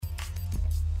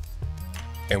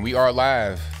And we are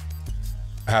live.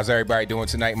 How's everybody doing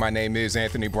tonight? My name is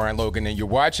Anthony Brian Logan, and you're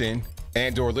watching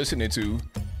and/or listening to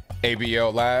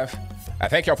ABL Live. I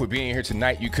thank y'all for being here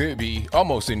tonight. You could be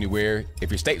almost anywhere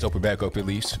if your state's open back up at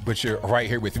least, but you're right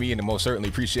here with me, and I most certainly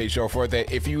appreciate y'all for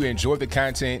that. If you enjoy the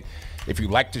content, if you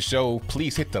like the show,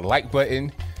 please hit the like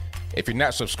button. If you're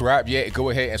not subscribed yet,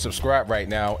 go ahead and subscribe right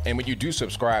now. And when you do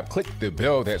subscribe, click the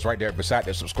bell that's right there beside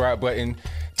the subscribe button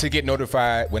to get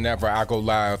notified whenever I go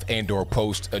live and/or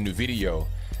post a new video.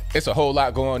 It's a whole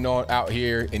lot going on out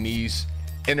here in these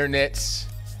internets.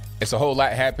 It's a whole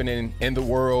lot happening in the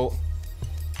world.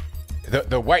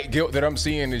 The white guilt that I'm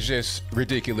seeing is just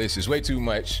ridiculous. It's way too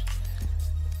much.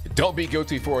 Don't be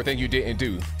guilty for a thing you didn't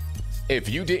do. If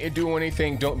you didn't do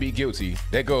anything, don't be guilty.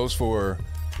 That goes for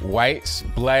whites,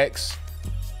 blacks,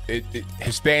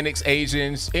 Hispanics,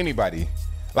 Asians, anybody.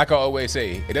 Like I always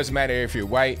say, it doesn't matter if you're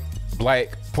white,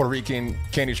 black, Puerto Rican,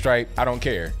 candy stripe, I don't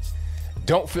care.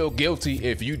 Don't feel guilty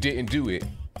if you didn't do it.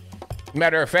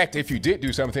 Matter of fact, if you did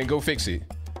do something, go fix it.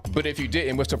 But if you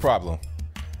didn't, what's the problem?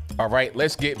 All right,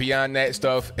 let's get beyond that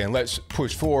stuff and let's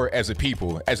push forward as a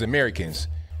people, as Americans.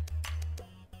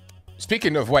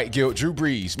 Speaking of white guilt, Drew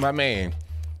Brees, my man,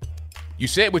 you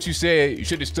said what you said, you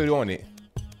should have stood on it.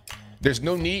 There's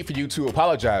no need for you to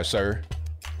apologize, sir.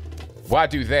 Why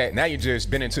do that? Now you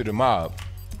just been into the mob.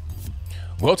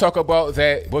 We'll talk about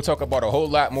that. We'll talk about a whole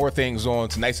lot more things on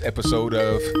tonight's episode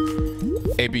of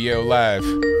ABL Live.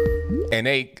 And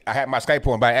I had my Skype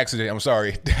on by accident. I'm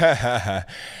sorry.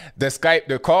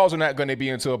 The calls are not going to be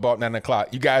until about 9 o'clock.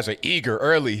 You guys are eager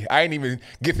early. I didn't even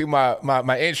get through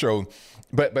my intro.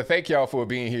 But thank y'all for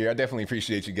being here. I definitely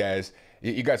appreciate you guys.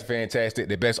 You guys are fantastic.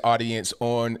 The best audience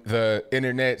on the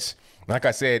internet. Like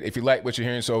I said, if you like what you're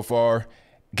hearing so far,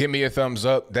 give me a thumbs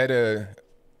up. That'll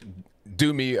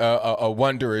do me a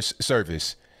wondrous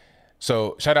service.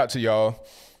 So shout out to y'all.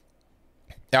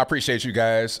 I appreciate you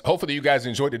guys. Hopefully you guys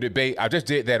enjoyed the debate. I just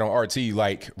did that on RT.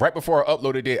 Like right before I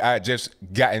uploaded it, I just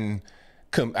gotten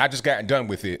done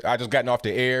with it. I just gotten off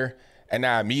the air and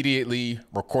I immediately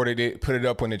recorded it, put it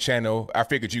up on the channel. I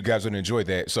figured you guys would enjoy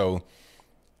that. So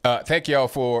thank y'all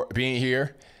for being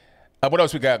here. What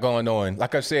else we got going on?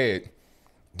 Like I said,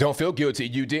 don't feel guilty.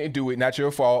 You didn't do it. Not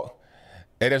your fault.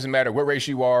 It doesn't matter what race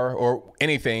you are or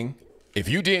anything. If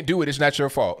you didn't do it, it's not your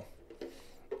fault.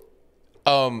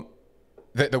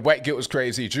 The white guilt is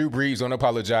crazy. Drew Brees, don't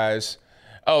apologize.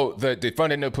 Oh, the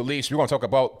defunding the police. We're going to talk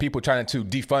about people trying to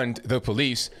defund the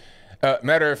police.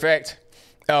 Matter of fact,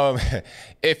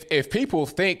 if people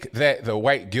think that the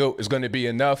white guilt is going to be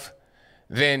enough,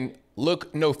 then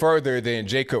look no further than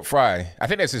Jacob Fry. I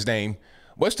think that's his name.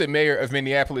 What's the mayor of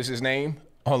Minneapolis' name?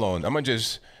 Hold on. I'm going to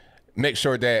just make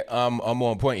sure that I'm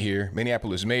on point here.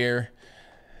 Minneapolis mayor.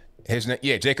 His name,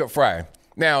 yeah, Jacob Fry.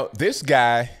 Now, this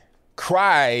guy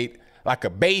cried like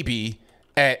a baby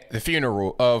at the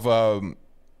funeral of,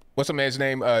 what's the man's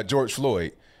name? George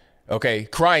Floyd. Okay,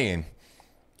 crying.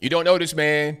 You don't know this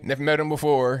man, never met him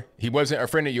before. He wasn't a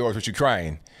friend of yours, but you're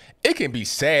crying. It can be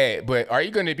sad, but are you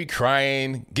going to be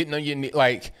crying, getting on your knee?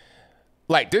 Like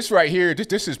this right here,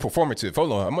 this is performative.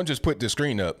 Hold on, I'm going to just put the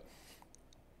screen up.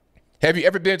 Have you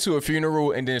ever been to a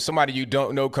funeral and then somebody you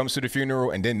don't know comes to the funeral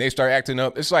and then they start acting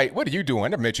up? It's like, what are you doing? I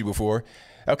never met you before.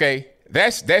 Okay,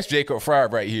 that's Jacob Fry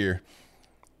right here,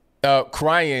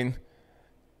 crying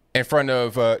in front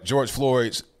of George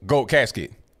Floyd's gold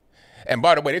casket. And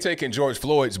by the way, they're taking George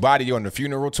Floyd's body on the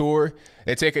funeral tour.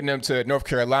 They're taking them to North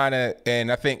Carolina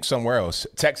and I think somewhere else,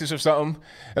 Texas or something.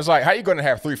 It's like, how you going to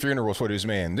have 3 funerals for this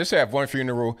man? Just have 1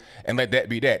 funeral and let that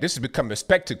be that. This has become a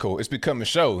spectacle. It's become a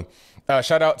show.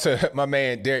 Shout out to my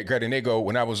man, Derek Gradenigo,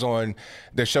 when I was on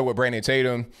the show with Brandon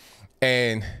Tatum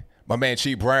and my man,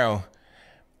 Chief Brown.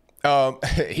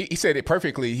 He said it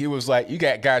perfectly. He was like, you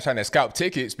got guys trying to scalp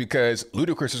tickets because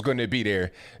Ludacris is going to be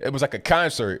there. It was like a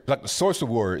concert, like the Source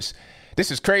Awards. This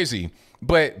is crazy.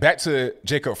 But back to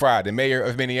Jacob Fry, the mayor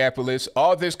of Minneapolis.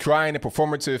 All this crying and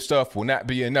performative stuff will not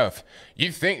be enough.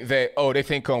 You think that, oh, they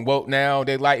think I'm woke now,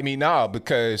 they like me now,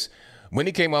 because when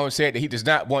he came out and said that he does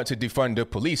not want to defund the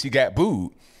police, he got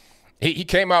booed. He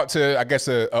came out to, I guess,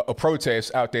 a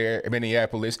protest out there in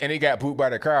Minneapolis, and he got booed by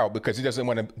the crowd because he doesn't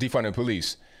want to defund the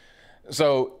police.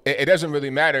 So it doesn't really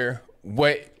matter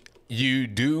what you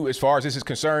do as far as this is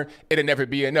concerned. It'll never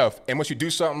be enough. And once you do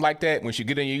something like that, once you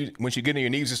get on your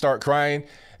knees and start crying,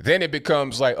 then it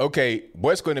becomes like, okay,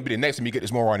 what's going to be the next thing you get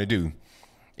this moron to do?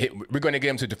 We're going to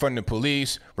get him to defund the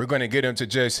police. We're going to get him to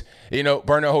just,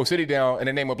 burn the whole city down in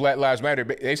the name of Black Lives Matter,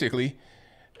 basically.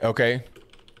 Okay.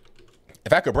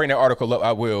 If I could bring that article up,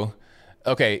 I will.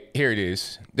 Okay, here it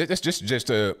is. That's just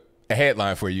a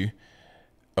headline for you.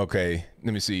 Okay,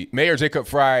 let me see. Mayor Jacob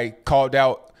Fry called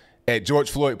out at George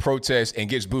Floyd protests and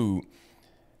gets booed.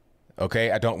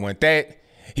 Okay, I don't want that.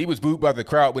 He was booed by the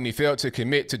crowd when he failed to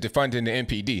commit to defunding the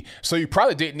MPD. So you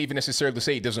probably didn't even necessarily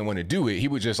say he doesn't want to do it. He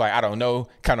was just like, I don't know,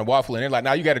 kind of waffling. They're like,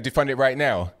 now you got to defund it right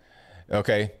now.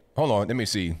 Okay, hold on, let me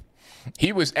see.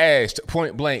 He was asked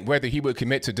point blank whether he would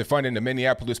commit to defunding the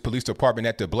Minneapolis Police Department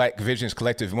at the Black Visions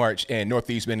Collective March in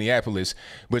Northeast Minneapolis,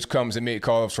 which comes amid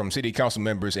calls from city council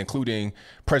members, including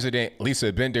President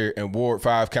Lisa Bender and Ward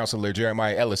 5 Councilor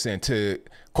Jeremiah Ellison, to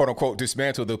quote unquote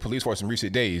dismantle the police force in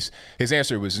recent days. His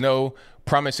answer was no,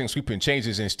 promising sweeping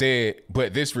changes instead,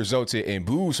 but this resulted in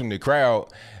boos from the crowd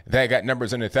that got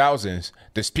numbers in the thousands.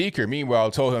 The speaker, meanwhile,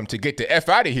 told him to get the F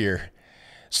out of here.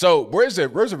 So where's the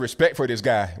respect for this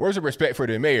guy? Where's the respect for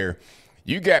the mayor?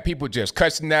 You got people just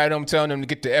cussing at him, telling him to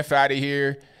get the F out of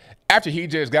here, after he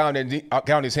just got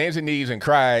on his hands and knees and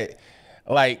cried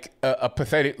like a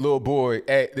pathetic little boy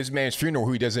at this man's funeral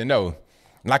who he doesn't know.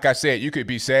 Like I said, you could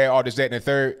be sad, all this, that, and the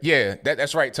third. Yeah,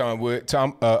 that's right, Tom Wood.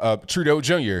 Trudeau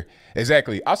Jr.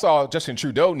 Exactly. I saw Justin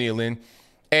Trudeau kneeling.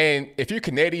 And if you're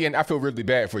Canadian, I feel really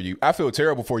bad for you. I feel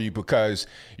terrible for you because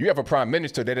you have a prime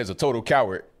minister that is a total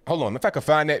coward. Hold on, if I can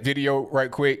find that video right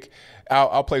quick,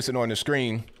 I'll place it on the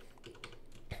screen.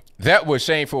 That was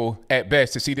shameful at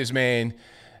best to see this man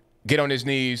get on his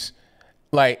knees.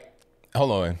 Like,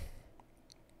 hold on.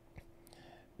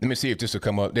 Let me see if this will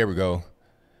come up. There we go.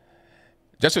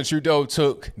 Justin Trudeau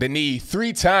took the knee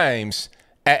 3 times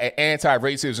at an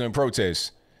anti-racism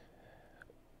protest.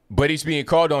 But he's being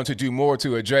called on to do more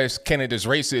to address Canada's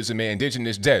racism and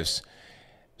Indigenous deaths.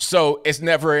 So it's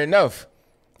never enough.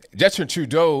 Justin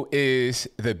Trudeau is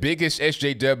the biggest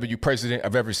SJW president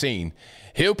I've ever seen.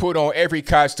 He'll put on every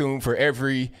costume for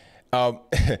every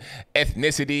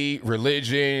ethnicity,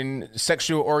 religion,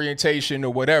 sexual orientation,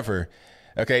 or whatever.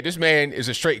 Okay, this man is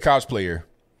a straight cosplayer.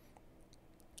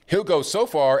 He'll go so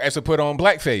far as to put on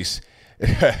blackface.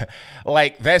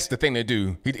 Like, that's the thing to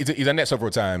do. He's done that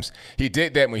several times. He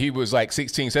did that when he was like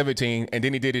 16, 17, and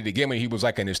then he did it again when he was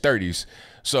like in his 30s.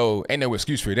 So ain't no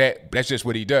excuse for that. That's just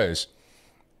what he does.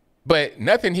 But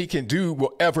nothing he can do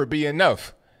will ever be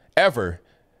enough, ever.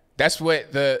 That's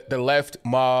what the left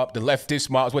mob, the leftist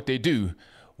mobs, what they do.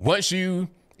 Once you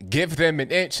give them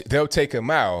an inch, they'll take a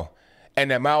mile,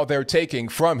 and the mile they're taking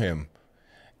from him.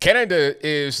 Canada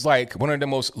is like one of the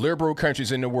most liberal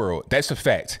countries in the world. That's a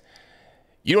fact.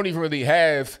 You don't even really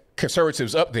have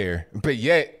conservatives up there, but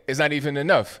yet it's not even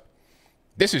enough.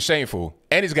 This is shameful.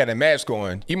 And he's got a mask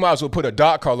on. You might as well put a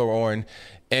dog collar on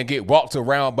and get walked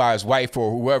around by his wife or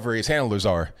whoever his handlers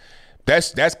are.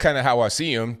 That's kind of how I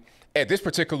see him. At this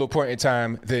particular point in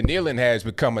time, the kneeling has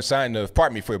become a sign of,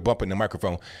 pardon me for bumping the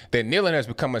microphone, the kneeling has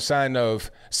become a sign of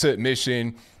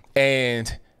submission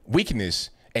and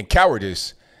weakness and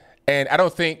cowardice. And I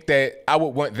don't think that I would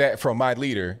want that from my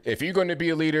leader. If you're going to be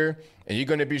a leader and you're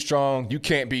going to be strong, you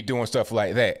can't be doing stuff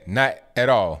like that. Not at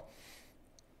all.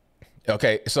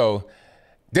 Okay, so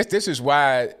this is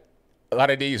why a lot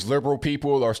of these liberal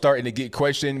people are starting to get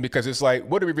questioned, because it's like,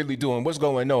 what are we really doing? What's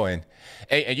going on?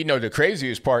 And you know, the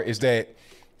craziest part is that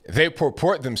they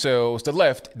purport themselves, the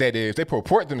left, that is, they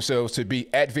purport themselves to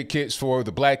be advocates for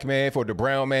the black man, for the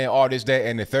brown man, all this, that,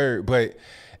 and the third. But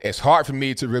it's hard for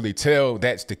me to really tell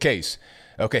that's the case.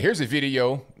 Okay, here's a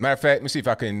video. Matter of fact, let me see if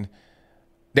I can.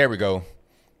 There we go.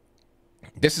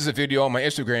 This is a video on my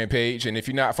Instagram page. And if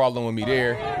you're not following me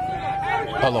there,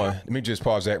 hold on. Let me just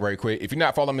pause that right quick. If you're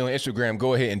not following me on Instagram,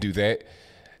 go ahead and do that.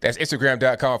 That's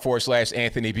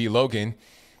Instagram.com/Anthony B. Logan.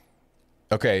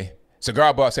 Okay.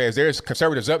 Cigar Boss says there's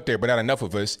conservatives up there, but not enough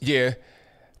of us. Yeah,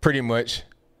 pretty much.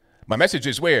 My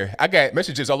messages where? I got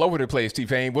messages all over the place,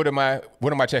 T-Pain. What am I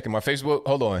checking? My Facebook?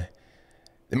 Hold on.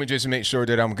 Let me just make sure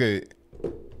that I'm good.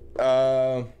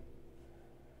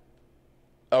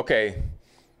 Okay.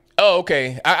 Oh,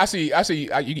 okay. I see.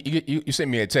 You sent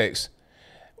me a text.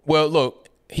 Well, look,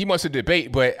 he wants to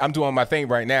debate, but I'm doing my thing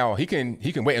right now. He can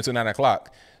wait until 9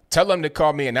 o'clock. Tell him to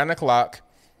call me at 9 o'clock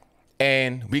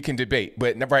and we can debate.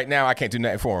 But right now I can't do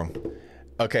nothing for him.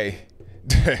 Okay.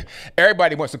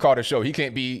 Everybody wants to call the show. He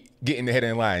can't be getting the head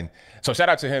in line. So shout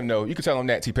out to him though. You can tell him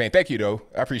that, T-Pain. Thank you though.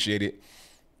 I appreciate it.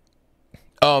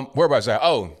 Where was I?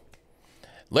 Oh,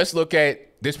 let's look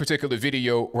at this particular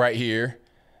video right here.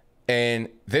 And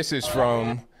this is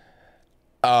from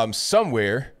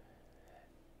somewhere.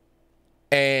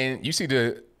 And you see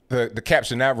the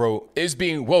caption I wrote, is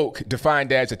being woke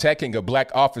defined as attacking a black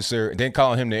officer and then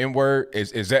calling him the N-word?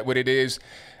 Is that what it is?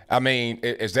 I mean,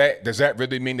 does that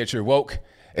really mean that you're woke?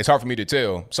 It's hard for me to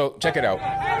tell. So check it out.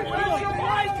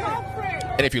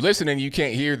 And if you're listening, you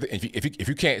can't hear if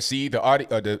you can't see the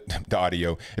audio, the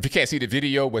audio. If you can't see the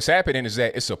video, what's happening is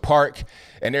that it's a park,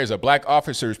 and there's a black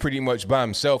officer who's pretty much by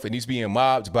himself, and he's being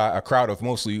mobbed by a crowd of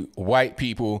mostly white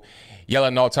people,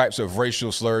 yelling all types of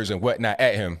racial slurs and whatnot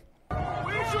at him.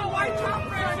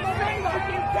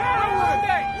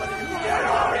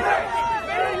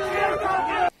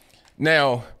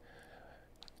 Now,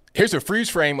 here's a freeze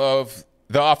frame of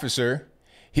the officer.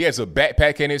 He has a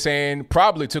backpack in his hand,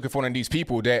 probably took it from one of these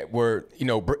people that were, you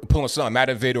know, pulling something out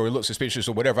of it or look suspicious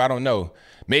or whatever. I don't know.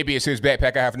 Maybe it's his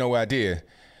backpack. I have no idea.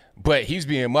 But he's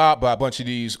being mobbed by a bunch of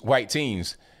these white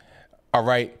teens. All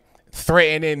right.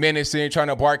 Threatening, menacing, trying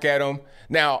to bark at him.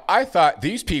 Now, I thought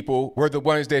these people were the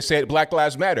ones that said Black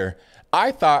Lives Matter.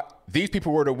 I thought these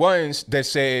people were the ones that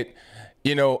said,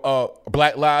 you know,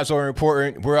 black lives are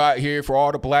important. We're out here for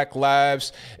all the black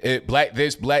lives. Black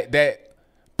this, black that.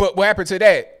 But what happened to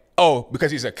that? Oh,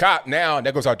 because he's a cop now,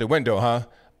 that goes out the window, huh?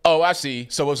 Oh, I see.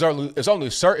 So it's only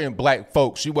certain black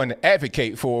folks you want to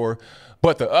advocate for,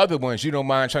 but the other ones you don't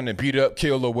mind trying to beat up,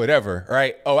 kill, or whatever,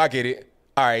 right? Oh, I get it.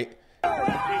 All right.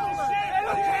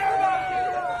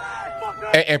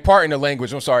 And pardon the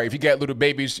language. I'm sorry. If you got little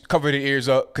babies, cover their ears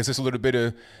up because it's a little bit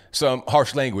of some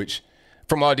harsh language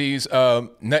from all these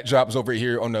nut jobs over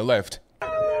here on the left.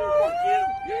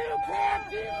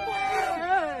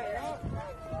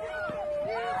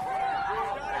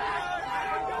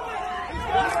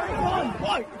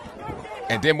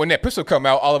 And then when that pistol come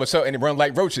out, all of a sudden they run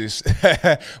like roaches.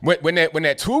 when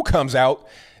that tool comes out,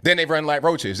 then they run like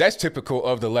roaches. That's typical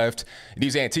of the left.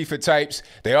 These Antifa types,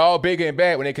 they're all big and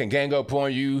bad when they can gang up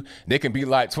on you. They can be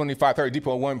like 25, 30 deep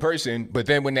on one person. But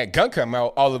then when that gun come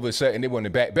out, all of a sudden they want to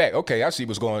back. Okay, I see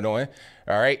what's going on.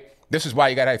 All right. This is why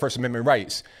you got to have First Amendment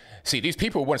rights. See, these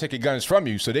people want to take your guns from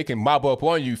you so they can mob up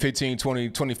on you 15, 20,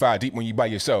 25 deep when you by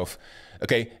yourself.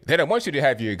 Okay. They don't want you to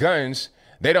have your guns.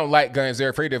 They don't like guns. They're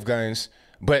afraid of guns.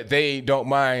 But they don't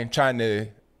mind trying to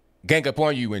gang up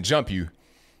on you and jump you.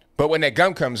 But when that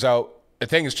gun comes out, the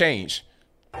things change.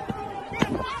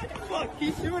 Fuck,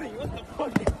 he's shooting. What the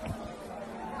fuck?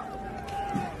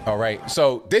 All right.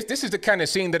 So this is the kind of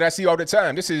scene that I see all the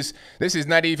time. This is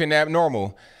not even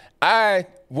abnormal. I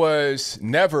was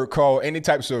never called any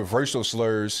types of racial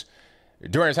slurs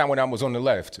during the time when I was on the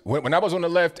left. When I was on the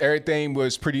left, everything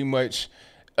was pretty much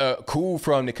cool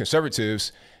from the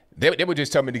conservatives. They would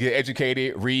just tell me to get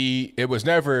educated, read. It was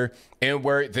never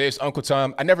N-word, this, Uncle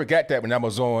Tom. I never got that when I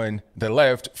was on the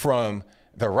left from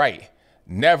the right.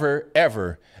 Never,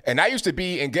 ever. And I used to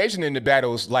be engaging in the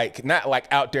battles, like not like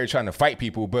out there trying to fight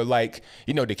people, but like,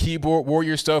 you know, the keyboard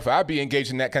warrior stuff. I'd be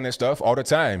engaging in that kind of stuff all the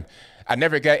time. I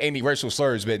never got any racial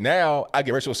slurs, but now I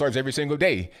get racial slurs every single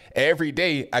day. Every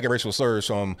day I get racial slurs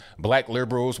from black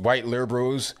liberals, white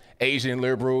liberals, Asian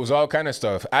liberals, all kind of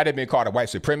stuff. I'd have been called a white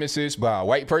supremacist by a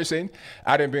white person.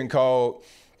 I'd have been called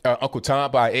Uncle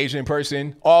Tom by an Asian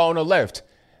person, all on the left.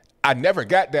 I never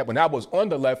got that when I was on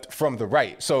the left from the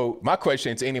right. So my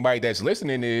question to anybody that's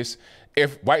listening is,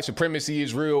 if white supremacy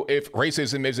is real, if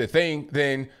racism is a thing,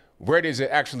 then where does it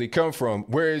actually come from?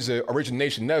 Where is the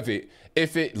origination of it?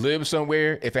 If it lives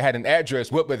somewhere, if it had an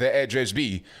address, what would the address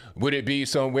be? Would it be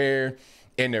somewhere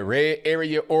in the red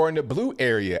area or in the blue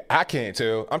area? I can't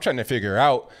tell. I'm trying to figure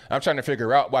out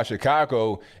why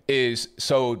Chicago is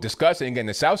so disgusting in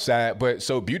the south side, but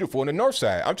so beautiful in the north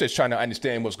side. I'm just trying to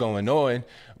understand what's going on.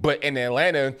 But in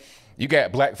Atlanta, you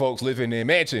got black folks living in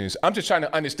mansions. I'm just trying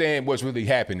to understand what's really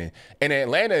happening. And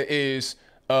Atlanta is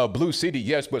a blue city,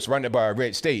 yes, but surrounded by a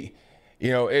red state. You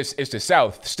know, it's the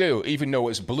South still, even though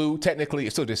it's blue, technically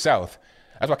it's still the South.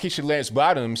 That's why Keisha Lance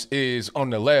Bottoms is on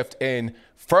the left and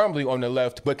firmly on the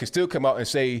left, but can still come out and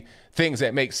say things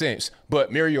that make sense.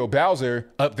 But Muriel Bowser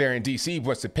up there in D.C.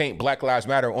 wants to paint Black Lives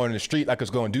Matter on the street like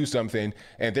it's going to do something,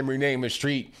 and then rename the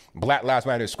street Black Lives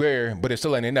Matter Square, but it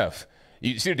still ain't enough.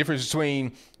 You see the difference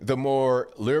between the more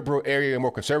liberal area and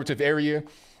more conservative area?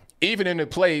 Even in a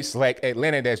place like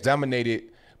Atlanta that's dominated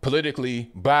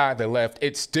politically by the left,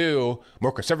 it's still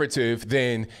more conservative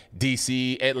than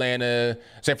DC, Atlanta,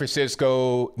 San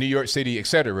Francisco, New York City,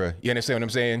 etc. You understand what I'm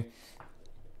saying?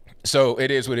 So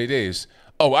it is what it is.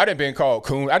 Oh, I done been called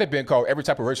coon. I done been called every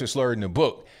type of racial slur in the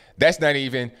book. That's not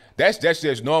even, that's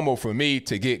just normal for me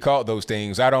to get called those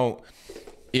things. I don't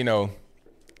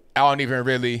even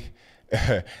really,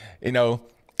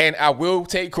 and I will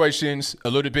take questions a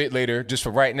little bit later. Just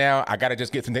for right now, I gotta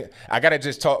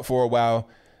just talk for a while.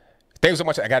 Thanks so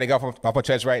much. I gotta get off my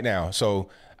chest right now. So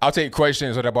I'll take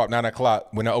questions at about 9 o'clock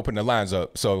when I open the lines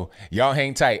up. So y'all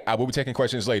hang tight. I will be taking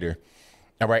questions later.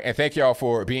 All right, and thank y'all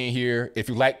for being here. If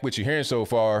you like what you're hearing so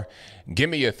far, give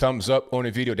me a thumbs up on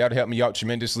the video. That'll help me out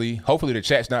tremendously. Hopefully the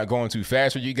chat's not going too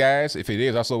fast for you guys. If it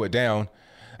is, I'll slow it down.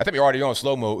 I think we're already on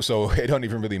slow mode, so it don't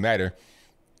even really matter.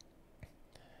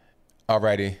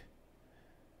 Alrighty.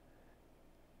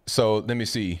 So let me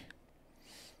see.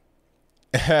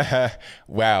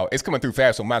 Wow, it's coming through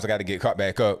fast, so mine's got to get caught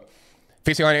back up.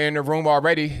 1,500 in the room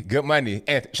already. Good money.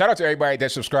 And shout out to everybody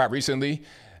that subscribed recently.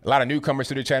 A lot of newcomers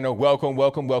to the channel. Welcome,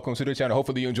 welcome, welcome to the channel.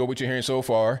 Hopefully you enjoy what you're hearing so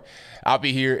far. I'll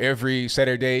be here every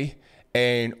Saturday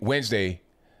and Wednesday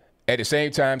at the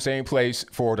same time, same place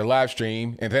for the live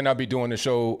stream. And then I'll be doing the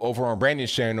show over on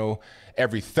Brandon's channel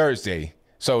every Thursday.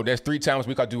 So that's 3 times a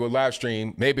week I'll do a live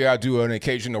stream. Maybe I'll do an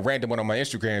occasional random one on my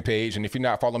Instagram page. And if you're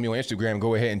not following me on Instagram,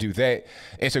 go ahead and do that.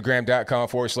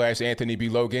 Instagram.com/Anthony B.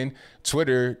 Logan.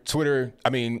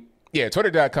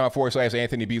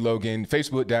 Twitter.com/Anthony B. Logan.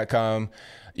 Facebook.com.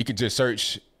 You can just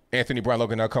search Anthony Brown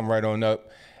Logan. I'll come right on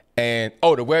up. And,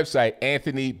 the website,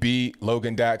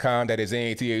 AnthonyBLogan.com. That is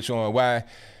ANTHONY.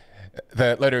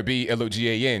 The letter B,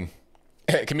 LOGAN.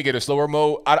 Can we get a slower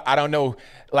mode? I don't know.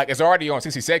 Like, it's already on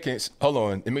 60 seconds. Hold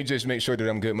on. Let me just make sure that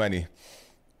I'm good money.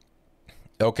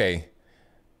 Okay.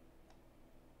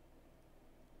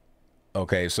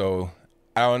 Okay, so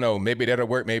I don't know. Maybe that'll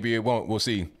work. Maybe it won't. We'll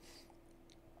see.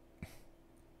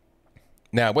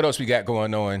 Now, what else we got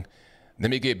going on? Let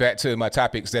me get back to my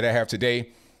topics that I have today.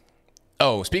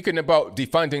 Speaking about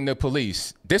defunding the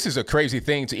police, this is a crazy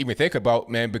thing to even think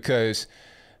about, man, because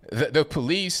the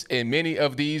police in many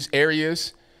of these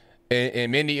areas, in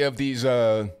many of these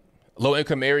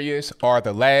low-income areas, are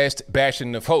the last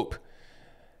bastion of hope.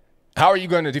 How are you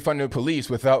going to defund the police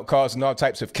without causing all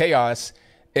types of chaos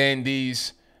in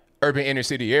these urban inner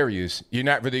city areas? You're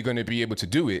not really going to be able to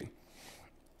do it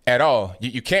at all.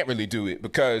 You can't really do it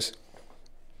because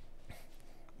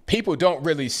people don't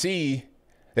really see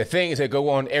the things that go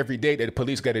on every day that the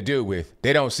police got to deal with.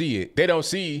 They don't see it. They don't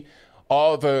see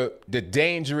all the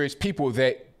dangerous people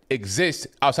that exist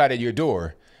outside of your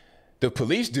door. The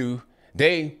police do.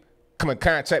 They come in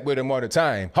contact with them all the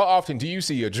time. How often do you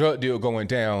see a drug deal going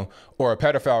down or a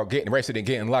pedophile getting arrested and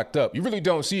getting locked up? You really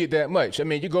don't see it that much. I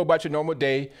mean, you go about your normal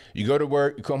day, you go to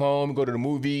work, you come home, go to the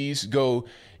movies, go,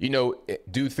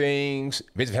 do things,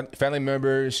 visit family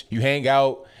members, you hang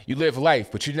out, you live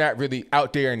life, but you're not really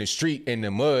out there in the street, in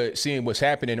the mud, seeing what's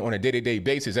happening on a day-to-day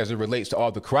basis as it relates to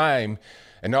all the crime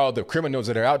and all the criminals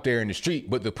that are out there in the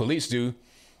street, but the police do,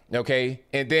 okay?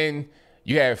 And then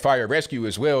you have fire rescue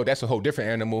as well. That's a whole different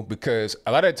animal because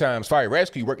a lot of times fire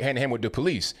rescue work hand in hand with the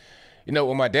police.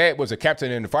 When my dad was a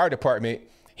captain in the fire department,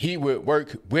 he would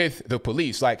work with the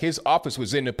police. Like his office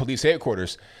was in the police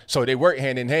headquarters. So they work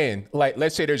hand in hand. Like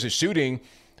let's say there's a shooting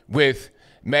with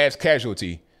mass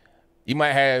casualty. You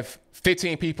might have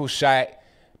 15 people shot,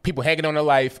 people hanging on their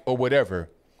life or whatever.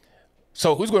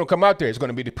 So who's going to come out there? It's going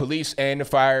to be the police and the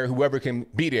fire, whoever can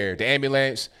be there, the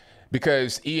ambulance,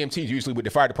 because EMT is usually with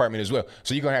the fire department as well.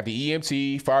 So you're going to have the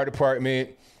EMT, fire department,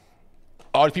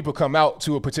 all the people come out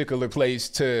to a particular place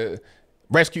to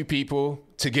rescue people,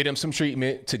 to get them some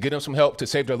treatment, to get them some help, to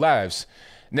save their lives.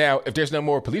 Now, if there's no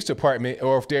more police department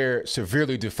or if they're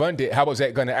severely defunded, how is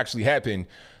that going to actually happen?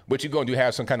 What you're going to do,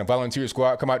 have some kind of volunteer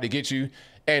squad come out to get you.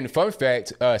 And fun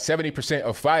fact, 70%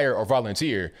 of fire are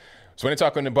volunteer. So when they're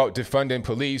talking about defunding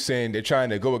police and they're trying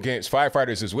to go against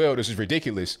firefighters as well, this is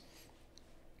ridiculous.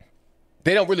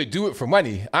 They don't really do it for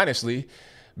money, honestly,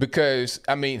 because,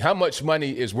 I mean, how much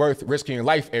money is worth risking your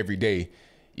life every day?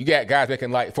 You got guys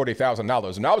making like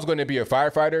 $40,000. When I was going to be a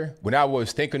firefighter, when I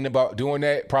was thinking about doing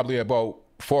that, probably about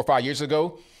 4 or 5 years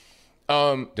ago,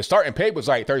 the starting pay was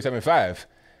like $37,500.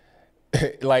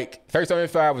 Like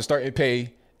 $37,500 was starting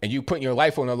pay, and you putting your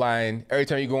life on the line every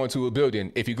time you go into a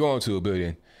building, if you go into a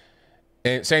building.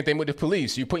 And same thing with the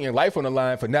police. You're putting your life on the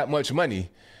line for not much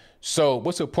money. So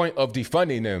what's the point of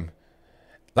defunding them?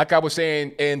 Like I was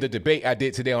saying in the debate I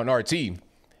did today on RT,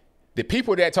 the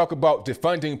people that talk about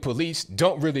defunding police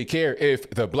don't really care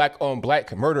if the black on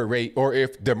black murder rate or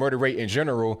if the murder rate in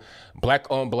general, black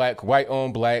on black, white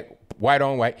on black, white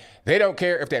on white, they don't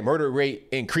care if that murder rate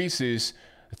increases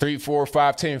 3, 4,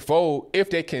 5, 10-fold if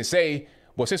they can say,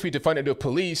 well, since we defunded the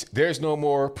police, there's no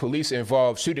more police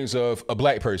involved shootings of a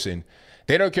black person.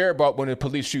 They don't care about when the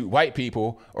police shoot white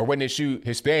people or when they shoot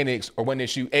Hispanics or when they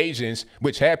shoot Asians,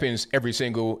 which happens every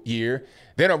single year.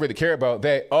 They don't really care about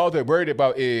that. All they're worried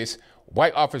about is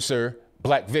white officer,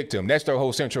 black victim. That's their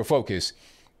whole central focus.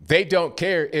 They don't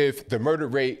care if the murder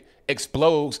rate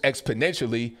explodes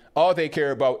exponentially. All they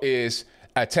care about is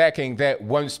attacking that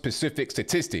one specific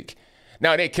statistic.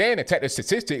 Now, they can attack the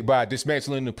statistic by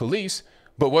dismantling the police,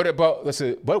 But what about,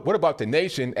 listen, what about the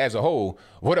nation as a whole?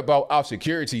 What about our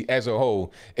security as a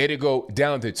whole? It'll go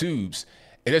down the tubes.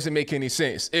 It doesn't make any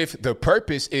sense. If the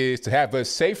purpose is to have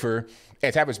us safer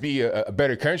and to have us be a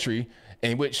better country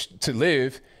in which to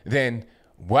live, then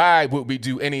why would we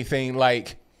do anything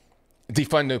like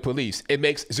defund the police? It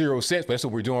makes zero sense, but that's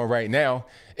what we're doing right now.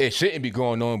 It shouldn't be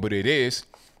going on, but it is.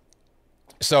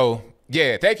 So,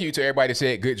 yeah, thank you to everybody that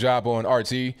said good job on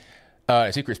RT.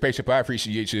 Secret Spaceship, I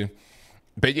appreciate you.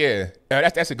 But yeah,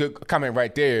 that's a good comment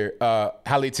right there.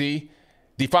 Holly T,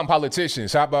 defund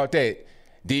politicians. How about that?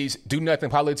 These do-nothing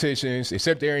politicians, they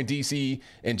sit there in D.C.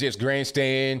 and just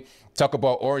grandstand, talk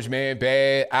about Orange Man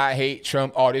bad, I hate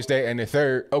Trump, all this, that, and the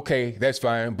third. Okay, that's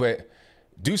fine, but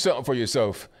do something for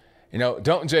yourself. You know,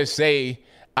 don't just say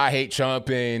I hate Trump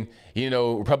and, you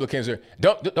know, Republicans are.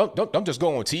 Don't just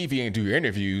go on TV and do your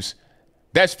interviews.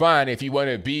 That's fine if you want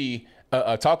to be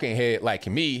a talking head like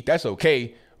me. That's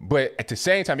okay. But at the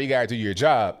same time, you got to do your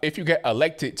job. If you get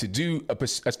elected to do a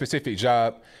specific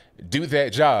job, do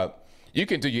that job. You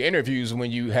can do your interviews when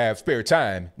you have spare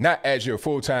time, not as your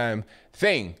full-time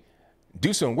thing.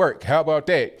 Do some work. How about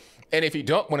that? And if you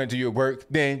don't want to do your work,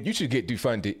 then you should get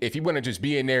defunded. If you want to just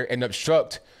be in there and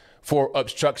obstruct for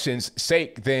obstruction's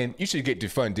sake, then you should get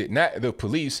defunded, not the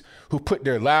police who put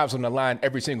their lives on the line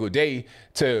every single day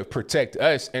to protect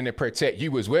us and to protect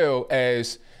you as well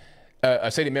as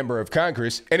a sitting member of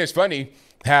Congress. And it's funny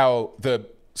how the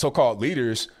so-called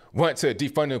leaders want to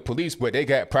defund the police, but they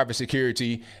got private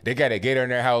security, they got a gate on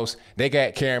their house, they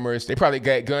got cameras, they probably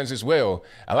got guns as well.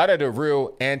 A lot of the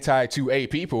real anti-2A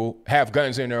people have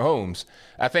guns in their homes.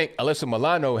 I think Alyssa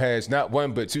Milano has not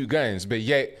one but 2 guns, but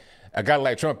yet a guy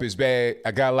like Trump is bad.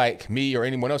 A guy like me or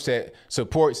anyone else that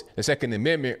supports the Second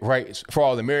Amendment rights for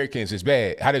all Americans is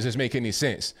bad. How does this make any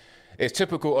sense? It's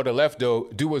typical of the left, though.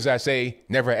 Do as I say,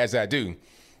 never as I do.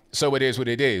 So it is what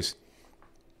it is.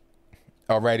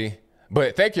 Alrighty.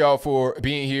 But thank y'all for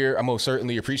being here. I most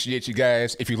certainly appreciate you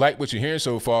guys. If you like what you're hearing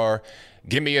so far,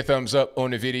 give me a thumbs up on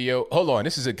the video. Hold on.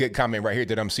 This is a good comment right here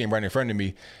that I'm seeing right in front of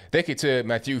me. Thank you to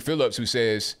Matthew Phillips, who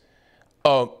says,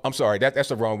 oh, I'm sorry. That's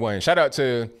the wrong one. Shout out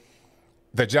to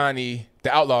the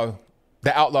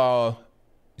outlaw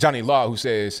Johnny Law, who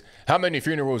says, how many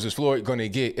funerals is Floyd going to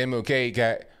get? MLK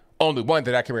got only one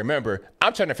that I can remember.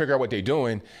 I'm trying to figure out what they're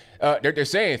doing. They're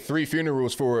saying 3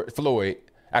 funerals for Floyd.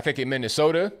 I think in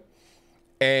Minnesota,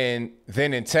 and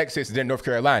then in Texas, then North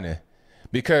Carolina,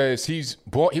 because he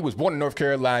was born in North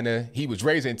Carolina, he was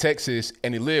raised in Texas,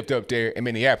 and he lived up there in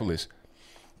Minneapolis.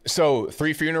 So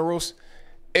 3 funerals.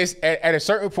 Is at a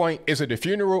certain point, is it a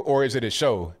funeral or is it a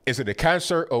show? Is it a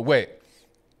concert or what?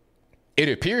 It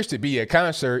appears to be a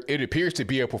concert. It appears to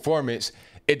be a performance.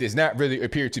 It does not really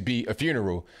appear to be a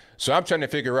funeral. So I'm trying to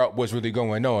figure out what's really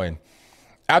going on.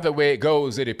 Either way it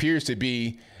goes, it appears to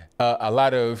be a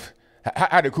lot of,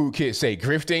 how do cool kids say,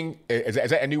 grifting? Is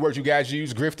that a new word you guys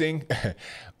use, grifting?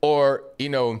 Or, you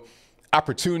know,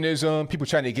 opportunism, people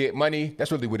trying to get money. That's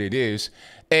really what it is.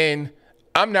 And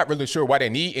I'm not really sure why they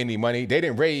need any money. They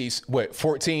didn't raise, what,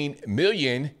 14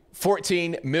 million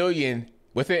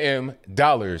with an M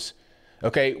dollars.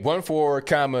 Okay,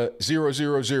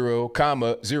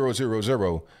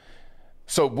 14,000,000.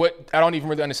 So what, I don't even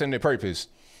really understand the purpose.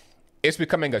 It's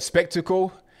becoming a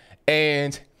spectacle,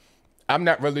 and I'm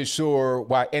not really sure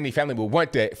why any family would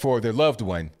want that for their loved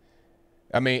one.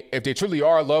 I mean, if they truly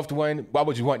are a loved one, why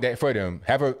would you want that for them?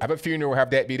 Have a funeral,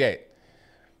 have that be that.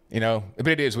 You know, but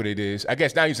it is what it is. I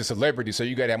guess now he's a celebrity, so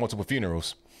you got to have multiple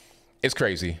funerals. It's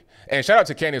crazy. And shout out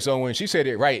to Candace Owens. She said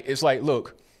it right. It's like,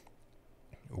 look,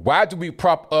 why do we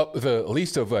prop up the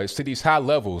least of us to these high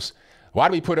levels? Why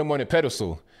do we put them on a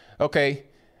pedestal? Okay,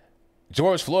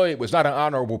 George Floyd was not an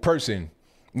honorable person.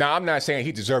 Now, I'm not saying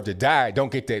he deserved to die.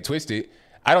 Don't get that twisted.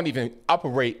 I don't even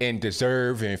operate in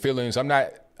deserve and feelings. I'm not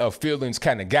a feelings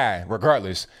kind of guy,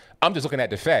 regardless. I'm just looking at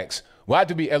the facts. Why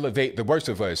do we elevate the worst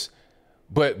of us?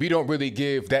 But we don't really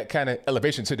give that kind of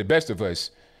elevation to the best of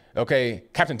us. Okay,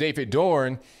 Captain David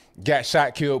Dorn got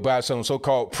shot, killed by some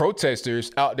so-called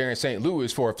protesters out there in St.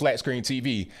 Louis for a flat screen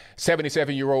TV.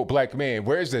 77-year-old black man.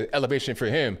 Where's the elevation for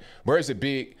him? Where's the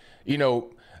big, you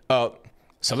know,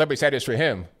 celebrity status for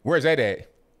him? Where's that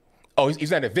at? Oh,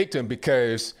 he's not a victim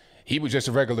because he was just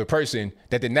a regular person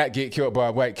that did not get killed by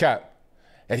a white cop.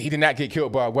 And he did not get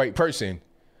killed by a white person.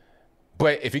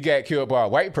 But if he got killed by a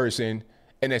white person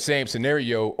in that same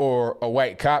scenario, or a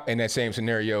white cop in that same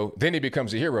scenario, then he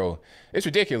becomes a hero. It's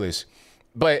ridiculous.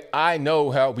 But I know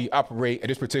how we operate at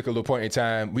this particular point in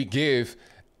time. We give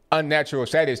unnatural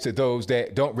status to those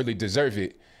that don't really deserve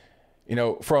it, you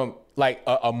know, from like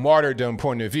a martyrdom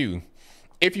point of view.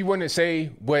 If you want to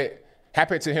say what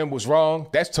happened to him was wrong,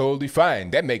 that's totally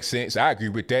fine. That makes sense. I agree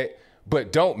with that.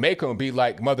 But don't make him be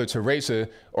like Mother Teresa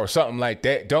or something like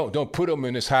that. Don't put him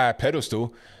in this high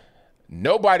pedestal.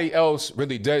 Nobody else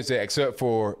really does that except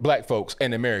for black folks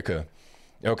in America.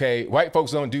 Okay, white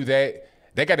folks don't do that.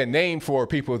 They got a name for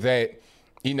people that,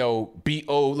 beat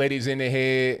old ladies in the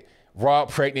head, rob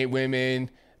pregnant women,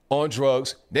 on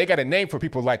drugs. They got a name for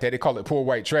people like that. They call it poor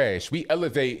white trash. We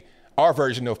elevate our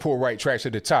version of poor white trash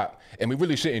to the top, and we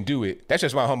really shouldn't do it. That's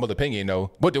just my humble opinion,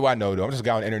 though. What do I know, though? I'm just a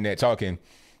guy on the internet talking.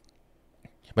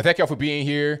 But thank y'all for being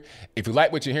here. If you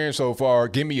like what you're hearing so far,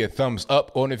 give me a thumbs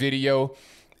up on the video.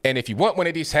 And if you want one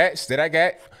of these hats that I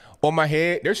got on my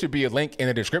head, there should be a link in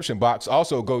the description box.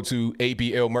 Also, go to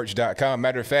ablmerch.com.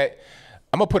 Matter of fact,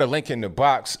 I'm going to put a link in the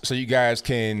box so you guys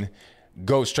can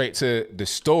go straight to the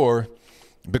store,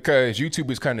 because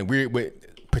YouTube is kind of weird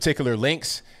with particular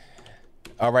links.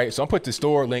 All right, so I'll put the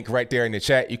store link right there in the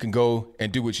chat. You can go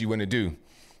and do what you want to do.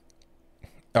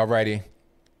 All righty.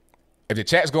 If the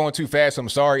chat's going too fast, I'm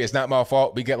sorry. It's not my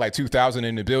fault. We got like 2,000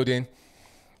 in the building.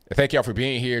 Thank y'all for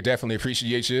being here. Definitely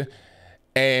appreciate you.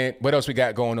 And what else we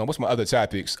got going on? What's my other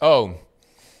topics? Oh,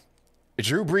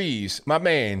 Drew Brees, my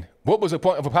man. What was the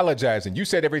point of apologizing? You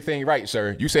said everything right,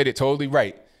 sir. You said it totally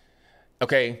right.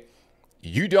 Okay.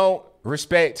 You don't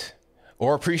respect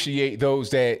or appreciate those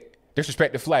that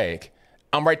disrespect the flag.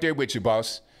 I'm right there with you,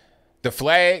 boss. The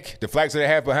flags that I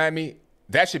have behind me,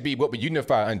 that should be what we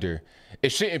unify under.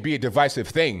 It shouldn't be a divisive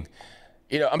thing.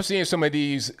 I'm seeing some of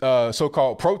these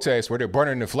so-called protests where they're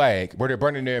burning the flag, where they're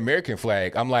burning the American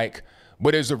flag. I'm like,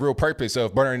 what is the real purpose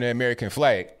of burning the American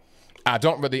flag? I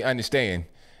don't really understand.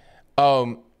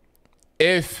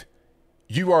 If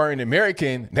you are an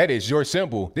American, that is your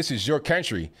symbol. This is your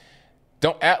country.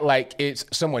 Don't act like it's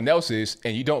someone else's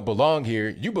and you don't belong here.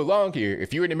 You belong here.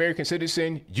 If you're an American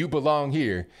citizen, you belong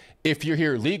here. If you're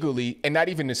here legally and not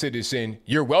even a citizen,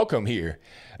 you're welcome here.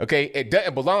 Okay, it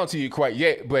doesn't belong to you quite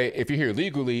yet, but if you're here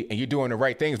legally and you're doing the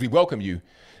right things, we welcome you.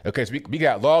 Okay, so we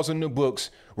got laws in the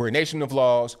books. We're a nation of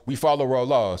laws. We follow our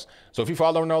laws. So if you're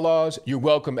following our laws, you're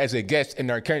welcome as a guest in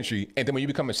our country. And then when you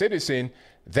become a citizen,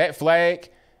 that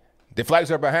flag, the flags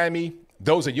that are behind me,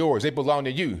 those are yours. They belong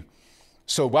to you.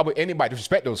 So why would anybody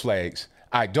disrespect those flags?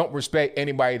 I don't respect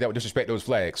anybody that would disrespect those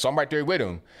flags. So I'm right there with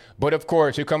them. But of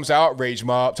course, here comes the outrage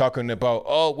mob talking about,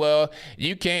 oh, well,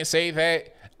 you can't say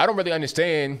that. I don't really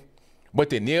understand what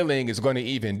the kneeling is going to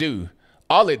even do.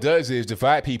 All it does is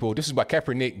divide people. This is why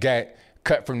Kaepernick got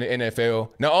cut from the NFL.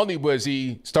 Not only was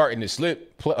he starting to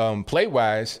slip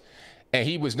play-wise, and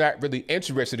he was not really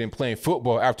interested in playing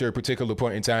football after a particular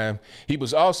point in time, he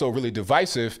was also really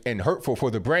divisive and hurtful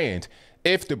for the brand.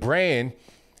 If the brand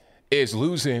is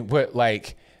losing 10,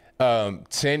 15,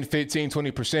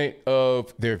 20%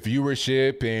 of their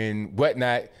viewership and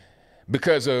whatnot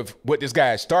because of what this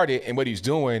guy started and what he's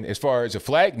doing as far as a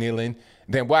flag kneeling,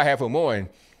 then why have him on?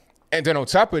 And then on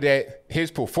top of that,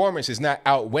 his performance is not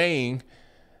outweighing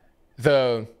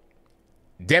the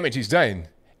damage he's done.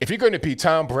 If you're going to be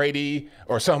Tom Brady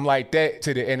or something like that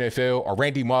to the NFL, or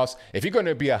Randy Moss, if you're going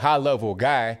to be a high-level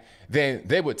guy, then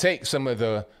they would take some of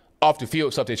the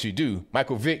off-the-field stuff that you do.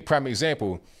 Michael Vick, prime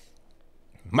example.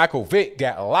 Michael Vick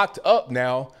got locked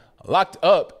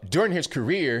up during his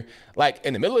career. Like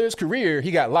in the middle of his career,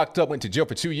 he got locked up, went to jail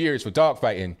for 2 years for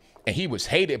dogfighting. And he was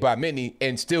hated by many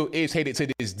and still is hated to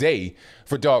this day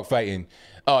for dogfighting.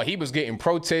 He was getting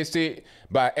protested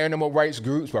by animal rights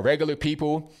groups, by regular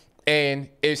people, and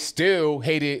is still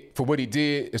hated for what he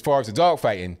did as far as the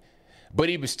dogfighting. But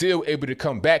he was still able to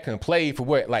come back and play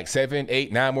for 7,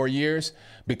 8, 9 more years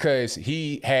because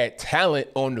he had talent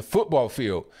on the football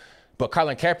field. But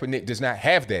Colin Kaepernick does not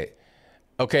have that.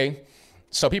 Okay.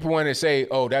 So people want to say,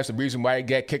 oh, that's the reason why he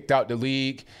got kicked out the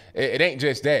league. It ain't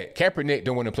just that. Kaepernick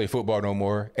don't want to play football no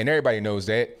more. And everybody knows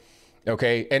that.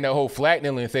 Okay. And the whole flag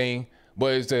kneeling thing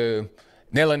was the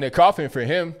nail in the coffin for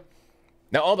him.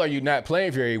 Not only are you not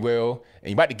playing very well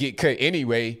and you're about to get cut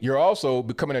anyway, you're also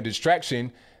becoming a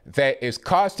distraction that is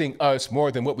costing us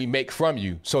more than what we make from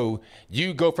you. So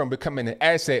you go from becoming an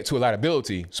asset to a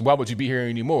liability. So why would you be here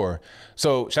anymore?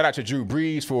 So shout out to Drew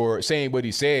Brees for saying what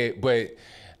he said, but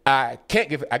I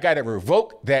got to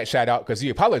revoke that shout out because he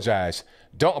apologized.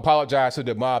 Don't apologize to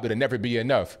the mob. It'll never be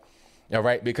enough. All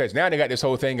right. Because now they got this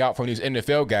whole thing out from these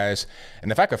NFL guys.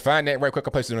 And if I could find that right quick,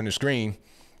 I'll place it on the screen.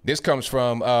 This comes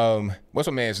from, what's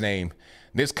my man's name?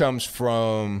 This comes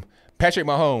from Patrick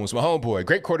Mahomes, my homeboy,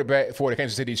 great quarterback for the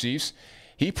Kansas City Chiefs.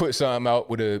 He put something out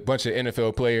with a bunch of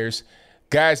NFL players,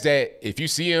 guys that if you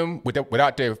see them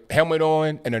without their helmet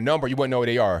on and a number, you wouldn't know who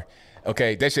they are.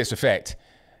 Okay, that's just a fact.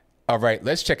 All right,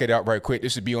 let's check it out right quick.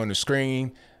 This should be on the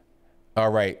screen.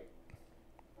 All right.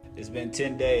 It's been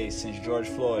 10 days since George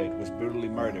Floyd was brutally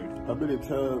murdered. How many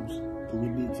times do we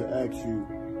need to ask you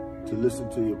to listen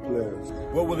to your players?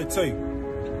 What will it take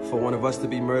for one of us to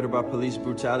be murdered by police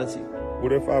brutality?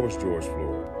 What if I was George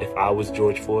Floyd? If I was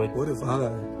George Floyd? What if I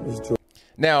was George?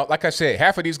 Now, like I said,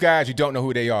 half of these guys, you don't know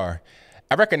who they are.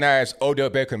 I recognize Odell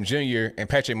Beckham Jr. and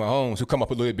Patrick Mahomes, who come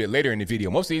up a little bit later in the video.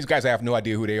 Most of these guys, I have no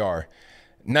idea who they are.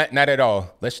 Not at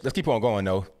all. Let's keep on going,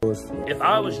 though. If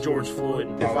I was George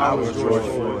Floyd. If I was George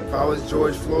Floyd. If I was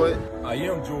George Floyd. I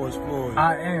am George Floyd.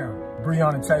 I am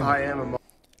Breonna Taylor. I am a...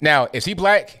 Now, is he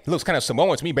black? He looks kind of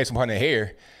Samoan to me based upon the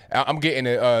hair. I'm getting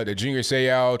the Junior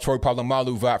Seau, Troy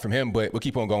Polamalu vibe from him, but we'll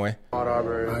keep on going. I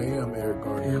am Eric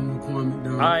Garner. I am McCormick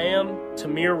McDonald. I am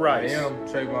Tamir Rice. I am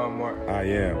Trayvon Martin. I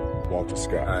am Walter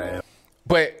Scott. I am.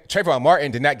 But Trayvon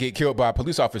Martin did not get killed by a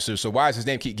police officer, so why does his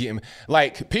name keep getting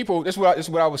like people? This is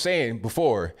what I was saying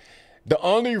before. The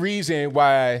only reason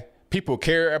why people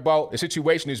care about the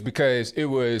situation is because it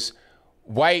was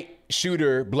white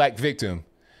shooter, black victim.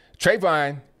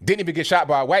 Trayvon didn't even get shot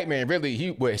by a white man.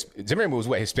 Really, Zimmerman was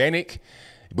Hispanic,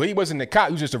 but he wasn't a cop.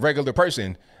 He was just a regular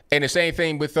person. And the same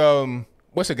thing with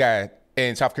what's the guy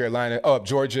in South Carolina,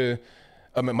 Georgia.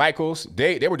 Michaels,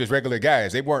 they were just regular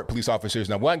guys. They weren't police officers.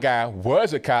 Now, one guy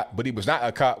was a cop, but he was not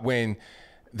a cop when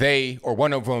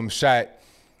one of them shot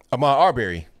Ahmaud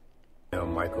Arbery. I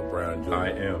am Michael Brown Jr. I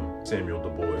am Samuel Du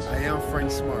Bois. I am Frank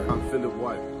Smart. I'm Philip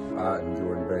White. I am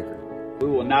Jordan Baker. We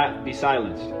will not be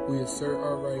silenced. We assert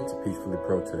our right To peacefully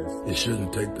protest. It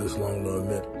shouldn't take this long to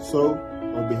admit. So,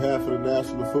 on behalf of the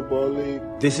National Football League,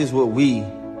 This is what we,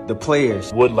 the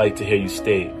players, Would like to hear you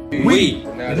state. We,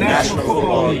 the National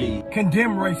Football League,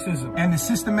 condemn racism and the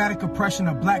systematic oppression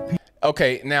of black people.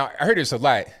 Okay, now I heard this a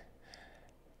lot.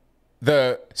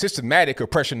 The systematic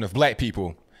oppression of black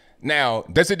people. Now,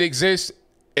 does it exist?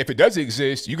 If it does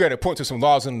exist, you got to point to some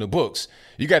laws in the books.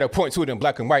 You got to point to it in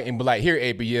black and white and be like, here,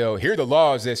 ABL, here are the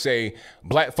laws that say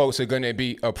black folks are going to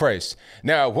be oppressed.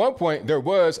 Now, at one point, there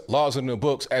was laws in the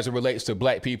books as it relates to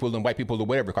black people and white people or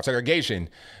whatever, called segregation.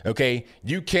 Okay,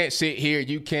 you can't sit here,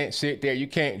 you can't sit there, you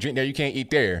can't drink there, you can't eat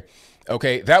there.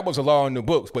 Okay, that was a law in the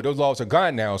books, but those laws are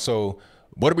gone now. So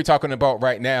what are we talking about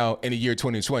right now in the year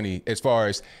 2020 as far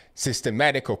as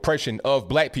systematic oppression of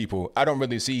black people? I don't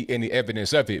really see any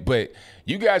evidence of it, but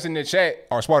you guys in the chat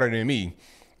are smarter than me.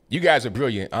 You guys are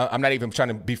brilliant. I'm not even trying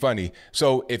to be funny.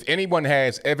 So if anyone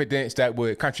has evidence that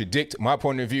would contradict my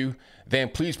point of view, then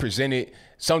please present it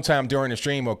sometime during the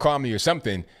stream or call me or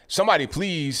something. Somebody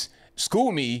please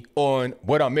school me on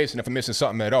what I'm missing if I'm missing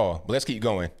something at all. But let's keep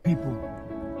going.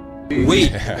 we,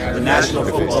 the National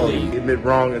Football League, Admit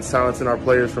wrong and silencing our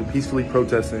players from peacefully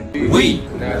protesting. we,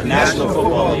 the National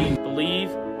Football League, Believe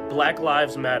Black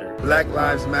Lives Matter. Black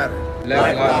Lives Matter.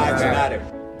 Black Lives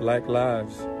Matter. Black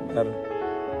Lives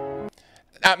Matter.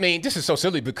 I mean, this is so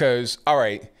silly because, all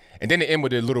right, and then it end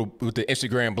with the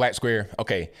Instagram black square.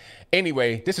 Okay.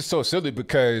 Anyway, this is so silly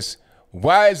because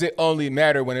why does it only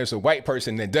matter when there's a white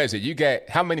person that does it? You got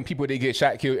how many people they get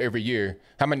shot, killed every year?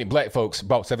 How many black folks?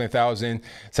 About 7,000,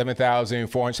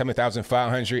 7,400,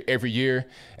 7,500 every year.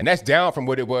 And that's down from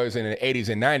what it was in the 80s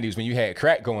and 90s when you had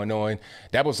crack going on.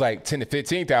 That was like 10 to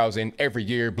 15,000 every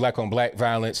year, black on black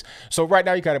violence. So right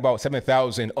now you got about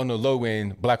 7,000 on the low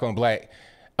end, black on black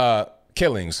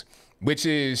killings, which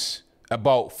is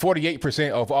about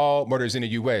 48% of all murders in the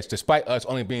U.S., despite us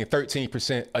only being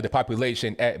 13% of the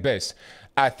population at best.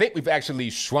 I think we've actually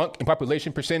shrunk in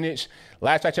population percentage.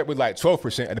 Last I checked, we're like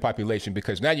 12% of the population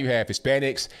because now you have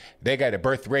Hispanics. They got a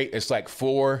birth rate. It's like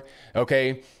 4.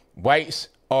 Okay. Whites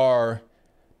are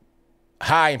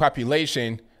high in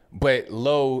population, but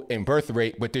low in birth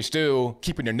rate, but they're still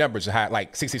keeping their numbers high,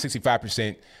 like 60,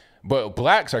 65%. But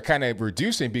blacks are kind of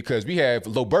reducing because we have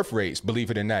low birth rates, believe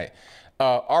it or not.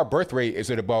 Our birth rate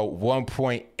is at about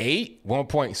 1.8,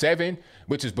 1.7,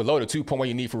 which is below the 2.1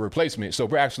 you need for replacement. So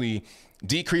we're actually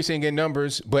decreasing in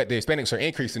numbers, but the Hispanics are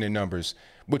increasing in numbers,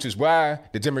 which is why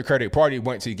the Democratic Party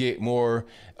wants to get more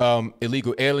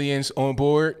illegal aliens on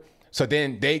board. So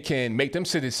then they can make them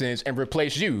citizens and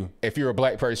replace you if you're a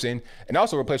black person, and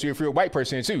also replace you if you're a white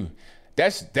person too.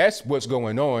 That's what's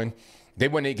going on. They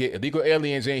want to get illegal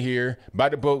aliens in here by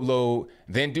the boatload,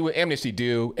 then do an amnesty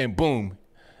deal, and boom,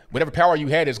 whatever power you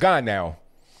had is gone now.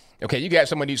 Okay, you got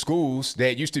some of these schools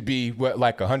that used to be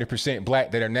like 100%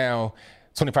 black that are now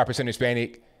 25%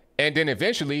 Hispanic, and then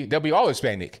eventually they'll be all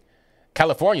Hispanic.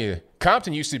 California,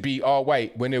 Compton used to be all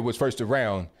white when it was first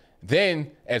around. Then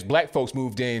as black folks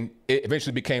moved in, it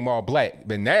eventually became all black.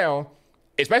 But now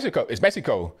it's Mexico. It's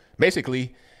Mexico.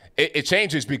 Basically, it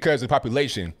changes because of the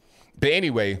population. But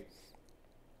anyway,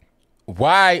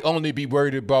 why only be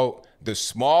worried about the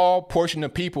small portion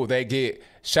of people that get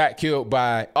shot, killed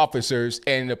by officers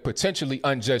in a potentially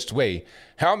unjust way.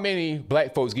 How many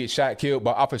black folks get shot, killed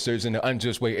by officers in an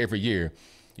unjust way every year?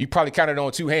 You probably counted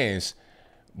on 2 hands.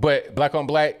 But black on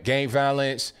black, gang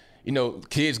violence, you know,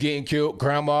 kids getting killed,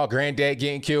 grandma, granddad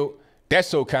getting killed. That's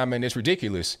so common, it's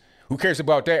ridiculous. Who cares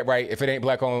about that, right? If it ain't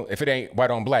white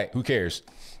on black, who cares?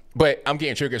 But I'm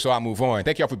getting triggered, so I'll move on.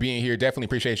 Thank y'all for being here. Definitely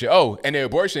appreciate you. Oh, and the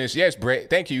abortions, yes, Brett,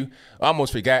 thank you. I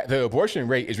almost forgot. The abortion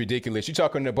rate is ridiculous. You're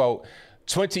talking about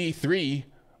 23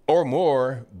 or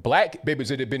more black babies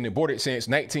that have been aborted since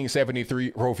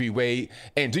 1973 Roe v. Wade.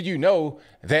 And do you know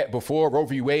that before Roe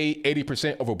v. Wade,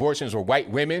 80% of abortions were white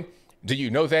women? Do you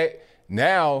know that?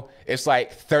 Now it's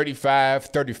like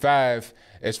 35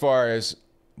 as far as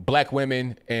black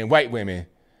women and white women.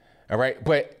 All right.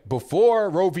 But before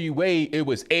Roe v. Wade, it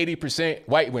was 80%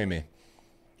 white women.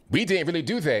 We didn't really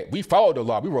do that. We followed the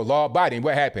law. We were law abiding.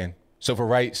 What happened? Civil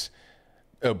rights,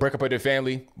 breakup of the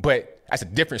family. But that's a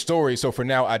different story. So for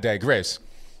now, I digress.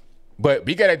 But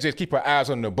we got to just keep our eyes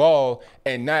on the ball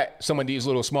and not some of these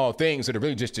little small things that are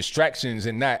really just distractions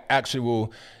and not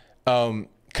actual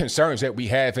concerns that we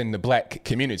have in the black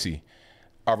community.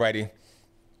 All righty.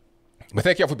 But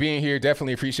thank y'all for being here.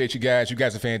 Definitely appreciate you guys. You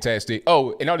guys are fantastic.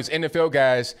 Oh, and all these NFL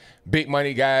guys, big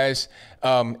money guys,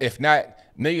 if not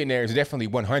millionaires, definitely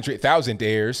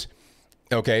 100,000-aires.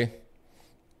 Okay.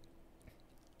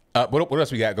 What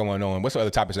else we got going on? What's the other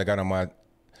topics I got on my...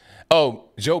 Oh,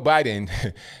 Joe Biden.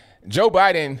 Joe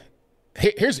Biden,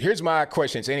 here's my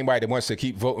question to anybody that wants to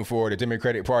keep voting for the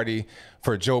Democratic Party,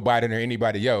 for Joe Biden or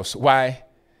anybody else. Why?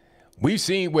 We've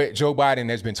seen what Joe Biden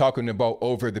has been talking about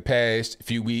over the past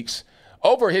few weeks,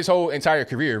 over his whole entire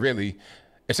career, really.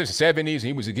 And since the 70s,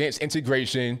 he was against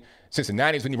integration. Since the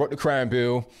 90s, when he wrote the crime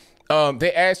bill.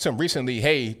 They asked him recently,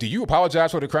 hey, do you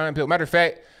apologize for the crime bill? Matter of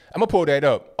fact, I'm going to pull that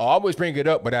up. I always bring it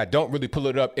up, but I don't really pull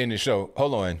it up in the show.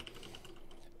 Hold on.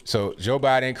 So, Joe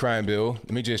Biden crime bill.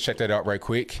 Let me just check that out right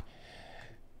quick.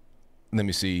 Let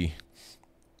me see.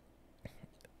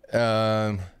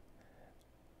 Hold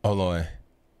on.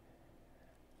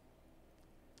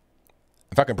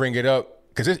 If I can bring it up.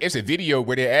 Because it's a video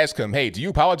where they ask him, hey, do you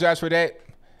apologize for that?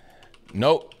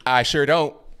 Nope, I sure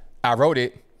don't. I wrote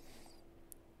it.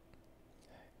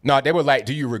 No, they were like,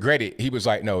 do you regret it? He was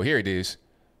like, no, here it is.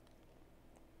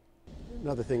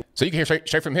 Another thing. So you can hear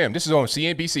straight from him. This is on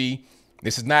CNBC.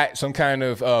 This is not some kind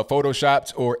of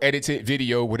photoshopped or edited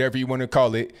video, whatever you want to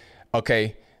call it.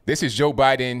 Okay, this is Joe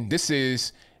Biden. This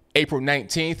is April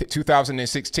 19th,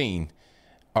 2016.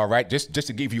 All right, just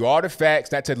to give you all the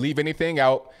facts, not to leave anything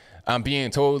out. I'm being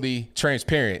totally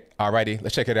transparent. All righty,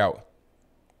 let's check it out.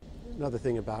 Another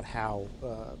thing about how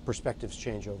perspectives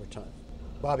change over time.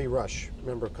 Bobby Rush,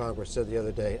 member of Congress, said the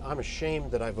other day, I'm ashamed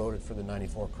that I voted for the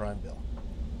 '94 crime bill.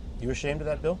 You ashamed of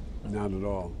that bill? Not at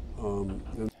all.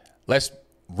 Let's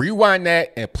rewind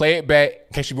that and play it back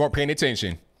in case you weren't paying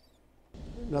attention.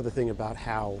 Another thing about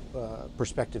how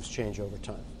perspectives change over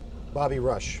time. Bobby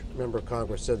Rush, member of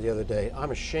Congress, said the other day, I'm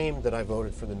ashamed that I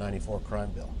voted for the '94 crime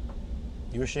bill.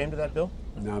 You ashamed of that bill?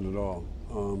 Not at all.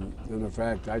 And in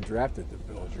fact, I drafted the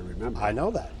bill, as you remember. I know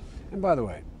that. And by the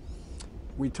way,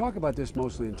 we talk about this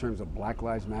mostly in terms of Black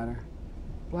Lives Matter.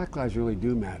 Black lives really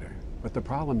do matter. But the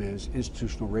problem is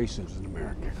institutional racism in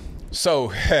America.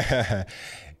 So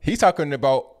he's talking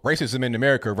about racism in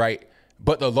America, right?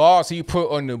 But the laws he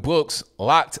put on the books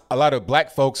locked a lot of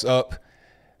black folks up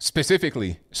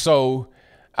specifically. So,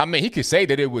 I mean, he could say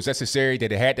that it was necessary,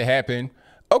 that it had to happen.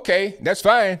 Okay, that's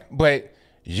fine. But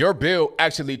your bill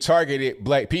actually targeted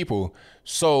black people.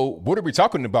 So what are we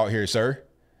talking about here, sir?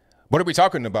 What are we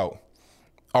talking about?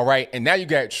 All right. And now you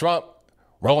got Trump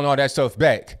rolling all that stuff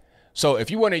back. So if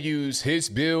you want to use his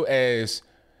bill as,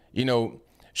 you know,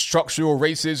 structural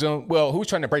racism, well, who's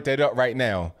trying to break that up right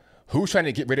now? Who's trying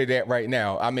to get rid of that right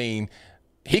now? I mean,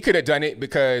 he could have done it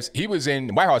because he was in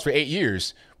the White House for 8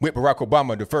 years with Barack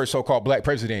Obama, the first so-called black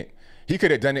president. He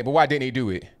could have done it, but why didn't he do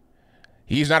it?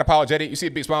 He's not apologetic. You see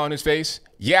a big smile on his face?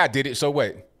 Yeah, I did it. So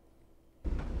what?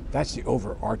 That's the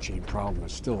overarching problem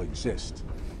that still exists.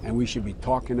 And we should be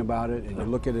talking about it. And you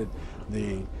look at it,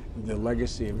 the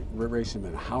legacy of racism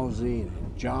in housing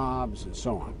and jobs and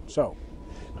so on. So,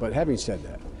 but having said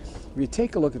that, if you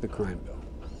take a look at the crime bill,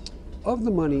 of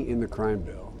the money in the crime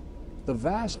bill, the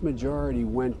vast majority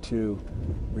went to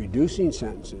reducing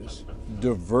sentences,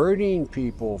 diverting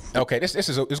people. Okay, this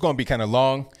is going to be kind of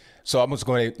long, so I'm just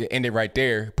going to end it right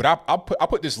there. But I'll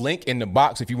put this link in the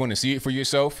box if you want to see it for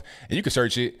yourself, and you can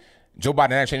search it. Joe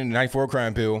Biden actually in the '94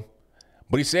 crime bill,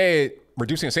 but he said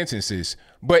reducing sentences,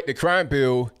 but the crime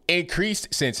bill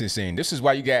increased sentencing. This is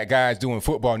why you got guys doing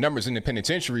football numbers in the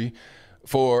penitentiary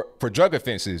for drug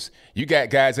offenses. You got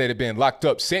guys that have been locked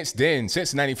up since then,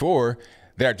 since 94,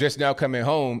 that are just now coming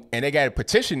home, and they got a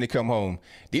petition to come home.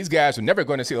 These guys are never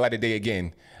going to see the light of day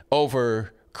again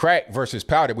over crack versus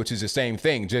powder, which is the same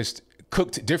thing, just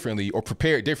cooked differently or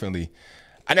prepared differently.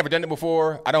 I never done it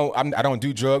before. I don't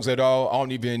do drugs at all. I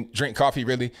don't even drink coffee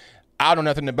really. I don't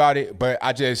know nothing about it, but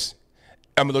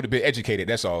I'm a little bit educated.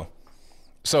 That's all.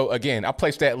 So again, I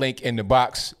placed that link in the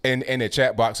box, in the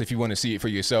chat box, if you want to see it for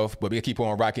yourself. But we'll keep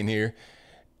on rocking here.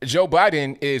 Joe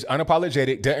Biden is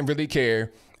unapologetic, doesn't really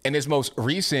care. And his most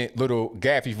recent little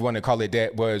gaffe, if you want to call it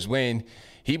that, was when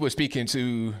he was speaking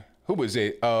to, who was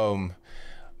it?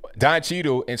 Don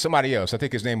Cheadle and somebody else. I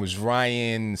think his name was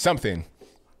Ryan something.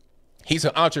 He's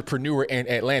an entrepreneur in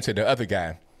Atlanta, the other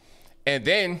guy. And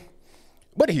then,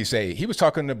 what did he say? He was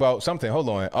talking about something. Hold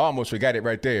on. I almost forgot it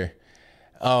right there.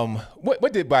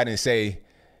 What did Biden say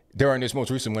during this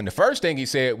most recent one? The first thing he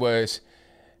said was,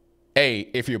 hey,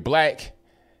 if you're black,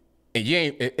 and you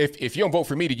ain't, if you don't vote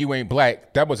for me, then you ain't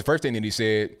black. That was the first thing that he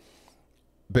said.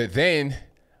 But then,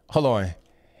 hold on.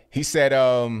 He said,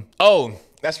 oh,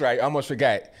 that's right. I almost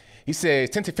forgot. He says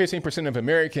 10 to 15% of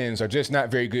Americans are just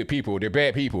not very good people. They're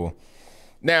bad people.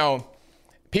 Now,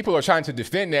 people are trying to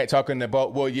defend that, talking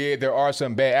about, well, yeah, there are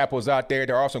some bad apples out there.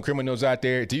 There are some criminals out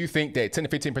there. Do you think that 10 to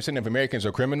 15% of Americans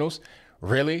are criminals?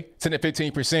 Really? 10 to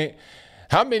 15%?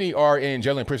 How many are in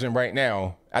jail and prison right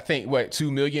now? I think, what,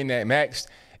 2 million at max?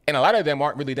 And a lot of them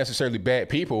aren't really necessarily bad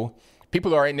people.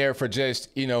 People are in there for just,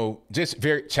 just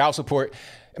very child support.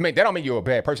 I mean, that don't mean you're a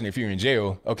bad person if you're in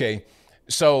jail. Okay.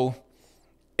 So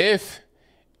if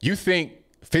you think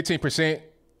 15%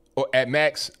 or at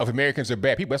max of Americans are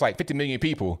bad people, that's like 50 million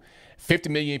people. 50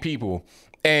 million people.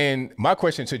 And my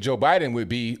question to Joe Biden would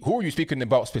be, who are you speaking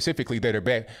about specifically that are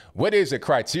bad? What is the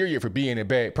criteria for being a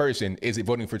bad person? Is it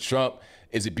voting for Trump?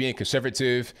 Is it being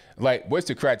conservative? Like, what's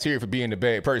the criteria for being a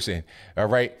bad person? All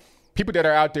right. People that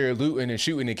are out there looting and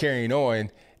shooting and carrying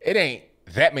on, it ain't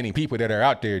that many people that are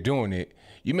out there doing it.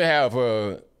 You may have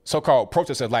a so-called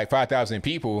protest of like 5,000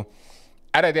 people.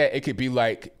 Out of that, it could be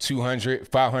like 200,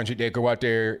 500 that go out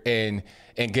there and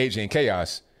engage in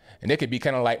chaos. And they could be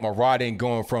kind of like marauding,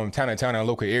 going from town to town in a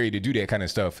local area to do that kind of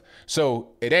stuff. So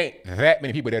it ain't that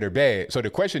many people that are bad. So the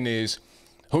question is,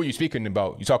 who are you speaking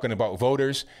about? You talking about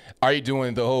voters? Are you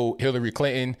doing the whole Hillary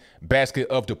Clinton basket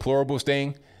of deplorables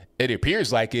thing? It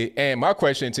appears like it. And my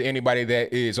question to anybody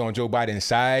that is on Joe Biden's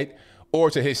side, or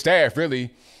to his staff,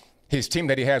 really, his team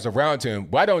that he has around him,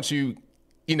 why don't you,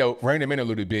 rein him in a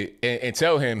little bit and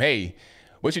tell him, hey,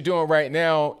 what you're doing right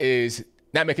now is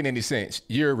not making any sense.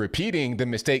 You're repeating the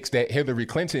mistakes that Hillary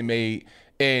Clinton made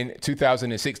in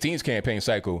 2016's campaign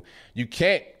cycle. You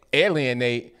can't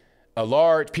alienate a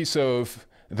large piece of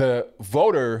the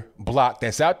voter block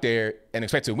that's out there and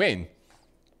expect to win.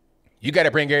 You got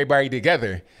to bring everybody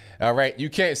together. All right. You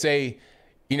can't say,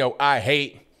 I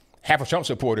hate half of Trump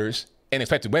supporters and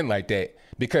expect to win like that,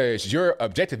 because your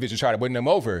objective is to try to win them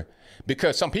over.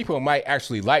 Because some people might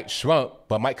actually like Trump,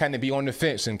 but might kind of be on the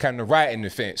fence and kind of riding the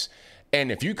fence.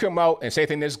 And if you come out and say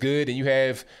something that's good and you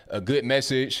have a good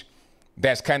message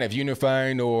that's kind of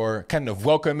unifying or kind of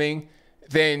welcoming,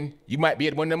 then you might be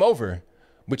able to win them over.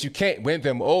 But you can't win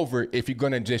them over if you're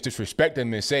going to just disrespect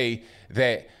them and say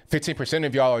that 15%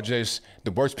 of y'all are just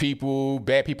the worst people,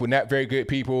 bad people, not very good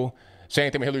people.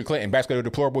 Same thing with Hillary Clinton, basket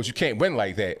of deplorables. You can't win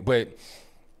like that. But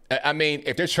I mean,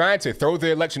 if they're trying to throw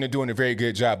the election, they're doing a very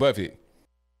good job of it.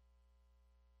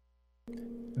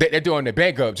 They're doing the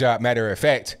bang up job, matter of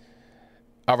fact.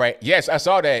 All right. Yes, I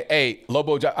saw that. Hey,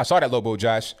 I saw that, Lobo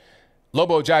Josh.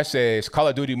 Lobo Josh says Call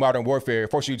of Duty Modern Warfare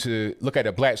forces you to look at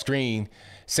a black screen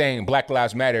saying Black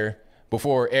Lives Matter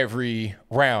before every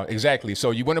round. Exactly.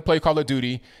 So you want to play Call of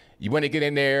Duty. You want to get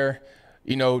in there,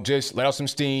 just let out some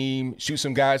steam, shoot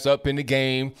some guys up in the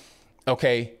game.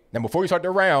 Okay. Now, before you start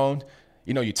the round,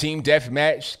 your team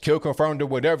deathmatch, kill confirmed or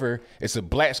whatever, it's a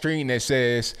black screen that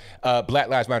says Black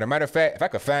Lives Matter. Matter of fact, if I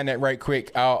could find that right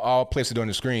quick, I'll place it on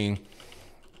the screen.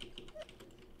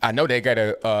 I know they got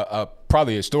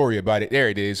probably a story about it. There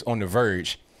it is on The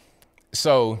Verge.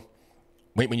 So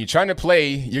when you're trying to play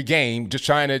your game, just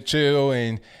trying to chill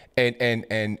and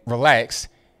relax,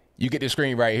 you get the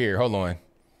screen right here. Hold on.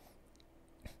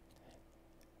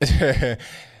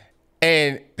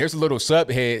 And there's a little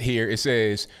subhead here. It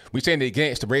says, we stand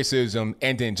against racism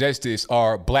and injustice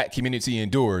our black community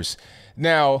endures.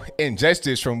 Now,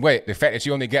 injustice from what? The fact that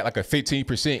you only got like a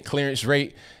 15% clearance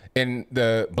rate in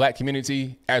the black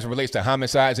community as it relates to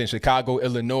homicides in Chicago,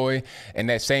 Illinois, and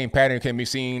that same pattern can be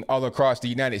seen all across the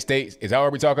United States. Is that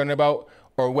what we're talking about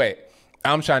or what?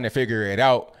 I'm trying to figure it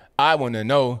out. I want to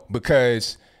know,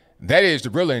 because that is the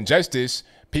real injustice.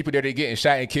 People that are getting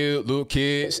shot and killed, little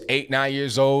kids, 8, 9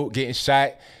 years old, getting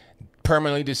shot,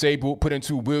 permanently disabled, put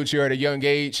into a wheelchair at a young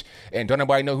age, and don't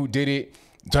nobody know who did it.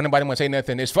 Don't nobody want to say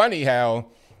nothing. It's funny how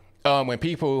when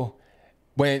people,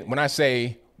 when I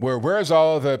say, where's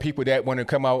all the people that want to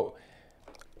come out?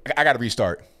 I got to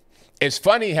restart. It's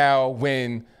funny how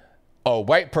when a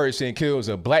white person kills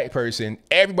a black person,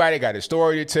 everybody got a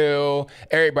story to tell.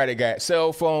 Everybody got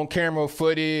cell phone camera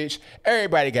footage.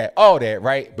 Everybody got all that,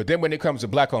 right? But then when it comes to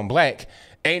black on black,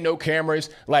 ain't no cameras,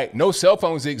 like no cell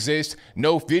phones exist,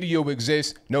 no video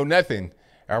exists, no nothing,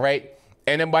 all right?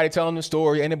 Ain't nobody telling the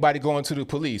story, ain't nobody going to the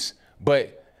police.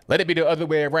 But let it be the other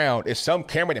way around. It's some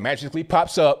camera that magically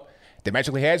pops up, that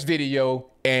magically has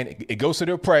video, and it goes to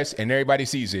the press, and everybody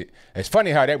sees it. It's funny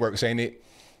how that works, ain't it?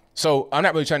 So I'm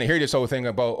not really trying to hear this whole thing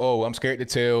about, oh, I'm scared to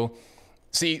tell.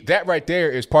 See, that right there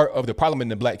is part of the problem in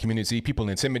the black community, people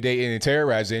intimidating and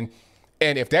terrorizing.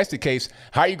 And if that's the case,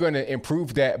 how are you going to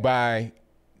improve that by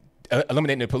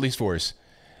eliminating the police force?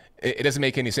 It doesn't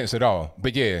make any sense at all.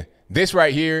 But yeah, this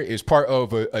right here is part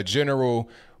of a general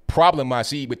problem I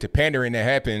see with the pandering that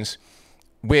happens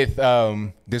with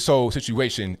this whole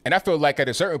situation. And I feel like at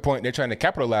a certain point, they're trying to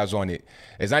capitalize on it.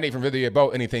 It's not even really about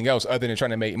anything else other than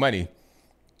trying to make money.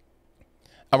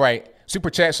 All right, super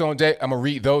chats on deck. I'm going to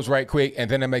read those right quick,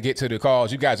 and then I'm going to get to the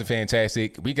calls. You guys are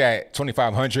fantastic. We got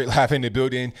 2,500 live in the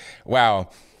building.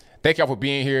 Wow. Thank y'all for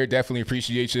being here. Definitely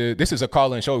appreciate you. This is a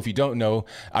call-in show. If you don't know,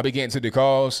 I'll be getting to the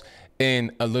calls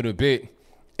in a little bit.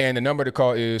 And the number to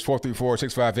call is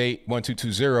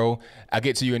 434-658-1220. I'll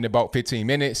get to you in about 15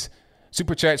 minutes.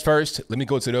 Super chats first. Let me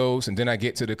go to those, and then I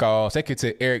get to the calls. Thank you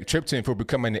to Eric Tripton for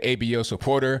becoming an ABO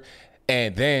supporter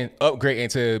and then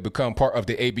upgrading to become part of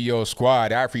the ABO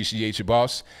squad. I appreciate you,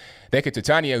 boss. Thank you to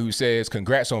Tanya, who says,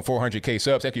 congrats on 400K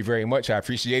subs. Thank you very much. I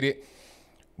appreciate it.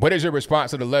 What is your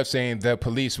response to the left saying the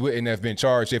police wouldn't have been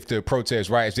charged if the protest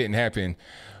riots didn't happen?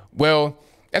 Well,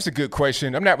 that's a good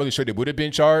question. I'm not really sure they would have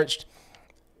been charged,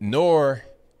 nor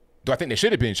do I think they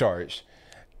should have been charged.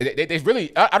 They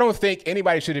really, I don't think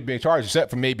anybody should have been charged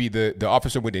except for maybe the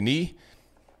officer with the knee.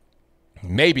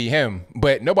 Maybe him,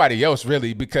 but nobody else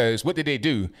really, because what did they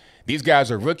do? These guys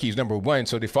are rookies, number one,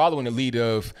 so they're following the lead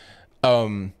of,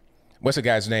 what's the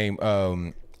guy's name?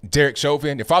 Derek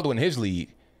Chauvin. They're following his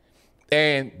lead.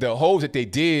 And the holds that they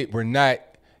did were not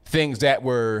things that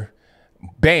were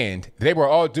banned. They were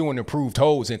all doing approved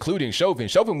holds, including Chauvin.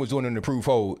 Chauvin was doing an approved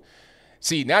hold.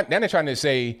 See, now they're trying to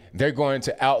say they're going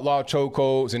to outlaw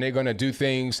chokeholds and they're going to do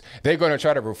things. They're going to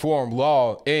try to reform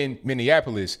law in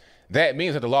Minneapolis. That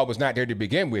means that the law was not there to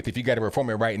begin with if you got to reform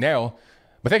it right now.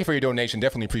 But thank you for your donation.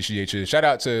 Definitely appreciate you. Shout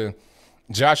out to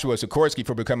Joshua Sikorsky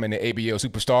for becoming an ABO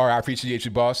superstar. I appreciate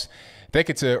you, boss. Thank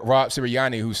you to Rob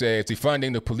Sirianni, who says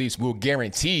defunding the police will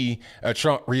guarantee a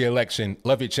Trump re-election.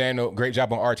 Love your channel. Great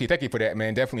job on RT. Thank you for that,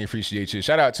 man. Definitely appreciate you.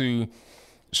 Shout out to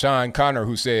Sean Connor,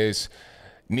 who says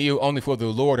kneel only for the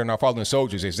Lord and our fallen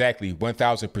soldiers. Exactly.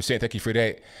 1,000%. Thank you for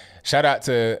that. Shout out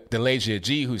to Delasia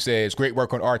G, who says great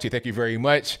work on RT. Thank you very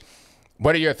much.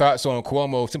 What are your thoughts on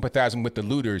Cuomo sympathizing with the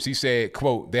looters? He said,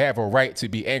 quote, they have a right to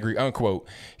be angry, unquote.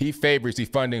 He favors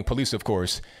defunding police, of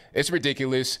course. It's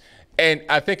ridiculous. And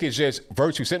I think it's just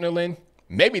virtue signaling.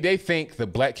 Maybe they think the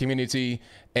black community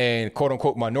and quote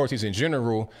unquote minorities in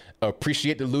general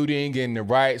appreciate the looting and the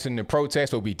riots and the protests,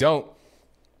 but we don't,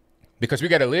 because we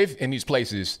got to live in these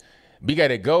places. We got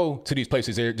to go to these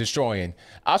places they're destroying.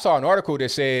 I saw an article that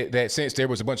said that since there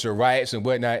was a bunch of riots and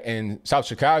whatnot in South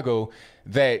Chicago,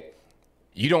 that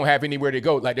you don't have anywhere to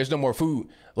go. Like, there's no more food.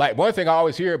 Like, one thing I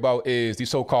always hear about is these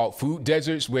so-called food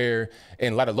deserts, where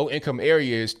in a lot of low-income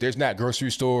areas, there's not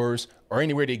grocery stores or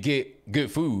anywhere to get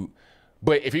good food.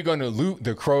 But if you're going to loot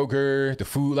the Kroger, the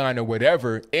Food Line, or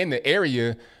whatever in the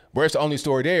area where it's the only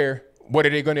store there, what are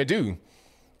they going to do?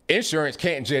 Insurance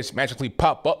can't just magically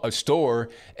pop up a store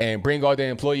and bring all the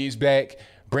employees back,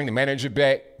 bring the manager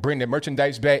back, bring the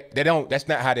merchandise back. That's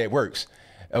not how that works.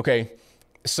 Okay.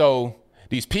 So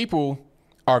these people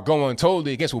are going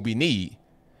totally against what we need.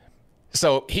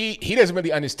 So he doesn't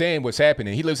really understand what's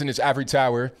happening. He lives in this ivory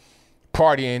tower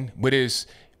partying with his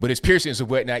piercings and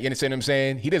whatnot. You understand what I'm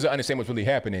saying? He doesn't understand what's really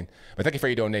happening. But thank you for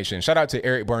your donation. Shout out to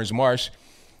Eric Burns Marsh,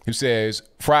 who says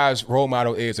Fry's role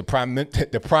model is the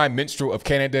prime minstrel of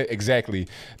Canada. Exactly.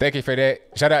 Thank you for that.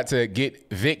 Shout out to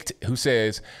Get Vict, who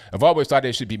says, I've always thought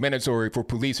it should be mandatory for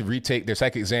police to retake their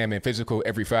psych exam and physical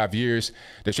every 5 years.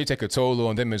 That should take a toll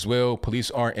on them as well.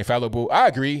 Police aren't infallible. I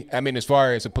agree. I mean, as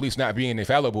far as the police not being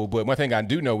infallible, but one thing I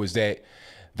do know is that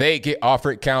they get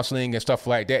offered counseling and stuff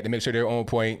like that to make sure they're on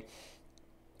point.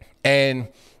 And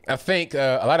I think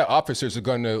a lot of officers are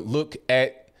going to look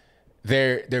at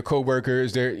their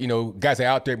co-workers, their, you know, guys that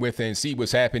are out there with and see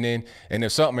what's happening. And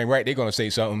if something ain't right, they're going to say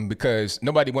something, because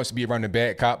nobody wants to be around a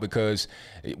bad cop, because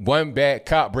one bad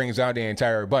cop brings out the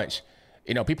entire bunch.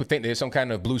 You know, people think there's some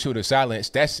kind of blue shield of silence.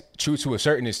 That's true to a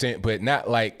certain extent, but not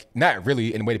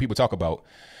really in the way that people talk about.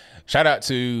 Shout out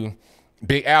to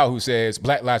Big Al, who says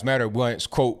Black Lives Matter wants,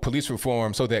 quote, police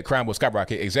reform so that crime will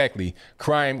skyrocket. Exactly.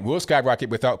 Crime will skyrocket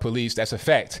without police. That's a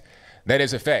fact. That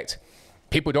is a fact.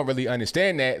 People don't really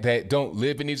understand that don't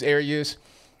live in these areas.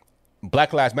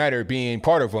 Black Lives Matter being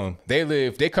part of them.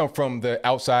 They come from the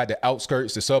outside, the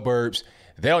outskirts, the suburbs.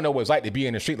 They don't know what it's like to be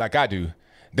in the street like I do.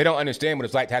 They don't understand what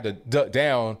it's like to have to duck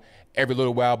down every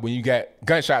little while when you got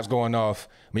gunshots going off,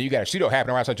 when you got a shootout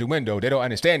happening right outside your window. They don't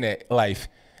understand that life.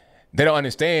 They don't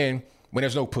understand when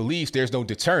there's no police, there's no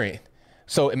deterrent.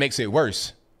 So it makes it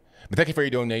worse. But thank you for your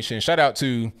donation. Shout out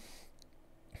to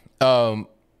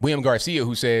William Garcia,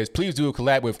 who says, please do a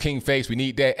collab with King Face. We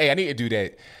need that. Hey, I need to do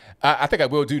that. I think I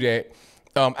will do that.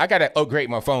 I got to upgrade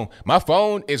my phone. My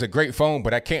phone is a great phone,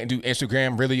 but I can't do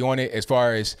Instagram really on it as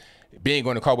far as being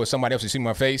on the call with somebody else to see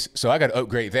my face. So I got to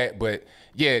upgrade that. But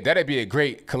yeah, that'd be a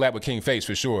great collab with King Face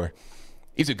for sure.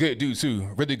 He's a good dude too.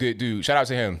 Really good dude. Shout out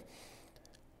to him.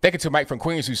 Thank you to Mike from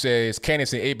Queens, who says,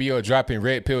 Candace and ABL dropping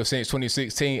red pill since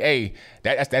 2016. Hey,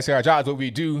 that's our job. That's what we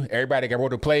do. Everybody got a role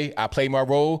to play. I play my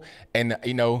role, and,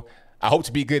 you know, I hope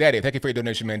to be good at it. Thank you for your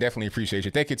donation, man. Definitely appreciate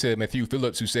you. Thank you to Matthew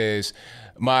Phillips, who says,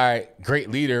 my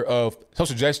great leader of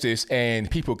social justice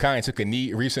and people kind took a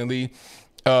knee recently.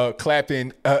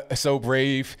 Clapping, so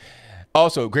brave.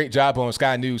 Also, great job on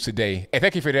Sky News today. Hey,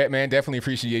 thank you for that, man. Definitely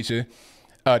appreciate you.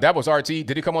 That was RT.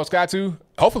 Did it come on Sky too?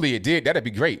 Hopefully it did. That'd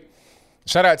be great.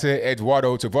 Shout out to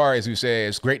Eduardo Tavares, who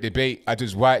says, great debate. I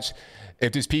just watched.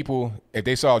 If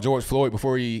they saw George Floyd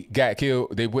before he got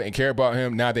killed, they wouldn't care about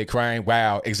him. Now they crying.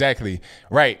 Wow, exactly.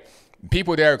 Right.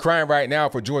 People that are crying right now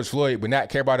for George Floyd would not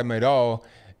care about him at all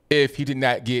if he did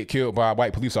not get killed by a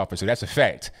white police officer. That's a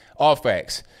fact. All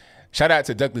facts. Shout out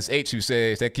to Douglas H., who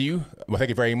says, thank you. Well, thank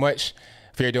you very much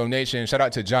for your donation. Shout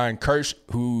out to John Kirsch,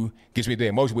 who gives me the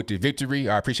emoji with the victory.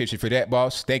 I appreciate you for that,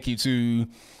 boss. Thank you to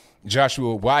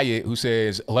Joshua Wyatt, who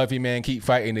says, love you, man. Keep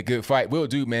fighting the good fight. Will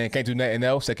do, man. Can't do nothing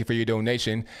else. Thank you for your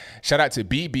donation. Shout out to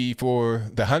BB for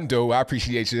the hundo. I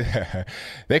appreciate you.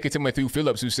 Thank you to Matthew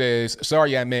Phillips, who says,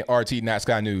 sorry, I meant RT, not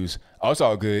Sky News. Oh, it's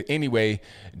all good. Anyway,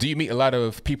 do you meet a lot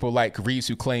of people like Reese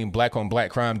who claim black on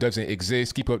black crime doesn't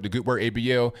exist? Keep up the good work,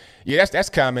 ABL. Yeah, that's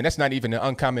common. That's not even an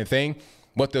uncommon thing.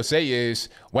 What they'll say is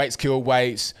whites kill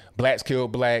whites, blacks kill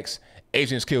blacks,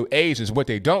 Asians kill Asians. What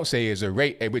they don't say is the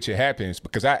rate at which it happens,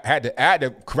 because I had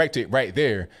to correct it right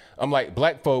there. I'm like,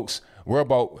 black folks, we're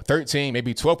about 13,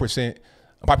 maybe 12%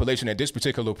 of population at this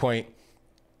particular point,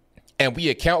 and we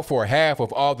account for half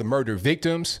of all the murder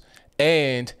victims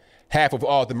and half of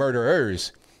all the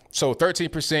murderers. So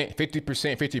 13%, 50%,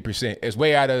 50% is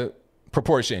way out of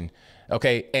proportion.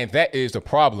 Okay, and that is the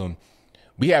problem.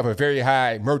 We have a very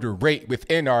high murder rate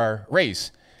within our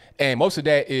race. And most of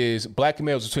that is black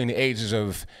males between the ages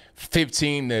of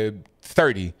 15 to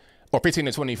 30 or 15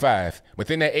 to 25.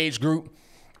 Within that age group,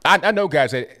 I know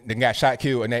guys that got shot,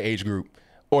 killed in that age group,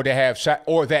 or that have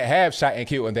shot and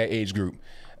killed in that age group.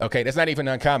 Okay, that's not even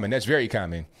uncommon. That's very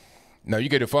common. No, you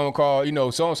get a phone call, you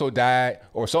know, so-and-so died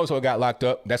or so-and-so got locked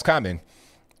up. That's common.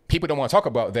 People don't want to talk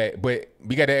about that, but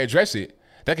we got to address it.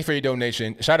 Thank you for your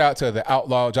donation. Shout out to the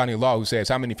outlaw Johnny Law, who says,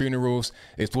 how many funerals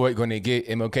is Floyd going to get?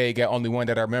 MLK got only one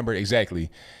that I remember. Exactly.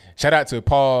 Shout out to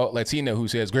Paul Latina, who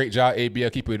says, great job,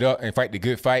 ABL. Keep it up and fight the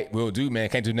good fight. Will do, man.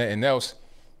 Can't do nothing else.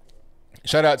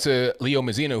 Shout out to Leo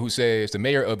Mazzino, who says, the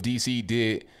mayor of D.C.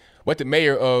 did what the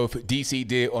mayor of D.C.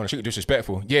 did on the street.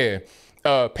 Disrespectful. Yeah.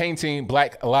 Painting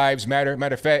Black Lives Matter.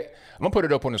 Matter of fact, I'm going to put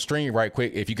it up on the screen right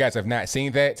quick if you guys have not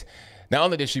seen that. Not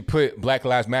only did she put Black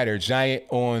Lives Matter giant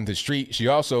on the street, she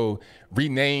also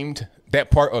renamed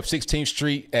that part of 16th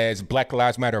Street as Black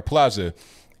Lives Matter Plaza.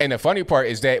 And the funny part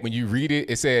is that when you read it,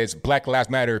 it says Black Lives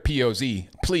Matter POZ,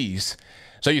 please.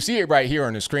 So you see it right here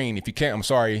on the screen. If you can't, I'm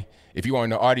sorry if you are on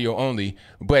the audio only.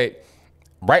 But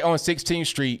right on 16th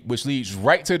Street, which leads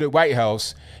right to the White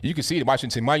House, you can see the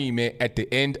Washington Monument at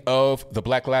the end of the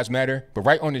Black Lives Matter. But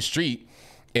right on the street,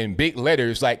 in big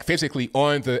letters, like physically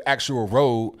on the actual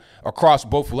road across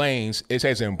both lanes, it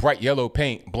says in bright yellow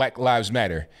paint, Black Lives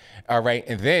Matter. All right.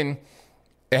 And then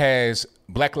it has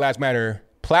Black Lives Matter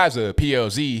Plaza,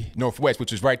 PLZ Northwest,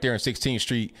 which is right there on 16th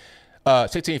Street.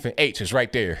 16th and H is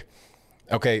right there.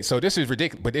 Okay. So this is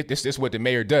ridiculous. But this is what the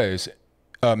mayor does,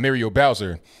 Muriel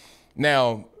Bowser.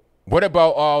 Now, what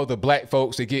about all the black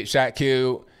folks that get shot,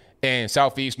 killed in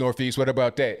Southeast, Northeast? What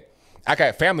about that? I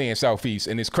got family in Southeast,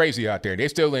 and it's crazy out there. They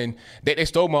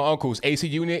stole my uncle's AC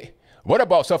unit What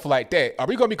about stuff like that? Are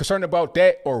we going to be concerned about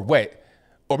that or what?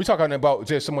 Or are we talking about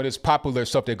just some of this popular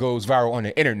stuff that goes viral on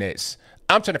the internets?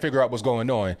 I'm trying to figure out what's going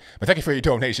on. But thank you for your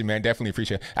donation, man. Definitely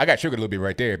appreciate it. I got triggered a little bit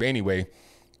right there. But anyway,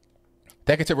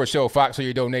 thank you to Rochelle Fox for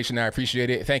your donation. I appreciate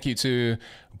it. Thank you to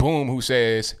Boom, who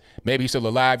says maybe he's still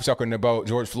alive. He's talking about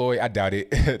George Floyd. I doubt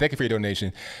it. Thank you for your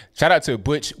donation. Shout out to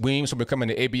Butch Weems for becoming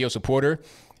an ABO supporter.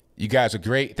 You guys are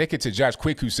great. Thank you to Josh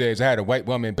Quick, who says, I had a white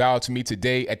woman bow to me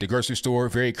today at the grocery store.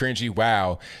 Very cringy.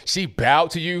 Wow. She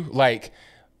bowed to you? Like,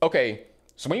 okay,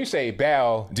 so when you say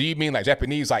bow, do you mean like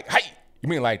Japanese, like, hi? You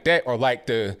mean like that? Or like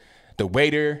the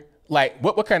waiter? Like,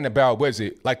 what kind of bow was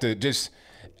it? Like the just,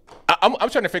 I'm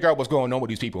trying to figure out what's going on with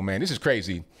these people, man. This is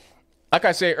crazy. Like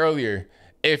I said earlier,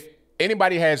 if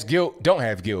anybody has guilt, don't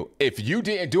have guilt. If you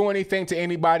didn't do anything to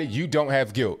anybody, you don't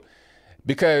have guilt.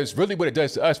 Because really what it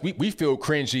does to us, we feel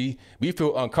cringy. We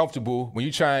feel uncomfortable when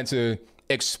you're trying to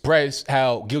express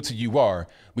how guilty you are.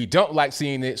 We don't like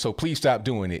seeing it, so please stop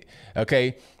doing it,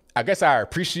 okay? I guess I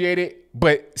appreciate it,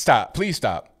 but stop. Please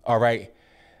stop, all right?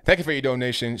 Thank you for your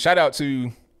donation. Shout out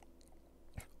to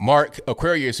Mark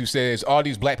Aquarius, who says, all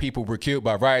these black people were killed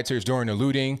by rioters during the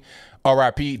looting.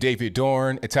 R.I.P. David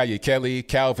Dorn, Italia Kelly,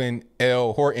 Calvin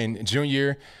L. Horton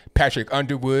Jr., Patrick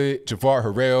Underwood, Javar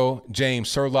Harrell, James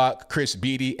Surlock, Chris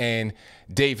Beatty, and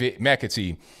David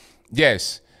McAtee.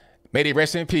 Yes, may they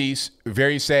rest in peace.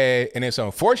 Very sad, and it's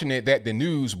unfortunate that the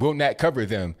news will not cover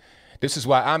them. This is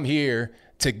why I'm here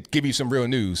to give you some real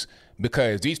news,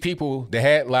 because these people, they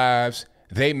had lives,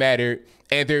 they mattered,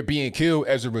 and they're being killed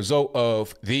as a result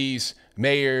of these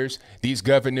mayors, these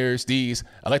governors, these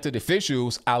elected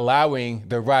officials allowing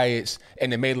the riots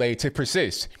and the melee to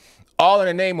persist. All in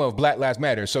the name of Black Lives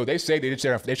Matter. So they say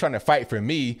that they're trying to fight for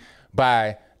me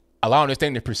by allowing this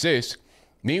thing to persist.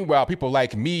 Meanwhile, people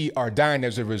like me are dying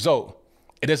as a result.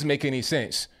 It doesn't make any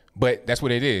sense, but that's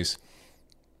what it is.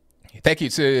 Thank you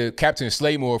to Captain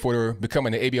Slaymore for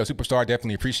becoming an ABL superstar.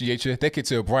 Definitely appreciate you. Thank you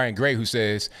to Brian Gray, who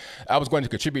says, I was going to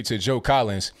contribute to Joe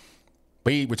Collins,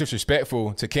 but he was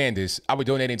disrespectful to Candace. I will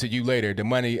donate to you later. The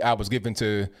money I was going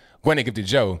to give to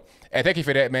Joe. And thank you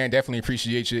for that, man. Definitely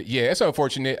appreciate you. Yeah, it's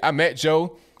unfortunate. I met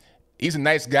Joe. He's a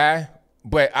nice guy,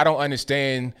 but I don't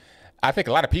understand. I think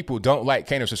a lot of people don't like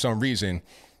Candace for some reason.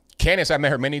 Candace, I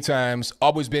met her many times,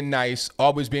 always been nice,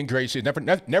 always been gracious,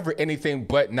 never anything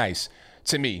but nice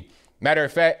to me. Matter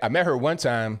of fact, I met her one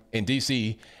time in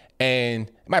DC, and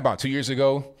it might about 2 years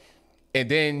ago. And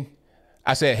then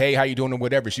I said, hey, how you doing or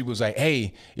whatever. She was like,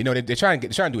 hey, you know, they're trying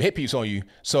to do a hit piece on you.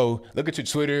 So look at your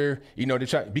Twitter. You know, they're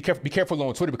trying be careful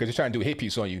on Twitter because they're trying to do a hit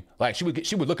piece on you. Like she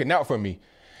was looking out for me.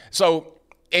 So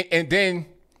and then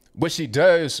what she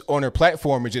does on her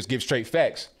platform is just give straight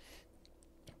facts.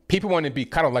 People want to be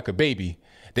kind of like a baby.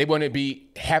 They want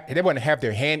to have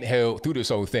their hand held through this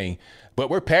whole thing. But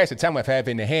we're past the time of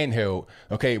having the hand held.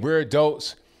 Okay, we're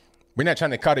adults. We're not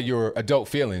trying to coddle your adult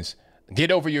feelings. Get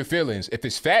over your feelings. If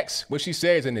it's facts, what she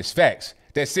says, and it's facts.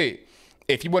 That's it.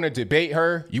 If you want to debate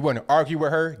her, you want to argue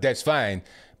with her, that's fine.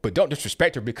 But don't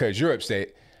disrespect her because you're upset.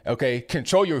 Okay?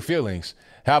 Control your feelings.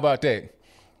 How about that?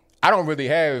 I don't really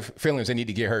have feelings that need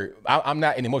to get hurt. I'm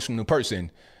not an emotional person.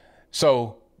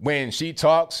 So when she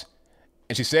talks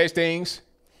and she says things,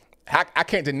 I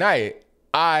can't deny it.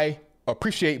 I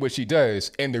appreciate what she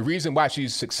does. And the reason why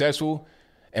she's successful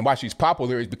and why she's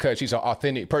popular is because she's an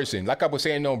authentic person. Like I was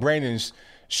saying on Brandon's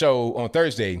show on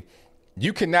Thursday,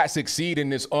 you cannot succeed in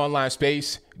this online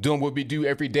space doing what we do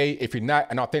every day if you're not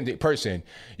an authentic person.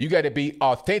 You got to be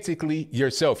authentically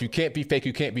yourself. You can't be fake.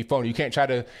 You can't be phony. You can't try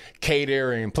to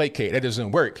cater and placate. That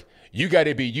doesn't work. You got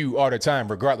to be you all the time,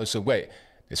 regardless of what.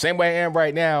 The same way I am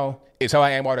right now is how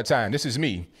I am all the time. This is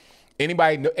me.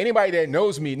 Anybody that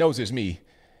knows me knows it's me.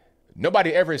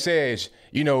 Nobody ever says,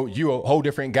 you know, you're a whole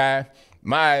different guy.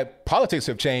 My politics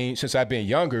have changed since I've been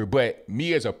younger, but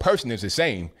me as a person is the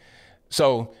same.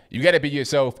 So you got to be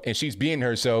yourself, and she's being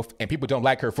herself, and people don't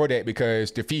like her for that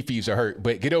because the fifis are hurt.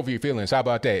 But get over your feelings. How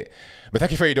about that? But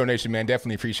thank you for your donation, man.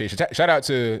 Definitely appreciate it. Shout out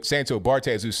to Santo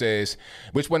Bartez, who says,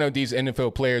 which one of these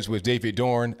NFL players was David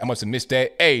Dorn? I must have missed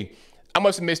that. Hey, I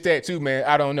must have missed that too, man.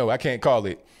 I don't know. I can't call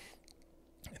it.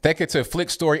 Thank you to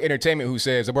Flick Story Entertainment, who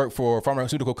says, I work for a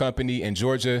pharmaceutical company in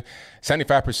Georgia.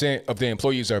 75% of the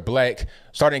employees are black,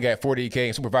 starting at $40K,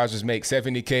 and supervisors make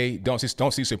 $70K. Don't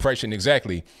see suppression.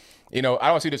 Exactly. You know, I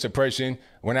don't see the suppression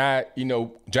when I, you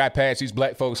know, drive past these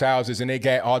black folks' houses and they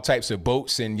got all types of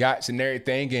boats and yachts and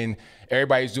everything, and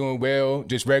everybody's doing well,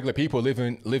 just regular people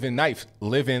living life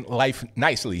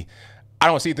nicely. I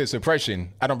don't see the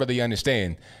suppression. I don't really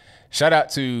understand. Shout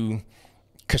out to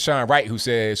Kashawn Wright, who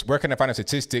says, where can I find the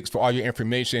statistics for all your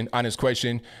information on this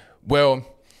question? Well,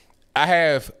 I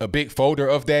have a big folder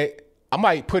of that I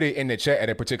might put it in the chat at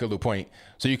a particular point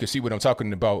so you can see what I'm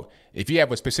talking about. If you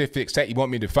have a specific stat you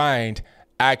want me to find,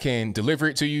 I can deliver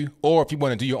it to you. Or if you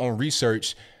want to do your own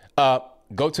research,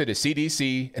 go to the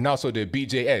CDC and also the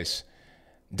BJS.gov,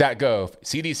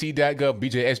 cdc.gov,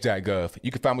 bjs.gov.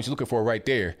 You can find what you're looking for right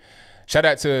there. Shout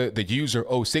out to the user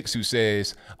 06 who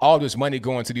says all this money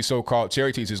going to these so-called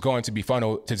charities is going to be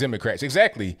funneled to Democrats.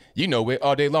 Exactly. You know it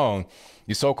all day long.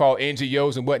 These so-called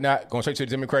NGOs and whatnot going straight to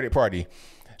the Democratic Party.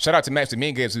 Shout out to Max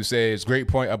Dominguez who says, great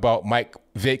point about Mike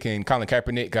Vick and Colin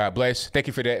Kaepernick. God bless. Thank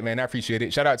you for that, man. I appreciate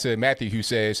it. Shout out to Matthew who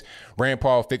says, Rand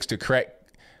Paul fixed the crack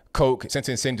coke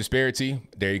sentencing disparity.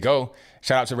 There you go.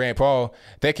 Shout out to Rand Paul.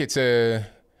 Thank you to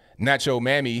Nacho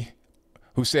Mammy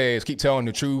who says, keep telling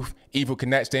the truth. Evil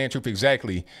cannot stand truth.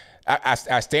 Exactly.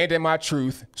 I stand in my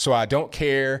truth, so I don't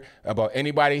care about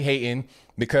anybody hating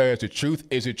because the truth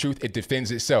is the truth. It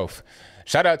defends itself.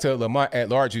 Shout out to Lamont at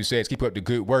Large who says, keep up the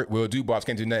good work. Will do. Boss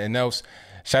can't do nothing else.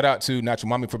 Shout out to Nacho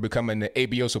Mommy for becoming an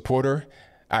ABO supporter.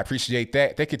 I appreciate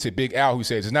that. Thank you to Big Al who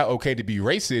says, it's not okay to be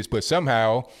racist, but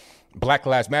somehow Black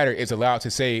Lives Matter is allowed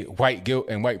to say white guilt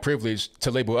and white privilege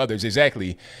to label others.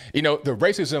 Exactly. You know, the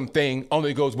racism thing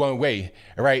only goes one way,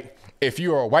 right? If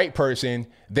you're a white person,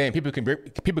 then people can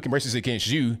racist against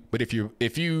you. But if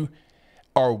you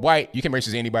are white, you can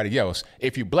racist anybody else.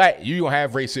 If you're black, you don't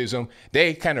have racism.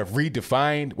 They kind of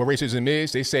redefined what racism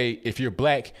is. They say if you're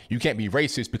black, you can't be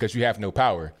racist because you have no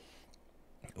power.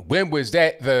 When was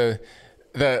that the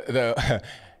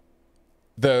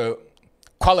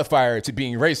qualifier to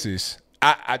being racist?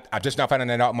 I just not finding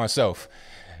that out myself.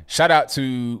 Shout out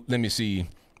to, let me see,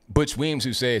 Butch Weems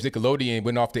who says Nickelodeon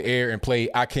went off the air and played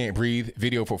I Can't Breathe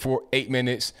video for 8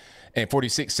 minutes and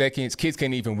 46 seconds. Kids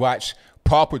can't even watch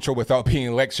Paw Patrol without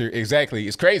being lectured. Exactly.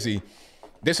 It's crazy.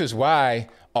 This is why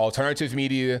alternative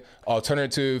media,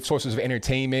 alternative sources of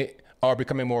entertainment are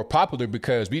becoming more popular,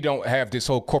 because we don't have this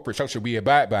whole corporate structure we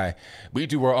abide by. We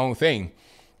do our own thing.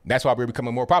 That's why we're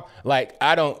becoming more popular. Like,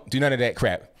 I don't do none of that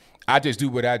crap. I just do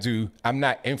what I do. I'm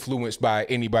not influenced by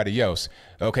anybody else.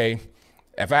 Okay.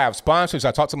 If I have sponsors,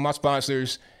 I talk to my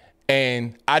sponsors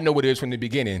and I know what it is from the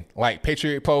beginning. Like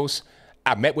Patriot Post,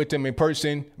 I met with them in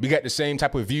person. We got the same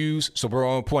type of views, so we're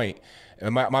on point.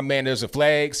 And my man does the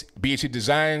flags, BHE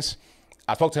Designs.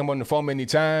 I talked to him on the phone many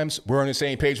times. We're on the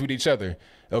same page with each other.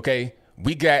 Okay.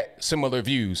 We got similar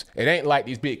views. It ain't like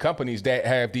these big companies that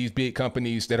have these big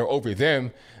companies that are over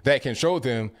them that control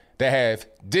them that have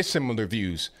dissimilar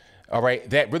views. All right.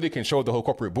 That really control the whole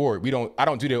corporate board. I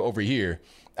don't do that over here.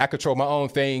 I control my own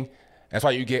thing. That's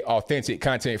why you get authentic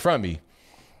content from me.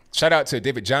 Shout out to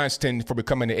David Johnston for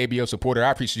becoming an ABO supporter.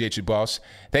 I appreciate you, boss.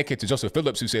 Thank you to Joseph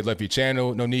Phillips who said, love your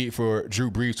channel. No need for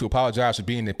Drew Brees to apologize for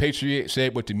being a patriot.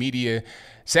 Sad what the media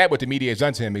has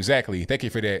done to him. Exactly. Thank you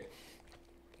for that.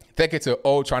 Thank you to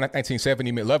Old Tron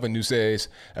 1970 McLovin who says,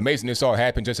 amazing this all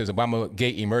happened just as Obama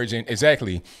Gate emerging.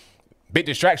 Exactly. Big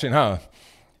distraction, huh?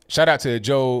 Shout out to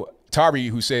Joe Tari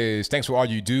who says, thanks for all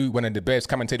you do. One of the best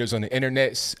commentators on the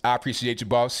internet. I appreciate you,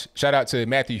 boss. Shout out to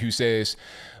Matthew who says,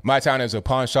 my town is a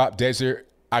pawn shop desert.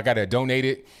 I got to donate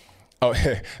it. Oh,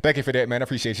 thank you for that, man. I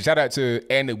appreciate you. Shout out to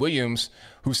Andy Williams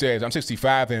who says, I'm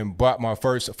 65 and bought my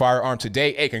first firearm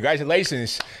today. Hey,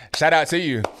 congratulations. Shout out to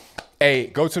you. Hey,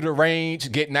 go to the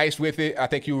range, get nice with it. I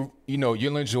think you'll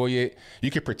enjoy it.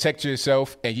 You can protect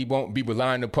yourself and you won't be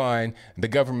relying upon the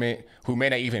government who may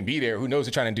not even be there, who knows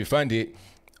they're trying to defund it,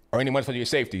 or anyone for your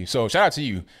safety. So shout out to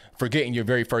you for getting your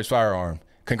very first firearm.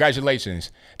 Congratulations.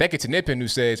 Thank you to Nippon who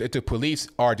says, if the police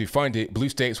are defunded, blue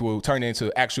states will turn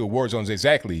into actual war zones.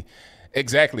 Exactly.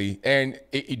 Exactly. And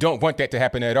you don't want that to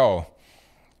happen at all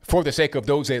for the sake of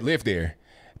those that live there.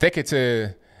 Thank you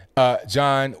to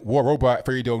John War Robot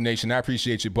for your donation. I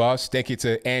appreciate you, boss. Thank you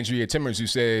to Andrea Timmers who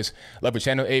says, love your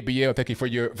channel, ABL. Thank you for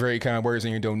your very kind words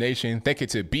and your donation. Thank you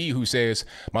to B who says,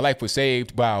 my life was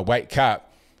saved by a white cop.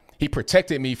 He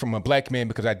protected me from a black man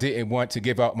because I didn't want to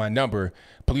give out my number.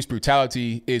 Police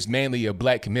brutality is mainly a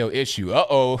black male issue.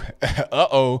 Uh-oh.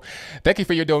 Uh-oh. Thank you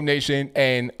for your donation.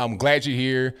 And I'm glad you're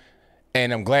here.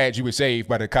 And I'm glad you were saved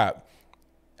by the cop.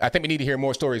 I think we need to hear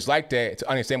more stories like that to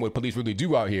understand what police really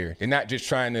do out here. They're not just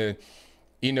trying to,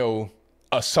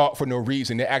 assault for no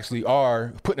reason. They actually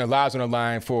are putting their lives on the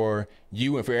line for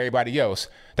you and for everybody else.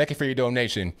 Thank you for your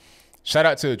donation. Shout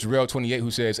out to Jarrell28 who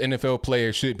says NFL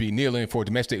players should be kneeling for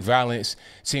domestic violence.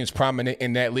 Seems prominent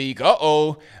in that league.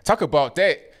 Uh-oh. Talk about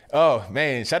that. Oh,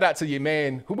 man. Shout out to your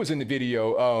man who was in the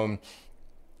video.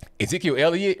 Ezekiel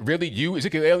Elliott. Really? You,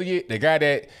 Ezekiel Elliott? The guy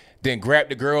that then grabbed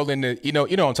the girl in the, you know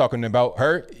what I'm talking about.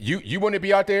 Her. You want to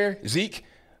be out there, Zeke?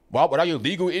 With all your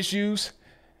legal issues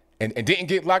and didn't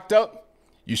get locked up?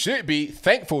 You should be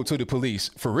thankful to the police.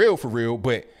 For real,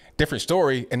 but different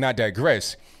story, and I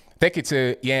digress. Thank you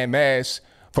to Yan Mass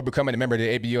for becoming a member of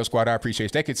the ABO squad. I appreciate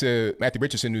it. Thank you to Matthew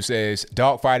Richardson, who says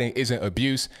dog fighting isn't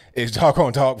abuse, it's dog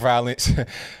on dog violence.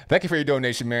 Thank you for your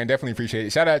donation, man. Definitely appreciate it.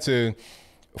 Shout out to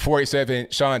 487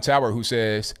 Sean Tower, who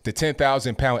says the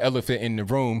 10,000-pound elephant in the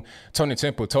room, Tony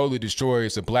Temple totally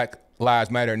destroys the Black Lives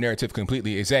Matter narrative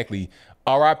completely. Exactly.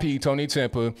 R.I.P. Tony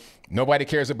Temple. Nobody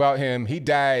cares about him. He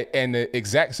died in the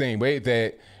exact same way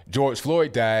that George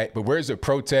Floyd died. But where's the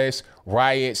protests,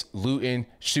 riots, looting,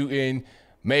 shooting,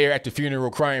 mayor at the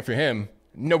funeral crying for him?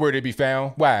 Nowhere to be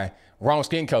found. Why? Wrong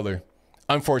skin color.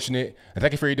 Unfortunate. And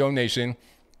thank you for your donation.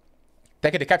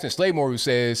 Thank you to Captain Slaymore, who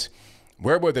says,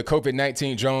 where were the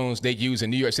COVID-19 drones they used in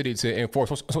New York City to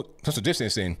enforce social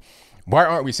distancing? Why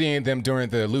aren't we seeing them during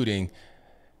the looting?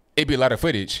 It'd be a lot of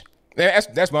footage.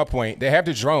 That's my point. They have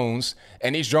the drones,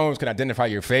 and these drones can identify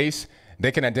your face.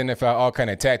 They can identify all kind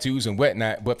of tattoos and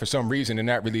whatnot, but for some reason, they're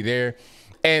not really there.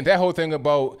 And that whole thing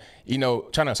about,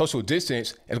 trying to social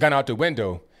distance has gone out the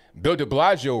window. Bill de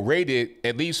Blasio raided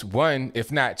at least one, if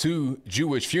not two,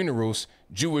 Jewish funerals,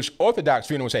 Jewish Orthodox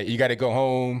funerals. Hey, you got to go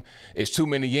home. It's too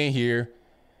many in here.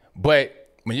 But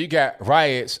when you got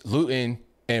riots, looting,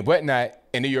 and whatnot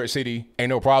in New York City, ain't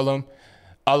no problem.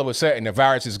 All of a sudden, the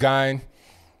virus is gone.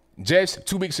 Just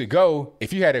 2 weeks ago,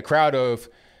 if you had a crowd of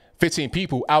 15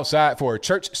 people outside for a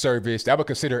church service, that would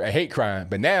consider a hate crime.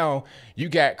 But now you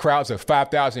got crowds of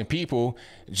 5,000 people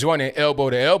joining elbow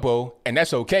to elbow, and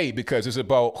that's okay because it's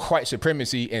about white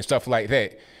supremacy and stuff like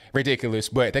that. Ridiculous,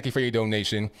 but thank you for your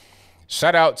donation.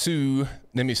 Shout out to,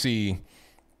 let me see,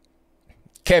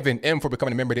 Kevin M for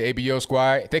becoming a member of the ABO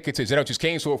squad. Thank you to Zenotus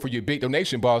Kingsword for your big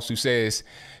donation, boss, who says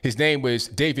his name was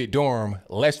David Dorm.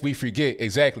 Lest we forget,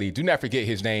 exactly. Do not forget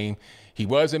his name. He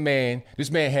was a man. This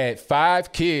man had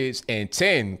 5 kids and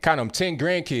 10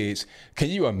 grandkids. Can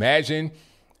you imagine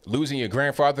losing your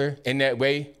grandfather in that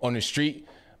way on the street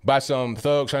by some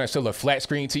thug trying to steal a flat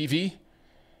screen TV?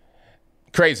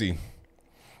 Crazy.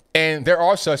 And there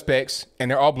are suspects,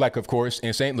 and they're all black, of course,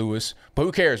 in St. Louis. But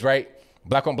who cares, right?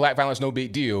 Black on black violence, no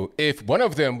big deal. If one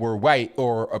of them were white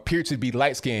or appeared to be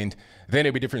light-skinned, then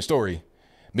it'd be a different story.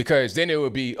 Because then it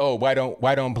would be, oh, white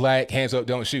on black, hands up,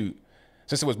 don't shoot.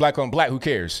 Since it was black on black, who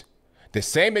cares? The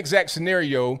same exact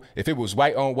scenario, if it was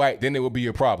white on white, then it would be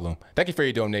a problem. Thank you for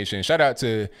your donation. Shout out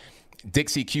to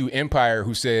Dixie Q Empire,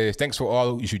 who says, thanks for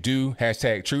all you should do.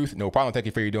 #truth. No problem. Thank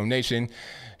you for your donation.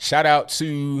 Shout out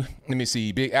to, let me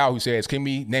see, Big Al, who says, can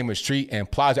we name a street and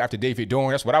plaza after David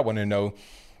Dorn? That's what I want to know.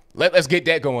 Let's get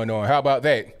that going on. How about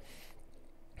that?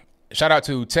 Shout out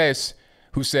to Tess,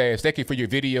 who says, thank you for your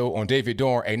video on David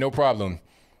Dorn. Ain't no problem.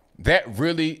 That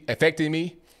really affected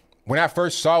me. When I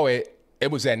first saw it,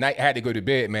 it was at night. I had to go to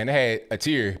bed, man. I had a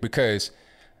tear because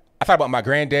I thought about my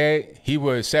granddad. He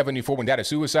was 74 when he died of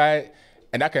suicide.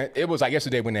 And it was like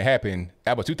yesterday when it happened.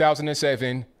 That was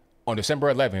 2007 on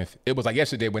December 11th. It was like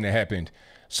yesterday when it happened.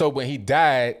 So when he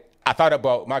died, I thought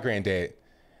about my granddad.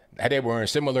 How they were in a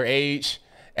similar age.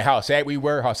 And how sad we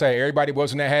were, how sad everybody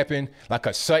was when that happened, like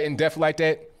a sudden death like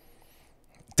that.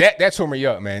 That tore me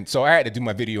up, man. So I had to do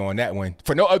my video on that one.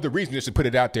 For no other reason, just to put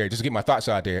it out there, just to get my thoughts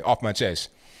out there, off my chest.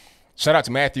 Shout out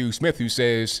to Matthew Smith, who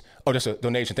says, oh, that's a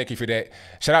donation. Thank you for that.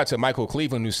 Shout out to Michael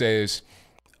Cleveland, who says,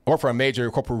 I work for a major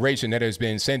corporation that has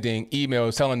been sending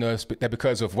emails telling us that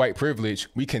because of white privilege,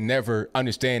 we can never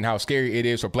understand how scary it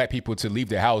is for black people to leave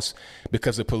the house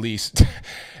because of police.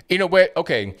 You know what?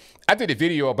 Okay, I did a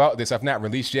video about this. I've not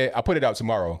released yet. I'll put it out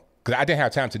tomorrow because I didn't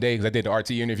have time today because I did the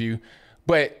RT interview.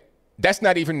 But that's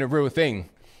not even the real thing.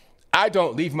 I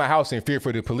don't leave my house in fear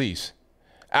for the police.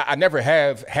 I never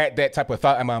have had that type of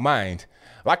thought in my mind.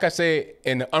 Like I said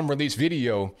in the unreleased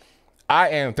video, I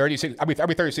am 36. I'll be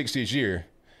 36 this year.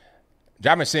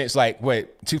 Driving since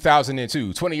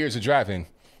 2002, 20 years of driving.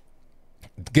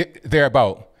 Get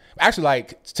thereabout. Actually,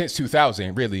 since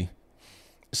 2000, really.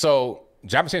 So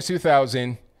driving since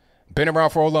 2000, been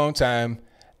around for a long time.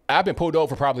 I've been pulled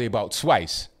over probably about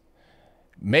twice.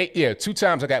 2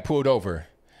 times I got pulled over.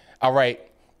 All right.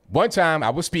 One time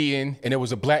I was speeding and there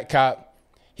was a black cop.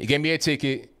 He gave me a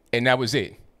ticket and that was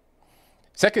it.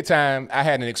 Second time I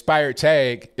had an expired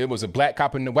tag. It was a black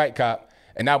cop and a white cop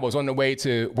and I was on the way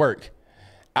to work.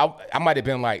 I might have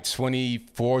been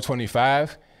 24,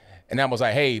 25. And I was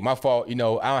like, hey, my fault. I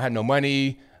don't have no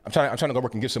money. I'm trying to go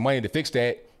work and get some money to fix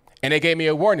that. And they gave me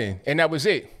a warning and that was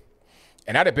it.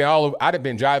 And I'd have been all over I've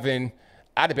been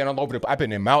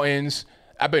in mountains.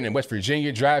 I've been in West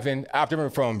Virginia driving. I've driven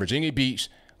from Virginia Beach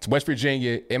to West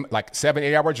Virginia in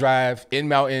 7-8 hour drive in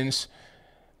mountains,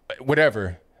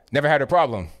 whatever. Never had a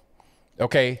problem.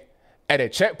 Okay. At a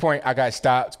checkpoint, I got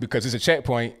stopped because it's a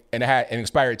checkpoint and I had an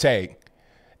expired tag.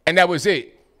 And that was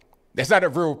it. That's not a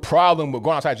real problem with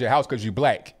going outside your house because you're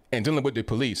black and dealing with the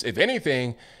police. If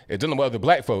anything, it's dealing with other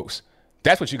black folks.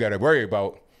 That's what you got to worry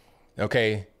about,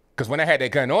 okay? Because when I had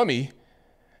that gun on me,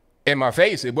 in my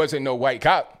face, it wasn't no white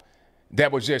cop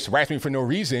that was just harassing me for no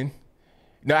reason.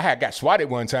 Now, I got swatted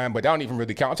one time, but that don't even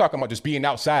really count. I'm talking about just being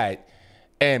outside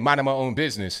and minding my own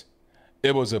business.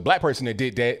 It was a black person that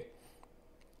did that,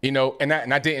 you know, and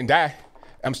I didn't die.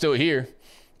 I'm still here.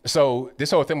 So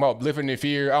this whole thing about living in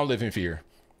fear, I don't live in fear.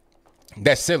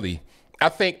 That's silly. I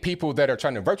think people that are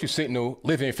trying to virtue signal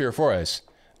live in fear for us.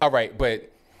 All right,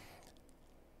 but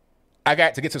I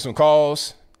got to get to some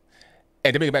calls.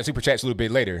 And then we get back to Super Chats a little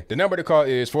bit later. The number to call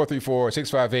is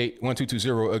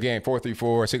 434-658-1220. Again,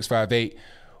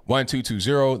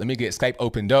 434-658-1220. Let me get Skype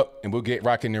opened up, and we'll get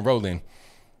rocking and rolling.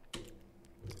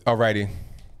 All righty.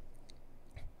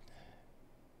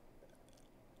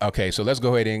 Okay, so let's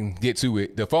go ahead and get to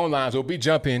it. The phone lines will be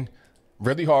jumping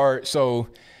really hard. So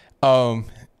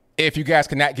if you guys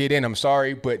cannot get in, I'm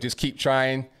sorry, but just keep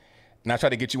trying. And I'll try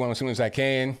to get you on as soon as I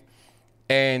can.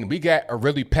 And we got a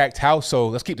really packed house, so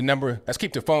let's keep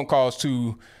the phone calls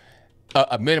to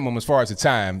a minimum as far as the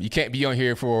time. You can't be on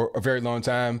here for a very long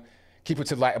time. Keep it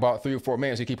to like about 3 or 4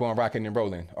 minutes. You keep on rocking and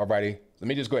rolling. All righty. Let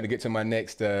me just go ahead and get to my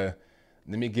next. Let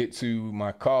me get to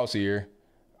my calls here.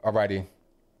 All righty.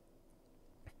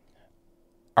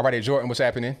 All righty, Jordan, what's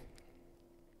happening?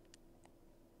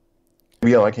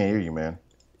 Yo, I can't hear you, man.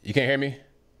 You can't hear me?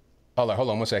 Hold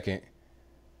on 1 second.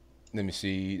 Let me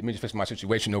see. Let me just fix my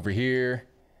situation over here.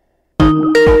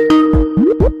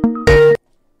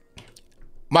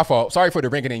 My fault. Sorry for the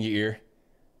ringing in your ear.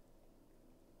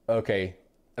 Okay.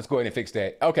 Let's go ahead and fix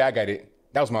that. Okay, I got it.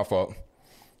 That was my fault.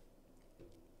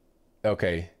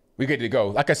 Okay. We good to go.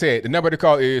 Like I said, the number to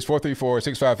call is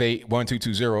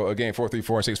 434-658-1220. Again,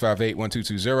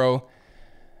 434-658-1220.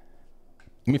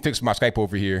 Let me fix my Skype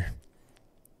over here.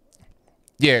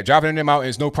 Yeah, driving in the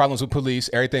mountains, no problems with police.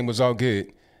 Everything was all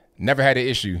good. Never had an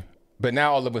issue. But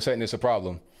now all of a sudden it's a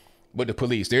problem with the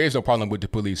police. There is no problem with the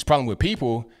police. Problem with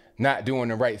people not doing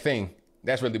the right thing.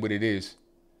 That's really what it is.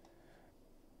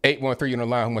 813 on the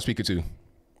line. Who am I speaking to?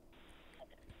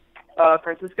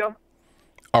 Francisco.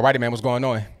 All righty, man. What's going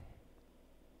on?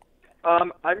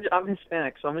 I'm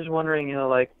Hispanic, so I'm just wondering, you know,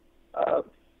 like, have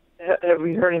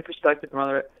we heard any perspective from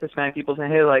other Hispanic people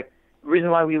saying, hey, like, the reason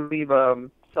why we leave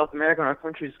South America in our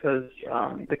country is because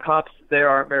the cops there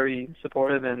aren't very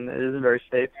supportive and it isn't very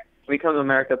safe. We come to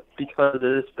America because it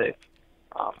is safe.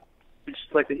 We'd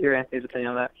just like to hear Anthony's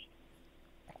opinion on that.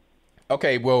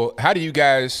 Okay, well, how do you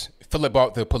guys feel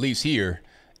about the police here?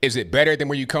 Is it better than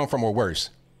where you come from or worse?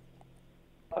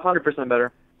 100%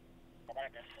 better.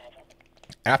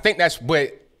 And I think that's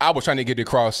what I was trying to get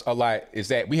across a lot, is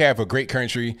that we have a great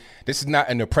country. This is not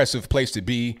an oppressive place to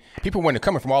be. People want to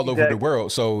come from all over the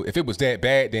world. So if it was that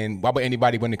bad, then why would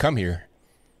anybody want to come here?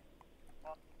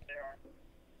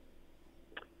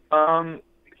 Can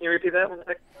you repeat that 1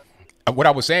 second? What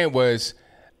I was saying was,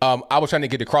 I was trying to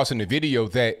get across in the video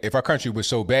that if our country was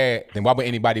so bad, then why would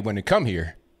anybody want to come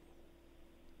here?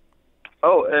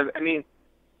 Oh, I mean,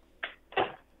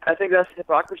 I think that's the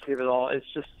hypocrisy of it all. It's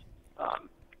just,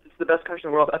 it's the best country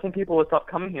in the world. I think people would stop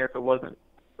coming here if it wasn't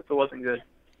good.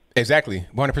 Exactly,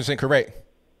 100% correct.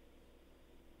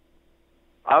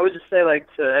 I would just say, like,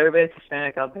 to everybody that's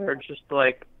Hispanic out there, just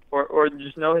like, or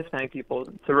just know Hispanic people,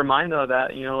 to remind them of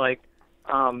that, you know, like,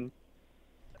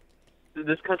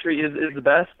 this country is the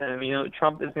best, and, you know,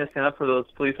 Trump is going to stand up for those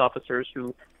police officers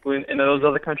who in those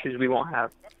other countries we won't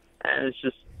have. And it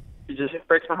just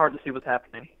breaks my heart to see what's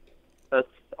happening. That's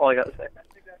all I got to say.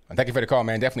 Thank you for the call,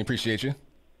 man. Definitely appreciate you.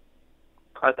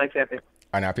 All right, thanks, Anthony. All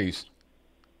right, now, peace.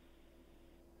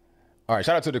 All right,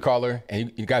 shout out to the caller.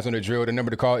 And you guys know the drill. The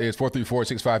number to call is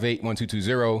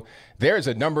 434-658-1220. There's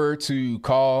a number to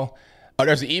call. Oh,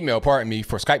 there's an email, pardon me,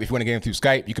 for Skype. If you want to get in through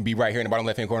Skype, you can be right here in the bottom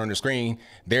left-hand corner on the screen.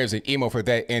 There's an email for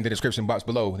that in the description box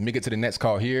below. Let me get to the next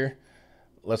call here.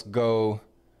 Let's go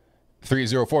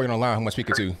 304 on the line. Who am I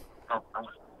speaking to?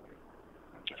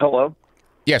 Hello?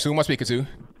 Yes, who am I speaking to?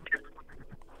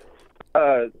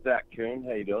 Zach Coon.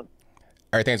 How you doing?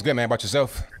 Everything's good, man. About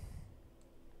yourself?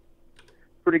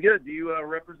 Pretty good. Do you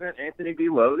represent Anthony B.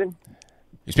 Logan?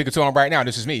 You're speaking to him right now.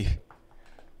 This is me.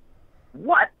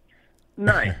 What?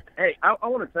 Nice. Hey, I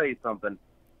want to tell you something.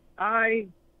 I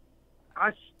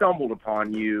stumbled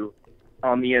upon you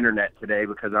on the internet today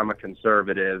because I'm a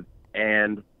conservative,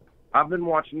 and I've been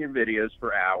watching your videos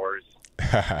for hours.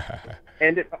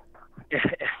 And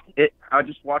I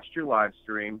just watched your live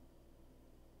stream,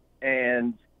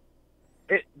 and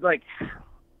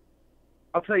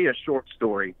I'll tell you a short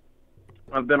story.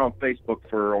 I've been on Facebook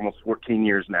for almost 14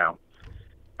 years now.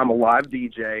 I'm a live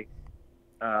DJ,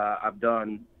 I've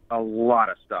done a lot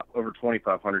of stuff, over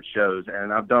 2,500 shows,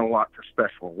 and I've done a lot for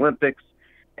Special Olympics,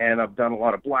 and I've done a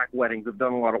lot of black weddings. I've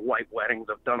done a lot of white weddings.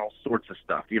 I've done all sorts of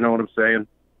stuff. You know what I'm saying?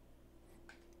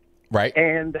 Right.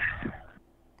 And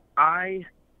I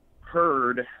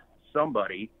heard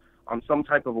somebody on some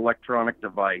type of electronic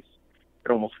device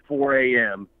at almost 4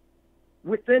 a.m.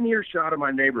 within earshot of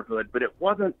my neighborhood, but it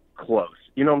wasn't close.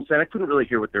 You know what I'm saying? I couldn't really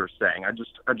hear what they were saying. I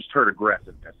just heard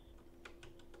aggressiveness.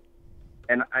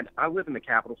 And I live in the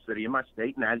capital city in my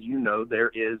state, and as you know, there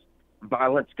is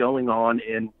violence going on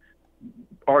in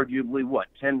arguably,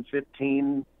 10,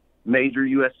 15 major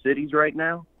U.S. cities right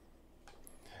now?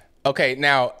 Okay,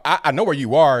 now, I know where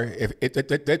you are.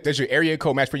 Does your area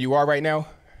code match where you are right now?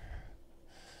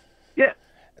 Yeah.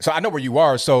 So I know where you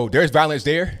are, so there's violence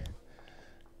there?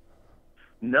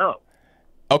 No.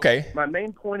 Okay. My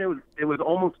main point, it was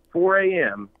almost 4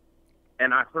 a.m.,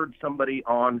 and I heard somebody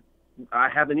on, I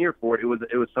have an ear for it.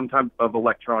 It was some type of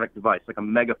electronic device, like a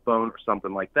megaphone or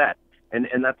something like that. And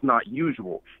that's not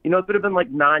usual. You know, if it had been like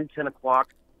 9, 10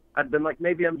 o'clock, I'd been like,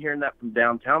 maybe I'm hearing that from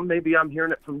downtown. Maybe I'm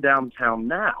hearing it from downtown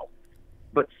now.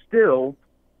 But still,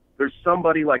 there's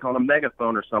somebody like on a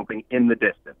megaphone or something in the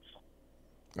distance.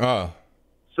 Oh.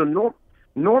 So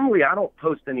normally I don't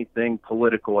post anything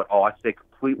political at all. I stay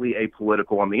completely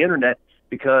apolitical on the internet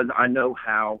because I know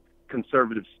how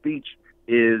conservative speech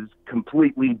is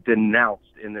completely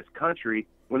denounced in this country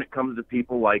when it comes to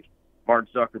people like Mark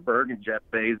Zuckerberg and Jeff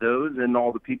Bezos and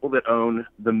all the people that own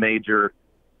the major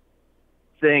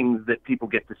things that people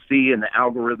get to see and the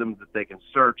algorithms that they can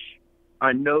search.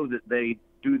 I know that they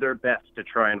do their best to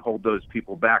try and hold those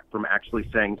people back from actually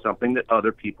saying something that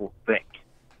other people think.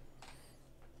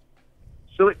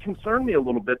 So it concerned me a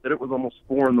little bit that it was almost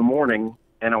 4 a.m.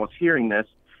 and I was hearing this,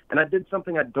 and I did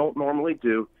something I don't normally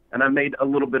do, and I made a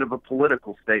little bit of a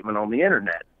political statement on the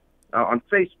internet, on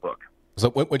Facebook. So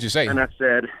what'd you say? And I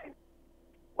said,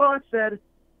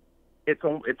 it's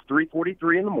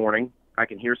 3:43 in the morning. I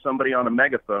can hear somebody on a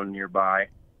megaphone nearby.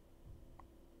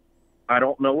 I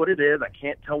don't know what it is. I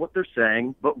can't tell what they're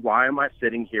saying, but why am I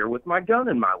sitting here with my gun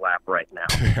in my lap right now?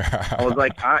 I was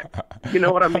like, you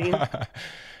know what I mean?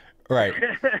 Right.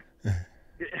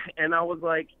 And I was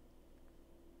like,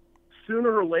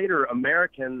 sooner or later,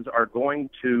 Americans are going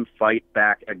to fight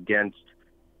back against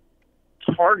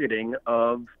targeting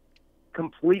of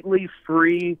completely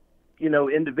free,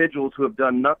 individuals who have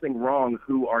done nothing wrong,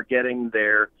 who are getting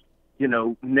their,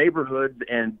 neighborhoods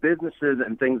and businesses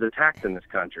and things attacked in this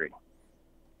country.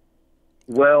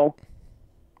 Well,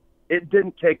 it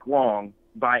didn't take long.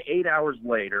 By 8 hours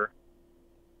later,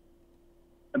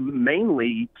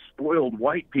 mainly spoiled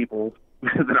white people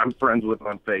that I'm friends with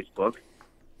on Facebook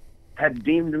had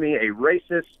deemed me a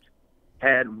racist.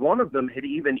 One of them had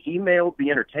even emailed the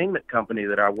entertainment company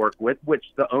that I work with, which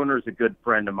the owner is a good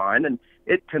friend of mine, and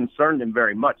it concerned him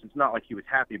very much. It's not like he was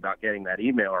happy about getting that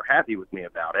email or happy with me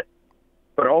about it,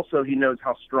 but also he knows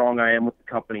how strong I am with the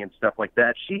company and stuff like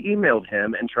that. She emailed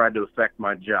him and tried to affect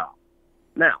my job.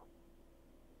 Now,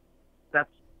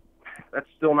 that's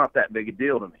still not that big a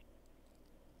deal to me.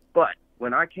 But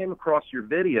when I came across your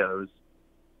videos,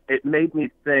 it made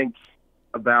me think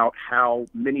about how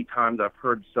many times I've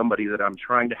heard somebody that I'm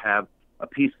trying to have a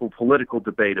peaceful political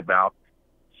debate about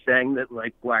saying that,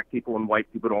 like, black people and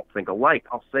white people don't think alike.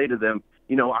 I'll say to them,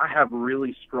 I have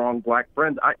really strong black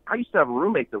friends. I used to have a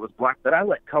roommate that was black that I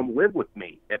let come live with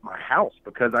me at my house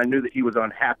because I knew that he was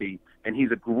unhappy, and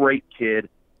he's a great kid.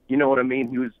 You know what I mean?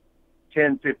 He was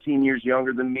 10, 15 years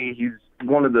younger than me. He's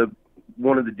one of the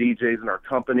DJs in our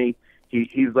company.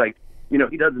 He's like, he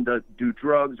doesn't do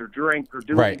drugs or drink or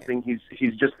do anything.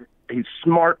 He's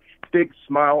smart, big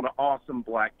smile, and an awesome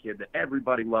black kid that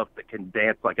everybody loves that can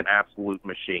dance like an absolute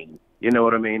machine. You know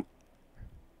what I mean?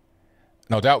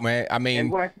 No doubt, man. I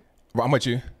mean, I'm with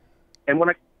you. And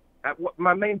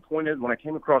my main point is, when I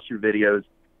came across your videos,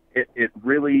 it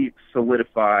really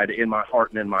solidified in my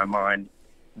heart and in my mind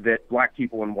that black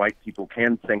people and white people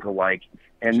can think alike,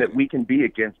 and that we can be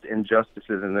against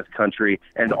injustices in this country,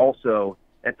 and also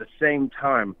at the same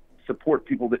time support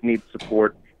people that need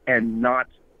support, and not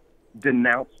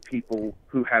denounce people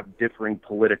who have differing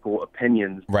political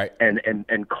opinions, right?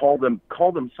 And call them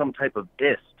some type of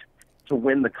ist to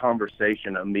win the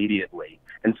conversation immediately,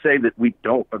 and say that we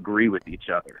don't agree with each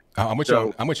other. I'm with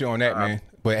you on that, man.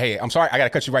 But hey, I'm sorry, I got to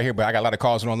cut you right here, but I got a lot of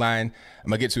calls online. I'm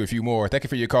going to get to a few more. Thank you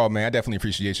for your call, man. I definitely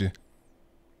appreciate you.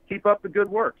 Keep up the good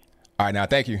work. All right, now,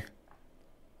 thank you.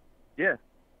 Yeah.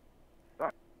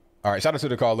 All right, shout out to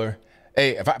the caller.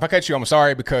 Hey, if I catch you, I'm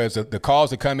sorry, because the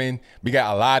calls are coming. We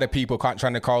got a lot of people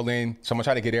trying to call in, so I'm going to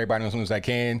try to get everybody as soon as I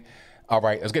can. All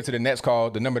right, let's get to the next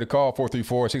call. The number to call,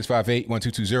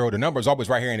 434-658-1220. The number is always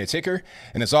right here in the ticker,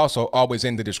 and it's also always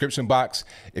in the description box.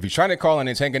 If you're trying to call and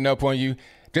it's hanging up on you,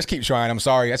 just keep trying. I'm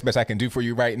sorry. That's the best I can do for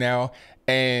you right now.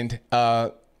 And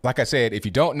like I said, if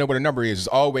you don't know what the number is, it's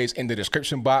always in the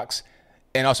description box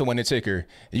and also in the ticker.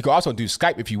 You can also do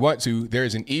Skype if you want to. There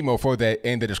is an email for that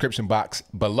in the description box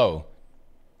below.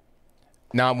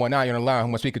 919, you're on the line. Who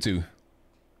am I speaking to?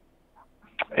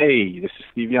 Hey, this is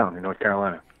Steve Young in North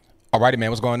Carolina. All righty, man.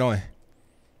 What's going on?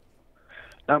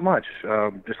 Not much.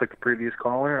 Just like the previous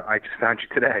caller, I just found you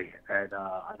today, and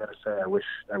I gotta say, I wish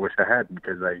I hadn't,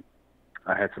 because I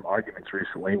had some arguments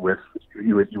recently with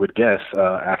you would guess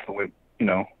affluent,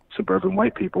 suburban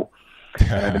white people, and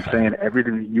I've been saying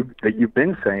everything that you've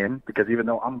been saying, because even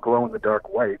though I'm glow in the dark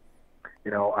white,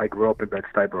 I grew up in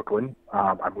Bed-Stuy, Brooklyn.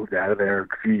 I moved out of there a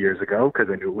few years ago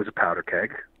because I knew it was a powder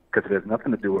keg. Because it has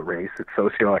nothing to do with race. It's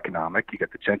socioeconomic. You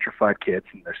get the gentrified kids,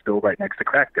 and they're still right next to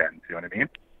crack dens. You know what I mean?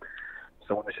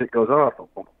 So when the shit goes off,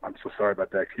 I'm so sorry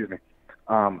about that. Excuse me.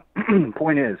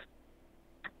 Point is,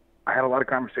 I had a lot of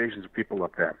conversations with people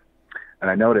up there, and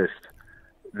I noticed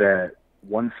that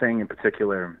one thing in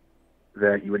particular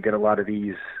that you would get a lot of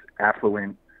these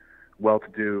affluent,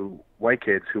 well-to-do white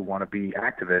kids who want to be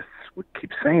activists would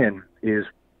keep saying is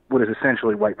what is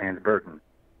essentially white man's burden.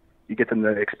 You get them to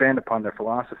expand upon their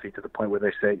philosophy to the point where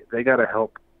they say they got to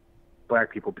help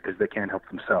black people because they can't help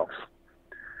themselves,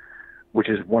 which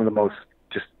is one of the most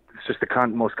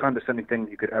most condescending thing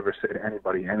you could ever say to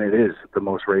anybody, and it is the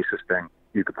most racist thing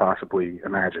you could possibly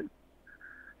imagine.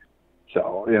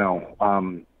 So,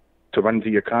 to run into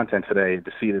your content today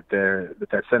to see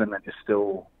that sentiment is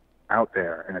still out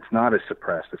there and it's not as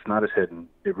suppressed, it's not as hidden,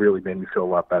 it really made me feel a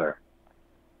lot better.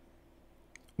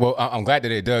 Well, I'm glad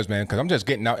that it does, man, because I'm just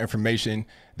getting out information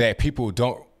that people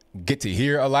don't get to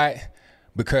hear a lot,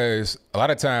 because a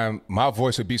lot of time my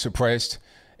voice would be suppressed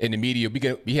in the media.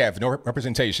 We have no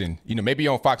representation. Maybe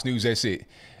on Fox News, that's it.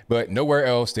 But nowhere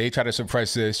else, they try to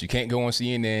suppress this. You can't go on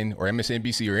CNN or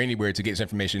MSNBC or anywhere to get this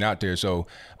information out there. So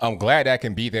I'm glad I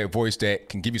can be that voice that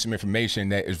can give you some information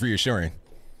that is reassuring.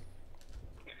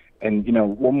 And,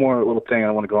 one more little thing, I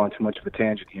don't want to go on too much of a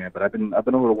tangent here, but I've been a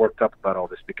little worked up about all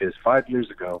this because 5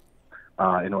 years ago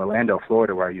in Orlando,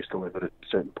 Florida, where I used to live at a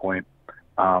certain point,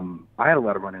 I had a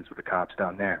lot of run-ins with the cops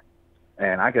down there.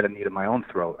 And I got a knee to my own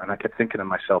throat. And I kept thinking to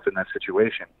myself in that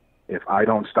situation, if I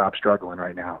don't stop struggling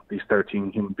right now, these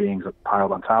 13 human beings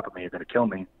piled on top of me are going to kill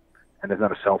me. And there's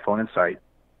not a cell phone in sight.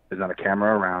 There's not a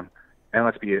camera around. And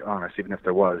let's be honest, even if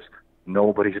there was,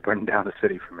 nobody's burning down the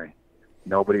city for me.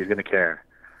 Nobody's going to care.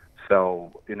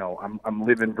 So, I'm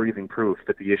living, breathing proof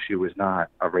that the issue is not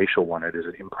a racial one. It is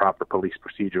an improper police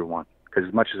procedure one. Because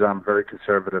as much as I'm very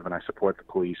conservative and I support the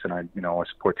police and I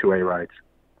support 2A rights,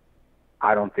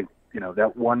 I don't think,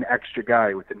 that one extra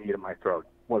guy with the knee to my throat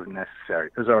wasn't necessary.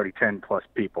 There's already 10 plus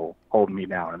people holding me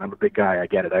down, and I'm a big guy. I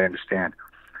get it. I understand.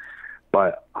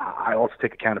 But I also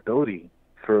take accountability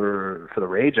for the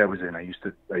rage I was in. I used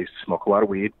to smoke a lot of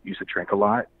weed, used to drink a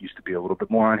lot, used to be a little bit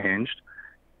more unhinged.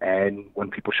 And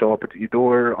when people show up at your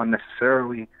door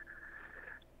unnecessarily,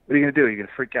 what are you going to do? You're going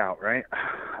to freak out, right?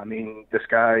 I mean, this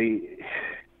guy,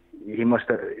 he must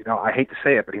have, I hate to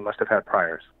say it, but he must have had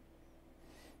priors.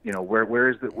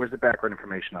 Where's the background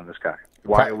information on this guy?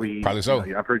 Why are we? Probably so.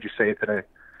 I've heard you say it today.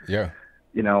 Yeah.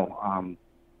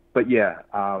 But yeah,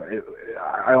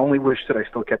 I only wish that I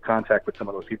still kept contact with some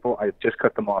of those people. I just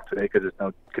cut them off today because there's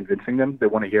no convincing them. They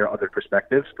want to hear other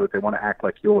perspectives, but they want to act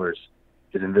like yours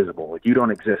is invisible. Like you don't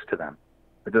exist to them.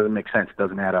 It doesn't make sense. It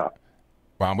doesn't add up.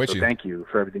 Well, I'm with you. Thank you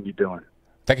for everything you're doing.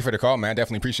 Thank you for the call, man.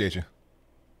 Definitely appreciate you.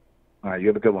 All right. You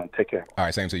have a good one. Take care. All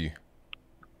right. Same to you.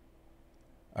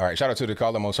 All right. Shout out to the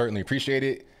caller. Most certainly appreciate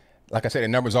it. Like I said, the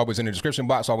number's always in the description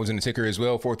box, always in the ticker as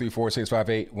well.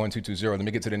 434-658-1220. Let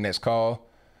me get to the next call.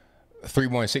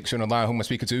 316 on the line. Who am I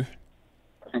speaking to?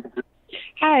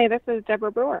 Hi, this is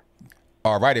Deborah Brewer.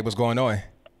 All righty. What's going on?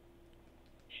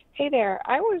 Hey there.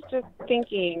 I was just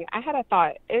thinking, I had a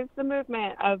thought. Is the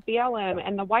movement of BLM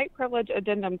and the white privilege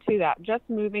addendum to that just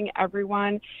moving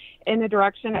everyone in the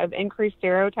direction of increased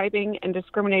stereotyping and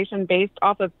discrimination based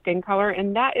off of skin color?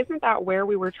 And isn't that where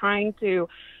we were trying to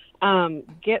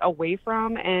get away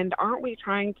from? And aren't we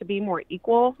trying to be more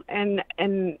equal? And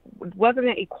wasn't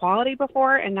it equality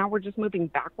before? And now we're just moving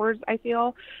backwards, I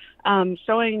feel,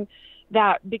 showing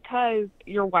that because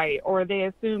you're white or they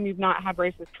assume you've not had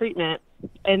racist treatment,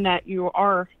 and that you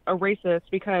are a racist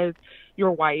because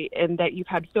you're white and that you've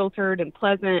had filtered and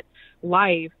pleasant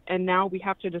life, and now we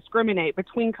have to discriminate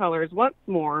between colors once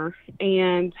more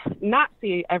and not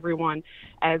see everyone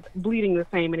as bleeding the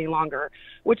same any longer,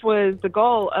 which was the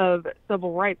goal of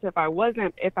civil rights, if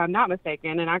I'm not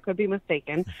mistaken, and I could be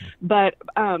mistaken, but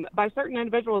by certain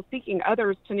individuals seeking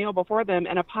others to kneel before them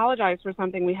and apologize for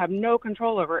something we have no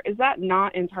control over. Is that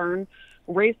not in turn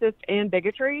racist and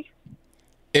bigotry?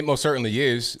 It most certainly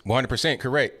is 100%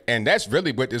 correct. And that's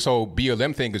really what this whole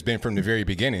BLM thing has been from the very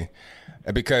beginning.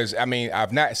 Because, I mean,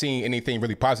 I've not seen anything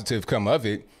really positive come of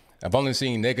it. I've only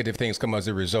seen negative things come as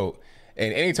a result.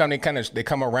 And anytime they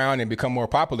come around and become more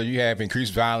popular, you have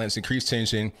increased violence, increased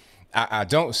tension. I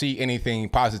don't see anything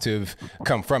positive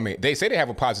come from it. They say they have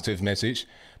a positive message,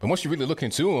 but once you really look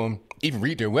into them, even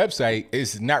read their website,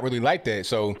 it's not really like that.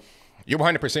 So you're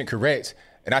 100% correct.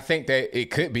 And I think that it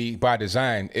could be by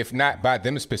design, if not by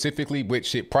them specifically,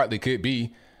 which it partly could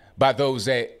be by those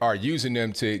that are using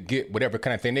them to get whatever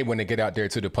kind of thing they want to get out there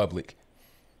to the public.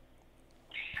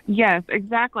 Yes,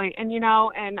 exactly. And,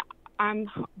 and I'm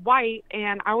white,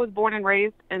 and I was born and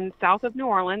raised in south of New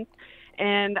Orleans.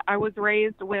 And I was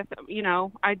raised with,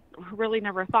 I really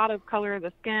never thought of color of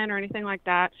the skin or anything like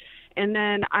that. And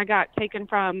then I got taken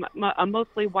from a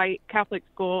mostly white Catholic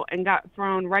school and got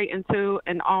thrown right into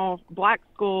an all black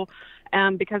school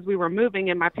because we were moving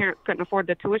and my parents couldn't afford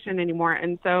the tuition anymore.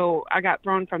 And so I got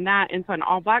thrown from that into an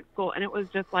all black school, and it was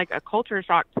just like a culture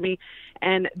shock to me.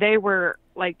 And they were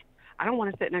like, I don't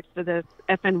want to sit next to this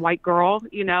effing white girl,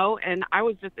 and I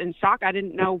was just in shock. I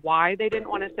didn't know why they didn't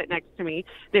want to sit next to me.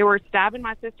 They were stabbing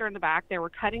my sister in the back. They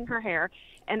were cutting her hair,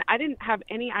 and I didn't have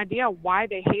any idea why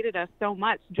they hated us so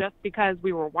much just because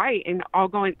we were white and all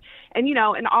going, and,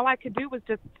 and all I could do was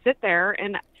just sit there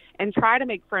and try to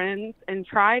make friends and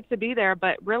try to be there.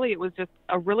 But really, it was just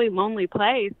a really lonely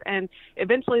place. And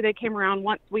eventually they came around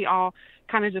once we all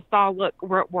kind of just saw, look,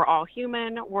 we're all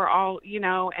human. We're all,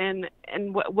 and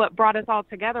what brought us all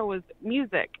together was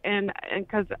music. And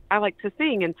because I like to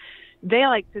sing and they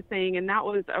like to sing. And that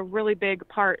was a really big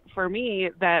part for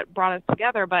me that brought us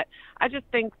together. But I just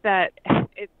think that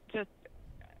it's just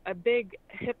a big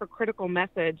hypocritical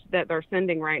message that they're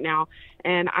sending right now.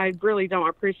 And I really don't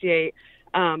appreciate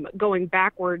going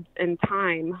backwards in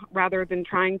time rather than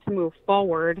trying to move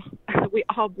forward. We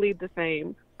all bleed the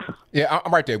same. Yeah,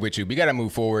 I'm right there with you. We got to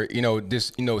move forward.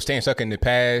 Staying stuck in the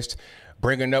past,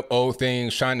 bringing up old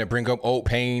things, trying to bring up old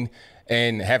pain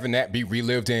and having that be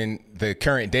relived in the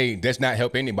current day does not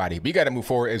help anybody. We got to move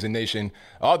forward as a nation.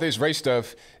 All this race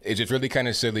stuff is just really kind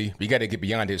of silly. We got to get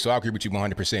beyond it. So I agree with you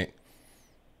 100%.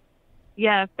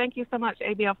 Yeah, thank you so much,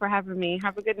 ABL, for having me.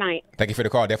 Have a good night. Thank you for the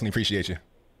call. Definitely appreciate you.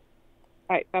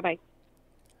 All right, bye-bye.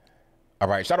 All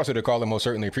right, shout out to the caller. Most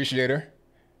certainly appreciate her.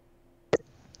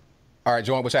 All right,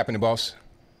 Joan, what's happening, boss?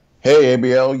 Hey,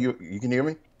 ABL, you can hear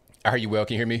me? I hear you well.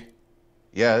 Can you hear me?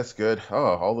 Yeah, that's good. Oh,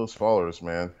 all those followers,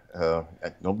 man.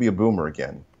 Don't be a boomer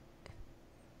again.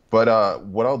 But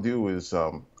what I'll do is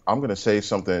I'm going to say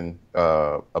something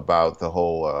about the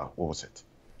whole,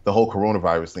 the whole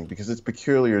coronavirus thing, because it's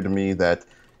peculiar to me that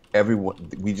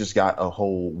we just got a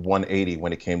whole 180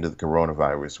 when it came to the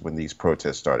coronavirus when these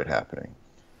protests started happening.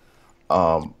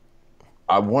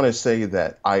 I want to say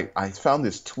that I found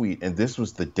this tweet, and this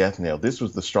was the death nail. This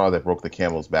was the straw that broke the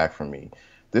camel's back for me.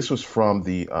 This was from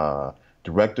the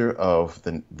director of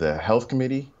the Health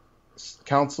Committee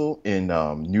Council in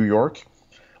New York.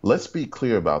 Let's be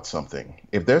clear about something.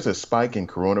 If there's a spike in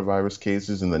coronavirus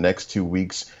cases in the next 2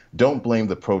 weeks, don't blame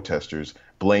the protesters.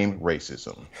 Blame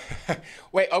racism.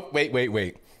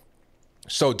 Wait.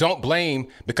 So don't blame,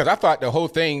 because I thought the whole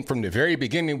thing from the very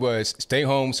beginning was stay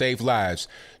home, save lives.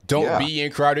 Don't be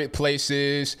in crowded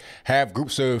places, have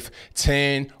groups of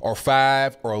 10 or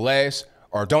 5 or less,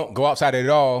 or don't go outside at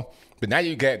all. But now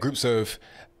you got groups of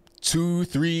 2,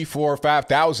 3, 4,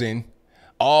 5,000,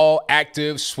 all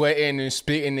active, sweating and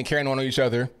spitting and carrying on each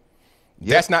other.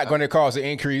 Yeah. That's not going to cause an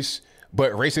increase,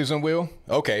 but racism will?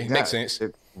 Okay, makes sense.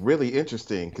 It's really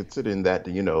interesting considering that,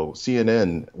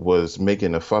 CNN was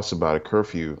making a fuss about a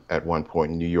curfew at one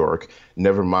point in New York.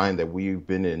 Never mind that we've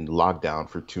been in lockdown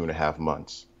for 2.5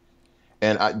 months.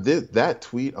 And that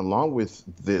tweet, along with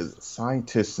the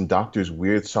scientists' and doctors'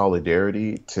 weird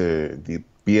solidarity to the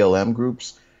BLM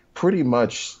groups, pretty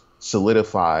much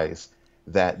solidifies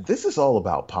that this is all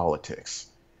about politics.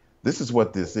 This is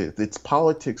what this is. It's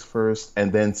politics first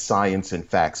and then science and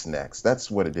facts next.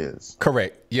 That's what it is.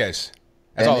 Correct. Yes.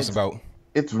 That's all it's about.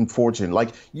 It's unfortunate.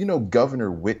 Like, Governor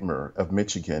Whitmer of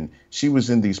Michigan, she was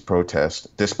in these protests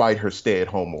despite her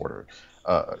stay-at-home order.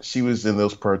 She was in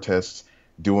those protests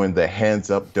doing the hands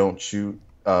up, don't shoot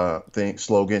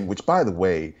slogan, which, by the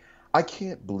way, I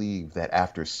can't believe that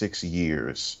after 6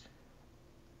 years,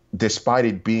 despite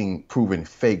it being proven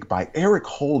fake by Eric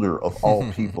Holder of all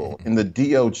people in the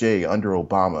DOJ under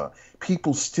Obama,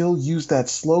 people still use that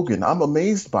slogan. I'm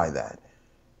amazed by that.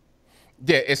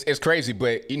 Yeah, it's crazy,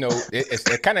 but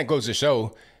it kind of goes to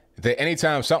show that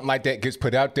anytime something like that gets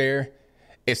put out there,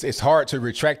 it's hard to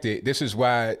retract it. This is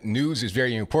why news is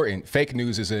very important. Fake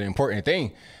news is an important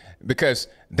thing because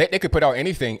they could put out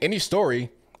anything, any story,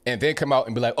 and then come out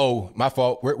and be like, oh, my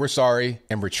fault, we're sorry,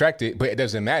 and retract it. But it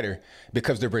doesn't matter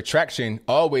because the retraction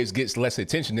always gets less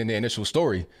attention than the initial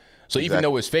story. So even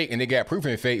though it's fake and it got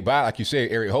proven fake by, like you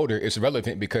said, Eric Holder, it's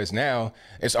relevant because now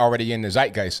it's already in the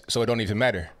zeitgeist, so it don't even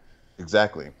matter.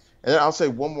 Exactly. And I'll say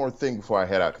one more thing before I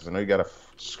head out, because I know you got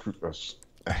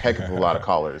a heck of a lot of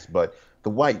callers, but the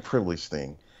white privilege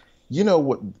thing. You know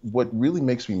what really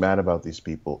makes me mad about these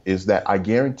people is that I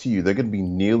guarantee you they're going to be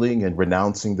kneeling and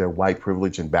renouncing their white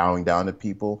privilege and bowing down to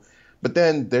people. But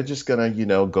then they're just going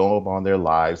to, go on their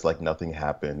lives like nothing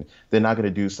happened. They're not going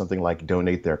to do something like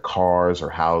donate their cars or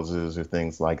houses or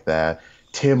things like that.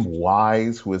 Tim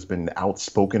Wise, who has been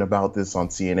outspoken about this on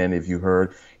CNN, if you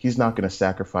heard, he's not going to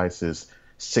sacrifice his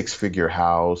 6-figure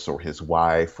house or his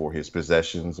wife or his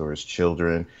possessions or his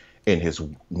children in his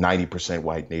 90%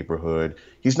 white neighborhood.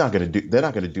 They're not going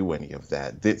to do any of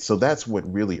that. So that's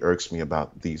what really irks me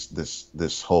about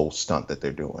this whole stunt that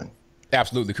they're doing.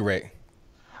 Absolutely correct.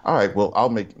 All right. Well, I'll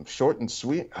make it short and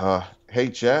sweet. Hey,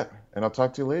 chat, and I'll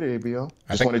talk to you later, ABL.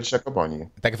 Just wanted to check up on you.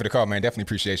 Thank you for the call, man. Definitely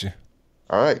appreciate you.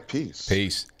 All right. Peace.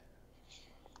 Peace.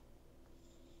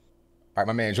 All right,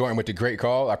 my man Jordan with the great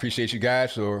call. I appreciate you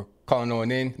guys for calling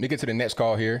on in. Let me get to the next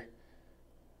call here.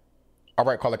 All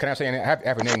right, caller. Can I say I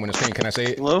have a name on the screen? Can I say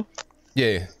it? Hello?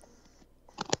 Yeah.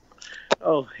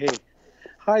 Oh, hey.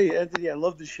 Hi, Anthony. I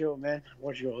love the show, man. I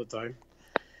watch you all the time.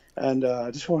 And I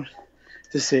just want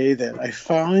to say that I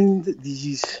find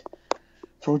these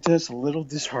protests a little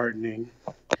disheartening.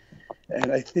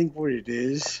 And I think what it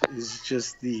is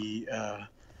just the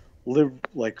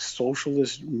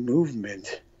socialist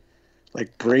movement,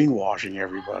 like brainwashing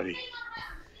everybody.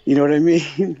 You know what I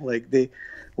mean? Like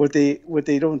what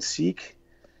they don't seek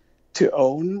to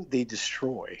own, they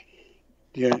destroy.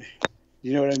 You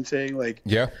know what I'm saying? Like,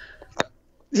 yeah,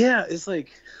 it's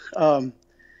like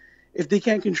if they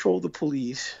can't control the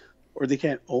police or they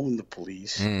can't own the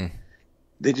police,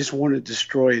 they just want to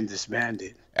destroy and disband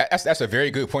it. That's a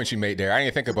very good point you made there. I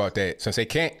didn't think about that. Since they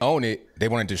can't own it, they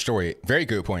want to destroy it. Very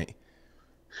good point.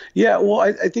 Yeah, well,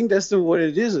 I think that's what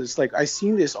it is. It's like I've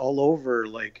seen this all over,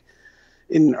 like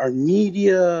in our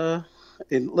media,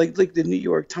 in like the New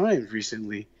York Times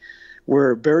recently,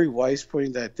 where Barry Weiss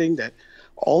putting that thing that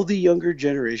all the younger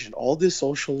generation, all the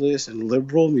socialists and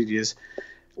liberal medias,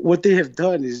 what they have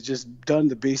done is just done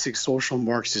the basic social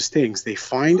Marxist things. They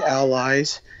find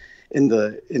allies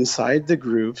inside the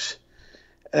groups,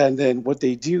 and then what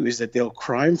they do is that they'll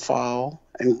crime file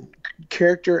and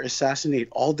character assassinate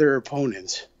all their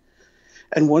opponents.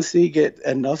 And once they get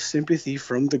enough sympathy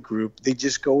from the group, they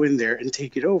just go in there and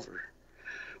take it over.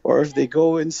 Or if they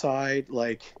go inside,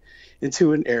 like,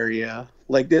 into an area,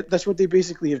 like that's what they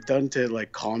basically have done to,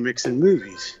 like, comics and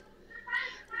movies.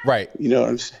 Right. You know what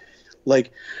I'm saying?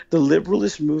 Like, the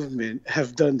liberalist movement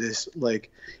have done this.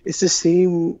 Like, it's the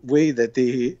same way that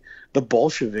the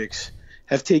Bolsheviks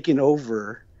have taken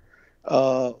over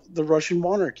the Russian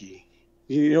monarchy.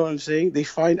 You know what I'm saying? They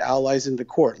find allies in the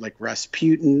court, like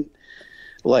Rasputin,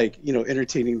 like,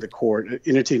 entertaining the court,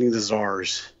 entertaining the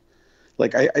czars.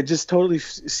 Like, I just totally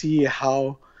see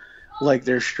how, like,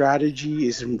 their strategy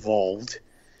is involved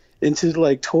into,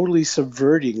 like, totally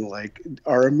subverting, like,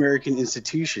 our American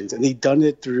institutions. And they've done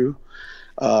it through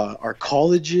our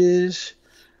colleges,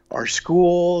 our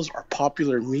schools, our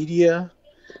popular media.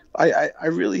 I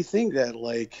really think that,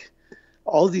 like,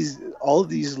 all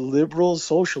these liberal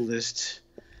socialists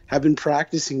have been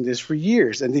practicing this for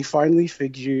years, and they finally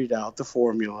figured out the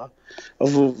formula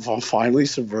of finally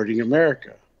subverting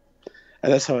America.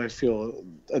 And that's how I feel.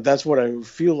 That's what I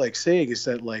feel like saying is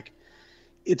that, like,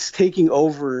 it's taking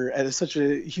over at such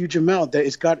a huge amount that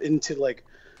it's got into, like,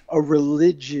 a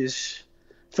religious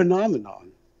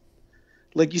phenomenon.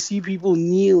 Like, you see people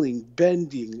kneeling,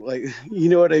 bending, like, you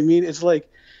know what I mean? It's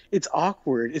like, it's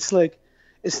awkward. It's like,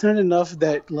 it's not enough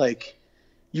that, like,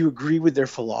 you agree with their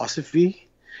philosophy.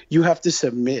 You have to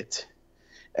submit.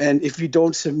 And if you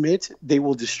don't submit, they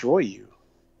will destroy you.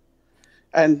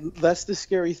 And that's the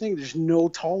scary thing. There's no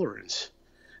tolerance.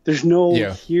 There's no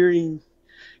hearing,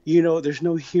 there's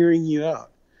no hearing you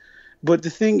out. But the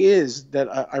thing is that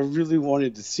I really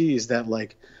wanted to see is that,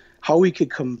 like, how we could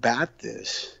combat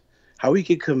this, how we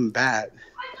could combat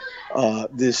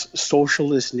this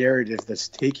socialist narrative that's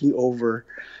taking over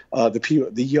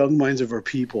the young minds of our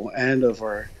people and of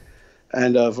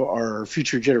our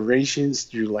future generations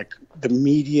through like the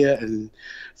media and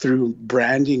through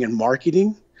branding and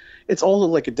marketing. It's all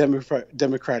like a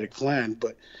democratic plan,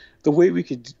 but the way we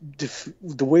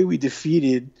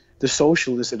defeated the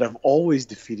socialists, and I've always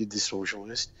defeated the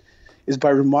socialists, is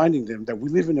by reminding them that we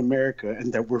live in America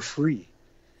and that we're free,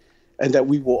 and that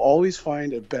we will always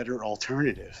find a better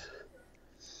alternative.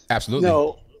 Absolutely.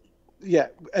 No, yeah.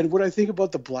 And when I think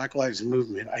about the Black Lives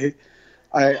Movement, I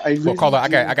really well, caller, I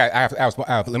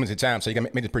have limited time, so you can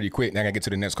make it pretty quick. Now I gotta get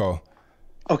to the next call.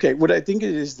 Okay, what I think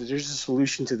it is that there's a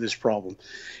solution to this problem.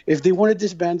 If they want to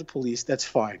disband the police, that's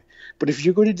fine. But if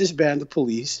you're going to disband the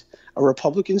police, a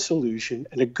Republican solution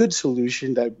and a good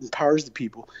solution that empowers the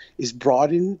people is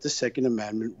broaden the Second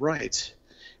Amendment rights.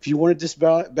 If you want to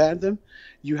disband them,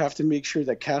 you have to make sure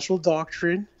that castle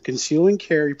doctrine, conceal and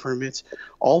carry permits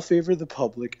all favor the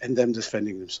public and them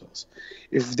defending themselves.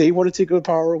 If they want to take the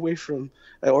power away from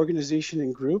an organization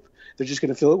and group, they're just going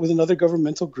to fill it with another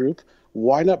governmental group.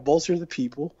 Why not bolster the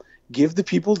people, give the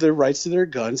people their rights to their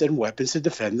guns and weapons to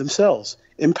defend themselves,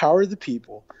 empower the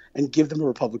people, and give them a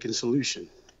Republican solution?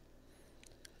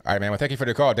 All right, man. Well, thank you for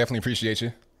the call. Definitely appreciate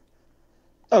you.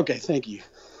 Okay, thank you.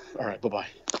 All right, bye-bye.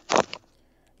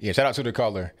 Yeah, shout out to the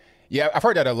caller. Yeah, I've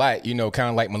heard that a lot, you know, kind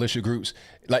of like militia groups.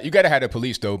 Like, you got to have the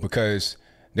police, though, because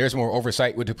there's more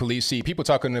oversight with the police. See, people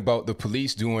talking about the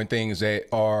police doing things that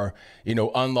are, you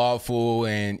know, unlawful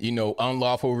and, you know,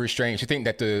 unlawful restraints. You think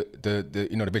that the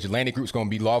you know, the vigilante group's going to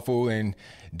be lawful and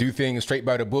do things straight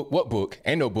by the book? What book?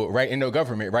 Ain't no book, right? Ain't no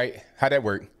government, right? How'd that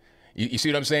work? You see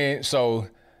what I'm saying? So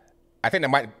I think that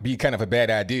might be kind of a bad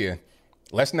idea.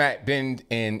 Let's not bend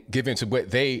and give in to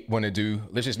what they want to do.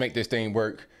 Let's just make this thing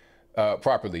work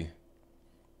properly.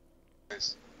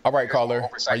 All right, caller.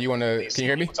 Are you on the? Can you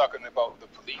hear me? Talking about the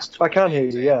police. I can hear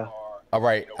you. Yeah. All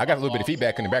right. I got a little bit of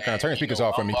feedback in the background. Turn the speakers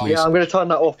off for me, please. Yeah, I'm going to turn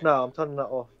that off now. I'm turning that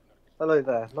off. Hello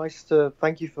there.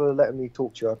 Thank you for letting me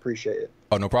talk to you. I appreciate it.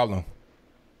 Oh, no problem.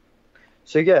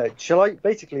 So yeah,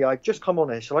 I've just come on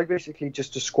here. Shall I basically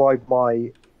just describe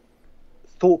my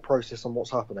thought process on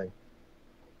what's happening?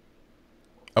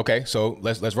 Okay, so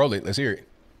let's roll it. Let's hear it.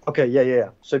 Okay, yeah.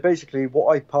 So basically,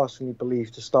 what I personally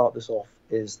believe to start this off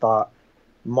is that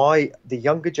the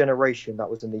younger generation that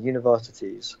was in the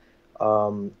universities,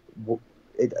 knowing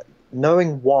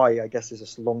why, I guess,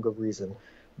 is a longer reason.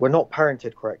 We're not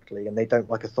parented correctly, and they don't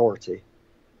like authority.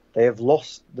 They have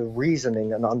lost the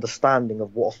reasoning and understanding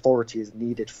of what authority is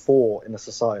needed for in a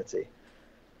society,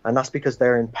 and that's because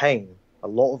they're in pain. A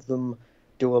lot of them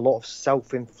do a lot of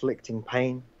self-inflicting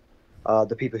pain.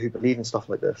 The people who believe in stuff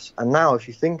like this, and now, if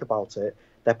you think about it,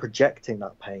 they're projecting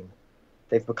that pain.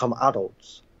 They've become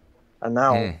adults. And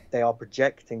now they are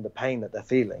projecting the pain that they're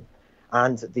feeling.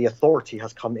 And the authority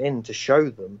has come in to show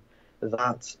them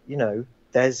that, you know,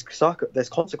 there's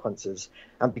consequences.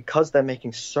 And because they're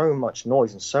making so much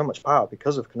noise and so much power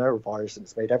because of coronavirus, and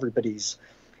it's made everybody's,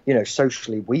 you know,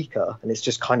 socially weaker, and it's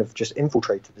just kind of just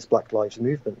infiltrated this Black Lives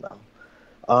Movement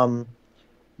now.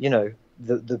 You know,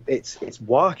 it's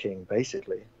working,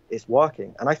 basically. It's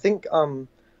working. And I think on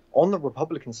the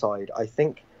Republican side, I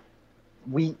think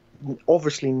we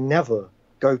obviously never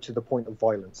go to the point of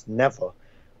violence, never.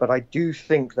 But I do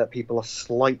think that people are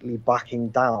slightly backing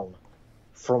down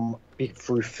through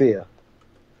fear.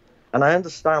 And I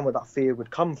understand where that fear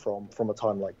would come from a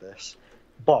time like this.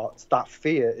 But that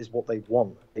fear is what they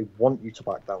want. They want you to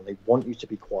back down. They want you to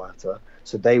be quieter,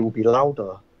 so they will be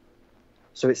louder.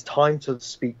 So it's time to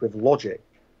speak with logic,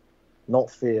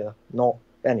 not fear,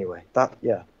 anyway. That's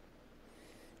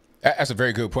a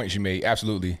very good point you made.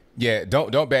 Absolutely. Yeah,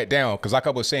 don't back down, because like I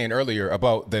was saying earlier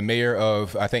about the mayor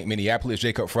of, I think, Minneapolis,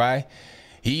 Jacob Frey,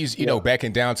 he's, you know,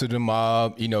 backing down to the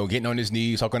mob, you know, getting on his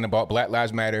knees, talking about Black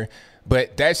Lives Matter.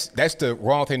 But that's the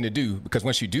wrong thing to do, because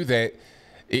once you do that,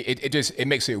 it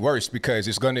makes it worse, because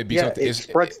it's going to be something. It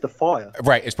spreads the fire.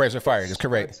 Right, it spreads the fire. That's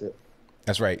correct.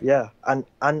 That's right. Yeah, and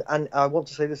I want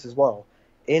to say this as well.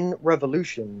 In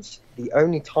revolutions, the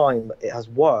only time it has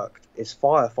worked is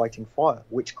fire fighting fire,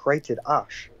 which created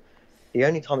ash. The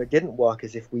only time it didn't work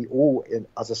is if we all,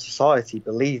 as a society,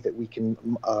 believe that we can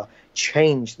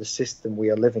change the system we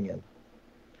are living in.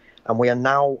 And we are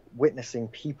now witnessing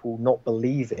people not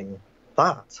believing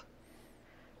that.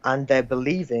 And they're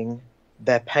believing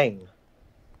their pain.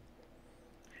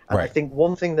 And I think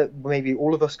one thing that maybe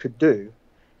all of us could do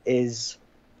is,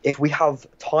 if we have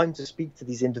time to speak to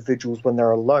these individuals when they're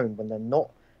alone, when they're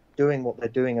not doing what they're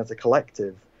doing as a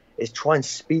collective, is try and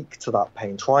speak to that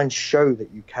pain. Try and show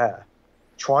that you care.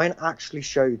 Try and actually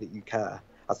show that you care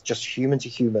as just human to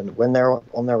human when they're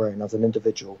on their own as an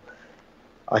individual.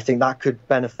 I think that could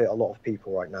benefit a lot of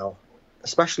people right now,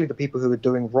 especially the people who are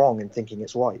doing wrong and thinking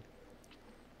it's right.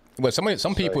 Well,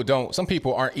 some people don't. Some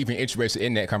people aren't even interested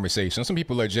in that conversation. Some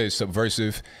people are just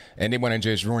subversive, and they want to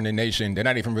just ruin the nation. They're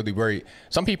not even really worried.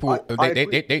 Some people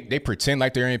they pretend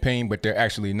like they're in pain, but they're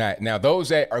actually not. Now, those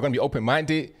that are going to be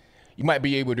open-minded, you might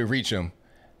be able to reach them.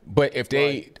 But if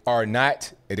they are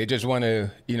not, if they just want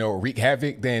to, wreak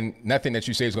havoc, then nothing that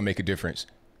you say is going to make a difference.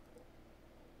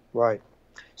 Right.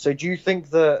 So, do you think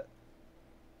that?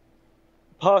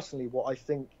 Personally, what I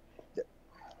think.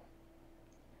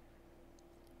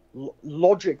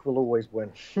 Logic will always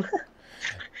win.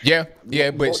 Yeah,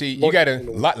 but see, you gotta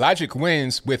logic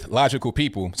wins with logical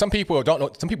people. Some people don't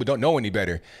know. Some people don't know any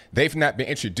better. They've not been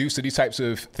introduced to these types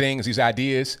of things, these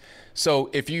ideas. So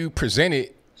if you present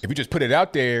it, if you just put it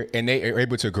out there and they are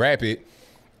able to grab it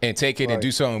and take it and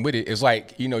do something with it, it's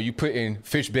like you put in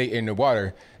fish bait in the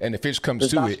water and the fish comes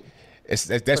to it.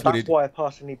 That's why I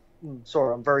personally.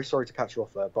 Sorry, I'm very sorry to catch you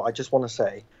off there, but I just want to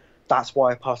say. That's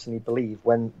why I personally believe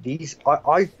when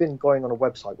I've been going on a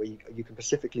website where you can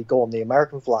specifically go on the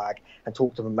American flag and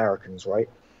talk to Americans, right?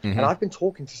 Mm-hmm. And I've been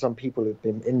talking to some people who've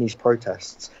been in these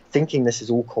protests thinking this is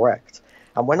all correct.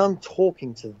 And when I'm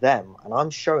talking to them and I'm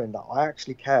showing that I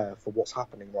actually care for what's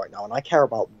happening right now and I care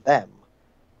about them,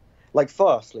 like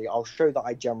firstly, I'll show that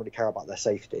I generally care about their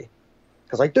safety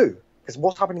because I do. Because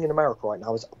what's happening in America right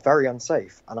now is very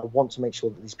unsafe and I want to make sure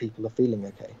that these people are feeling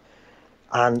okay.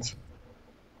 And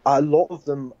a lot of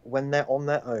them, when they're on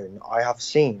their own, I have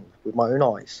seen with my own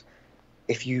eyes,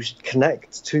 if you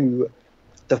connect to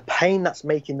the pain that's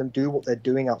making them do what they're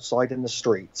doing outside in the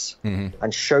streets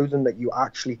and show them that you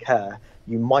actually care,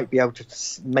 you might be able to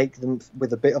make them,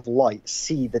 with a bit of light,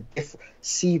 see the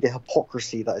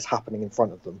hypocrisy that is happening in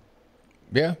front of them.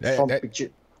 Yeah,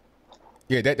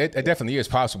 that definitely is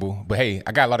possible. But hey,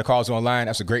 I got a lot of calls online.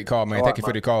 That's a great call, man. Thank you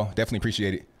for the call. Definitely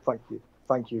appreciate it. Thank you.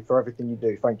 Thank you for everything you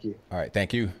do. Thank you. All right.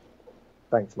 Thank you.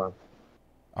 Thanks, man.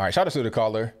 All right. Shout out to the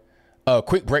caller.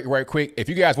 Quick break right quick. If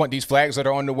you guys want these flags that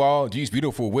are on the wall, these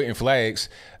beautiful wooden flags,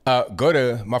 go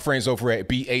to my friends over at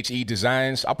BHE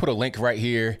Designs. I'll put a link right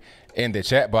here in the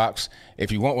chat box.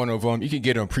 If you want one of them, you can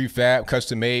get them prefab,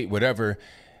 custom made, whatever.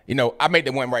 I made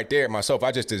the one right there myself.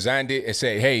 I just designed it and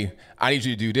said, hey, I need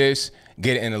you to do this.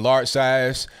 Get it in a large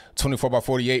size,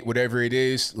 24x48, whatever it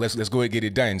is. Let's go ahead and get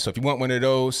it done. So if you want one of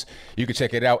those, you can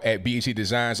check it out at BHE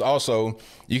Designs. Also,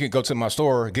 you can go to my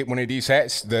store, get one of these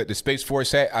hats, the Space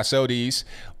Force hat. I sell these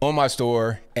on my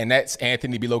store, and that's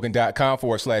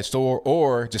anthonyblogan.com/store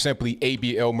or just simply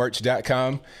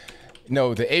ablmerch.com.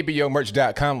 No, the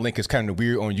ablmerch.com link is kind of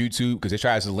weird on YouTube because it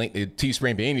tries to link the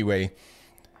Teespring, but anyway,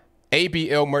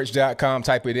 ablmerch.com,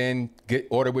 type it in,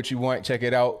 order what you want, check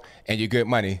it out, and you get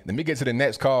money. Let me get to the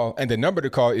next call, and the number to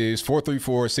call is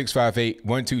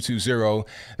 434-658-1220.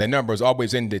 The number is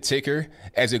always in the ticker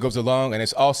as it goes along, and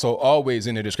it's also always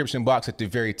in the description box at the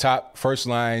very top, first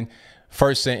line,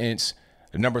 first sentence.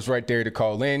 The number's right there to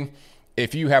call in.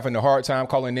 If you having a hard time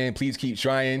calling in, please keep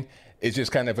trying. It's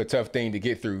just kind of a tough thing to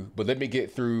get through, but let me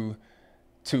get through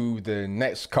to the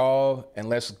next call, and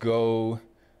let's go.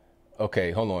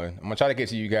 Okay, hold on. I'm going to try to get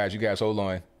to you guys. You guys hold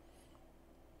on.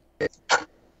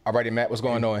 All righty, Matt, what's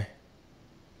going on?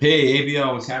 Hey,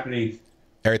 ABL, what's happening?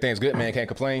 Everything's good, man. Can't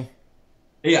complain.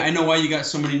 Hey, I know why you got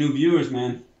so many new viewers,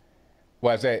 man.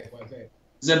 Why's that?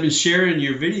 Because I've been sharing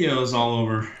your videos all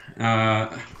over.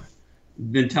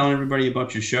 Been telling everybody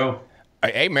about your show.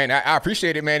 Hey, man, I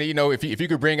appreciate it, man. If you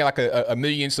could bring like a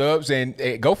million subs, and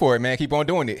hey, go for it, man. Keep on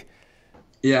doing it.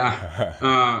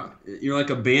 Yeah, you're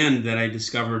like a band that I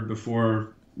discovered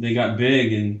before they got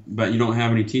big, but you don't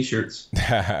have any T-shirts.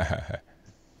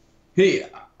 Hey,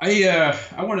 I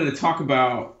wanted to talk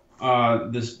about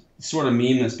this sort of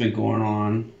meme that's been going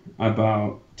on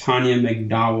about Tanya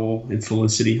McDowell and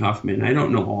Felicity Huffman. I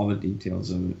don't know all the details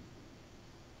of it,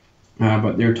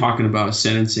 but they're talking about a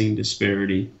sentencing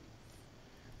disparity.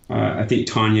 I think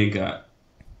Tanya got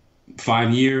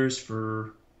 5 years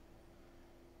for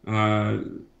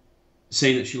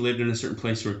saying that she lived in a certain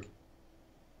place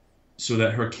so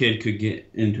that her kid could get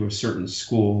into a certain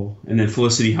school. And then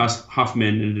Felicity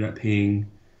Huffman ended up paying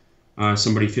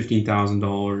somebody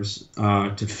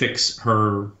 $15,000 to fix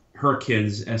her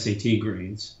kid's SAT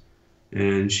grades.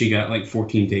 And she got like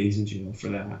 14 days in jail for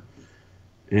that.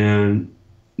 And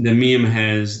the meme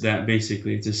has that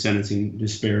basically it's a sentencing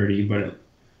disparity, but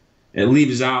it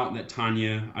leaves out that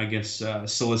Tanya, I guess,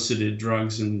 solicited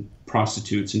drugs and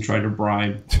prostitutes and tried to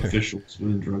bribe officials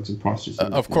with drugs and prostitutes.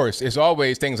 Of course, it's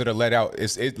always things that are let out.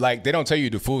 It's like they don't tell you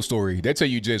the full story. They tell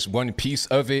you just one piece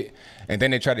of it, and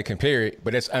then they try to compare it.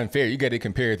 But that's unfair. You got to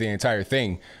compare the entire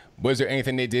thing. Was there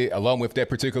anything they did along with that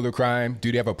particular crime?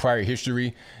 Do they have a prior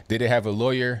history? Did they have a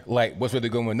lawyer? Like, what's really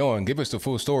going on? Give us the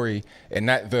full story and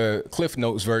not the Cliff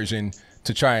Notes version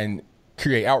to try and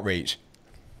create outrage.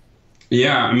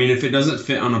 Yeah, I mean, if it doesn't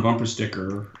fit on a bumper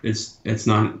sticker, it's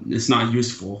not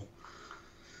useful.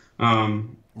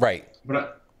 Right.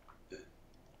 But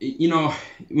you know,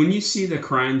 when you see the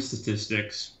crime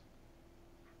statistics,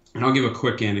 and I'll give a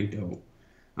quick anecdote.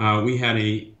 Our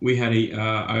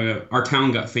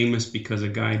town got famous because a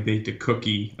guy baked a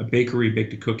cookie, a bakery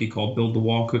baked a cookie called Build the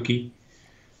Wall cookie,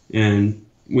 and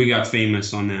we got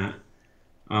famous on that.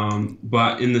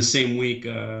 But in the same week,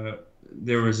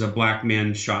 there was a black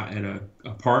man shot at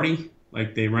a party.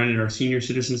 Like, they rented our senior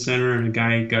citizen center and a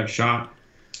guy got shot.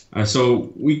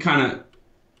 So the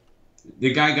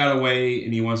guy got away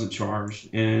and he wasn't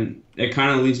charged. And it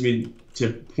kind of leads me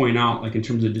to point out, like, in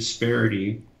terms of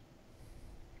disparity,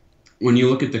 when you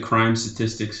look at the crime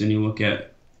statistics and you look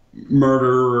at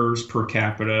murderers per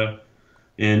capita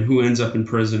and who ends up in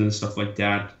prison and stuff like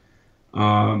that,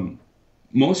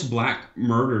 most black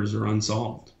murders are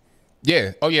unsolved.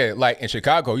 Yeah. Oh, yeah. Like in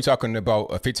Chicago, you're talking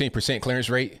about a 15% clearance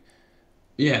rate.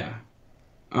 Yeah.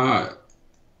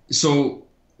 So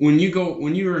when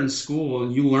you're in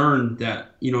school, you learn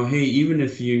that, you know, hey, even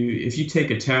if you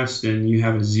take a test and you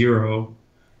have a 0,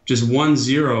 just 1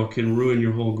 0 can ruin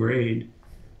your whole grade.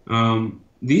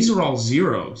 These are all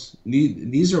zeros.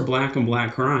 These are black and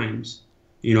black crimes,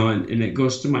 you know, and it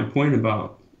goes to my point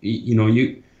about, you know,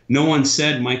 no one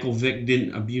said Michael Vick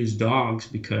didn't abuse dogs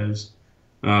because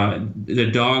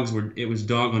it was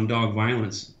dog on dog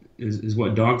violence is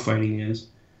what dog fighting is.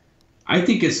 I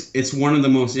think it's one of the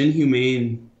most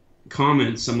inhumane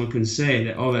comments someone can say,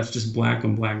 that, oh, that's just black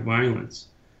on black violence.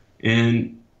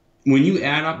 And when you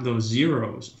add up those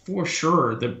zeros, for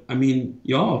sure,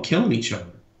 y'all are killing each other.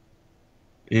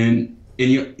 And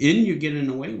you're getting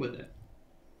away with it.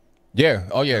 Yeah.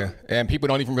 Oh, yeah. And people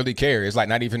don't even really care. It's like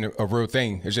not even a real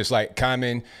thing. It's just like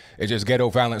common. It's just ghetto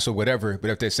violence or whatever. But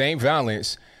if the same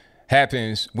violence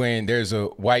happens when there's a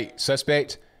white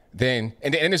suspect, then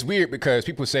and it's weird because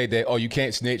people say that, oh, you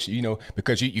can't snitch, you know,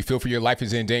 because you feel for your life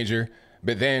is in danger.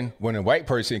 But then when a white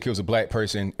person kills a black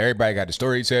person, everybody got the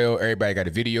story to tell, everybody got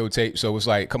a videotape. So it's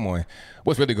like, come on,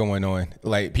 what's really going on?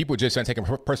 Like, people just aren't taking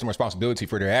personal responsibility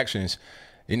for their actions.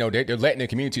 You know, they're letting their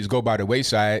communities go by the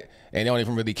wayside and they don't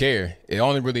even really care. It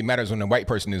only really matters when the white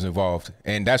person is involved.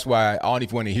 And that's why I don't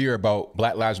even want to hear about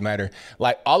Black Lives Matter.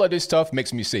 Like, all of this stuff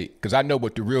makes me sick because I know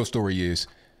what the real story is.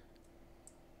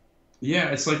 Yeah,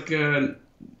 it's like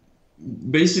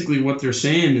basically what they're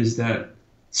saying is that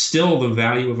still the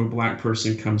value of a black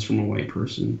person comes from a white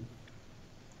person.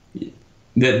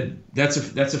 That's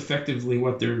effectively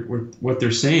what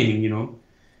they're saying, you know.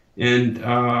 And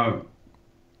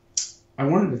I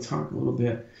wanted to talk a little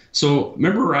bit. So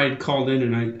remember I had called in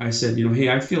and I said, you know, hey,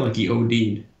 I feel like he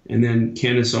OD'd. And then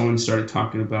Candace Owens started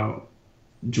talking about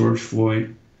George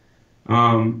Floyd.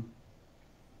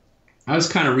 I was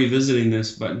kind of revisiting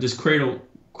this, but just cradle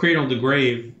to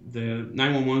grave, the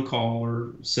 911 caller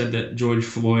said that George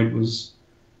Floyd was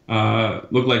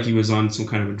looked like he was on some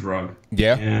kind of a drug.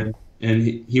 Yeah. And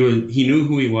he knew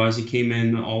who he was. He came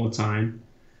in all the time,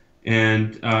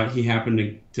 and he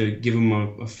happened to give him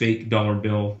a fake dollar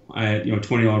bill,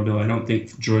 $20 bill. I don't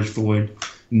think George Floyd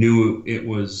knew it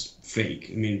was fake.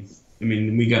 I mean,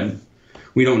 we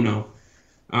don't know.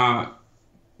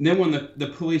 Then when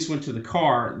the police went to the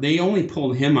car, they only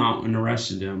pulled him out and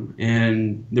arrested him.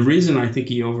 And the reason I think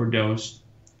he overdosed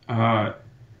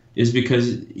is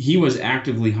because he was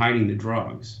actively hiding the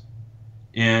drugs.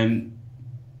 And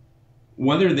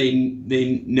whether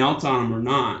they knelt on him or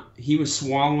not, he was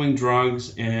swallowing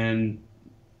drugs, and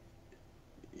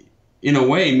in a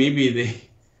way, maybe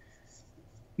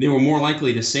they were more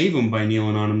likely to save him by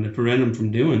kneeling on him to prevent him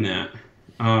from doing that.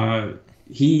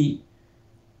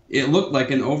 It looked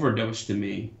like an overdose to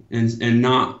me, and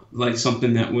not like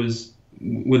something that was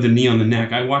with a knee on the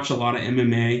neck. I watch a lot of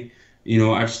MMA. You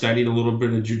know, I've studied a little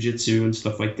bit of jiu-jitsu and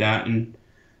stuff like that, and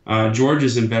George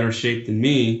is in better shape than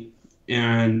me,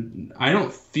 and I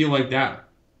don't feel like that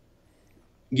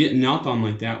getting knelt on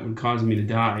like that would cause me to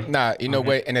die. Nah, you know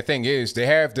what? And the thing is, they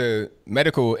have the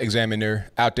medical examiner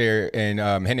out there in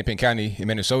Hennepin County in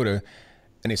Minnesota,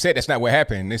 and they said that's not what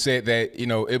happened. They said that, you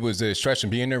know, it was the stress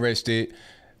from being arrested.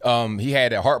 He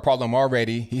had a heart problem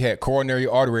already. He had coronary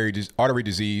artery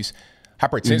disease,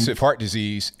 hypertensive heart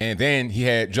disease, and then he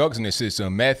had drugs in the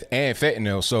system, meth and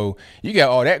fentanyl. So you got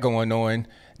all that going on.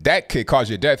 That could cause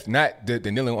your death, not the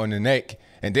kneeling on the neck.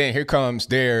 And then here comes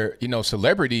their, you know,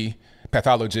 celebrity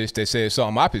pathologist that says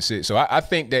something opposite. So I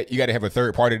think that you got to have a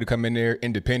third party to come in there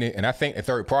independent. And I think a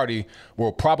third party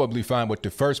will probably find what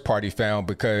the first party found,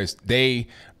 because they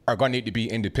are going to need to be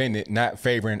independent, not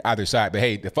favoring either side. But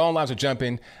hey, the phone lines are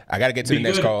jumping. I got to get to the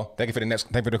next call. Thank you for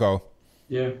the call.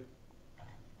 Yeah.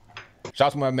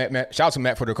 Shout out to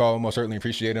Matt for the call. Most certainly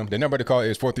appreciate him. The number to call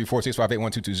is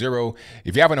 434-658-1220.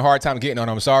 If you're having a hard time getting on,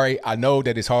 I'm sorry. I know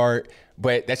that it's hard,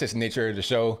 but that's just the nature of the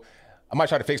show. I might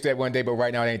try to fix that one day, but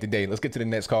right now it ain't the day. Let's get to the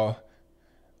next call.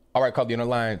 All right, call you on the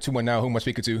line. 219, who am I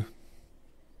speaking to?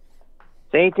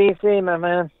 CTC, my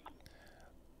man.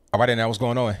 All right, now what's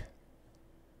going on?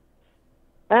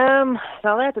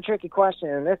 Now that's a tricky question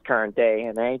in this current day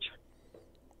and age.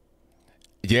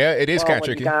 Yeah, it is kind of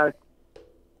tricky.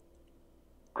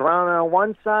 Corona on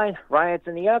one side, riots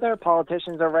on the other.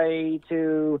 Politicians are ready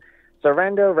to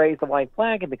surrender, raise the white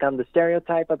flag, and become the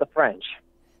stereotype of the French.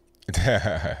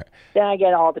 Did I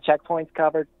get all the checkpoints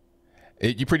covered?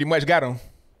 You pretty much got them.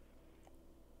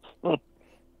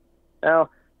 Well,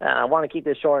 I want to keep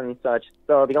this short and such.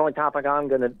 So the only topic I'm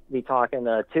going to be talking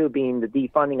to being the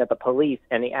defunding of the police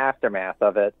and the aftermath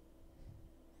of it.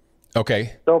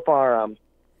 Okay. So far,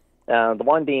 the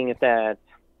one being is that,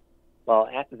 well,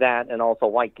 that and also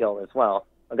white guilt as well.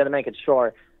 I'm going to make it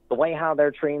short. The way how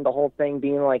they're treating the whole thing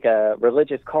being like a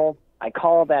religious cult, I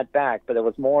call that back, but it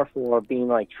was more for being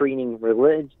like treating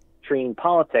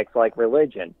politics like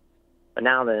religion. But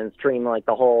now that it's treating like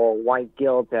the whole white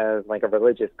guilt as like a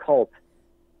religious cult,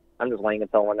 I'm just waiting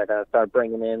until when they're going to start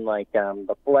bringing in like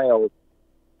the flails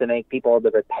to make people to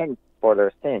repent for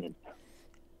their sins.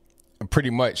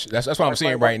 Pretty much. That's what I'm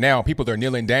seeing right now. People are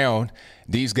kneeling down.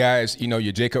 These guys, your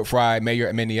Jacob Fry, mayor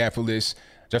of Minneapolis,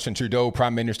 Justin Trudeau,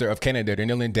 Prime Minister of Canada, they're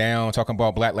kneeling down, talking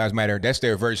about Black Lives Matter. That's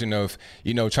their version of,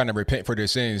 trying to repent for their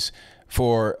sins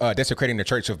for desecrating the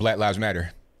Church of Black Lives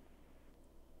Matter.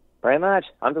 Very much.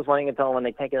 I'm just waiting until when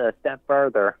they take it a step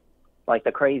further, like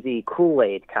the crazy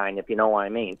Kool-Aid kind, if you know what I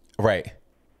mean. Right.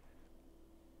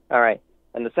 All right.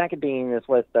 And the second being is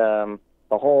with the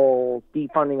whole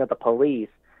defunding of the police.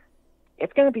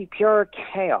 It's going to be pure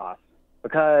chaos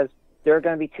because there are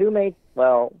going to be two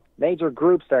major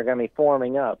groups that are going to be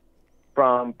forming up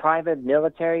from private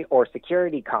military or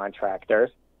security contractors,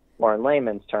 or in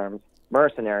layman's terms,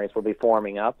 mercenaries will be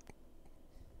forming up,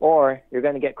 or you're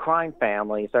going to get crime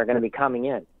families that are going to be coming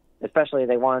in, especially if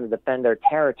they want to defend their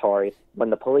territories when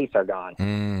the police are gone.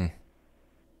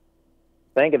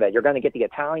 Think of it. You're going to get the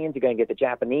Italians, you're going to get the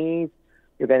Japanese,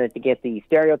 you're going to get the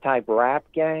stereotype rap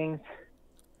gangs.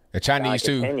 The Chinese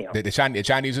too. The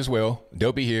Chinese as well.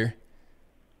 They'll be here.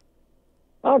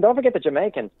 Oh, don't forget the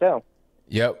Jamaicans too.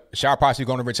 Yep. Shower Posse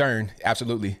going to return.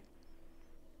 Absolutely.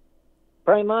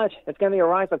 Pretty much. It's going to be a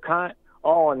rise of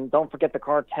Oh, and don't forget the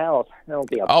cartels. It'll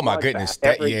be a my goodness.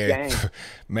 gang.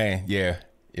 Man,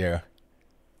 yeah.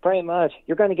 Pretty much.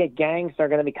 You're going to get gangs that are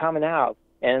going to be coming out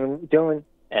and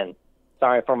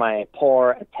sorry for my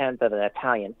poor attempt at an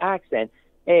Italian accent.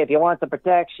 Hey, if you want some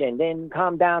protection, then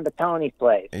come down to Tony's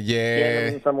place. Yeah.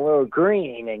 Get him some little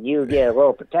green, and you get a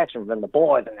little protection from the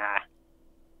boys and I.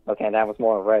 Okay, that was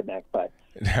more redneck, but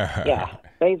yeah.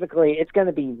 Basically, it's going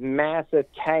to be massive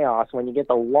chaos when you get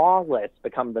the lawless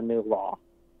become the new law.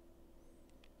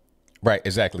 Right,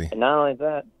 exactly. And not only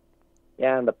that,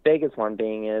 and the biggest one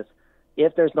being is,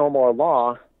 if there's no more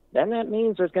law, then that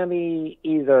means there's going to be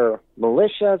either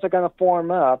militias are going to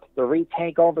form up to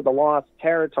retake over the lost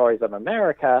territories of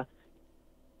America,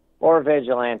 or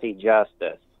vigilante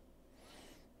justice.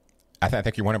 I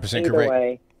think you're 100% Either correct.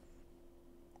 Way,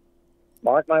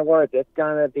 mark my words, it's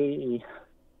going to be,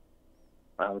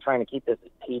 I'm trying to keep this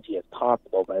as PG as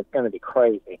possible, but it's going to be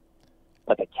crazy.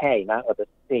 Like a K, not with a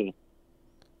C.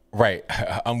 Right.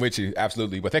 I'm with you.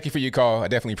 Absolutely. But thank you for your call. I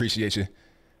definitely appreciate you.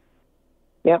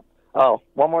 Yep. Oh,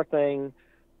 one more thing.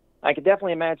 I could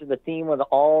definitely imagine the theme with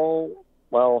more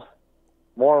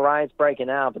riots breaking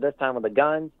out, but this time with the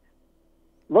guns.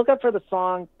 Look up for the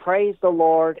song Praise the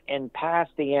Lord and Pass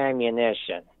the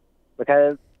Ammunition,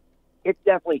 because it's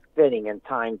definitely fitting in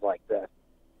times like this.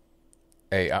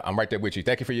 Hey, I'm right there with you.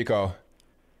 Thank you for your call.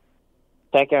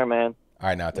 Take care, man. All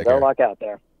right, now take care. Good luck out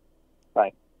there.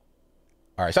 Bye.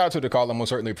 All right, shout out to the call. I most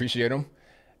certainly appreciate them.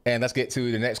 And let's get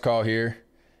to the next call here.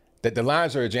 The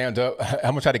lines are jammed up. I'm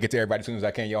going to try to get to everybody as soon as I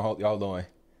can. Y'all hold on.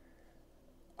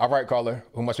 All right, caller.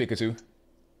 Who am I speaking to?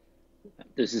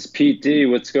 This is Pete D.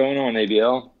 What's going on,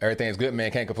 ABL? Everything's good, man.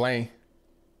 Can't complain.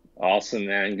 Awesome,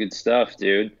 man. Good stuff,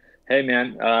 dude. Hey,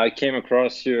 man. I came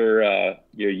across your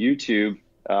YouTube,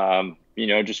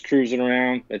 just cruising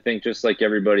around. I think just like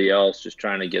everybody else, just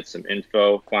trying to get some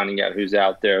info, finding out who's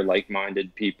out there,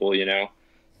 like-minded people,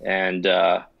 And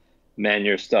Man,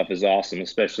 your stuff is awesome,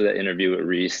 especially that interview with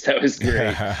Reese. That was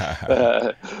great.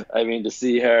 I mean, to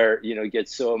see her, get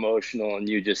so emotional and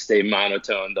you just stay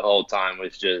monotone the whole time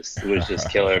was just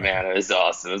killer, man. It was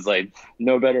awesome. It was like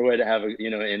no better way to have an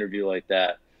interview like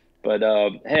that. But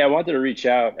hey, I wanted to reach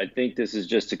out. I think this is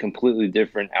just a completely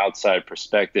different outside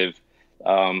perspective.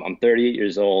 I'm 38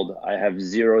 years old. I have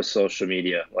zero social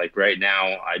media. Like right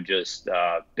now, I just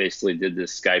basically did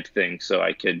this Skype thing so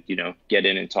I could, get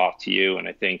in and talk to you. And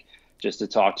I think just to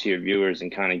talk to your viewers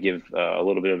and kind of give a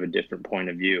little bit of a different point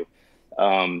of view.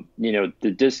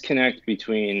 The disconnect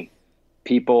between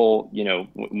people,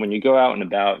 when you go out and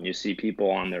about and you see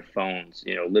people on their phones,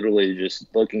 literally just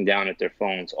looking down at their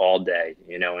phones all day,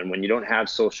 and when you don't have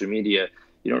social media,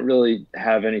 you don't really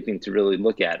have anything to really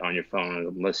look at on your phone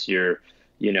unless you're,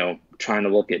 trying to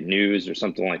look at news or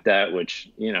something like that, which,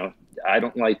 I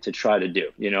don't like to try to do.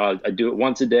 I do it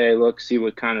once a day, see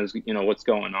what kind of, what's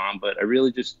going on, but I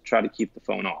really just try to keep the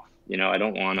phone off. I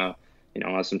don't want to,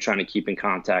 unless I'm trying to keep in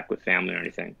contact with family or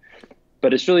anything.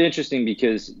 But it's really interesting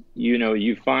because,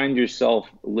 you find yourself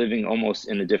living almost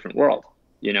in a different world.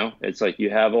 It's like you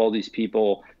have all these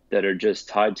people that are just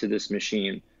tied to this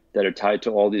machine, that are tied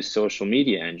to all these social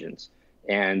media engines.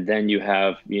 And then you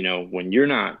have, when you're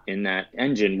not in that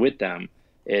engine with them,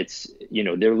 it's,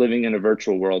 they're living in a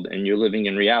virtual world and you're living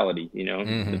in reality,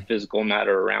 the physical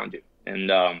matter around you.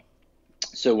 And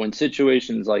so when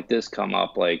situations like this come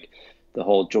up, like the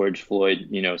whole George Floyd,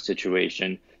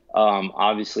 situation,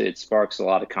 obviously it sparks a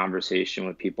lot of conversation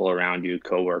with people around you,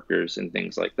 coworkers and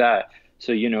things like that.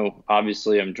 So,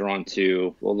 obviously I'm drawn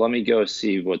to, well, let me go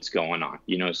see what's going on,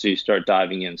 so you start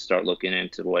diving in, start looking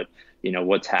into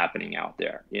what's happening out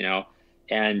there,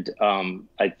 and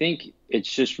I think it's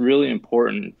just really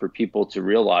important for people to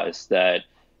realize that,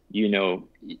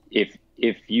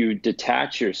 if you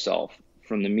detach yourself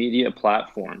from the media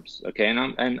platforms, okay,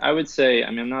 and I would say,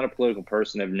 I'm not a political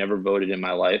person. I've never voted in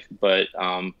my life, but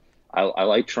I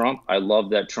like Trump. I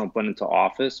love that Trump went into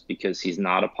office because he's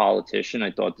not a politician.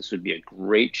 I thought this would be a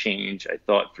great change. I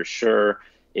thought for sure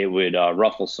it would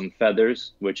ruffle some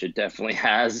feathers, which it definitely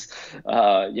has.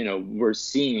 We're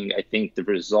seeing, I think, the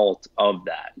result of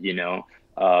that,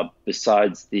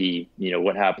 besides the,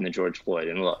 what happened to George Floyd.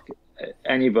 And look,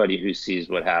 anybody who sees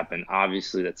what happened,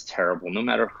 obviously that's terrible. No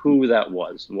matter who that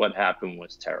was, what happened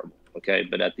was terrible. Okay.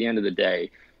 But at the end of the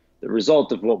day, the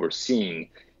result of what we're seeing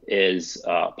is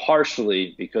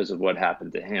partially because of what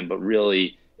happened to him, but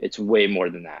really it's way more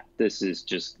than that. This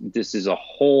is a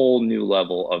whole new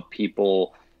level of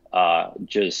people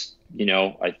just,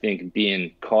 I think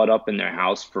being caught up in their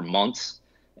house for months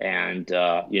and,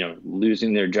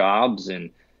 losing their jobs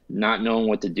and not knowing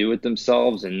what to do with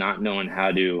themselves and not knowing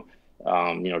how to,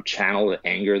 channel the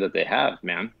anger that they have,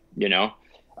 man,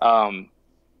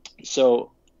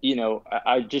 so,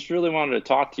 I just really wanted to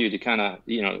talk to you to kind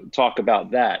of, talk about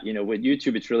that. With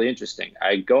YouTube, it's really interesting.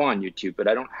 I go on YouTube, but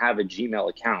I don't have a Gmail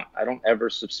account. I don't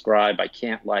ever subscribe.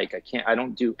 I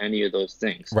don't do any of those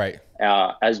things. Right.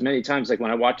 As many times, like when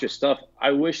I watch your stuff,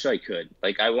 I wish I could.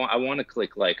 Like I want to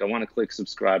click I want to click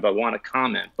subscribe. I want to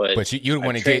comment, but you don't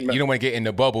want to get in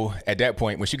the bubble at that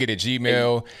point. Once you get a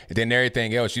Gmail and then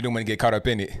everything else, you don't want to get caught up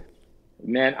in it.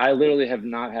 Man, I literally have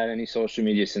not had any social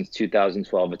media since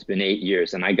 2012. It's been 8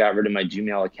 years, and I got rid of my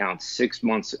Gmail account 6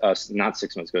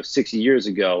 years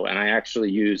ago, and I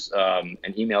actually use an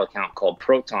email account called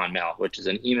Proton Mail, which is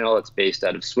an email that's based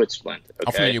out of Switzerland. Okay?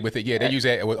 I'm familiar with it. Yeah, they use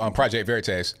that on Project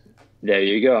Veritas. There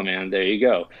you go, man. There you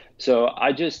go. So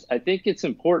I think it's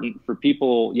important for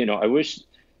people, I wish,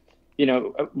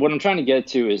 what I'm trying to get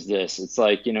to is this. It's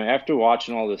like, after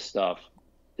watching all this stuff,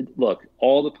 look,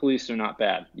 all the police are not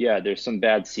bad. Yeah, there's some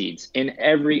bad seeds in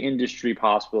every industry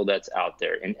possible that's out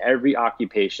there. In every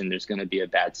occupation, there's going to be a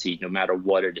bad seed, no matter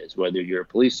what it is, whether you're a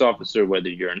police officer, whether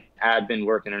you're an admin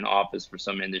working in an office for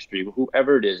some industry,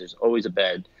 whoever it is, there's always a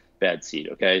bad seed.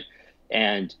 Okay.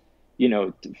 And,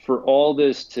 for all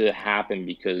this to happen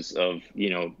because of,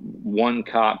 one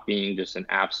cop being just an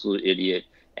absolute idiot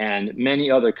and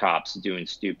many other cops doing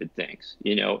stupid things,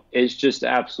 it's just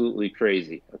absolutely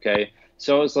crazy. Okay.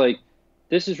 So it's like,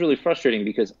 this is really frustrating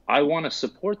because I want to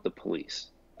support the police.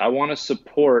 I want to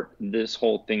support this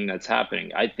whole thing that's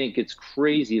happening. I think it's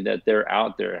crazy that they're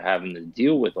out there having to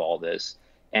deal with all this.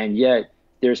 And yet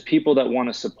there's people that want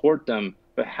to support them.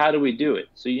 But how do we do it?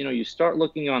 So, you start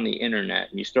looking on the internet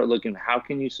and you start looking, how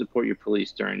can you support your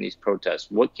police during these protests?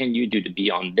 What can you do to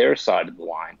be on their side of the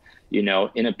line,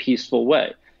 in a peaceful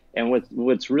way? And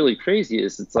what's really crazy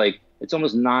is it's like, it's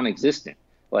almost non-existent.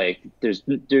 Like there's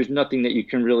nothing that you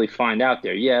can really find out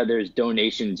there. Yeah, there's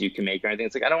donations you can make or anything.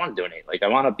 It's like, I don't want to donate. Like I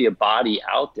want to be a body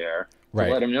out there Right.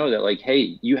 To let them know that, like,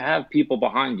 hey, you have people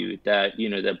behind you that, you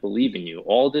know, that believe in you.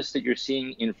 All this that you're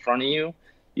seeing in front of you,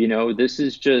 you know, this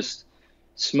is just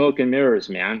smoke and mirrors,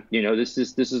 man. You know, this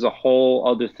is a whole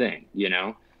other thing, you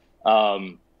know?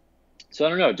 So I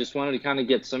don't know, just wanted to kind of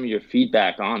get some of your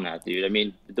feedback on that, dude. I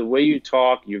mean, the way you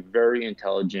talk, you're very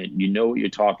intelligent. You know what you're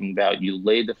talking about. You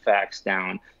lay the facts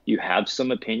down. You have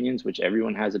some opinions, which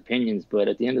everyone has opinions, but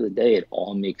at the end of the day, it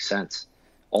all makes sense.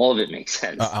 All of it makes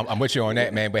sense. I'm with you on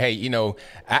that, man. But hey, you know,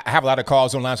 I have a lot of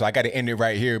calls online, so I got to end it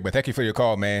right here. But thank you for your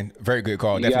call, man. Very good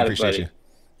call. Definitely appreciate you.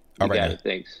 All right, got it.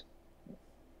 Thanks.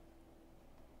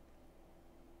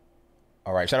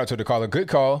 All right, shout out to the caller. Good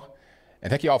call, and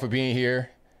thank you all for being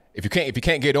here. If you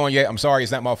can't get on yet, I'm sorry.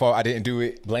 It's not my fault. I didn't do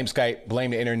it. Blame Skype.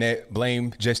 Blame the internet.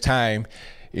 Blame just time.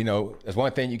 You know, there's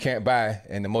one thing you can't buy,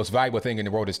 and the most valuable thing in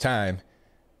the world is time.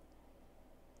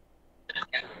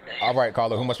 All right,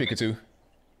 caller. Who am I speaking to?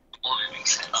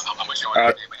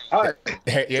 Hi.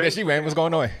 Yeah, that's you, man. What's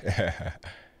going on?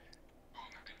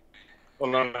 Well,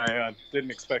 no, I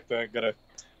didn't expect that. Got a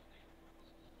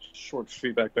short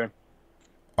feedback there.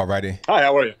 All righty. Hi,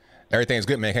 how are you? Everything's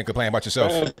good, man. Can't complain about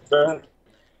yourself.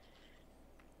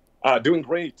 Doing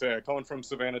great. Calling from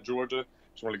Savannah, Georgia.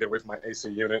 Just wanted to get away from my AC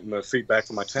unit and the feedback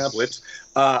from my tablet.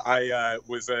 I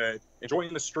was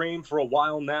enjoying the stream for a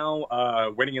while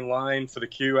now, waiting in line for the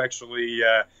queue. Actually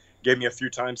gave me a few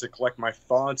times to collect my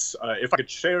thoughts. If I could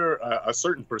share a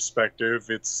certain perspective,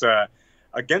 it's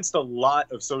against a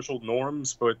lot of social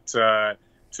norms, but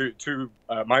to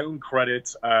my own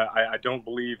credit, I don't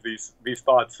believe these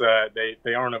thoughts.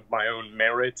 They aren't of my own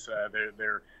merit.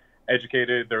 They're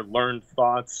educated. They're learned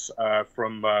thoughts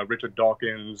from Richard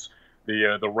Dawkins,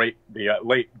 the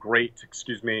late great,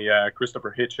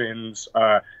 Christopher Hitchens,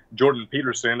 Jordan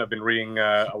Peterson. I've been reading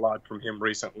a lot from him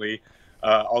recently.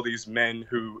 All these men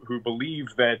who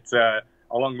believe that,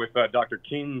 along with Dr.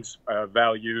 King's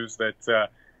values, that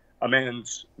a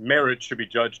man's merit should be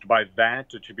judged by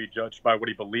that. It should be judged by what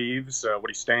he believes, what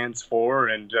he stands for,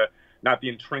 and not the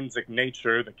intrinsic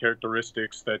nature, the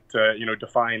characteristics that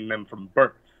define them from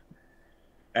birth.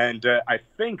 And I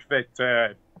think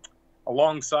that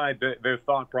alongside their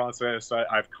thought process,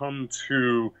 I've come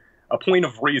to a point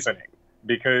of reasoning,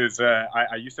 because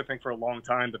I used to think for a long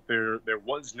time that there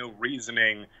was no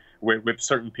reasoning with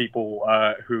certain people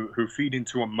who feed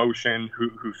into emotion,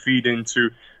 who feed into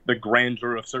the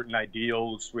grandeur of certain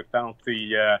ideals without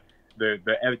the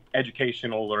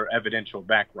educational or evidential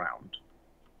background.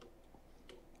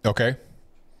 Okay.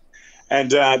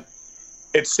 And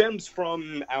it stems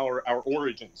from our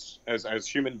origins as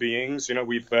human beings. You know,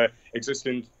 we've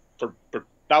existed for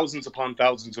thousands upon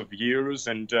thousands of years,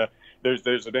 and there's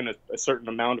been a certain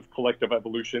amount of collective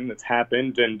evolution that's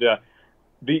happened, and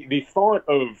the thought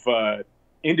of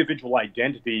individual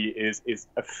identity is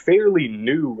a fairly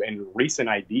new and recent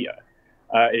idea.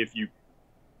 If you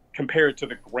compare it to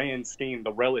the grand scheme,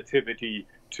 the relativity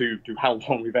to how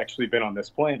long we've actually been on this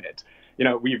planet. You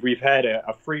know, we've had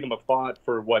a freedom of thought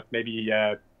for maybe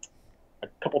a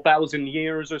couple thousand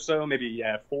years or so, maybe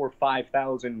 4,000 or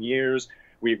 5,000 years.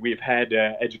 We've had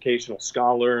educational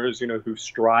scholars, who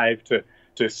strive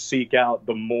to seek out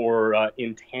the more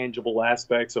intangible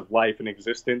aspects of life and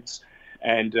existence.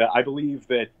 And I believe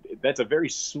that that's a very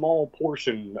small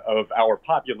portion of our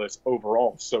populace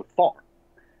overall so far.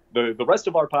 The rest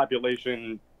of our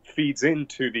population feeds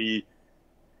into the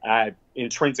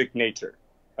intrinsic nature,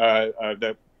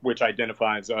 which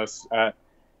identifies us.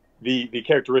 The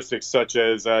characteristics such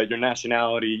as your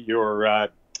nationality, your, I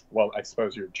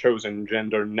suppose your chosen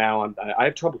gender. Now I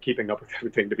have trouble keeping up with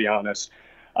everything, to be honest.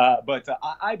 But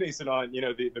I base it on,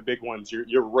 the big ones,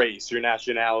 your race, your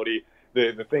nationality,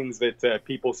 the things that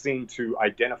people seem to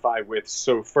identify with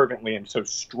so fervently and so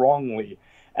strongly.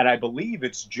 And I believe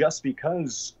it's just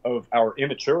because of our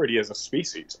immaturity as a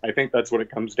species. I think that's what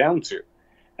it comes down to.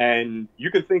 And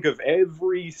you can think of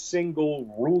every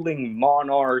single ruling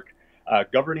monarch,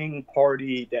 governing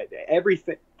party,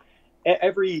 everything,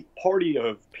 every party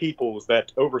of peoples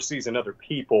that oversees another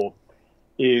people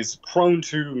is prone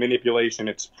to manipulation.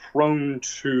 It's prone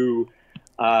to...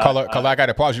 Caller, I got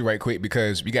to pause you right quick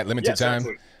because we got limited time.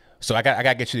 Absolutely. So I got to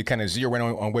get you to kind of zero in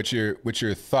on what your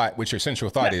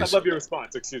central thought is. I love your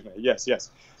response. Excuse me.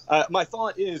 Yes. My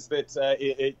thought is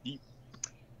that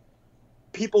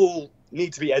people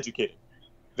need to be educated.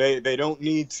 They don't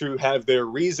need to have their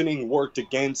reasoning worked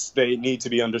against. They need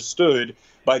to be understood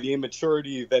by the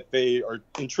immaturity that they are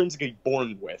intrinsically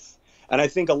born with. And I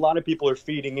think a lot of people are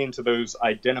feeding into those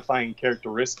identifying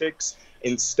characteristics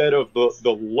instead of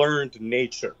the learned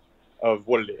nature of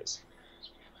what it is.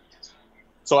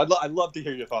 So I'd love to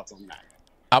hear your thoughts on that.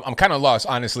 I'm kind of lost,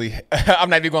 honestly. I'm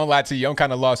not even gonna lie to you. I'm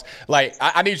kind of lost. Like,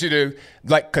 I need you to,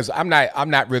 like, because I'm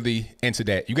not really into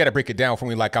that. You got to break it down for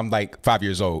me. Like, I'm like 5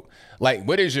 years old. Like,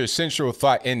 what is your central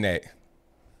thought in that?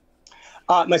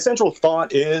 My central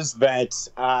thought is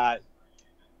that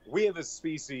we as a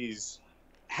species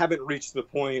haven't reached the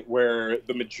point where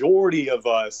the majority of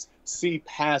us see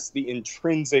past the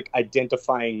intrinsic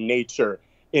identifying nature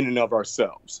in and of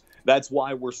ourselves. That's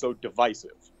why we're so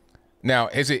divisive. Now,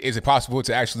 is it possible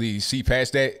to actually see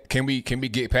past that? Can we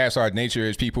get past our nature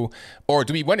as people, or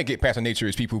do we want to get past our nature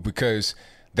as people because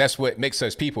that's what makes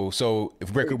us people? So if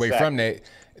we break away from that,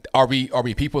 are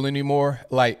we people anymore?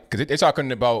 Like, because they're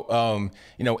talking about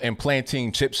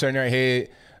implanting chips in our head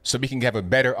so we can have a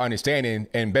better understanding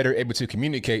and better able to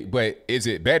communicate. But is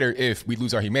it better if we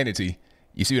lose our humanity?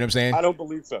 You see what I'm saying? I don't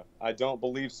believe so. I don't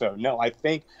believe so. No, I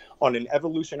think on an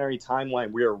evolutionary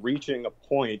timeline, we are reaching a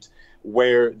point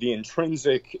where the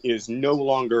intrinsic is no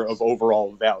longer of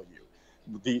overall value.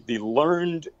 The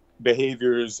learned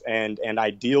behaviors and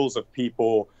ideals of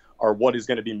people are what is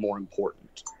going to be more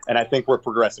important. And I think we're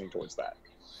progressing towards that.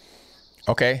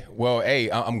 Okay. Well,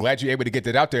 hey, I'm glad you're able to get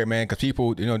that out there, man, because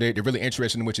people, they're really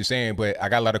interested in what you're saying. But I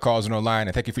got a lot of calls on the line,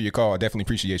 and thank you for your call. I definitely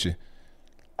appreciate you.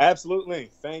 Absolutely.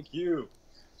 Thank you.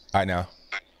 All right, now.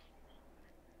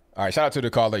 All right, shout out to the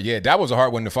caller. Yeah, that was a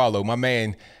hard one to follow. My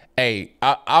man, hey,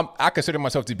 I consider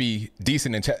myself to be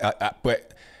decent,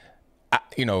 but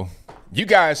you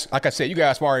guys, like I said, you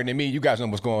guys smarter than me. You guys know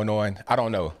what's going on. I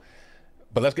don't know.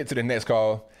 But let's get to the next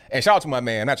call. And shout out to my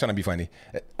man. I'm not trying to be funny.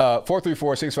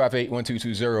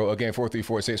 434-658-1220. Again,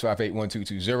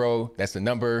 434-658-1220. That's the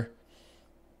number.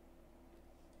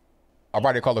 All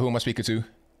right, caller, who am I speaking to?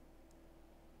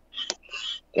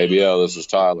 ABL, this is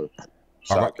Tyler.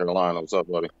 South Carolina. What's up,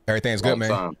 buddy? Everything's good,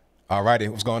 man. All righty.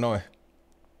 What's going on?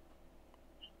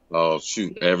 Oh,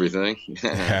 shoot. Everything.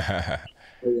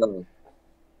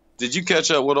 Did you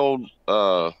catch up with old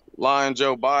lying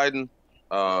Joe Biden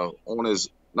on his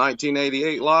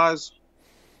 1988 lies?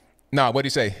 No, what'd he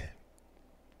say?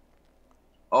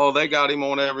 Oh, they got him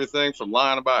on everything from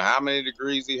lying about how many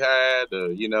degrees he had,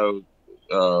 his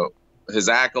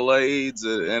accolades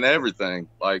and everything.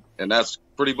 And that's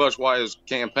pretty much why his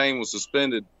campaign was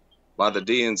suspended by the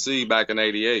DNC back in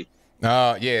 '88.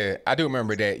 Yeah, I do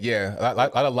remember that. Yeah, a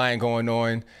lot of lying going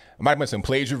on. Might have been some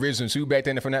plagiarism too back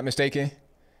then, if I'm not mistaken.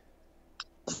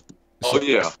 Oh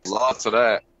yeah, lots of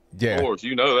that. Yeah, of course,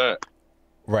 you know that.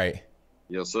 Right.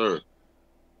 Yes, sir.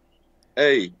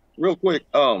 Hey, real quick,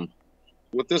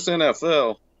 with this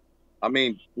NFL, I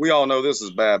mean, we all know this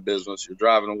is bad business. You're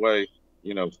driving away,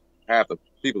 half the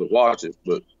people that watch it.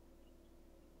 But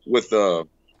with at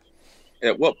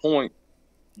what point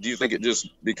do you think it just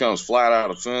becomes flat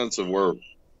out offensive where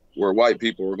white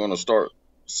people are going to start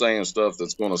saying stuff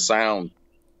that's going to sound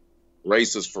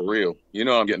racist for real? You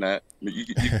know what I'm getting at? You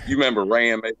remember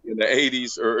Ram in the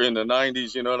 80s or in the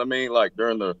 90s, you know what I mean? Like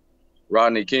during the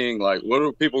Rodney King, like what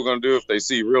are people going to do if they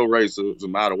see real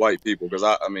racism out of white people? Because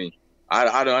I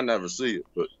never see it,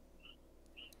 but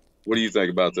what do you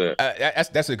think about that?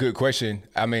 That's a good question.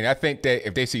 I mean, I think that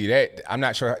if they see that, I'm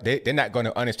not sure they're not going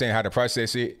to understand how to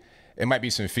process it. It might be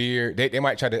some fear. They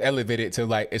might try to elevate it to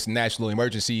like it's a national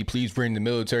emergency. Please bring the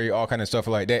military, all kind of stuff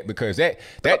like that. Because that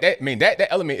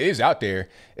element is out there.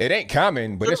 It ain't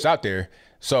common, but it's out there.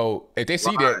 So if they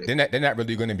see that, they're not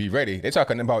really going to be ready. They're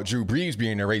talking about Drew Brees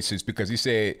being a racist because he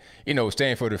said,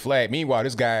 stand for the flag. Meanwhile,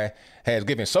 this guy has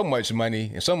given so much money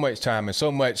and so much time and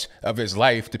so much of his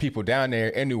life to people down there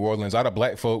in New Orleans, all the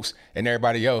black folks and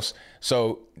everybody else.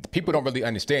 So people don't really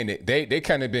understand it. They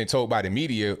kind of been told by the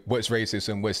media what's racist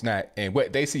and what's not. And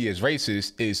what they see as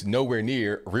racist is nowhere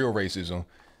near real racism.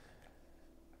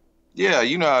 Yeah,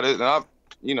 you know how it is.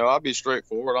 And I'll be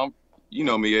straightforward. You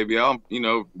know me, AB. I'm,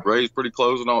 raised pretty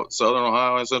close in Southern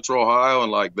Ohio and Central Ohio,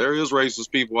 and like there is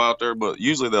racist people out there, but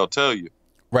usually they'll tell you.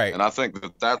 Right. And I think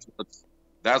that's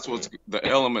what's the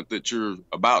element that you're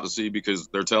about to see because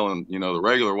they're telling, the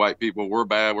regular white people, we're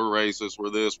bad, we're racist, we're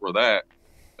this, we're that.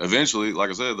 Eventually, like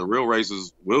I said, the real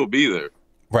racists will be there.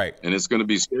 Right. And it's going to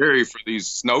be scary for these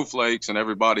snowflakes and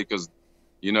everybody because,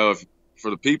 if for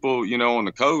the people, on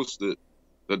the coast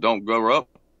that don't grow up,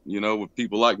 with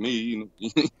people like me,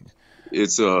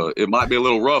 it might be a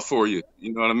little rough for you.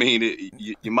 You know what I mean?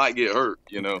 You might get hurt,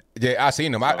 Yeah, I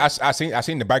seen them. I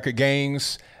seen the biker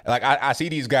gangs. Like I see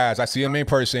these guys. I see them in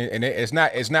person, and it's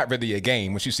not really a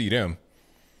game once you see them.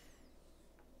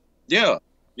 Yeah,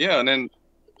 and then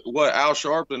what Al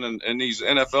Sharpton and these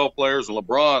NFL players and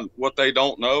LeBron, what they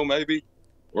don't know maybe,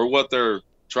 or what they're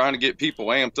trying to get people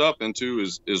amped up into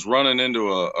is running into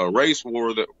a race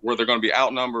war where they're going to be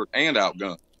outnumbered and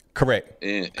outgunned. Correct.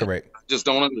 And Correct. just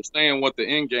don't understand what the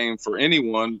end game for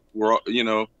anyone.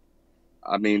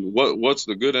 I mean, what's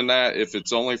the good in that? If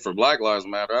it's only for Black Lives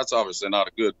Matter, that's obviously not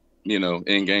a good,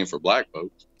 end game for black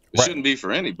folks. It shouldn't be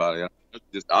for anybody. It's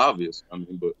just obvious. I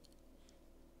mean, but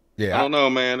yeah, I don't know,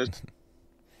 man.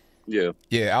 Yeah.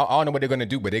 Yeah, I don't know what they're gonna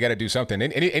do, but they got to do something. They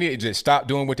need to just stop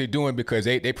doing what they're doing because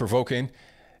they poking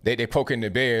the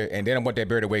bear, and they don't want that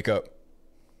bear to wake up.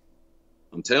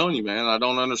 I'm telling you, man, I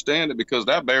don't understand it because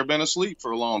that bear been asleep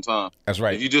for a long time. That's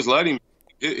right. If you just let him,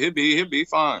 he'll be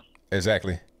fine.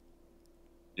 Exactly.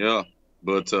 Yeah,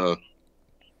 but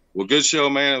well, good show,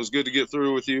 man. It was good to get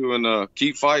through with you and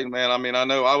keep fighting, man. I mean, I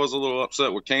know I was a little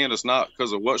upset with Candace, not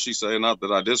because of what she said, not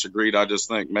that I disagreed. I just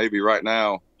think maybe right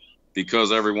now,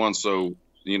 because everyone's so,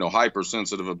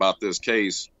 hypersensitive about this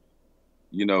case,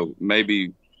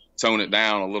 maybe tone it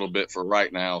down a little bit for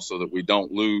right now so that we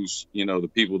don't lose, the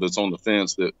people that's on the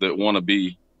fence that want to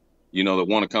be, that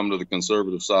want to come to the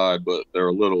conservative side, but they're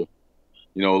a little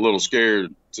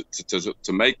scared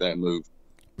to make that move.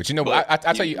 But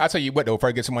I tell you what though, before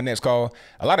I get to my next call,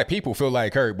 a lot of people feel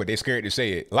like her, but they're scared to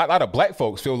say it. A lot of black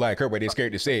folks feel like her, but they're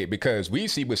scared to say it because we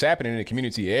see what's happening in the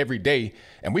community every day,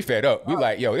 and we fed up. We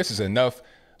like, yo, this is enough.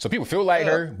 So people feel like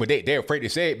her, but they're afraid to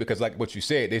say it because, like what you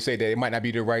said, they say that it might not be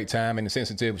the right time and the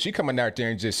sensitive. She coming out there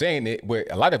and just saying it,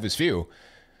 but a lot of us feel.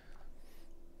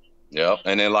 Yeah,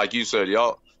 and then like you said,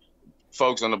 y'all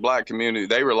folks in the black community,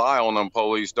 they rely on them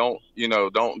police. Don't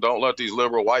let these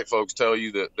liberal white folks tell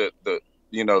you that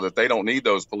that they don't need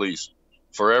those police.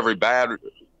 For every bad,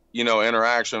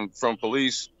 interaction from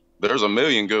police, there's a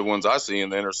million good ones I see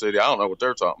in the inner city. I don't know what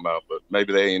they're talking about, but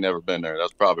maybe they ain't never been there.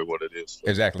 That's probably what it is.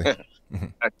 Exactly.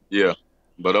 Yeah.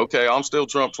 But okay, I'm still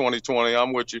Trump 2020.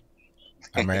 I'm with you.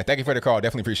 All right, man. Thank you for the call.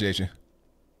 Definitely appreciate you.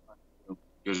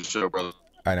 Good show, brother. All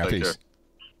right, now, Take peace. care.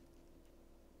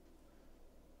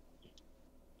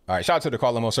 All right, shout out to the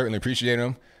caller. Most certainly appreciate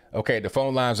him. Okay, the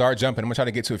phone lines are jumping. I'm going to try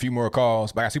to get to a few more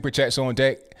calls. But I got super chats on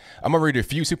deck. I'm going to read a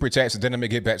few super chats, and then I'm going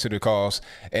to get back to the calls.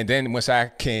 And then once I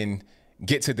can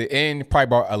get to the end, probably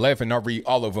about 11, I'll read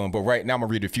all of them. But right now, I'm going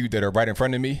to read a few that are right in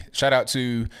front of me. Shout out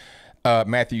to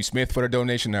Matthew Smith for the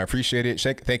donation. I appreciate it.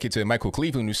 Thank you to Michael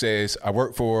Cleveland, who says, I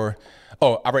work for...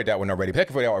 Oh, I read that one already. Thank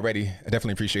you for that already. I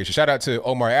definitely appreciate you. Shout out to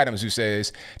Omar Adams, who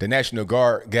says, the National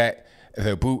Guard got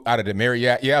the boot out of the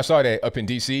Marriott. Yeah, I saw that up in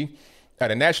D.C.,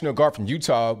 the National Guard from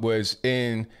Utah was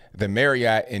in the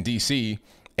Marriott in D.C.,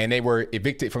 and they were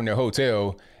evicted from their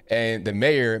hotel. And the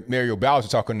mayor, Muriel Bowser,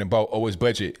 talking about, his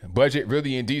budget. Budget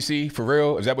really in D.C.? For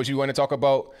real? Is that what you want to talk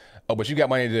about? Oh, but you got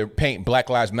money to paint Black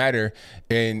Lives Matter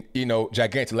and,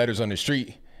 gigantic letters on the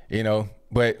street,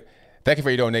 But thank you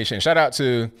for your donation. Shout out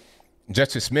to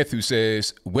Justice Smith, who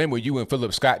says, when will you and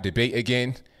Philip Scott debate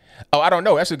again? Oh, I don't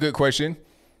know. That's a good question.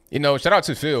 Shout out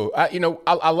to Phil.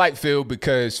 I like Phil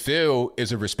because Phil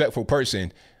is a respectful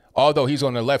person. Although he's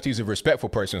on the left, he's a respectful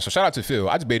person. So shout out to Phil.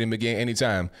 I debate him again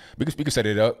anytime. We can set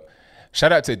it up.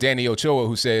 Shout out to Danny Ochoa,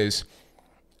 who says,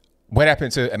 what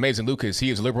happened to Amazing Lucas? He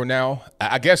is liberal now?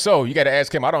 I guess so. You got to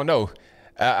ask him. I don't know.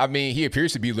 He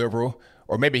appears to be liberal,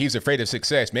 or maybe he's afraid of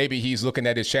success. Maybe he's looking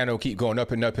at his channel keep going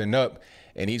up and up and up,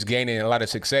 and he's gaining a lot of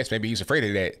success. Maybe he's afraid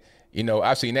of that.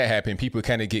 I've seen that happen. People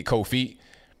kind of get cold feet.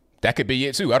 That could be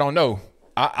it too. I don't know.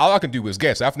 All I can do is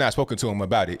guess. I've not spoken to him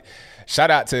about it. Shout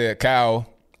out to Kyle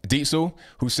Diesel,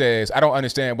 who says, I don't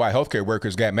understand why healthcare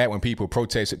workers got mad when people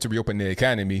protested to reopen the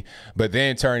economy, but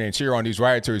then turn and cheer on these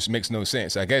rioters makes no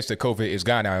sense. I guess the COVID is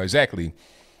gone now. Exactly.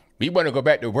 We want to go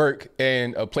back to work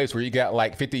in a place where you got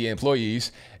like 50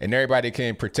 employees and everybody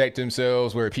can protect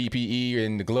themselves, wear PPE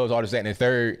and the gloves, all this, that, and the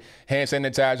third, hand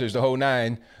sanitizers, the whole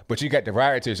nine. But you got the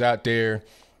rioters out there.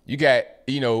 You got,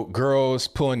 girls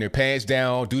pulling their pants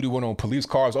down, doodling on police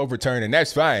cars overturned, and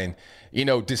that's fine.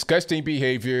 Disgusting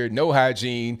behavior, no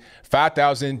hygiene,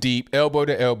 5,000 deep, elbow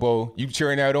to elbow. You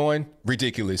cheering out on?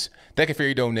 Ridiculous. Thank you for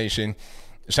your donation.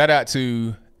 Shout out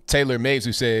to Taylor Mays,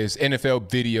 who says,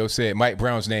 NFL video said Mike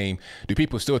Brown's name. Do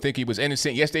people still think he was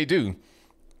innocent? Yes, they do.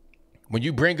 When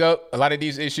you bring up a lot of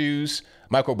these issues,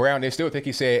 Michael Brown, they still think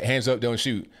he said, hands up, don't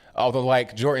shoot. Although,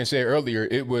 like Jordan said earlier,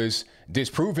 it was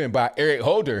disproven by Eric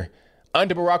Holder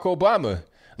under Barack Obama.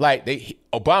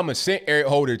 Obama sent Eric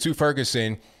Holder to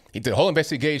Ferguson. He did a whole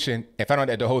investigation and found out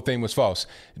that the whole thing was false.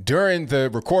 During the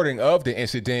recording of the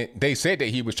incident, they said that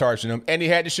he was charging him and he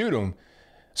had to shoot him.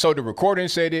 So the recording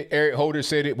said it, Eric Holder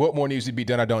said it. What more needs to be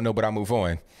done? I don't know, but I'll move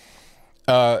on.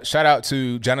 Shout out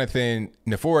to Jonathan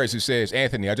Nefores, who says,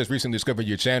 Anthony, I just recently discovered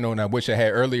your channel and I wish I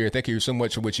had earlier. Thank you so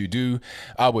much for what you do.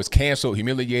 I was canceled,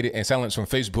 humiliated, and silenced from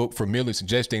Facebook for merely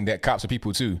suggesting that cops are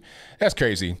people too. That's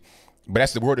crazy. But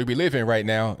that's the world that we live in right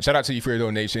now. Shout out to you for your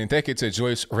donation. Thank you to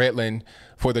Joyce Redland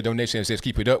for the donation. It says,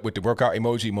 keep it up with the workout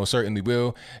emoji. Most certainly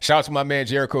will. Shout out to my man,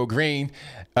 Jericho Green,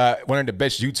 one of the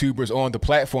best YouTubers on the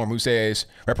platform, who says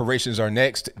reparations are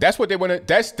next. That's what they want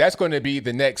to, that's going to be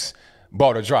the next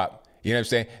ball to drop. You know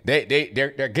what I'm saying?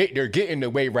 They're getting the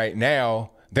way right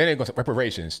now. Then they're going to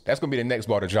reparations. That's going to be the next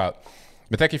ball to drop.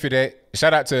 But thank you for that.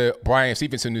 Shout out to Brian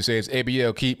Stevenson, who says,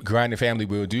 ABL, keep grinding, family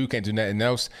will do. Can't do nothing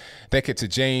else. Thank you to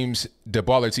James the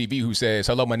Baller TV, who says,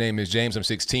 hello, my name is James. I'm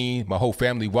 16. My whole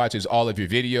family watches all of your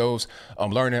videos.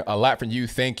 I'm learning a lot from you.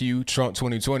 Thank you, Trump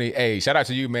 2020. Hey, shout out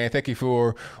to you, man. Thank you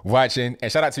for watching. And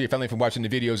shout out to your family for watching the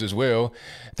videos as well.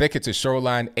 Thank you to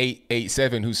Shoreline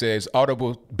 887, who says,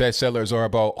 Audible bestsellers are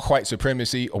about white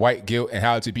supremacy, white guilt, and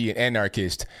how to be an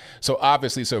anarchist. So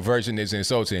obviously subversion is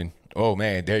insulting. Oh,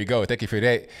 man, there you go. Thank you for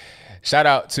that. Shout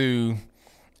out to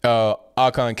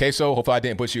Alcon Queso. Hopefully I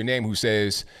didn't butcher your name, who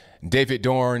says, David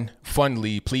Dorn,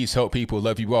 Fundly, please help people.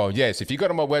 Love you all. Yes, if you go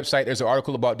to my website, there's an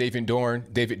article about David Dorn,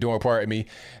 pardon me.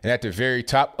 And at the very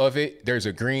top of it, there's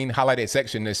a green highlighted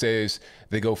section that says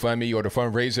the GoFundMe or the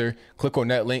fundraiser. Click on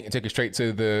that link and take it straight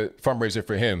to the fundraiser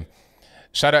for him.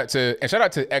 Shout out to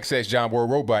XS John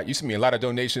World Robot. You sent me a lot of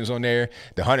donations on there.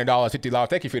 The $100, $50.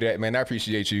 Thank you for that, man. I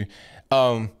appreciate you.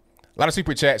 A lot of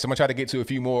super chats. I'm going to try to get to a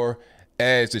few more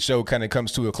as the show kind of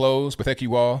comes to a close. But thank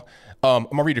you all. I'm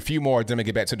going to read a few more, then I'm going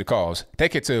to get back to the calls.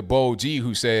 Thank you to Bo G,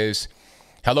 who says,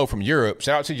 hello from Europe.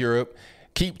 Shout out to Europe.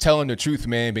 Keep telling the truth,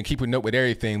 man. Been keeping up with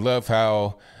everything. Love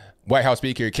how White House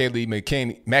Speaker Kayleigh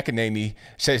McEnany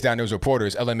shuts down those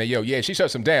reporters. LMAO. Yeah, she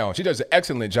shuts them down. She does an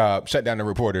excellent job. Shut down the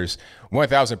reporters.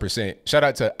 1,000%. Shout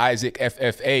out to Isaac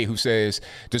FFA, who says,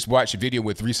 just watch a video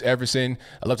with Reese Everson.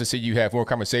 I love to see you have more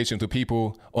conversations with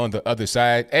people on the other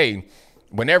side. Hey,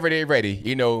 whenever they're ready,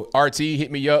 you know, RT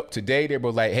hit me up today. They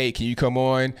were like, hey, can you come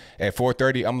on at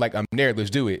 4:30? I'm like, I'm there. Let's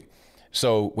do it.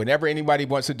 So whenever anybody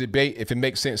wants to debate, if it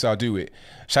makes sense, I'll do it.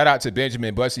 Shout out to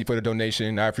Benjamin Bussey for the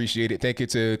donation. I appreciate it. Thank you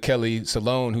to Kelly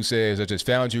Salone, who says, I just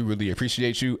found you. Really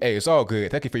appreciate you. Hey, it's all good.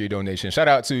 Thank you for your donation. Shout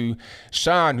out to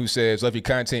Sean, who says, love your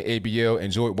content, ABL.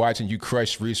 Enjoyed watching you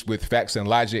crush Reese with facts and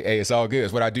logic. Hey, it's all good.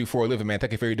 It's what I do for a living, man.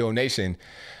 Thank you for your donation.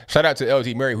 Shout out to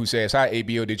LG Murray, who says, hi,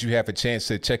 ABL. Did you have a chance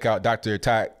to check out Dr.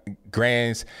 Todd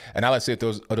Grand's analysis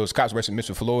of those cops arresting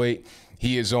Mr. Floyd?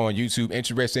 He is on YouTube.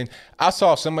 Interesting. I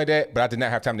saw some of that, but I did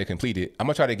not have time to complete it. I'm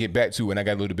going to try to get back to it when I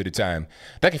got a little bit of time.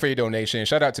 Thank you for your donation.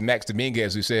 Shout out to Max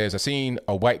Dominguez, who says, I seen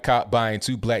a white cop buying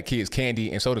 2 black kids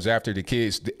candy and sodas after the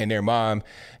kids and their mom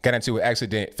got into an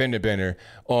accident fender bender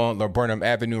on Laburnum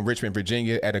Avenue in Richmond,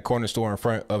 Virginia at a corner store in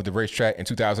front of the racetrack in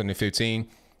 2015.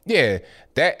 Yeah,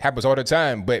 that happens all the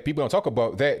time, but people don't talk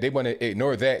about that. They want to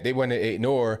ignore that. They want to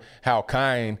ignore how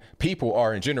kind people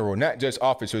are in general, not just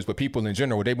officers, but people in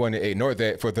general. They want to ignore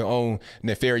that for their own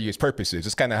nefarious purposes.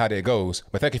 It's kind of how that goes.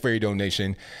 But thank you for your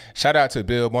donation. Shout out to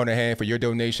Bill Monahan for your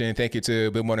donation. Thank you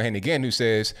to Bill Monahan again, who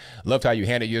says, loved how you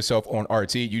handled yourself on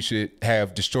RT. You should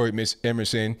have destroyed Miss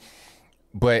Emerson,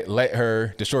 but let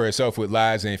her destroy herself with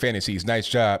lies and fantasies. Nice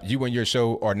job. You and your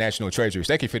show are national treasures.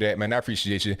 Thank you for that, man. I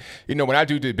appreciate you. You know, when I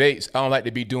do debates, I don't like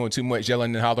to be doing too much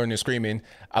yelling and hollering and screaming.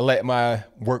 I let my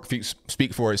work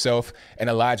speak for itself and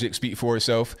the logic speak for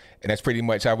itself, and that's pretty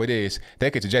much how it is.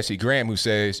 Thank you to Jesse Graham, who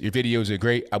says, your videos are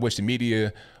great. I wish the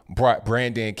media brought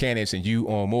Brandon Candace and you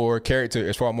on more. Character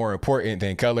is far more important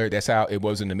than color. That's how it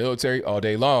was in the military all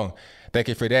day long. Thank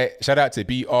you for that. Shout out to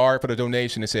BR for the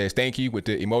donation. It says thank you with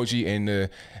the emoji and the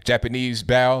Japanese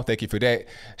bow. Thank you for that.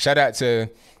 Shout out to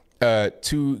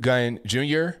Two Gun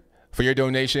Jr. for your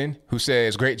donation, who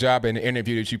says great job in the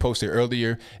interview that you posted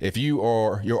earlier. If you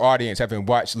or your audience haven't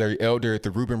watched Larry Elder, the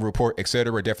Rubin Report,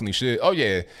 etc., definitely should. Oh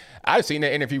yeah, I've seen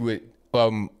that interview with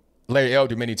Larry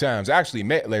Elder many times. I actually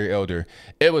met Larry Elder.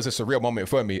 It was a surreal moment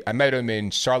for me. I met him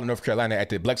in Charlotte, North Carolina at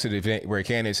the Blexit event where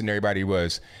Candace and everybody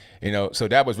was. You know, so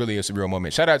that was really a surreal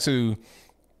moment. Shout out to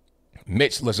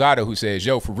Mitch Lozado, who says,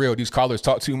 yo, for real, these callers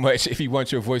talk too much. If you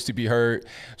want your voice to be heard,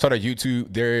 start on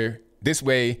YouTube. This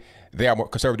way, they are more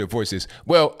conservative voices.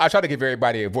 Well, I try to give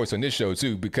everybody a voice on this show,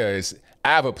 too, because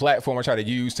I have a platform I try to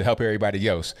use to help everybody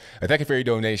else. Thank you for your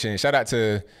donation. Shout out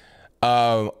to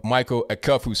Michael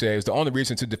Acuff, who says, the only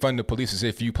reason to defund the police is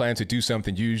if you plan to do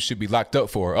something you should be locked up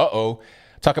for. Uh-oh.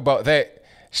 Talk about that.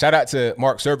 Shout out to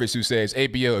Mark Service, who says,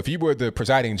 ABO, if you were the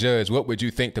presiding judge, what would you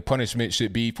think the punishment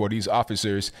should be for these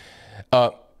officers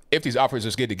if these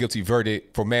officers get a guilty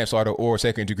verdict for manslaughter or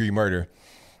second-degree murder?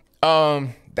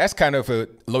 That's kind of a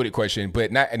loaded question,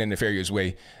 but not in a nefarious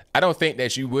way. I don't think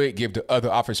that you would give the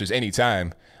other officers any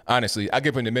time. Honestly, I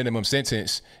give them the minimum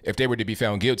sentence if they were to be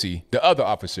found guilty. The other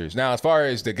officers. Now, as far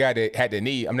as the guy that had the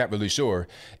knee, I'm not really sure.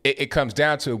 It comes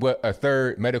down to what a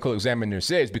third medical examiner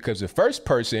says, because the first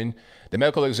person, the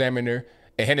medical examiner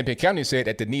in Hennepin County, said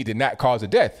that the knee did not cause a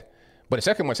death. But the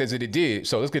second one says that it did.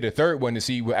 So let's get the third one to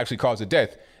see what actually caused a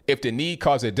death. If the knee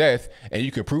caused a death and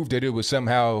you can prove that it was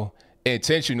somehow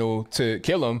intentional to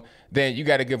kill him, then you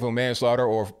got to give him manslaughter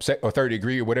or third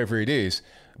degree or whatever it is.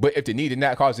 But if the knee did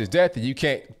not cause his death, then you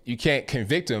can't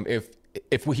convict him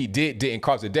if what he didn't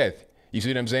cause the death. You see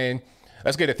what I'm saying?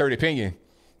 Let's get a third opinion.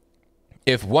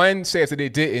 If one says that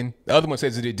it didn't, the other one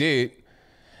says that it did,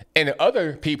 and the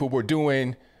other people were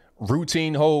doing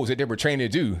routine holds that they were trained to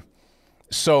do.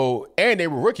 So, and they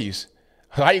were rookies.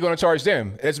 How are you going to charge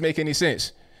them? It doesn't make any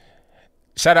sense.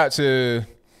 Shout out to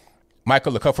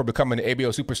Michael LeCoq for becoming an ABO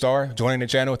superstar, joining the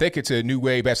channel. Thank you to New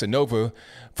Wave Basanova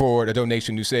for the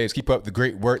donation who says, keep up the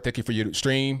great work. Thank you for your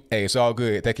stream. Hey, it's all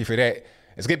good. Thank you for that.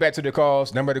 Let's get back to the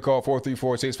calls. Number to call,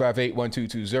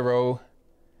 434-658-1220.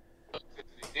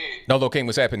 Nolo King,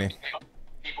 what's happening?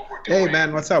 Hey,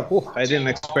 man, what's up? Ooh, I didn't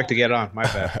expect to get on. My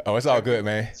bad. Oh, it's all good,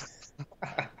 man.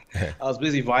 I was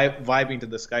busy vibing to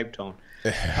the Skype tone.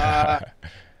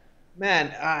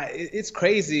 Man, it's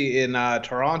crazy in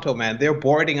Toronto, man. They're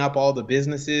boarding up all the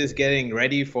businesses, getting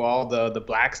ready for all the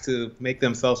blacks to make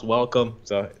themselves welcome.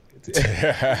 So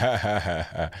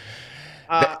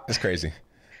that's crazy.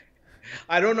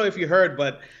 I don't know if you heard,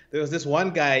 but there was this one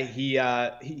guy.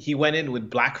 He went in with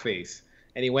blackface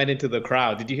and he went into the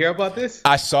crowd. Did you hear about this?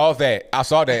 I saw that. I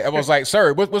was like,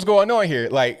 sir, what's going on here?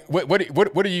 Like, what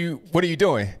are you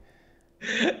doing?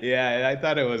 Yeah, I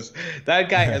thought it was, that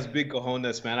guy has big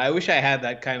cojones, man. I wish I had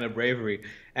that kind of bravery.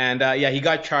 And yeah, he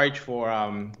got charged for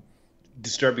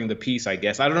disturbing the peace, I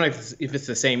guess. I don't know if it's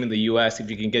the same in the U.S.,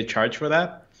 if you can get charged for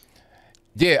that.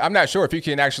 Yeah, I'm not sure if you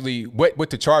can actually,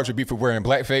 what the charge would be for wearing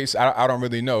blackface. I don't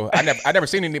really know. I never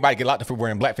seen anybody get locked up for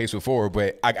wearing blackface before,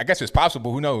 but I guess it's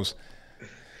possible. Who knows?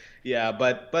 Yeah,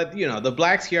 but you know, the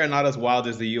blacks here are not as wild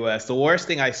as the U.S. The worst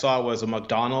thing I saw was a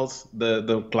McDonald's.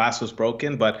 The glass was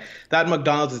broken, but that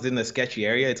McDonald's is in a sketchy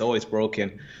area. It's always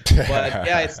broken. But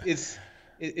yeah,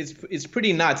 it's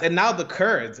pretty nuts. And now the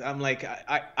Kurds. I'm like,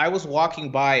 I was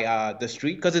walking by the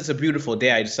street because it's a beautiful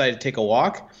day. I decided to take a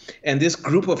walk, and this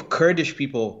group of Kurdish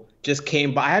people just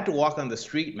came by. I had to walk on the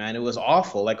street, man. It was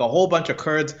awful. Like a whole bunch of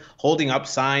Kurds holding up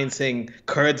signs saying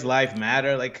 "Kurds Life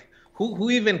Matter." Like,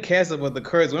 who even cares about the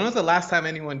Kurds? When was the last time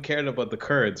anyone cared about the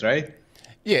Kurds, right?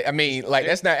 Yeah, I mean, like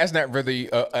that's not really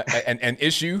an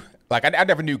issue. Like I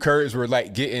never knew Kurds were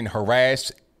like getting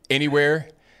harassed anywhere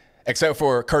except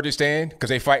for Kurdistan because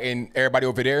they fighting everybody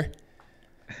over there.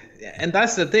 And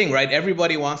that's the thing, right?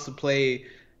 Everybody wants to play,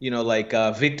 you know, like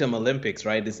victim Olympics,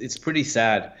 right? It's pretty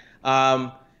sad.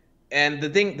 And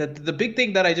the big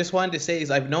thing that I just wanted to say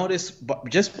is I've noticed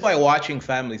just by watching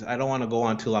families, I don't want to go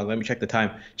on too long. Let me check the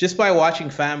time. Just by watching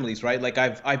families, right? Like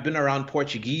I've been around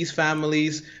Portuguese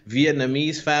families,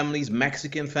 Vietnamese families,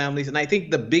 Mexican families. And I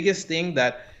think the biggest thing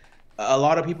that a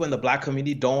lot of people in the black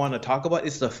community don't want to talk about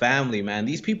is the family, man.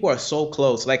 These people are so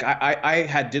close. Like I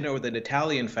had dinner with an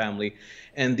Italian family,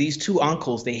 and these two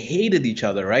uncles, they hated each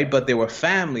other, right? But they were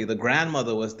family. The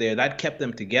grandmother was there. That kept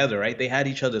them together, right? They had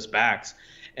each other's backs.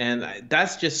 And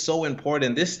that's just so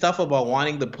important. This stuff about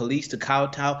wanting the police to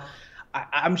kowtow,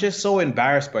 I'm just so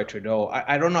embarrassed by Trudeau.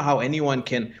 I don't know how anyone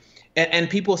can. And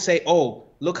people say, oh,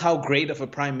 look how great of a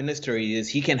prime minister he is.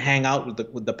 He can hang out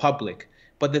with the public.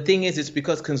 But the thing is, it's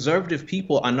because conservative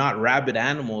people are not rabid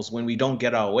animals when we don't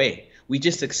get our way. We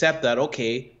just accept that,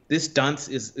 okay, this dunce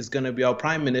is going to be our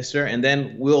prime minister, and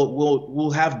then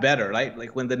we'll have better, right?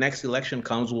 Like when the next election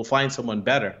comes, we'll find someone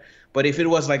better. But if it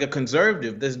was like a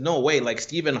conservative, there's no way. Like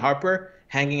Stephen Harper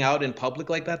hanging out in public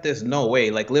like that, there's no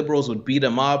way. Like liberals would beat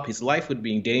him up. His life would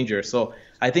be in danger. So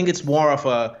I think it's more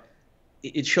of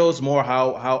it shows more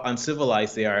how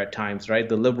uncivilized they are at times, right?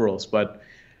 The liberals. But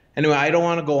anyway, I don't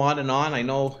want to go on and on. I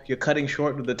know you're cutting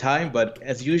short with the time, but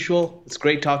as usual, it's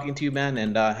great talking to you, man,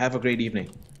 and have a great evening.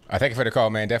 Thank you for the call,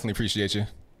 man. Definitely appreciate you.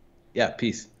 Yeah,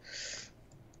 peace.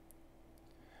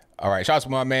 All right, shout out to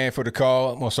my man for the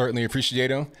call. Most certainly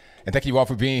appreciate him. And thank you all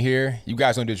for being here. You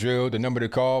guys know the drill. The number to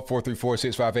call,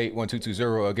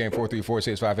 434-658-1220. Again,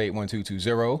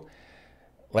 434-658-1220.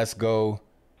 Let's go.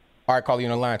 All right, call you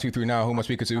on the line, 239. Who am I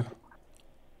speaking to?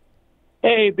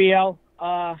 Hey, BL.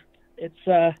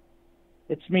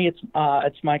 It's me. It's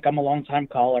Mike. I'm a long-time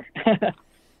caller. How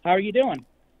are you doing?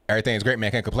 Everything's great, man.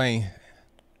 Can't complain.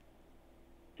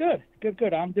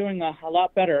 Good. I'm doing a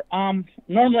lot better.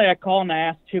 Normally I call and I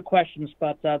ask two questions,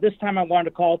 but this time I wanted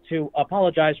to call to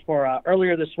apologize for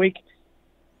earlier this week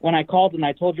when I called and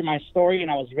I told you my story,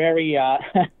 and I was very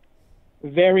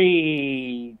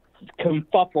very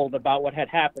confuffled about what had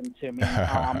happened to me.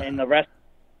 And the rest,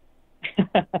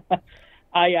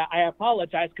 I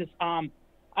apologize because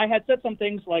I had said some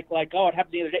things like oh, it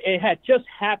happened the other day. It had just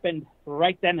happened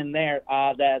right then and there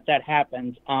that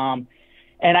happened.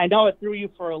 And I know it threw you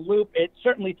for a loop. It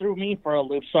certainly threw me for a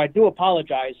loop. So I do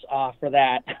apologize for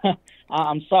that.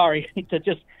 I'm sorry to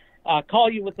just call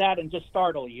you with that and just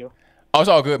startle you. Oh, it's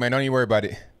all good, man. Don't even worry about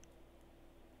it.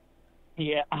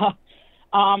 Yeah.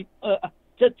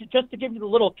 Just to give you the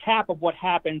little cap of what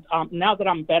happened. Now that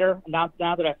I'm better, now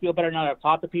that I feel better, now that I've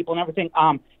talked to people and everything.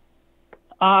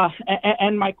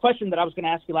 And my question that I was going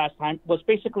to ask you last time was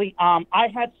basically, I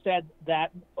had said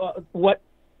that what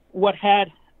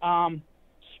had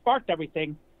sparked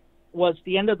everything was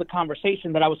the end of the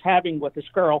conversation that I was having with this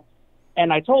girl,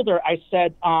 and I told her, I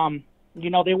said,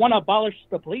 they want to abolish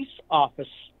the police officers,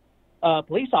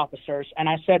 and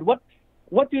I said, what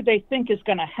do they think is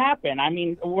going to happen? I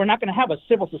mean, we're not going to have a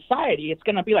civil society. It's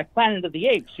going to be like Planet of the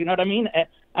Apes. You know what I mean?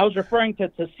 I was referring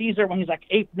to Caesar when he's like,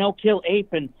 ape, no, kill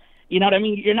ape. And you know what I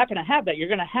mean? You're not going to have that. You're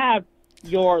going to have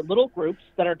your little groups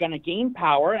that are going to gain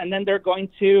power, and then they're going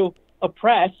to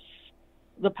oppress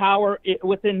the power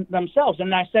within themselves.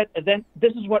 And I said, then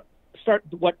this is what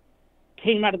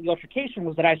came out of the altercation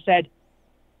was that I said,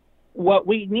 what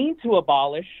we need to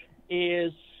abolish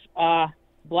is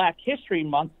Black History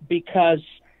Month, because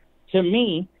to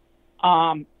me,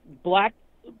 what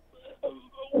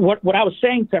I was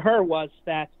saying to her was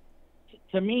that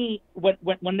to me,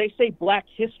 when they say Black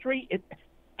history,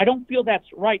 I don't feel that's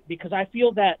right, because I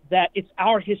feel that it's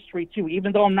our history too.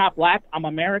 Even though I'm not Black, I'm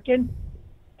American,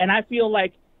 and I feel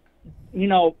like,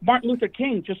 Martin Luther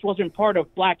King just wasn't part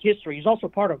of Black history. He's also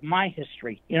part of my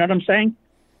history. You know what I'm saying?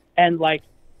 And like,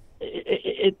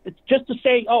 it's just to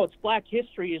say, oh, it's Black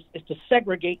history is to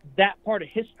segregate that part of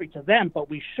history to them, but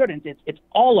we shouldn't. It's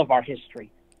all of our history.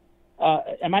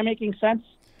 Am I making sense?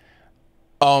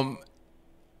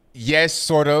 Yes,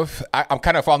 sort of. I'm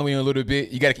kind of following you a little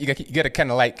bit. You got to kind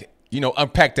of like,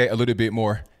 unpack that a little bit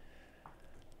more.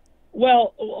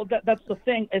 Well, that's the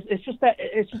thing. It's just that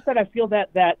I feel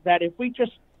that if we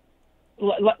just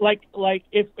like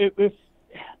if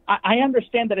I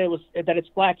understand that it's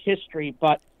Black history,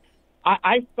 but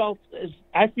I feel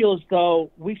as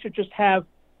though we should just have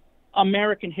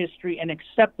American history and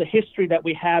accept the history that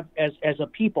we have as a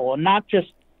people, and not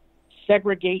just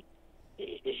segregate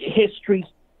history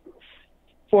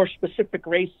for specific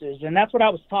races. And that's what I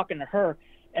was talking to her.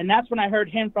 And that's when I heard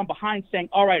him from behind saying,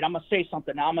 all right, I'm going to say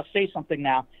something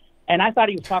now. And I thought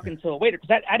he was talking to a waiter,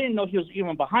 because I didn't know he was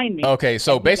even behind me. Okay,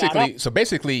 so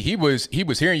basically he was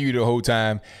hearing you the whole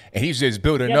time, and he's just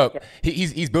building up.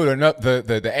 He's building up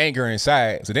the anger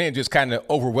inside. So then it just kind of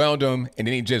overwhelmed him, and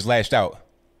then he just lashed out.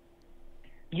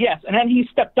 Yes, and then he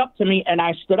stepped up to me, and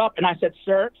I stood up, and I said,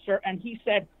 sir, and he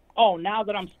said, oh, now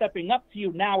that I'm stepping up to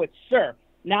you, now it's sir.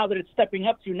 Now that it's stepping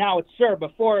up to you, now it's sir.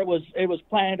 Before it was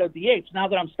Planet of the Apes. Now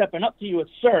that I'm stepping up to you, it's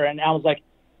sir. And I was like,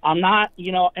 I'm not,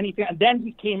 anything. And then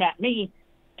he came at me,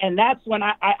 and that's when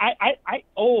I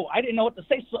didn't know what to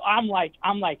say. So I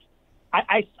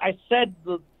said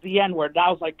the N-word.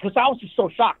 I was like, because I was just so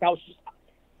shocked.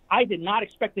 I did not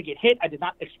expect to get hit. I did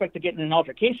not expect to get in an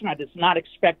altercation. I did not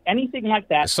expect anything like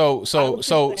that. So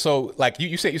like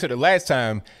you said the last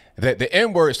time that the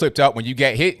N-word slipped out when you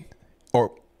got hit,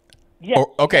 or. Yes.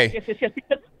 Or, okay. Yes,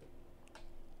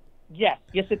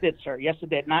 it did, sir. Yes,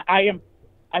 it did. And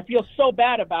I feel so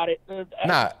bad about it.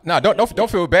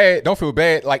 Don't feel bad. Don't feel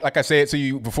bad. Like I said to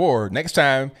you before, next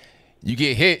time you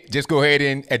get hit, just go ahead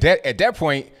and at that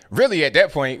point,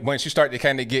 once you start to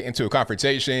kind of get into a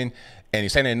confrontation and you're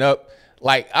standing up,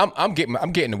 like I'm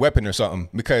getting a weapon or something,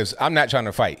 because I'm not trying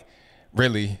to fight,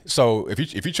 really. So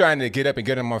if you're trying to get up and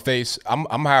get in my face, I'm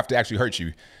gonna have to actually hurt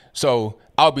you. So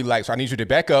I'll be like, so I need you to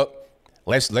back up.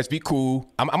 Let's be cool.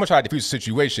 I'm gonna try to defuse the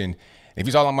situation. If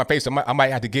he's all on my face, I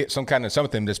might have to get some kind of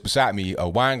something that's beside me, a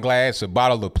wine glass, a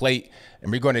bottle, a plate,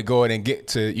 and we're going to go ahead and get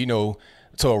to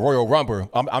to a Royal Rumble.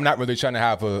 I'm not really trying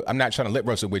to I'm not trying to lip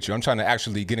wrestle with you. I'm trying to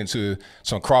actually get into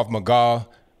some Krav Maga,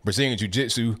 Brazilian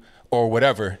Jiu-Jitsu, or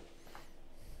whatever.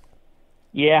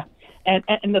 Yeah, and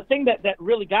the thing that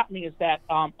really got me is that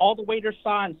all the waiters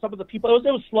saw, and some of the people, it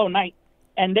was a slow night.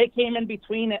 And they came in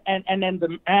between, and then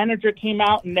the manager came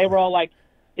out, and they were like,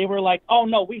 oh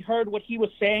no, we heard what he was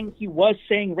saying. He was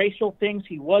saying racial things.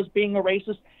 He was being a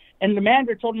racist. And the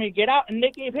manager told me to get out, and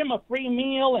they gave him a free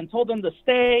meal and told him to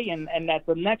stay, and that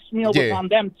the next meal was on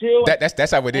them too.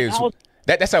 That's how it is.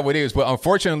 That's how it is. But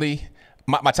unfortunately,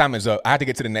 my time is up. I have to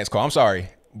get to the next call. I'm sorry,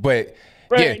 but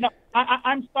right, no,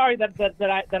 I'm sorry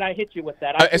that I hit you with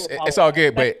that. It's all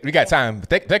good, but we got time.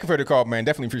 Thank you for the call, man.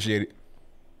 Definitely appreciate it.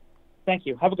 Thank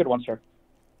you. Have a good one, sir.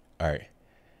 All right.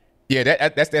 Yeah,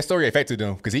 that story affected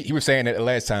him because he was saying that the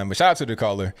last time. But shout out to the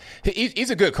caller. He's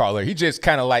a good caller. He just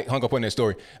kind of like hung up on that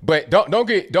story. But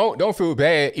don't feel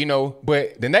bad, you know.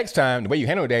 But the next time, the way you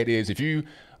handle that is if you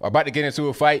are about to get into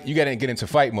a fight, you got to get into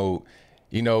fight mode.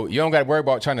 You know, you don't got to worry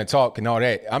about trying to talk and all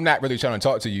that. I'm not really trying to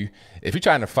talk to you. If you're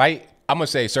trying to fight, I'm gonna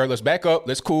say, sir, let's back up.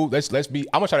 Let's cool. Let's be.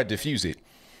 I'm gonna try to diffuse it.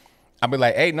 I'll be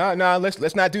like, hey, no,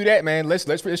 let's not do that, man. Let's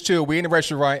chill. We in the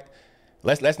restaurant.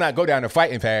 Let's not go down the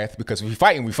fighting path because if we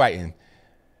fighting.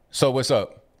 So what's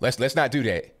up? Let's not do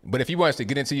that. But if he wants to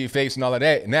get into your face and all of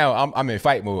that, now I'm in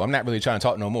fight mode. I'm not really trying to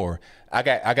talk no more. I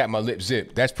got my lip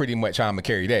zipped. That's pretty much how I'm gonna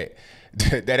carry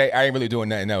that. I ain't really doing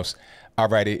nothing else.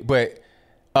 Alrighty, but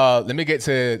let me get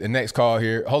to the next call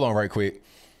here. Hold on, right quick.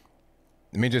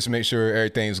 Let me just make sure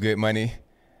everything's good, money.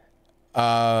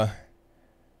 All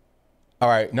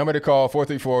right, number to call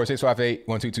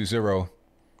 434-658-1220.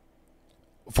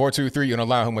 423 on the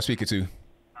line. Who am I speaking to?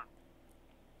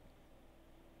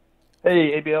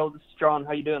 Hey, ABL, this is John.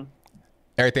 How you doing?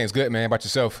 Everything's good, man. How about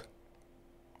yourself?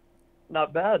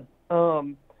 Not bad.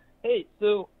 Hey,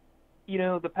 so, you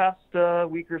know, the past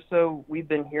week or so, we've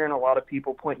been hearing a lot of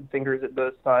people pointing fingers at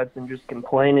both sides and just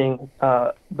complaining,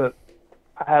 but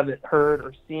I haven't heard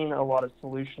or seen a lot of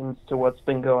solutions to what's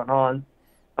been going on.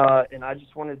 And I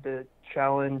just wanted to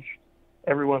challenge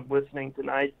everyone listening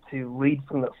tonight to lead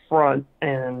from the front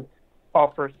and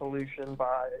offer a solution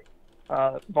by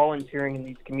volunteering in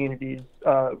these communities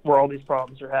where all these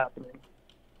problems are happening.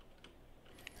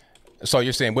 So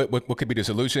you're saying what could be the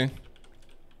solution?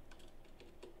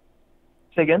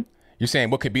 Say again? You're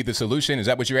saying what could be the solution? Is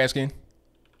that what you're asking?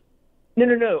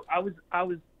 No. I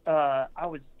was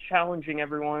challenging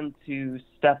everyone to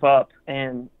step up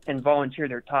and volunteer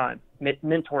their time,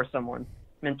 mentor someone,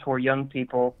 mentor young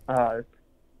people,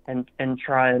 and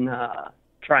try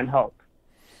and help,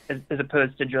 as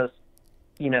opposed to just,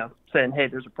 you know, saying, hey,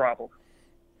 there's a problem.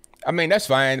 I mean, that's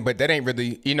fine, but that ain't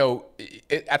really, you know,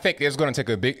 I think it's going to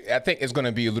take I think it's going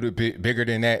to be a little bit bigger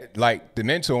than that. Like the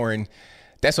mentoring,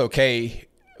 that's okay.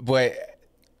 But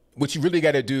what you really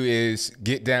got to do is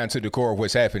get down to the core of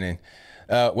what's happening.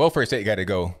 Welfare state got to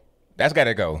go. That's got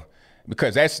to go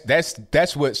because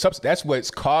that's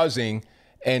what's causing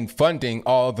and funding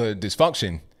all the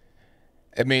dysfunction.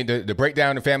 I mean, the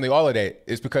breakdown in the family, all of that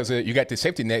is because you got the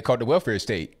safety net called the welfare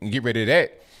state. And get rid of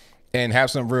that and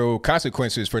have some real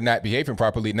consequences for not behaving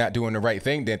properly, not doing the right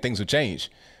thing, then things will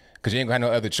change because you ain't gonna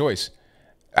have no other choice.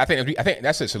 I think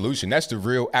that's the solution. That's the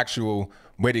real actual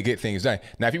way to get things done.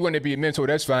 Now, if you want to be a mentor,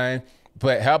 that's fine.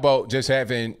 But how about just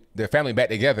having the family back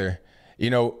together? You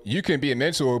know, you can be a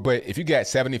mentor, but if you got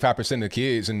 75% of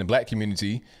kids in the black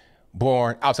community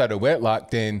born outside of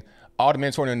wedlock, then all the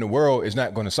mentoring in the world is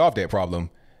not going to solve that problem.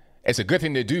 It's a good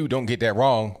thing to do. Don't get that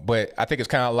wrong. But I think it's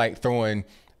kind of like throwing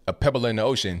a pebble in the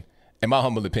ocean, in my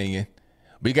humble opinion.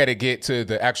 We got to get to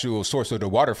the actual source of the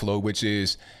water flow, which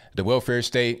is the welfare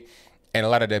state and a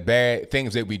lot of the bad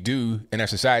things that we do in our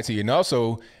society, and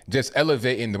also just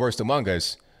elevating the worst among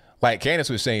us. Like Candace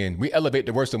was saying, we elevate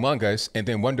the worst among us and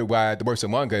then wonder why the worst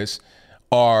among us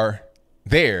are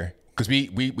there because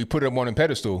we put them on a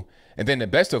pedestal. And then the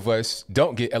best of us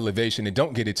don't get elevation and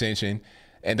don't get attention.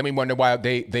 And then we wonder why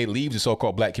they leave the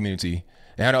so-called black community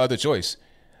and have no other choice.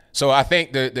 So I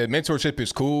think the mentorship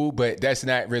is cool, but that's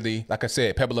not really, like I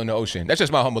said, pebble in the ocean. That's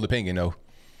just my humble opinion, though.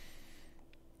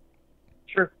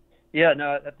 Sure. Yeah,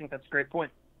 no, I think that's a great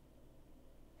point.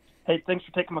 Hey, thanks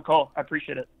for taking my call. I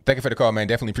appreciate it. Thank you for the call, man.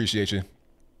 Definitely appreciate you.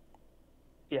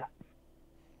 Yeah.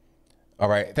 All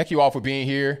right. Thank you all for being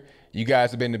here. You guys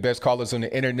have been the best callers on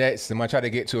the internet. So I'm going to try to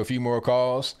get to a few more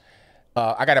calls.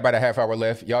 I got about a half hour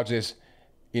left. Y'all just,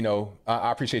 you know,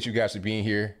 I appreciate you guys for being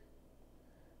here.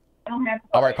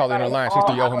 All right, caller on the line.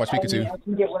 Sister Yo, who am I speaking to?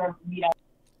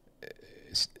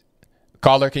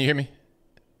 Caller, can you hear me?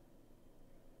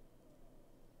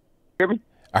 Hear me?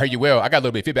 I hear you well. I got a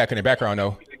little bit of feedback in the background,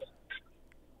 though.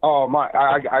 Oh, my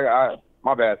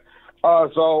bad.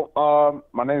 So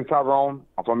my name's Tyrone.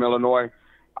 I'm from Illinois.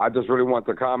 I just really want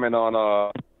to comment on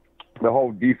the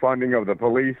whole defunding of the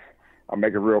police. I'll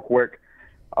make it real quick.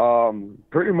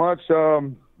 Pretty much,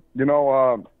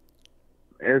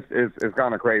 it's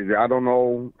kind of crazy. I don't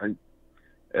know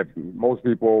if most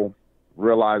people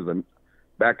realize that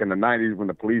back in the 90s when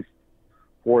the police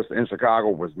force in Chicago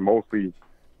was mostly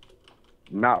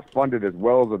not funded as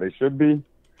well as they should be.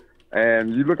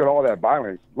 And you look at all that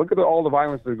violence. Look at all the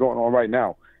violence that's going on right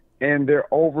now. And they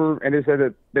said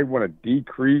that they want to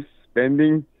decrease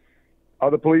spending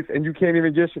of the police, and you can't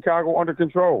even get Chicago under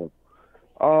control.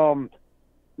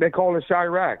 They call it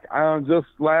Chirac. Just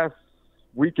last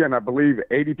weekend, I believe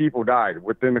 80 people died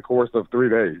within the course of 3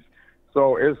 days.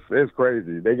 So it's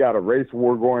crazy. They got a race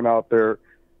war going out there.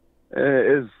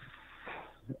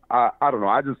 I don't know.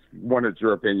 I just wanted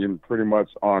your opinion pretty much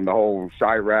on the whole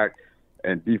Chirac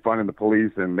and defunding the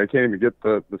police, and they can't even get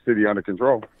the city under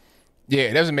control. Yeah,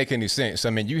 it doesn't make any sense. I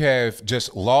mean, you have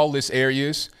just lawless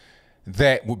areas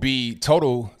that would be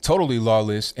totally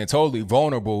lawless and totally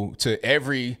vulnerable to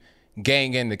every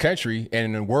gang in the country and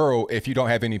in the world if you don't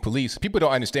have any police. People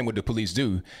don't understand what the police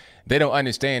do. They don't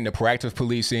understand the proactive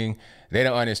policing. They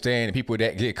don't understand the people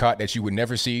that get caught that you would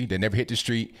never see, that never hit the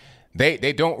street.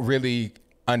 They don't really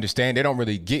understand. They don't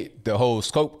really get the whole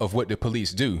scope of what the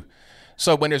police do.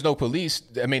 So when there's no police,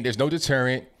 I mean, there's no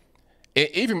deterrent.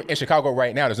 Even in Chicago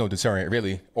right now, there's no deterrent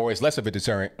really, or it's less of a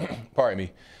deterrent. Pardon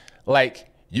me. Like,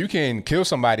 you can kill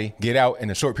somebody, get out in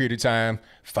a short period of time,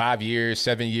 5 years,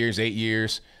 7 years, 8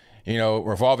 years, you know,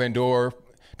 revolving door,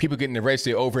 people getting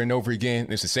arrested over and over again.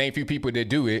 It's the same few people that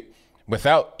do it.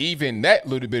 Without even that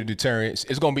little bit of deterrence,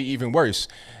 it's going to be even worse.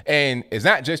 And it's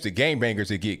not just the gangbangers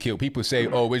that get killed. People say,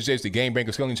 oh, it's just the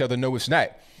gangbangers killing each other. No, it's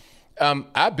not.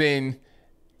 I've been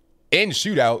in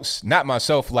shootouts, not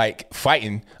myself like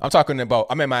fighting. I'm talking about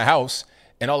I'm in my house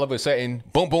and all of a sudden,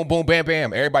 boom, boom, boom, bam,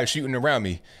 bam, everybody shooting around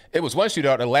me. It was one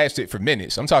shootout that lasted for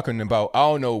minutes. I'm talking about, I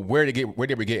don't know where they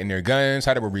were getting their guns,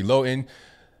 how they were reloading,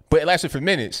 but it lasted for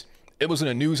minutes. It was in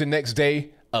the news the next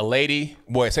day. A lady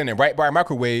was standing right by a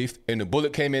microwave and the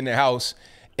bullet came in the house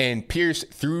and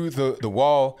pierced through the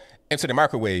wall into the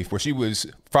microwave where she was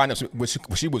warming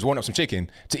up some chicken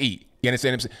to eat. You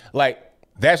understand what I'm saying? Like,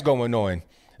 that's going on.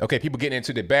 Okay, people getting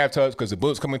into the bathtubs because the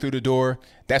bullets coming through the door.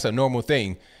 That's a normal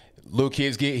thing. Little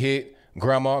kids get hit,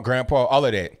 grandma, grandpa, all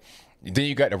of that. Then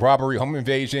you got the robbery, home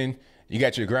invasion. You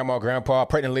got your grandma, grandpa,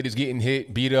 pregnant ladies getting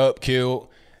hit, beat up, killed,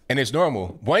 and it's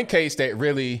normal. One case that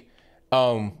really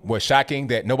was shocking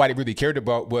that nobody really cared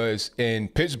about was in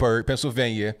Pittsburgh,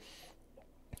 Pennsylvania.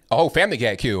 A whole family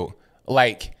got killed,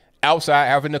 like outside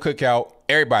having a cookout.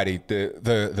 Everybody,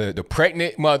 the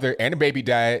pregnant mother and the baby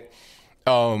died.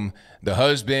 The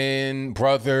husband,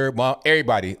 brother, mom,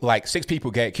 everybody, like 6 people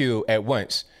got killed at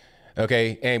once.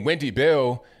 Okay. And Wendy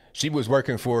Bell, she was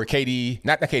working for not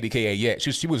KDKA yet.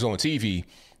 She was on TV.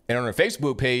 And on her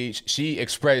Facebook page, she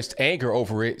expressed anger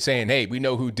over it, saying, hey, we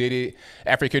know who did it.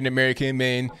 African-American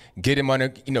men, get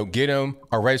him,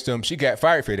 arrest him. She got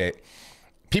fired for that.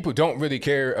 People don't really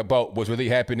care about what's really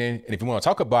happening. And if you want to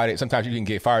talk about it, sometimes you can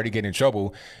get fired and get in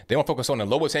trouble. They don't focus on the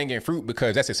lowest hanging fruit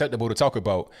because that's acceptable to talk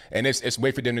about. And it's a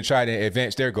way for them to try to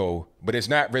advance their goal. But it's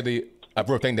not really a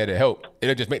real thing that'll help.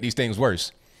 It'll just make these things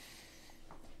worse.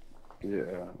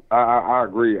 Yeah, I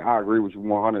agree. I agree with you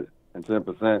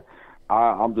 110%.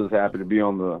 I'm just happy to be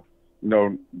on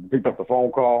picked up the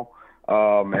phone call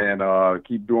and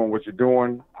keep doing what you're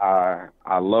doing. I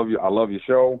love you. I love your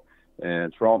show.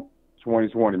 And Trump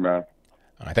 2020, man.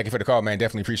 All right, thank you for the call, man.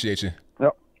 Definitely appreciate you.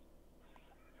 Yep.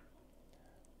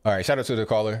 All right, shout out to the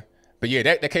caller. But yeah,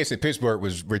 that case in Pittsburgh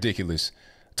was ridiculous.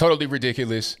 Totally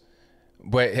ridiculous.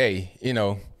 But hey,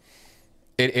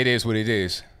 it is what it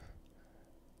is.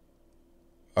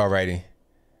 All righty.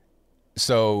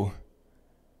 So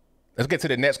let's get to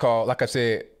the next call. Like I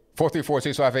said,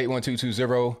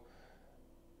 434-658-1220.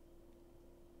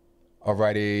 All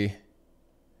righty.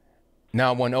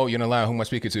 910, you're on the line. Who am I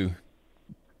speaking to?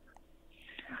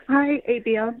 Hi,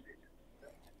 ABL.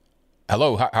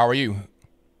 Hello, how are you?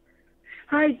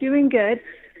 Hi, doing good.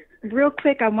 Real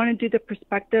quick, I want to do the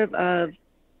perspective of,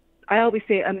 I always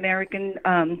say American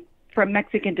from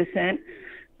Mexican descent,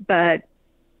 but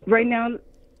right now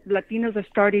Latinos are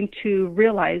starting to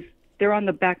realize they're on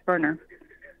the back burner.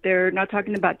 They're not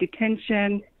talking about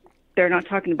detention. They're not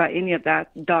talking about any of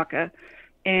that, DACA.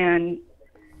 And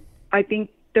I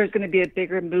think there's going to be a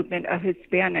bigger movement of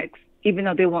Hispanics, even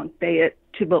though they won't say it,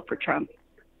 to vote for Trump.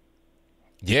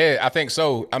 Yeah, I think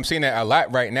so. I'm seeing that a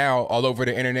lot right now all over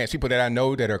the internet. People that I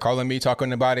know that are calling me,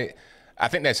 talking about it. I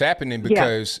think that's happening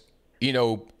because,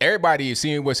 everybody is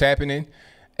seeing what's happening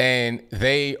and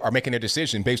they are making a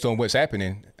decision based on what's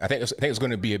happening. I think it's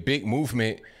going to be a big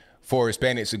movement for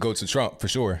Hispanics to go to Trump for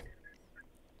sure.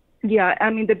 Yeah, I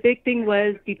mean, the big thing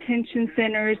was detention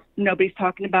centers. Nobody's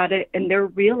talking about it, and they're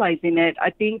realizing it.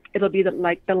 I think it'll be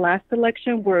like the last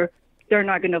election where they're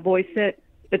not going to voice it,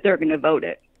 but they're going to vote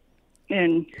it.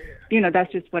 And,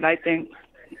 that's just what I think.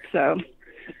 So.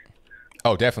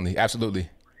 Oh, definitely. Absolutely.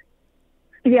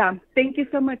 Yeah. Thank you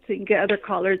so much. So you can get other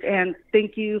callers. And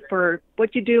thank you for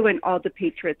what you do and all the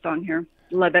patriots on here.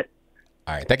 Love it.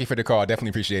 All right. Thank you for the call.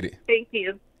 Definitely appreciate it. Thank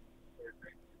you.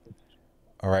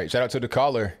 All right. Shout out to the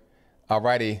caller. All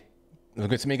righty.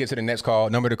 Let me get to the next call.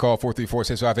 Number to call,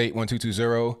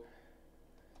 434-658-1220.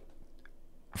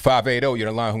 580, you're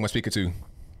on the line. Who am I speaking to?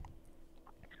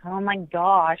 Oh my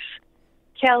gosh.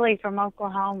 Kelly from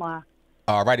Oklahoma.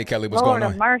 All righty, Kelly, what's Lord going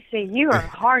on? of mercy, you are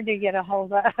hard to get a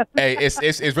hold of. Hey,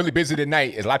 it's really busy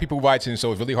tonight. There's a lot of people watching,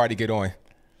 so it's really hard to get on.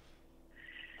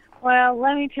 Well,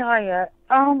 let me tell you.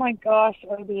 Oh my gosh,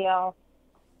 OBL.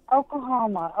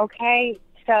 Oklahoma, okay?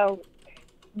 So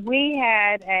we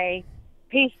had a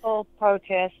peaceful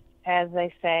protest, as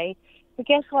they say. But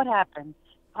guess what happened?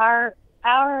 Our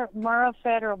Murrah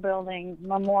Federal Building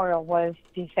memorial was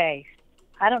defaced.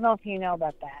 I don't know if you know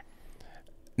about that.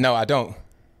 No, I don't.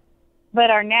 But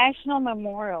our national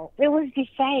memorial, it was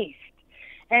defaced.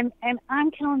 And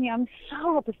I'm telling you, I'm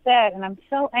so upset and I'm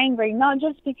so angry, not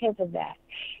just because of that,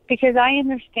 because I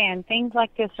understand things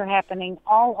like this are happening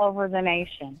all over the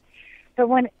nation. But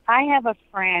when I have a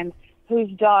friend whose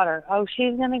daughter,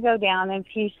 she's going to go down and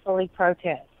peacefully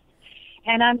protest.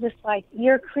 And I'm just like,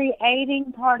 you're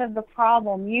creating part of the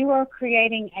problem. You are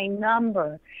creating a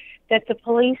number that the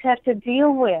police have to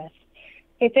deal with.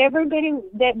 If everybody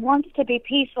that wants to be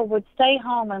peaceful would stay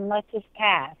home and let this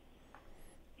pass,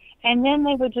 and then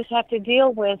they would just have to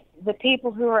deal with the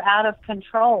people who are out of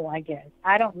control, I guess.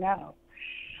 I don't know.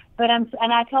 But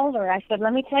I told her, I said,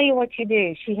 let me tell you what you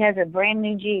do. She has a brand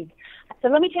new Jeep. I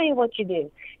said, let me tell you what you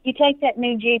do. You take that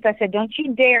new Jeep. I said, don't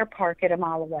you dare park it a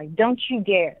mile away. Don't you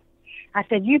dare. I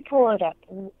said, you pull it up,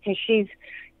 because she's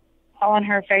on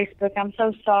her Facebook. I'm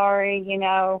so sorry,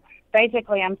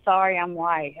 Basically, I'm sorry I'm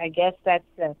white. I guess that's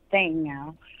the thing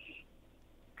now.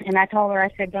 And I told her, I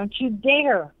said, don't you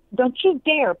dare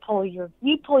pull your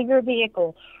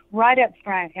vehicle right up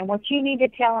front. And what you need to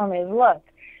tell them is, look,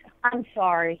 I'm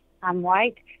sorry, I'm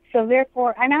white. So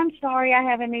therefore, and I'm sorry I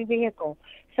have a new vehicle.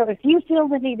 So if you feel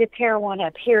the need to tear one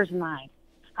up, here's mine.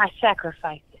 I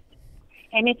sacrificed it.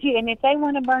 And if they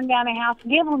want to burn down a house,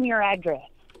 give them your address.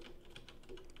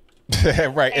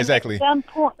 Right, exactly. At some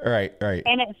point, right.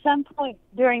 And at some point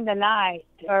during the night,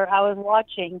 or I was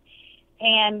watching,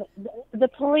 and the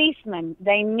policemen,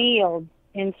 they kneeled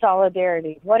in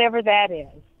solidarity, whatever that is.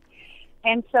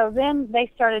 And so then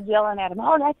they started yelling at him,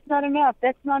 oh, that's not enough.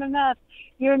 That's not enough.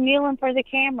 You're kneeling for the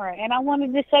camera. And I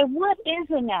wanted to say, what is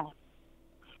enough?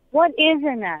 What is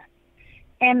enough?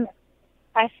 And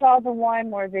I saw the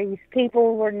one where these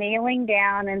people were kneeling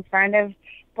down in front of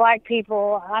black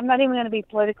people. I'm not even going to be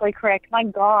politically correct. My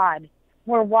God,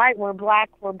 we're white, we're black,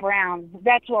 we're brown.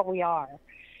 That's what we are.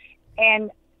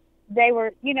 And they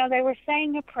were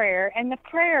saying a prayer, and the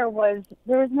prayer was,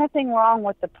 there was nothing wrong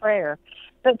with the prayer.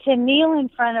 But to kneel in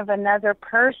front of another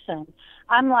person,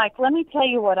 I'm like, let me tell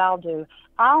you what I'll do.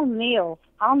 I'll kneel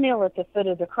at the foot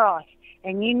of the cross,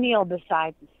 and you kneel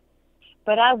beside me.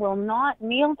 But I will not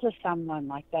kneel to someone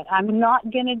like that. I'm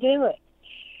not going to do it.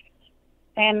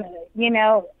 And,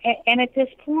 and at this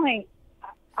point,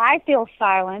 I feel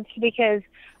silenced because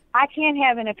I can't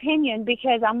have an opinion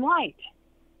because I'm white.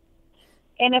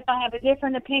 And if I have a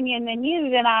different opinion than you,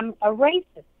 then I'm a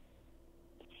racist.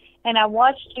 And I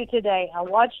watched you today. I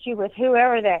watched you with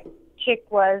whoever that chick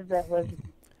was that was,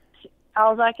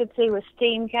 all I could see was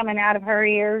steam coming out of her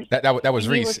ears. That was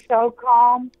and Reese. You were so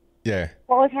calm. Yeah.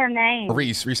 What was her name?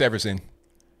 Reese Everson.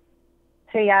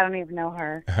 See, I don't even know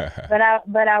her. but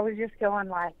I was just going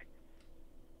like,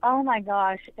 oh my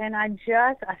gosh. And I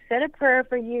said a prayer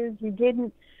for you.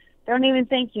 You don't even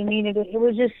think you needed it. It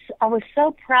was just, I was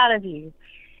so proud of you.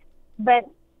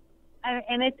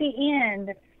 And at the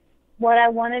end, what I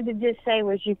wanted to just say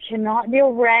was, you cannot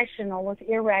deal rational with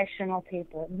irrational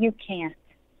people. You can't.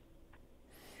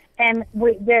 And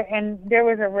there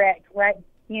was a wreck, right?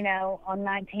 On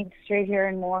 19th Street here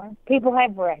in Moore. People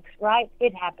have wrecks, right?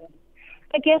 It happens.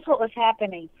 But guess what was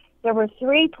happening? There were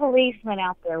 3 policemen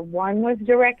out there. One was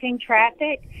directing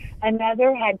traffic.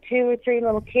 Another had 2 or 3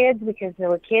 little kids because there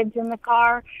were kids in the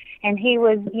car. And he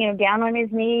was, down on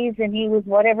his knees, and he was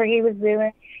whatever he was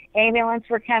doing. Ambulance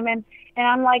were coming. And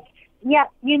I'm like, yeah,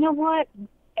 you know what?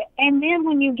 And then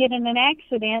when you get in an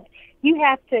accident, you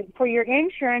have to, for your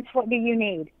insurance, what do you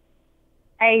need?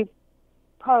 A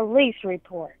police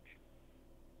report.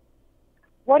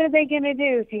 What are they going to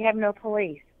do if you have no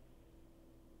police?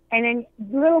 And then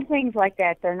little things like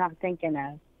that they're not thinking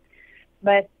of.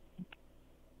 But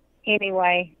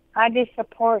anyway, I just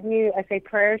support you. I say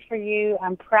prayers for you.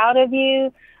 I'm proud of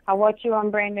you. I watch you on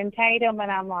Brandon Tatum,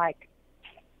 and I'm like,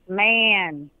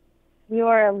 man, you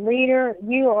are a leader.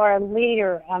 You are a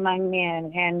leader among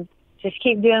men, and just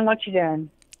keep doing what you're doing.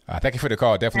 Thank you for the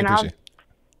call. Definitely appreciate it.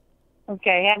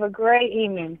 Okay, have a great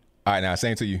evening. All right, now,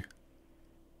 same to you.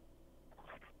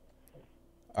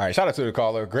 All right, shout out to the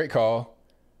caller. Great call.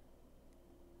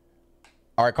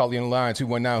 All right, caller on the line,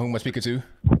 219. Who am I speaking to?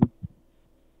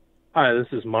 Hi, this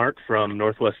is Mark from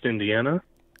Northwest Indiana.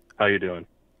 How you doing?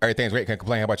 Everything's great. Can't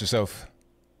complain. How about yourself?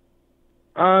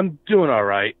 I'm doing all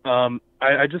right.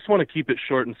 I just want to keep it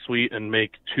short and sweet and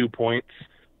make 2 points.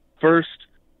 First,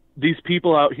 these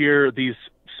people out here, these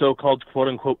so-called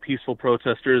quote-unquote peaceful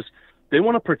protesters, they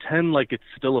want to pretend like it's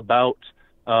still about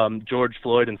George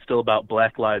Floyd and still about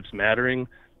Black Lives Mattering.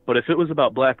 But if it was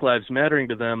about Black Lives Mattering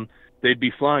to them, they'd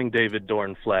be flying David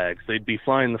Dorn flags. They'd be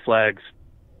flying the flags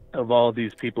of all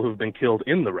these people who've been killed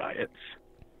in the riots.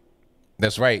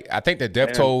 That's right. I think the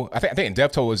death toll. I think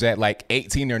death toll is at like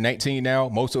 18 or 19 now.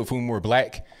 Most of whom were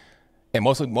black, and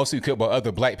mostly killed by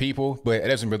other black people. But it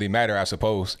doesn't really matter, I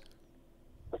suppose.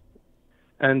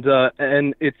 And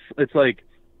it's like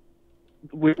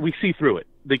we see through it.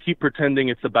 They keep pretending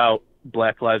it's about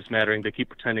Black Lives Mattering. They keep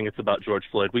pretending it's about George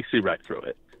Floyd. We see right through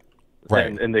it. Right.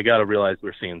 And they got to realize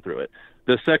we're seeing through it.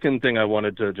 The second thing I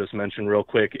wanted to just mention real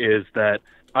quick is that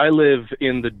I live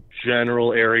in the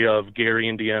general area of Gary,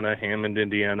 Indiana, Hammond,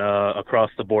 Indiana,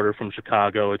 across the border from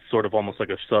Chicago. It's sort of almost like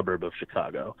a suburb of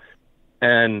Chicago.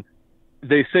 And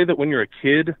they say that when you're a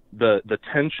kid, the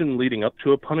tension leading up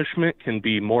to a punishment can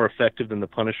be more effective than the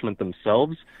punishment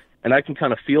themselves. And I can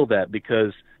kind of feel that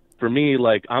because for me,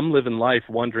 like, I'm living life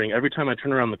wondering every time I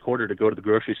turn around the corner to go to the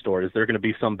grocery store, is there going to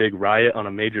be some big riot on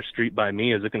a major street by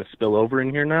me? Is it going to spill over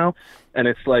in here now? And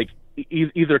it's like,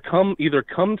 either come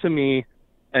to me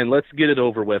and let's get it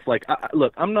over with. Like,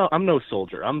 look, I'm no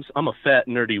soldier. I'm a fat,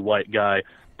 nerdy white guy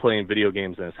playing video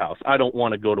games in his house. I don't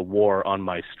want to go to war on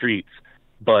my streets,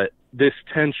 but this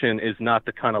tension is not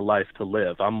the kind of life to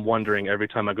live. I'm wondering every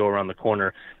time I go around the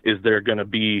corner, is there going to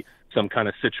be some kind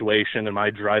of situation? Am I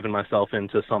driving myself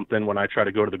into something when I try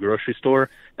to go to the grocery store?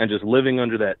 And just living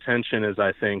under that tension is,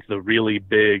 I think, the really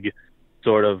big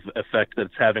sort of effect that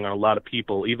it's having on a lot of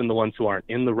people, even the ones who aren't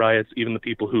in the riots, even the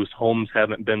people whose homes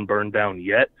haven't been burned down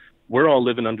yet. We're all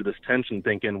living under this tension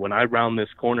thinking, when I round this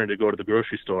corner to go to the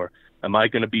grocery store, am I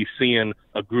going to be seeing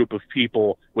a group of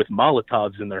people with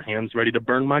Molotovs in their hands ready to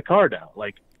burn my car down?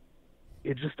 Like,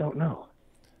 you just don't know.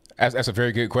 That's a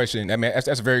very good question. I mean, that's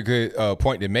a very good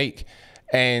point to make.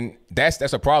 And that's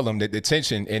a problem, that the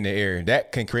tension in the air,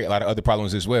 that can create a lot of other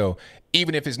problems as well.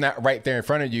 Even if it's not right there in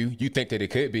front of you, you think that it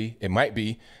could be, it might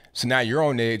be. So now you're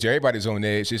on edge, everybody's on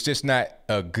edge. It's just not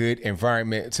a good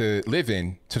environment to live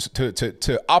in,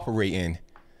 to operate in.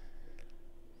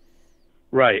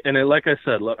 Right. And like I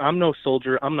said, look, I'm no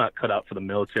soldier. I'm not cut out for the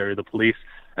military or the police.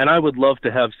 And I would love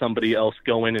to have somebody else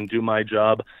go in and do my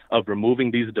job of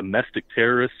removing these domestic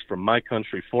terrorists from my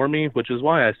country for me, which is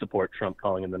why I support Trump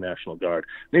calling in the National Guard.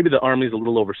 Maybe the Army's a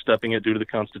little overstepping it due to the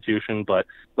Constitution, but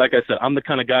like I said, I'm the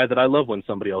kind of guy that I love when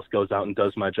somebody else goes out and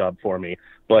does my job for me.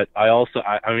 But I also,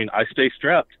 I stay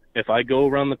strapped. If I go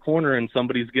around the corner and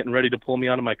somebody's getting ready to pull me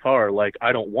out of my car, like,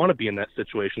 I don't want to be in that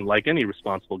situation like any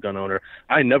responsible gun owner.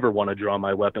 I never want to draw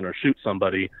my weapon or shoot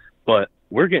somebody, but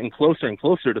we're getting closer and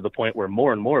closer to the point where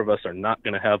more and more of us are not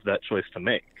going to have that choice to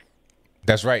make.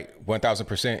 That's right.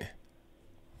 1,000%.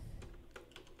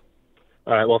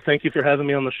 All right. Well, thank you for having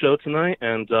me on the show tonight,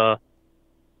 and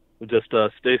just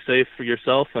stay safe for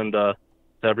yourself and to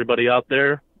everybody out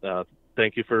there.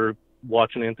 Thank you for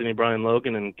watching Anthony Brian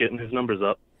Logan and getting his numbers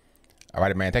up. All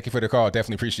right, man. Thank you for the call.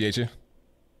 Definitely appreciate you.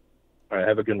 All right.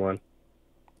 Have a good one.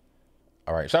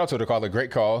 All right. Shout out to the caller.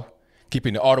 Great call.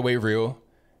 Keeping it all the way real.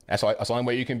 That's the only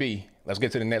way you can be. Let's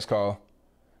get to the next call.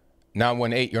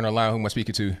 918, you're on the line. Who am I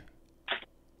speaking to?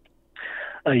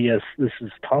 Yes, this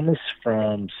is Thomas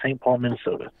from St. Paul,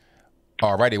 Minnesota.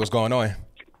 All righty. What's going on?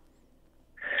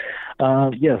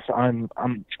 Yes, I'm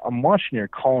watching your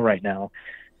call right now,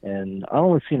 and I've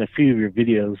only seen a few of your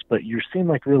videos, but you seem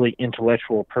like a really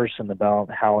intellectual person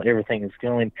about how everything is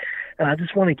going. And I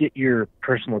just want to get your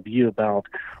personal view about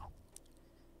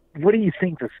what do you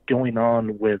think is going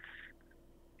on with,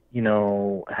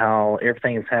 how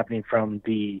everything is happening from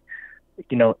the,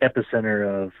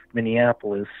 epicenter of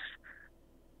Minneapolis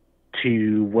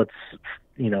to what's,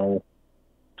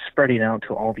 spreading out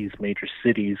to all these major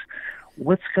cities.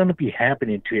 What's going to be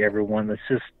happening to everyone that's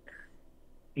just,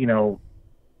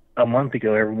 a month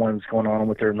ago, everyone's going on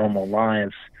with their normal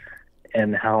lives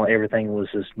and how everything was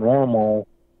just normal.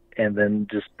 And then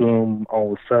just boom,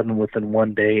 all of a sudden within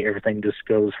one day, everything just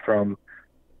goes from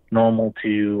normal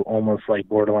to almost like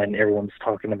borderline. Everyone's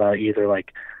talking about either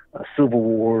like a civil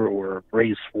war or a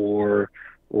race war,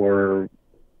 or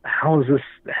how is this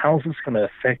going to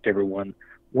affect everyone?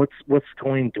 What's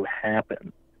going to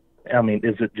happen? I mean,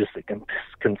 is it just a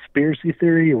conspiracy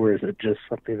theory, or is it just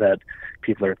something that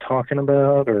people are talking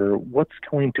about, or what's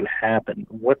going to happen?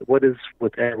 What is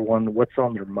with everyone? What's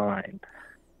on their mind?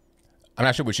 I'm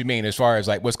not sure what you mean as far as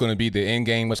like what's going to be the end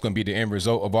game, what's going to be the end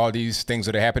result of all these things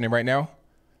that are happening right now.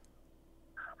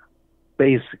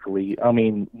 basically, I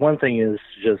mean, one thing is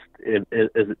just is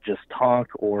it just talk,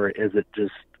 or is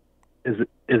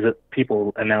it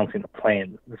people announcing a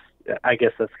plan? I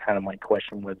guess that's kind of my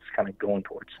question. What it's kind of going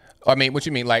towards. I mean, what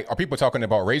you mean? Like, are people talking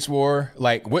about race war?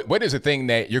 Like, what is the thing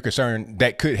that you're concerned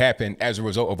that could happen as a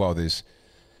result of all this?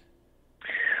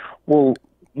 Well,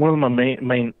 one of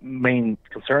my main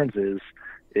concerns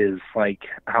is like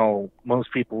how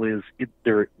most people is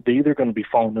they're either going to be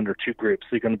falling under two groups.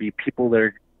 They're going to be people that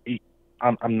are,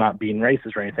 I'm not being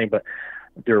racist or anything, but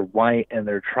they're white and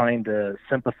they're trying to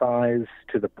sympathize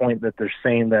to the point that they're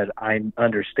saying that I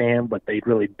understand, but they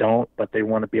really don't, but they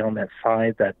want to be on that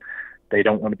side that they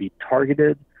don't want to be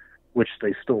targeted, which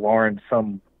they still are in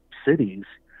some cities,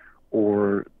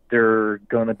 or they're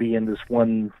going to be in this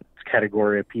one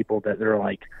category of people that they're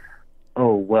like,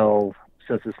 oh, well,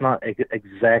 since it's not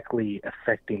exactly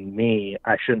affecting me,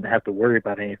 I shouldn't have to worry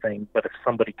about anything. But if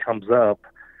somebody comes up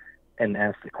and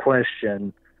asks the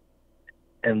question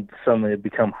and suddenly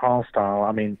become hostile,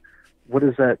 I mean, what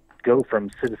does that go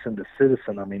from citizen to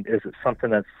citizen? I mean, is it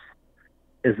something that's,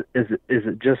 is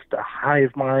it just a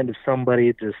hive mind of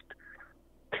somebody just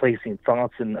placing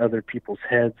thoughts in other people's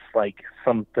heads, like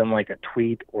something like a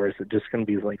tweet, or is it just going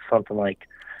to be like something like,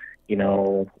 you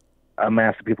know, a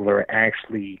mass of people that are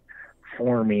actually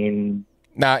forming?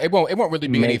 Nah, it won't really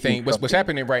be anything. What's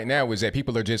happening right now is that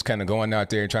people are just kind of going out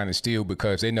there and trying to steal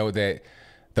because they know that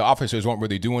the officers won't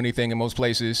really do anything in most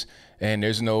places, and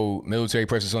there's no military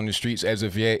presence on the streets as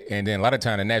of yet. And then a lot of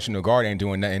time the National Guard ain't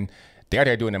doing nothing. They're out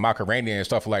there doing the Macarena and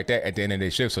stuff like that at the end of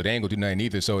their shift, so they ain't gonna do nothing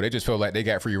either. So they just feel like they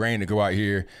got free reign to go out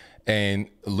here and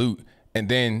loot. And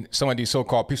then some of these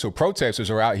so-called peaceful protesters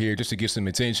are out here just to get some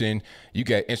attention. You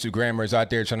got Instagrammers out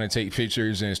there trying to take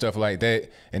pictures and stuff like that.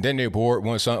 And then they're bored,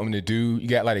 want something to do. You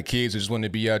got a lot of kids that just want to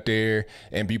be out there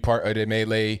and be part of the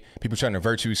melee. People trying to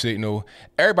virtue signal.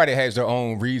 Everybody has their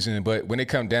own reason, but when it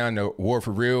come down to war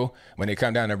for real, when it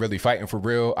come down to really fighting for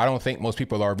real, I don't think most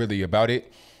people are really about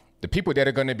it. The people that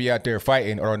are going to be out there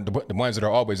fighting are the ones that are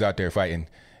always out there fighting.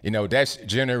 You know, that's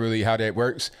generally how that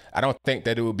works. I don't think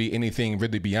that it will be anything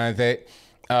really beyond that.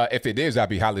 If it is, I'd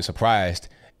be highly surprised.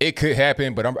 It could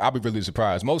happen, but I'll be really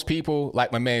surprised. Most people,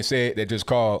 like my man said, that just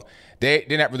called, they're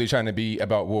not really trying to be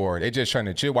about war. They're just trying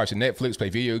to chill, watch Netflix, play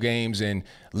video games, and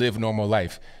live normal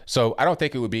life. So I don't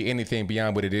think it would be anything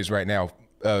beyond what it is right now,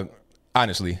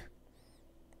 honestly.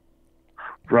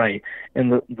 Right.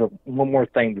 And the one more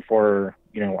thing before,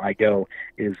 you know, I go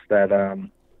is that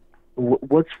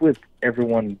what's with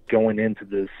everyone going into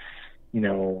this, you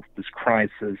know, this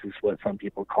crisis is what some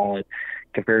people call it,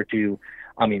 compared to,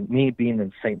 I mean, me being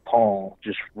in St. Paul,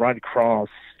 just right across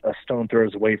a stone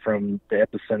throws away from the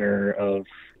epicenter of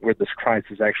where this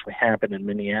crisis actually happened in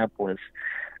Minneapolis,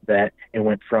 that it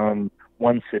went from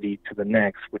one city to the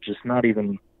next, which is not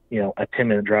even, you know, a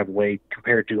 10-minute drive away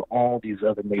compared to all these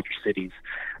other major cities.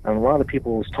 And a lot of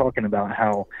people was talking about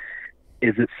how,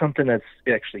 is it something that's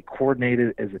actually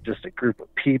coordinated? Is it just a group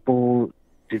of people?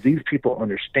 Do these people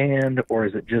understand? Or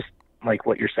is it just like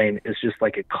what you're saying? It's just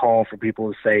like a call for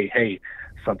people to say, hey,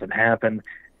 something happened.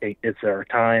 Hey, it's our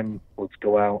time. Let's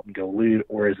go out and go loot.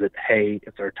 Or is it, hey,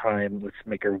 it's our time. Let's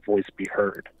make our voice be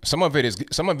heard. Some of it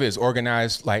is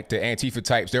organized, like the Antifa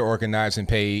types. They're organized and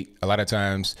paid a lot of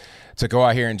times to go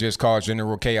out here and just cause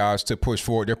general chaos to push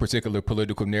forward their particular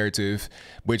political narrative,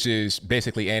 which is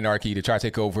basically anarchy, to try to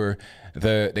take over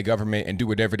the government and do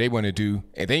whatever they want to do.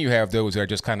 And then you have those that are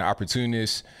just kind of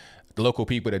opportunists, the local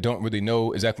people that don't really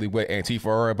know exactly what Antifa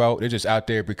are about. They're just out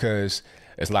there because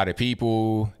there's a lot of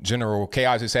people, general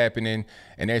chaos is happening,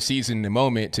 and they're seizing the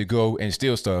moment to go and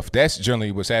steal stuff. That's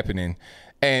generally what's happening.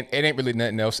 And it ain't really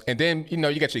nothing else. And then, you know,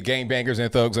 you got your gangbangers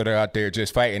and thugs that are out there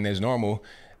just fighting as normal.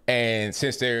 And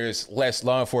since there's less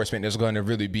law enforcement that's going to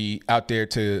really be out there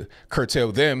to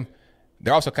curtail them,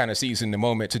 they're also kind of seizing the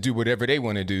moment to do whatever they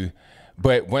want to do.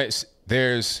 But once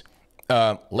there's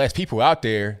less people out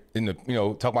there, in the, you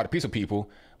know, talk about the peaceful people,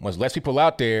 once less people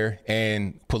out there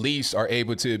and police are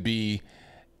able to be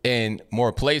in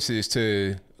more places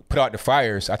to put out the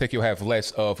fires, I think you'll have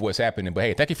less of what's happening. But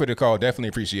hey, thank you for the call. Definitely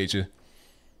appreciate you.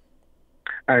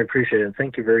 I appreciate it.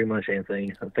 Thank you very much,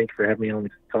 Anthony. Thank you for having me on the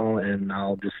call, and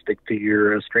I'll just stick to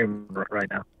your stream right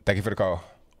now. Thank you for the call.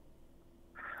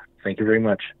 Thank you very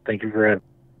much. Thank you for having me.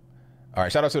 All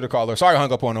right, shout out to the caller. Sorry I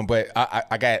hung up on him, but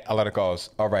I got a lot of calls.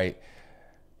 All right.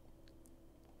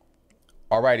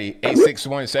 All righty,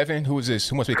 8617. Who is this?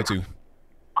 Who am I speaking to?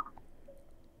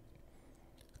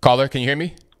 Caller, can you hear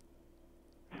me?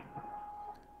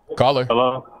 Caller.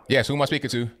 Hello? Yes, who am I speaking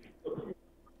to?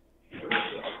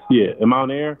 Yeah, am I on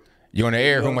the air? You on the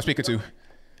air? Who am I speaking to?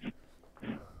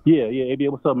 Yeah, ABA,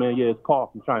 what's up, man? Yeah, it's Paul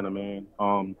from China, man.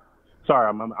 So Sorry,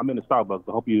 I'm in the Starbucks.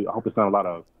 I hope it's not a lot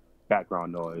of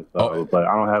background noise. But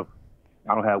I don't have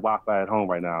Wi-Fi at home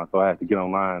right now, so I have to get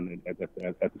online at the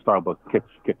Starbucks to catch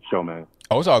the show, man.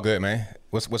 Oh, it's all good, man.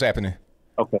 What's happening?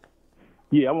 Okay.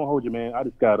 Yeah, I won't hold you, man. I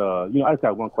just got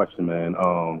one question, man.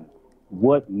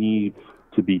 What needs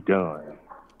to be done?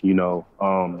 I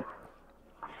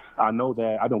know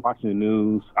that I've been watching the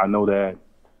news. I know that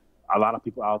a lot of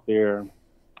people out there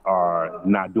are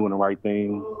not doing the right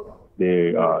thing.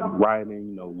 They're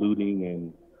rioting, looting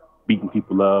and beating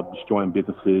people up, destroying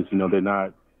businesses. They're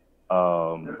not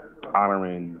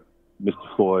honoring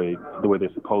Mr. Floyd the way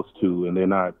they're supposed to, and they're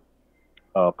not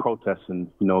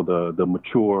protesting, the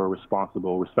mature,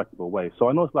 responsible, respectable way. So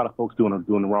I know it's a lot of folks doing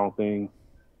the wrong thing,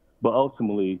 but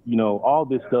ultimately, all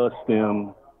this does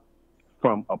stem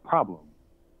from a problem,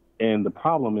 and the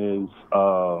problem is,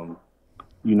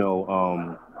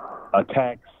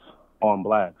 attacks on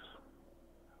blacks,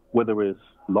 whether it's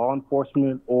law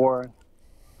enforcement or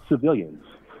civilians.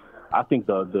 I think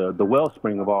the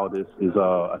wellspring of all this is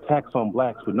attacks on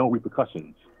blacks with no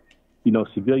repercussions.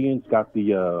 Civilians got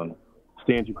the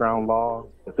stand your ground law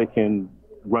that they can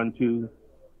run to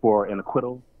for an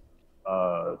acquittal.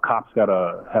 Cops got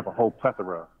to have a whole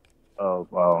plethora of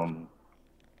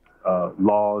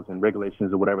laws and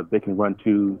regulations or whatever they can run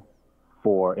to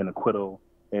for an acquittal.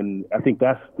 And I think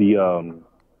that's the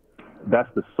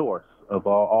source of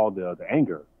all the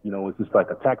anger. It's just like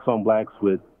attacks on blacks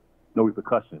with no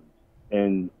repercussions.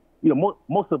 And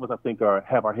most of us, I think,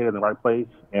 have our head in the right place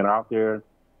and are out there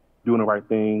doing the right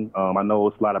thing. I know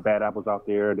it's a lot of bad apples out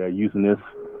there that are using this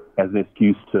as an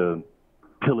excuse to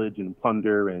pillage and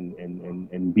plunder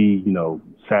and be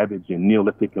savage and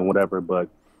Neolithic and whatever. But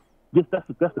that's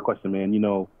the question, man.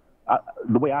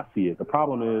 The way I see it, the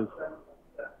problem is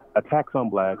attacks on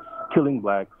blacks, killing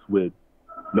blacks with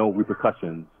no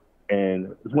repercussions.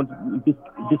 And just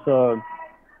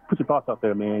put your thoughts out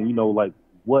there, man.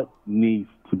 What needs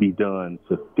to be done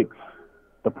to fix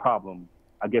the problem,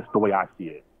 I guess, the way I see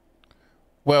it.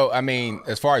 Well,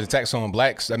 as far as attacks on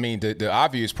blacks, the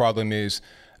obvious problem is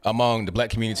among the black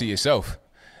community itself.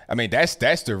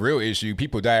 That's the real issue.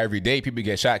 People die every day. People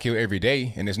get shot, killed every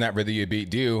day, and it's not really a big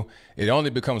deal. It only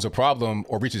becomes a problem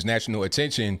or reaches national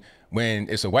attention when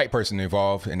it's a white person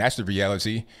involved, and that's the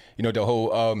reality. The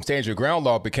whole stand your ground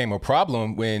law became a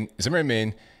problem when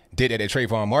Zimmerman did that at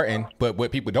Trayvon Martin. But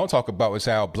what people don't talk about is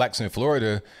how blacks in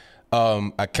Florida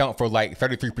account for like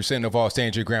 33% of all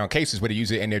stand your ground cases where they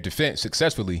use it in their defense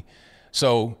successfully.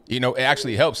 So, it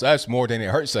actually helps us more than it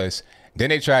hurts us. Then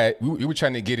we were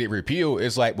trying to get it repealed.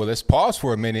 It's like, well, let's pause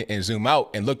for a minute and zoom out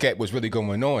and look at what's really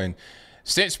going on.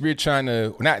 Since we're trying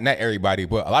to, not everybody,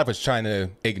 but a lot of us trying to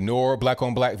ignore black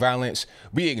on black violence,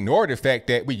 we ignore the fact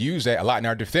that we use that a lot in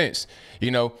our defense.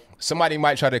 Somebody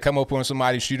might try to come up on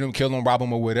somebody, shoot them, kill them, rob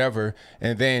them, or whatever,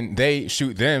 and then they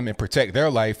shoot them and protect their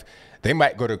life. They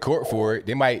might go to court for it.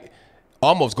 They might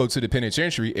almost go to the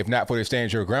penitentiary if not for the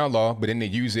stand your ground law, but then they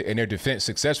use it in their defense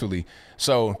successfully.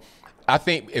 So I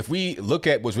think if we look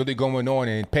at what's really going on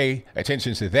and pay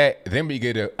attention to that, then we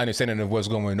get an understanding of what's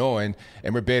going on,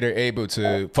 and we're better able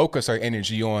to focus our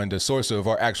energy on the source of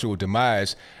our actual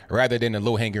demise rather than the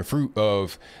low-hanging fruit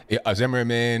of a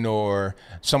Zimmerman or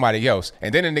somebody else.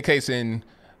 And then in the case in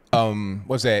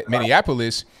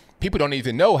Minneapolis, people don't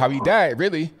even know how he died,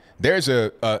 really. There's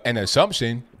an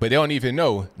assumption, but they don't even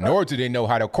know, nor do they know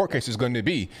how the court case is going to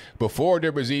be. Before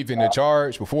there was even a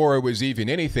charge, before it was even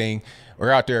anything, we're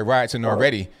out there rioting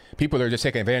already. People are just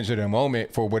taking advantage of the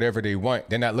moment for whatever they want.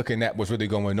 They're not looking at what's really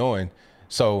going on.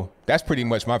 So that's pretty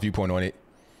much my viewpoint on it.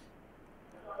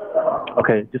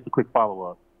 Okay, just a quick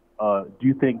follow-up. Do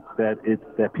you think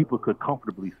that people could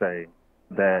comfortably say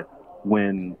that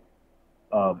when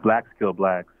blacks kill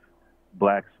blacks,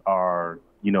 blacks are,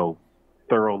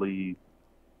 thoroughly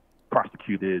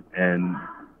prosecuted and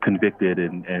convicted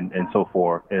and so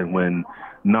forth, and when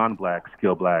non-blacks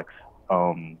kill blacks,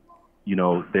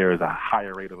 there's a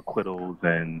higher rate of acquittals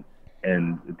and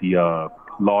the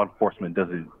law enforcement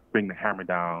doesn't bring the hammer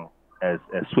down as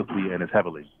swiftly and as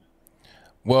heavily?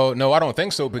 Well, no, I don't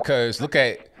think so, because look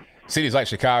at cities like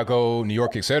Chicago, New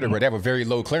York, et cetera, they have a very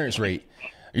low clearance rate.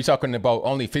 You're talking about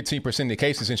only 15% of the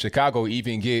cases in Chicago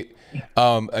even get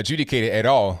adjudicated at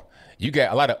all. You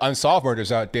got a lot of unsolved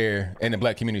murders out there in the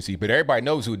black community, but everybody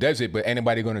knows who does it, but ain't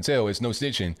nobody going to tell. It's no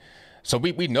snitching. So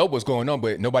we know what's going on,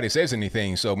 but nobody says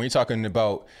anything. So when you're talking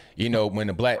about, when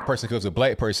a black person kills a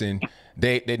black person,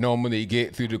 they normally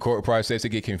get through the court process to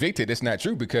get convicted. That's not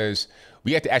true, because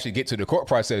we have to actually get to the court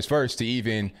process first to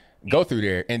even go through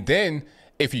there. And then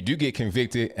if you do get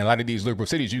convicted, in a lot of these liberal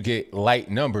cities, you get light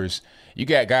numbers. You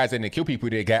got guys that kill people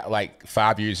that got like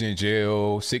 5 years in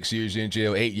jail, 6 years in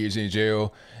jail, 8 years in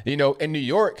jail. You know, in New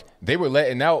York, they were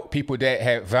letting out people that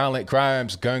had violent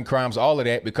crimes, gun crimes, all of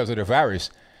that because of the virus.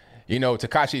 You know,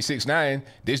 Tekashi 6ix9ine,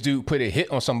 this dude put a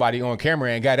hit on somebody on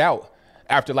camera and got out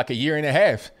after like a year and a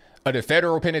half of the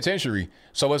federal penitentiary.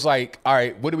 So it's like, all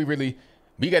right, what do we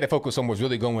got to focus on what's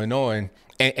really going on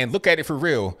and look at it for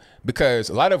real, because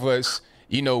a lot of us,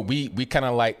 you know, we kind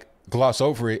of like gloss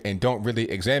over it and don't really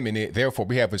examine it. Therefore,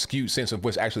 we have a skewed sense of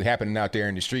what's actually happening out there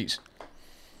in the streets.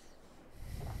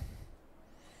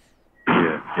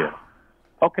 Yeah.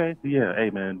 Okay. Yeah. Hey,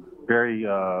 man. Very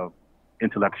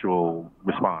intellectual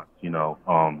response. You know.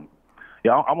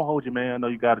 Yeah. I'm gonna hold you, man. I know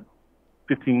you got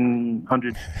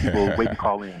 1,500 people waiting to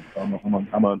call in. I'm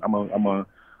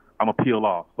gonna peel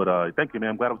off. But thank you,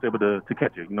 man. I'm glad I was able to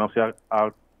catch you. You know what I'm saying?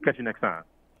 I'll catch you next time.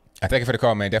 I thank you for the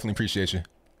call, man. Definitely appreciate you.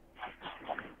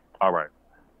 All right.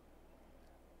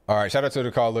 Shout out to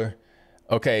the caller.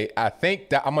 Okay, I think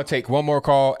that I'm going to take one more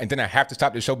call, and then I have to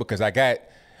stop the show because I got,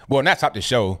 well, not stop the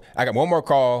show. I got one more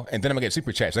call, and then I'm going to get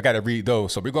super chats. I got to read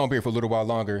those. So we're going to be here for a little while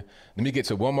longer. Let me get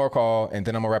to one more call, and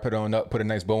then I'm going to wrap it on up, put a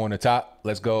nice bow on the top.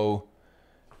 Let's go.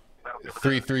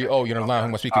 330. You're on the line. Who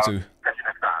am I speaking to?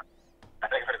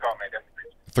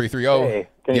 330. Hey,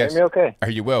 can you hear me okay? I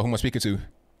hear you well. Who am I speaking to?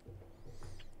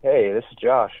 Hey, this is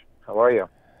Josh. How are you?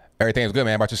 Everything's good,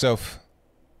 man. How about yourself?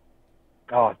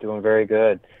 Oh, doing very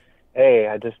good. Hey,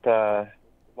 I just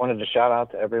wanted to shout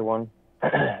out to everyone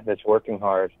that's working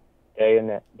hard day in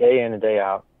and day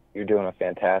out. You're doing a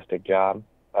fantastic job,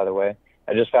 by the way.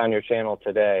 I just found your channel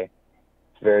today.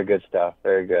 It's very good stuff.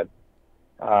 Very good.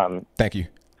 Thank you.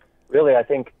 Really, I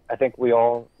think we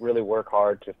all really work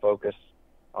hard to focus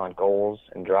on goals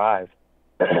and drive.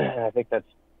 And I think that's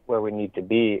where we need to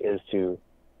be, is to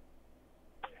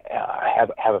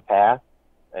have a path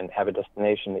and have a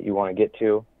destination that you want to get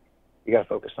to. You got to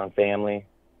focus on family,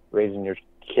 raising your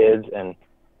kids, and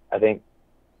I think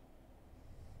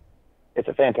it's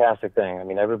a fantastic thing. I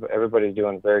mean, everybody's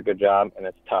doing a very good job, and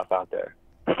it's tough out there.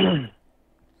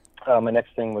 My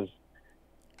next thing was,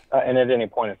 and at any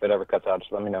point if it ever cuts out,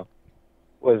 just let me know,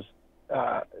 was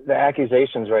the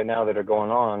accusations right now that are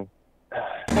going on.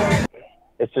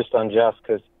 It's just unjust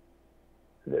because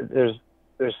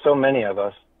there's so many of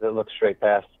us that look straight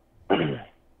past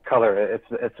color.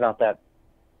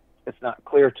 It's not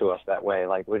clear to us that way.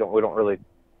 Like we don't really,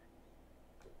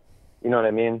 you know what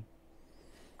I mean?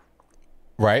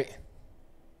 Right.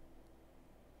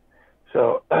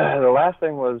 So the last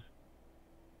thing was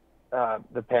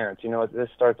the parents. You know, this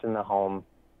starts in the home,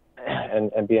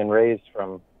 and being raised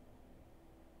from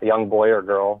a young boy or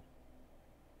girl.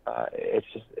 It's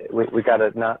just we got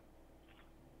to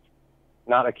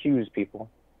not accuse people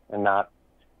and not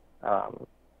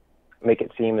make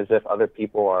it seem as if other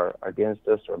people are against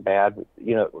us or bad.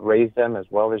 You know, raise them as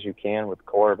well as you can with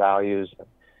core values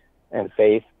and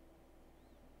faith.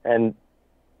 And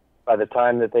by the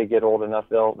time that they get old enough,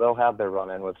 they'll have their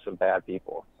run-in with some bad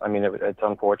people. I mean, it's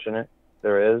unfortunate,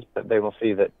 there is, but they will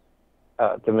see that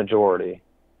the majority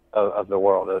of the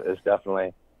world is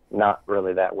definitely not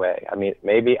really that way. I mean,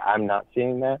 maybe I'm not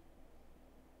seeing that.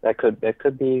 That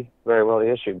could be very well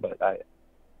the issue, but I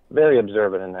very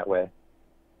observant in that way.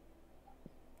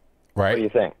 Right. What do you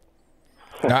think?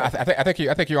 No, I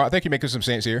think you're making some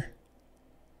sense here.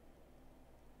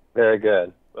 Very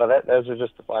good. Well, those are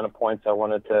just the final points I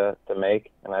wanted to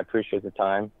make, and I appreciate the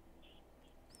time.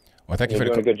 Well, thank you for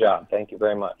doing a good job. Thank you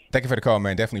very much. Thank you for the call,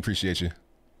 man. Definitely appreciate you.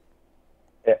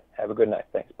 Yeah. Have a good night.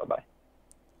 Thanks. Bye-bye.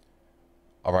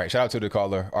 All right. Shout out to the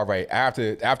caller. All right. I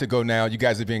have to go now. You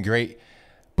guys have been great,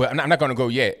 but I'm not going to go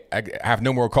yet. I have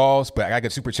no more calls, but I got to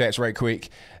get super chats right quick.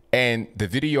 And the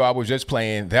video I was just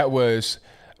playing, that was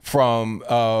from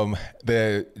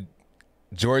the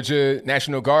Georgia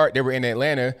National Guard. They were in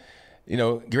Atlanta, you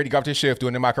know, get ready to go off their shift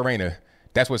doing the Macarena.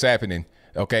 That's what's happening.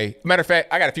 Okay. Matter of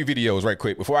fact, I got a few videos right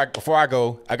quick. Before I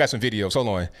go, I got some videos. Hold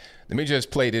on. Let me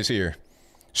just play this here.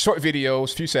 Short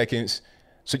videos, few seconds.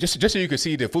 So just so you can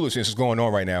see the foolishness is going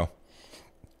on right now.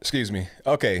 Excuse me.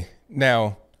 Okay.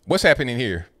 Now, what's happening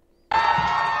here?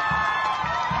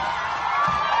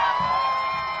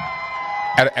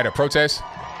 At a protest?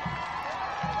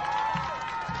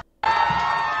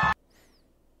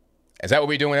 Is that what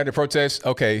we're doing at the protest?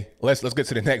 Okay, let's get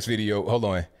to the next video. Hold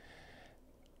on.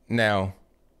 Now,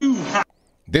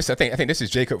 this I think this is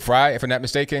Jacob Fry, if I'm not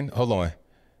mistaken. Hold on.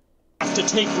 Have to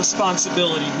take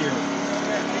responsibility here.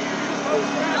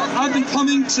 I've been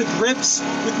coming to grips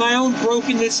with my own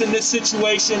brokenness in this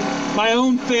situation, my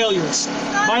own failures,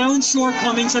 my own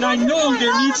shortcomings, and I know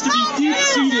there needs to be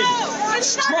deep-seated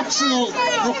structural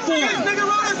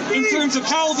reform in terms of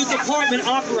how the department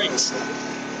operates.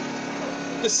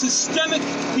 The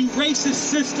systemically racist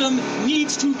system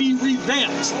needs to be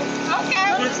revamped.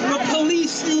 Okay. The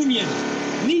police union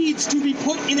needs to be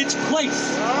put in its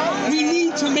place. We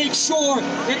need to make sure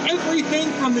that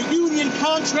everything from the union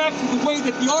contract to the way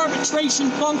that the arbitration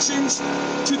functions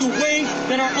to the way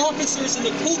that our officers and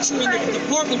the culture in the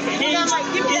department behaves.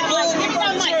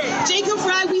 Jacob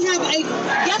Fry, we have a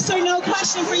yes or no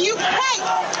question for you. Hey!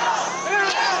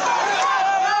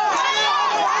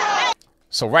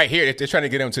 So right here, they're trying to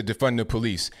get him to defund the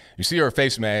police. You see her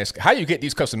face mask. How you get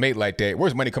these custom made like that?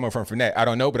 Where's money coming from that? I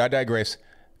don't know, but I digress.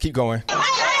 Keep going.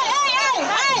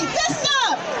 Hey, fist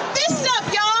up,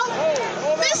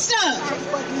 y'all. Fist up.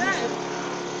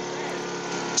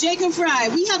 Jacob Fry,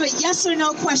 we have a yes or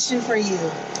no question for you.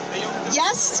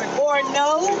 Yes or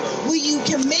no, will you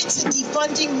commit to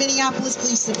defunding Minneapolis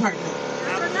Police Department?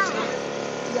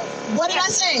 What did I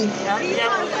say?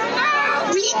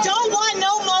 We don't want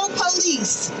no more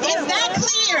police. Is that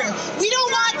clear? We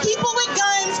don't want people with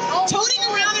guns toting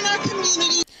around in our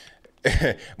community.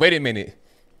 Wait a minute.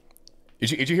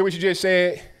 Did you hear what you just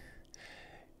said?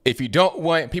 If you don't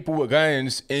want people with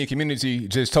guns in your community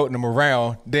just toting them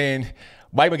around, then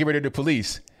why you gonna get rid of the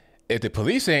police? If the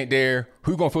police ain't there,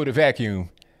 who gonna fill the vacuum?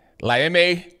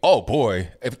 Laime? Oh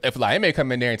boy. If Laime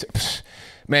come in there and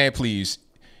man, please.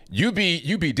 You be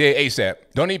dead ASAP.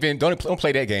 Don't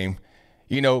play that game.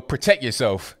 You know, protect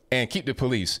yourself and keep the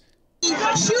police.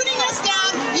 Shooting us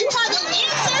down. You have an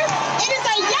answer. It is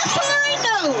a yes or a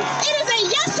no. It is a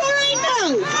yes or a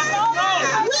no.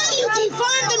 Will you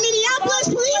defund the Minneapolis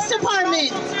Police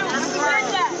Department?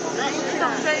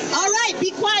 All right,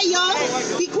 be quiet, y'all.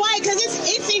 Be quiet, because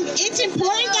it's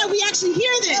important that we actually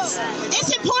hear this.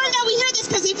 It's important that we hear this,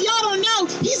 because if y'all don't know,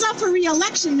 he's up for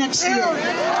re-election next year.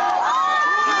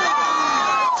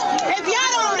 If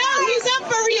y'all don't know, he's up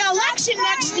for re-election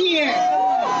next year.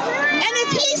 And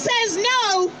if he says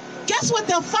no, guess what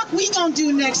the fuck we gonna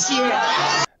do next year?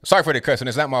 Sorry for the cussing.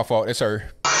 It's not my fault. It's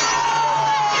her.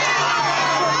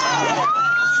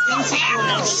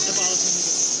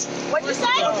 What'd you say?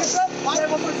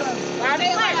 Are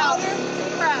they louder?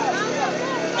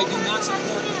 I do not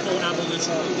support the full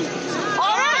abolition of the police.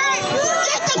 All right,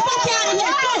 get the fuck out of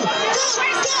here. Go,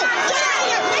 get out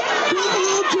of here.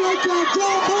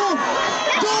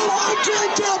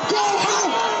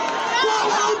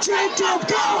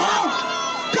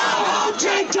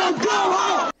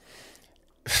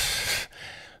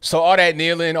 So all that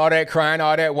kneeling, all that crying,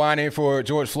 all that whining for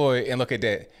George Floyd, and look at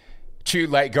that.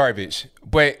 Treated like garbage.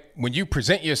 But when you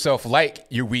present yourself like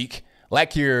you're weak,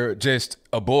 like you're just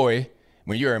a boy,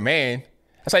 when you're a man,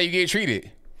 that's how you get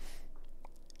treated.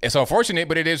 It's unfortunate,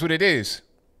 but it is what it is.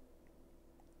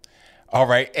 All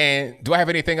right, and do I have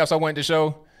anything else I wanted to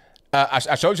show? I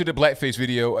showed you the blackface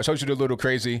video. I showed you the little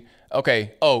crazy.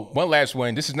 Okay, oh, one last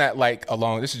one. This is not like a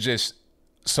long, this is just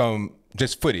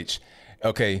footage.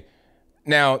 Okay,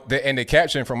 now, the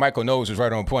caption from Michael Knowles is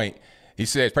right on point. He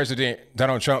says, President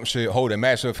Donald Trump should hold a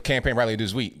massive campaign rally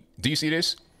this week. Do you see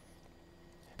this?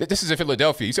 This is in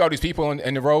Philadelphia. You see all these people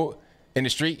in the road, in the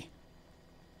street?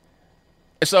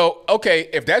 So, okay,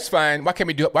 if that's fine, why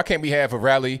can't we have a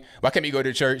rally? Why can't we go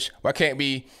to church? Why can't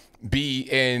we be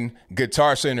in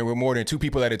Guitar Center with more than 2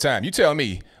 people at a time? You tell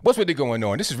me, what's really going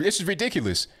on? This is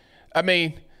ridiculous. I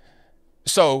mean,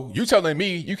 so you telling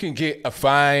me you can get a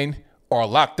fine or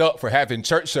locked up for having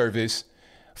church service,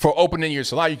 for opening your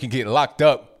salon, you can get locked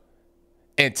up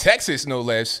in Texas, no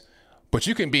less, but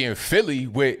you can be in Philly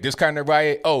with this kind of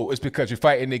riot? Oh, it's because you're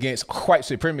fighting against white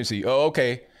supremacy. Oh,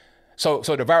 okay. So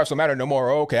the virus don't matter no more.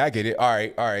 Oh, okay, I get it. All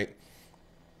right.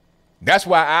 That's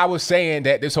why I was saying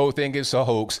that this whole thing is a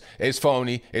hoax. It's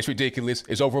phony. It's ridiculous.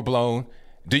 It's overblown.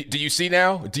 Do you see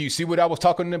now? Do you see what I was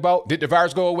talking about? Did the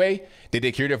virus go away? Did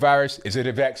they cure the virus? Is it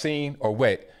a vaccine or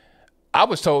what? I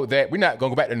was told that we're not going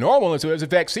to go back to normal until there's a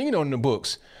vaccine on the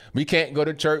books. We can't go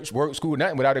to church, work, school,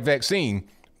 nothing without a vaccine.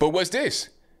 But what's this?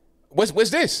 What's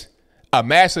this? A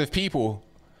mass of people.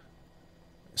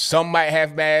 Some might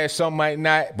have masks, some might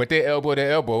not, but they're elbow to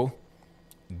elbow,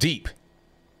 deep.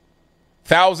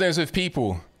 Thousands of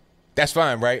people. That's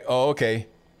fine, right? Oh, okay.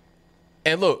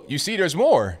 And look, you see there's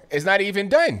more. It's not even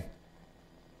done.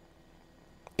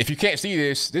 If you can't see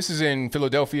this is in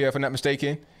Philadelphia, if I'm not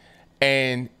mistaken.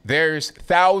 And there's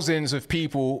thousands of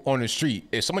people on the street.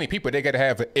 There's so many people, they got to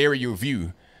have an aerial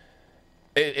view.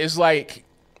 It's like,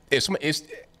 it's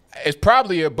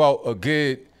probably about a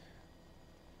good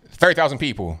 30,000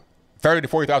 people, 30 to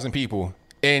 40,000 people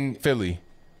in Philly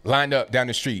lined up down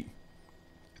the street.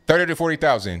 30 to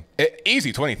 40,000,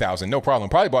 easy 20,000, no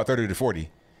problem. Probably about 30 to 40.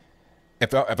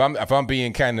 if I'm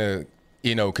being kind of,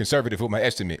 you know, conservative with my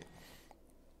estimate.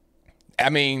 I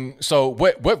mean, so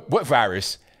what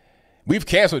virus? We've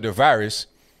canceled the virus.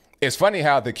 It's funny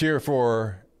how the cure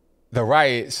for the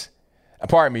riots,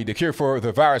 the cure for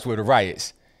the virus were the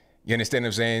riots. You understand what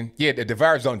I'm saying? Yeah, the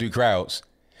virus don't do crowds.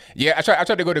 Yeah, I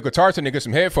tried to go to Guitar Center to get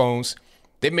some headphones.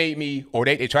 They made me, or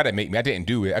they tried to make me. I didn't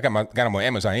do it. I got them on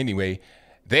Amazon anyway.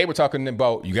 They were talking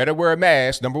about you got to wear a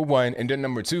mask, number one, and then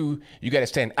number two, you got to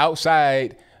stand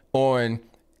outside on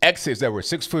exits that were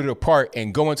 6 foot apart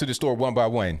and go into the store one by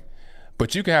one.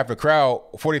 But you can have a crowd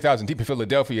 40,000 deep in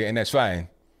Philadelphia, and that's fine.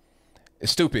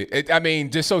 It's stupid. I mean,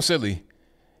 just so silly.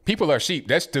 People are sheep.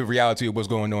 That's the reality of what's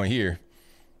going on here.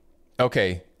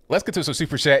 Okay, let's get to some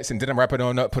super chats, and then I'm wrapping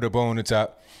on up. Put a bow on the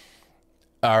top.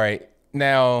 All right,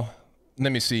 now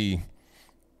let me see.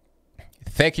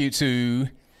 Thank you to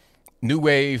New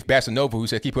Wave Basanova, who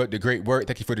said, keep up the great work.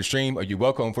 Thank you for the stream. Are you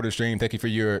welcome for the stream? Thank you for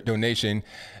your donation.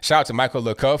 Shout out to Michael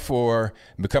LeCuff for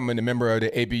becoming a member of the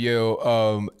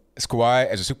ABL squad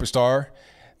as a superstar.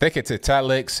 Thank you to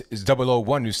Tylex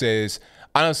 001, who says,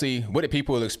 honestly, what do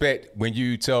people expect when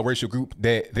you tell a racial group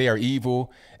that they are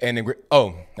evil? And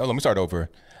let me start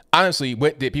over. Honestly,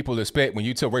 what did people expect when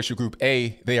you tell racial group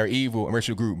A they are evil and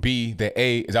racial group B that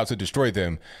A is out to destroy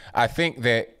them? I think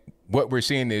that what we're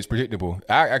seeing is predictable.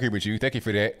 I agree with you. Thank you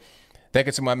for that. Thank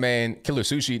you to my man Killer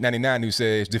Sushi 99, who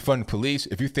says, defund police.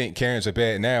 If you think Karens are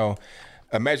bad now,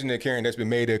 imagine a Karen that's been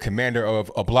made a commander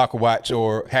of a block watch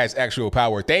or has actual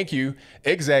power. Thank you.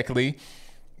 Exactly.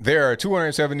 There are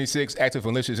 276 active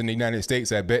militias in the United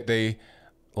States. I bet they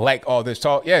like all this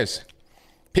talk. Yes.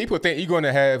 People think you're going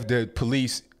to have the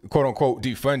police, quote unquote,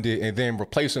 defunded and then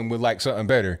replace them with like something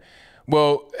better.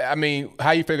 Well, I mean,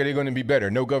 how you figure they're going to be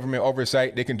better? No government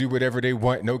oversight. They can do whatever they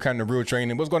want. No kind of real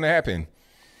training. What's going to happen?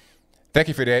 Thank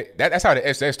you for that. That's how the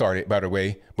SS started, by the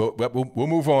way. But we'll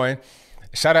move on.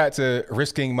 Shout out to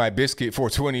Risking My Biscuit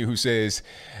 420, who says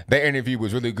that interview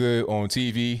was really good on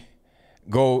TV.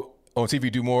 Go on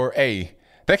TV, do more. Hey,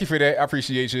 thank you for that. I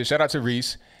appreciate you. Shout out to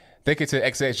Reese. Thank you to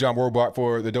XX John Robart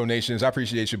for the donations. I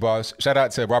appreciate you, boss. Shout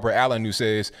out to Robert Allen, who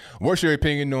says, what's your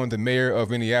opinion on the mayor of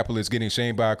Minneapolis getting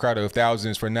shamed by a crowd of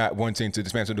thousands for not wanting to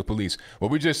dismantle the police? Well,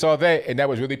 we just saw that, and that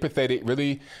was really pathetic,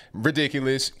 really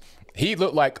ridiculous. He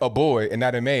looked like a boy and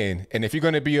not a man. And if you're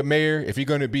going to be a mayor, if you're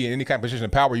going to be in any kind of position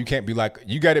of power, you can't be like,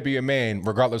 you got to be a man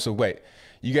regardless of what.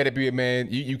 You got to be a man.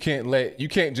 You can't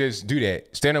just do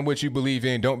that. Stand on what you believe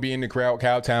in. Don't be in the crowd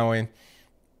kowtowing.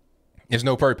 There's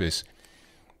no purpose.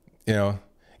 You know,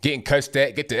 getting cussed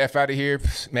at, get the F out of here,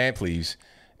 man, please.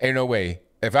 Ain't no way.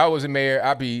 If I was a mayor,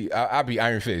 I'd be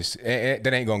Iron Fist. And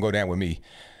that ain't going to go down with me.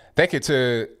 Thank you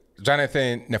to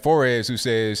Jonathan Neforez, who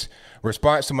says,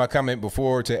 response to my comment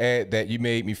before to add that you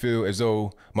made me feel as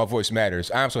though my voice matters.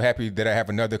 I'm so happy that I have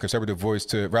another conservative voice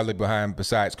to rally behind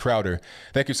besides Crowder.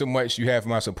 Thank you so much. You have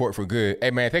my support for good. Hey,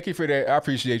 man, thank you for that. I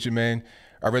appreciate you, man.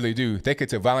 I really do. Thank you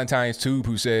to Valentine's Tube,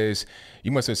 who says,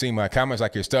 you must have seen my comments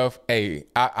like your stuff. Hey,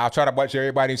 I'll try to watch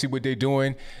everybody and see what they're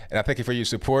doing. And I thank you for your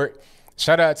support.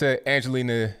 Shout out to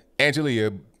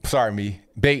Angelia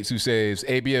Bates, who says,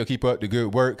 ABL, keep up the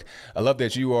good work. I love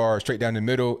that you are straight down the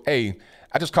middle. Hey,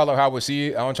 I just call it how I would see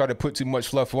it. I don't try to put too much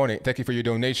fluff on it. Thank you for your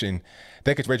donation.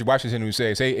 Thank you to Rachel Washington, who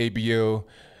says, hey, ABL,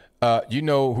 you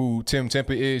know who Tim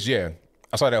Temple is? Yeah.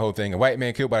 I saw that whole thing. A white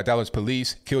man killed by the Dallas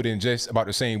police, killed in just about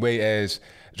the same way as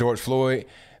George Floyd.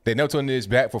 They knelt on his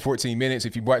back for 14 minutes.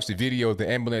 If you watch the video,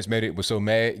 the ambulance medic was so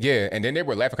mad. Yeah, and then they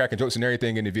were laughing, cracking jokes and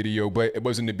everything in the video, but it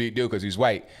wasn't a big deal because he's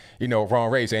white. You know,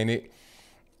 wrong race, ain't it?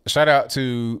 Shout out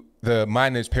to the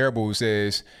Mindless Parable, who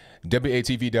says,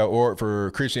 WATV.org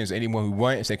for Christians, anyone who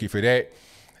wants. Thank you for that.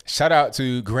 Shout out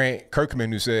to Grant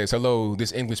Kirkman, who says, hello,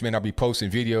 this Englishman, I'll be posting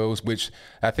videos, which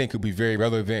I think could be very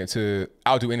relevant to,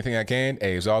 I'll do anything I can.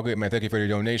 Hey, it's all good, man. Thank you for the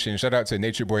donation. Shout out to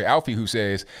Nature Boy Alfie, who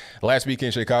says, last week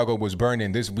in Chicago was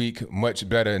burning. This week, much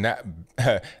better.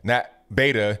 Not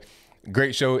beta.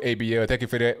 Great show, ABL. Thank you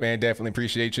for that, man. Definitely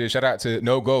appreciate you. Shout out to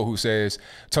No Go, who says,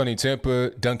 Tony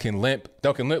Tempa, Duncan Limp.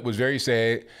 Duncan Limp was very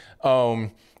sad.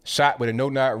 Shot with a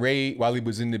no-knock raid while he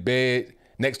was in the bed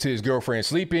next to his girlfriend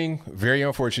sleeping. Very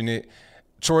unfortunate.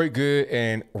 Troy Good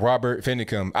and Robert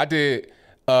Finicum. I did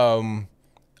Lavoy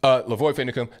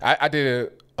Finicum. I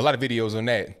did a lot of videos on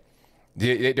that.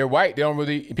 They're white.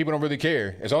 People don't really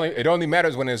care. It only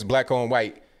matters when it's black on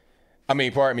white. I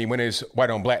mean, pardon me, when it's white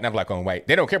on black, not black on white.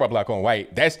 They don't care about black on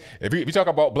white. That's if you talk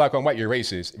about black on white, you're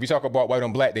racist. If you talk about white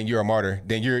on black, then you're a martyr.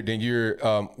 Then you're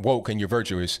woke and you're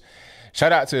virtuous.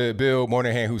 Shout out to Bill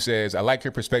Moynihan, who says, I like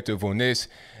your perspective on this.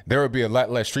 There would be a lot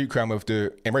less street crime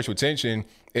and racial tension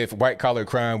if white collar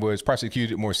crime was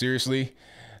prosecuted more seriously.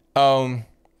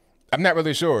 I I'm not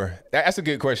really sure. That's a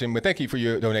good question, but thank you for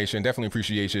your donation. Definitely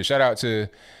appreciate you. Shout out to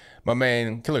my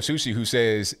man Killer Sushi, who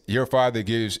says your father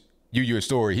gives you your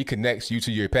story. He connects you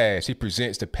to your past. He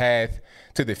presents the path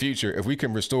to the future. If we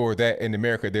can restore that in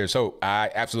America, there's hope.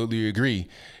 I absolutely agree.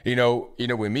 You know,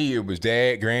 with me, it was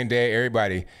dad, granddad,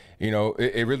 everybody. You know,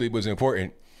 it really was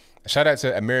important. Shout out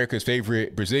to America's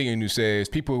favorite Brazilian, who says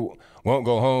people won't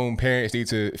go home. Parents need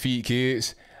to feed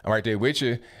kids. I'm right there with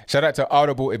you. Shout out to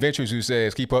Audible Adventures, who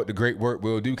says, keep up the great work.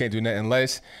 Will do. Can't do nothing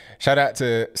less. Shout out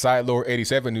to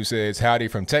Sidelord87, who says, howdy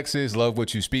from Texas. Love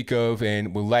what you speak of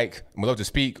and would love to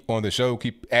speak on the show.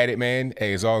 Keep at it, man.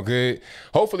 Hey, it's all good.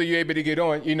 Hopefully you're able to get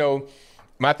on. You know,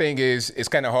 my thing is, it's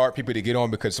kind of hard people to get on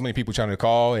because so many people trying to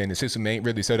call and the system ain't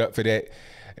really set up for that.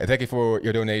 And thank you for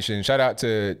your donation. Shout out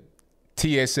to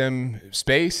TSM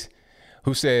Space,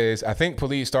 who says, I think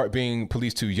police start being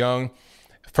police too young.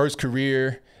 First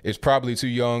career is probably too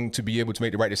young to be able to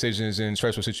make the right decisions in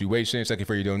stressful situations. Thank you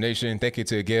for your donation. Thank you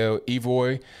to Gail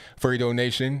Evoy for your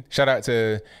donation. Shout out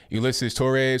to Ulysses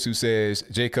Torres, who says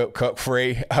Jacob Cup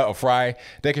Fry.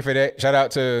 Thank you for that. Shout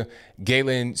out to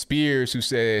Galen Spears, who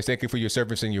says thank you for your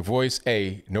service and your voice.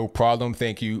 Hey, no problem.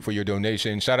 Thank you for your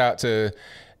donation. Shout out to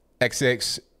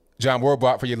XX John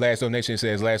Warbot for your last donation.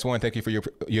 Says last one. Thank you for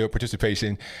your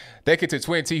participation. Thank you to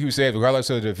Twin T, who says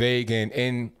regardless of the vague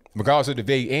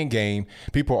end game,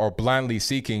 people are blindly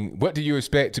seeking. What do you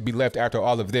expect to be left after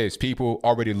all of this? People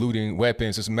already looting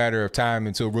weapons. It's a matter of time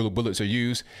until real bullets are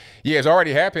used. Yeah, it's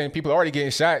already happened. People are already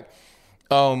getting shot.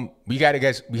 We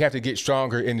have to get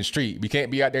stronger in the street. We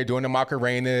can't be out there doing the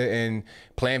Macarena and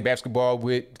playing basketball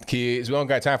with kids. We don't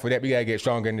got time for that. We gotta get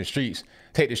stronger in the streets.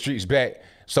 Take the streets back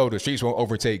so the streets won't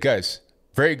overtake us.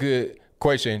 Very good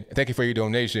question. Thank you for your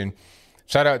donation.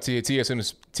 Shout out to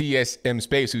TSM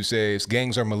Space, who says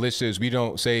gangs are malicious. We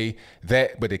don't say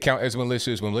that, but they count as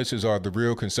malicious when militias are the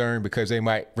real concern because they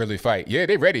might really fight. Yeah,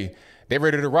 they're ready. They're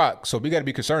ready to rock. So we got to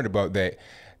be concerned about that.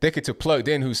 Thank you to Plugged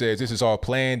In, who says this is all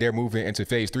planned. They're moving into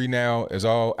phase 3 now. It's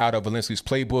all out of Valinsky's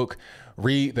playbook.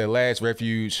 Read The Last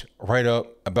Refuge. Write up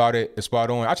about it. It's spot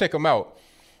on. I'll check them out.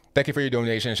 Thank you for your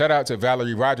donation. Shout out to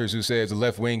Valerie Rogers, who says the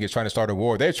left wing is trying to start a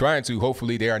war. They're trying to.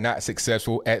 Hopefully they are not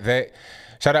successful at that.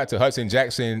 Shout out to Hudson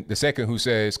Jackson II, who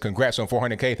says, congrats on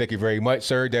 400K. Thank you very much,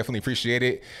 sir. Definitely appreciate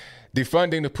it.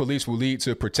 Defunding the police will lead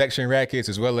to protection rackets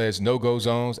as well as no-go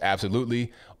zones.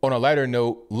 Absolutely. On a lighter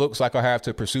note, looks like I'll have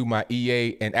to pursue my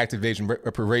EA and Activision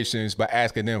reparations by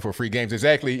asking them for free games.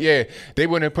 Exactly. Yeah, they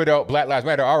wouldn't put out Black Lives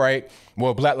Matter. All right.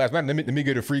 Well, Black Lives Matter. Let me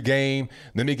get a free game.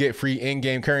 Let me get free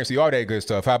in-game currency, all that good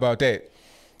stuff. How about that?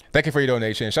 Thank you for your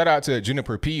donation. Shout out to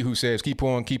Juniper P, who says, keep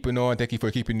on keeping on. Thank you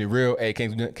for keeping it real. Hey,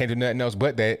 can't do nothing else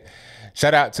but that.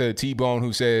 Shout out to T-Bone,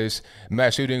 who says,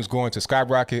 mass shootings going to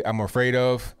skyrocket. I'm afraid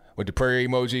of, with the prayer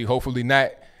emoji. Hopefully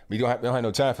not. We don't have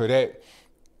no time for that.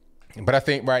 But I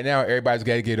think right now, everybody's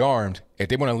got to get armed. If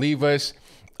they want to leave us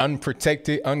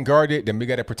unprotected, unguarded, then we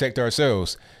got to protect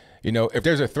ourselves. You know, if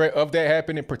there's a threat of that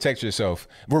happening, protect yourself.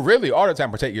 We're really all the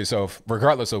time protect yourself,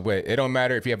 regardless of what. It don't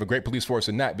matter if you have a great police force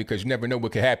or not, because you never know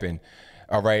what could happen.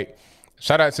 All right.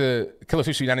 Shout out to Killer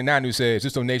Sushi 99, who says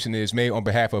this donation is made on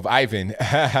behalf of Ivan.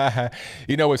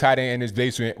 You know, he's hiding in his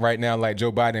basement right now like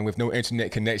Joe Biden with no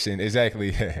internet connection.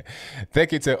 Exactly.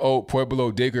 Thank you to Old Pueblo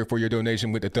Digger for your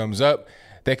donation with the thumbs up.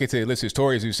 Thank you to Ulysses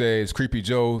Torres, who says Creepy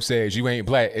Joe says you ain't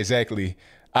black. Exactly.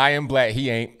 I am black.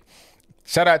 He ain't.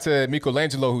 Shout out to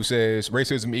Michelangelo, who says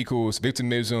racism equals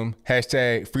victimism.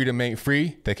 Hashtag freedom ain't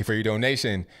free. Thank you for your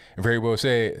donation. Very well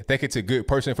said. Thank you to Good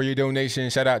Person for your donation.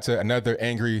 Shout out to another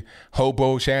angry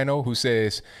hobo channel who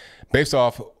says, based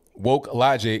off woke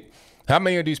logic, how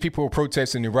many of these people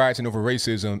protesting and rioting over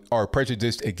racism are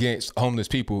prejudiced against homeless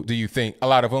people? Do you think? A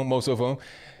lot of them, most of them.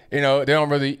 You know, they don't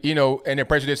really, you know, and they're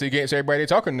prejudiced against everybody they're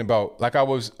talking about. Like I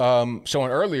was showing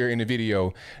earlier in the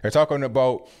video, they're talking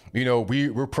about, you know,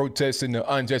 we're protesting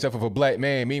the unjust death of a black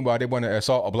man. Meanwhile, they want to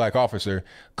assault a black officer,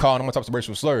 calling them all types of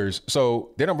racial slurs. So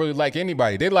they don't really like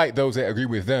anybody. They like those that agree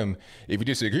with them. If you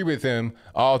disagree with them,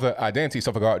 all the identity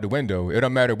stuff will go out the window. It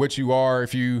don't matter what you are.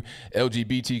 If you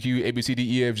LGBTQ, ABCD,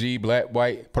 EFG, black,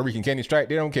 white, Puerto Rican, Candy Stripe,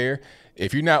 they don't care.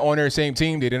 If you're not on their same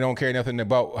team, they don't care nothing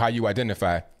about how you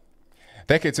identify.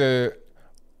 Thank you to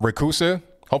Rakusa.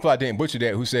 Hopefully I didn't butcher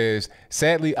that, who says,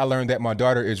 sadly, I learned that my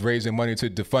daughter is raising money to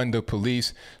defund the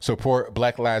police, support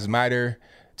Black Lives Matter,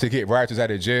 to get rioters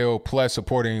out of jail, plus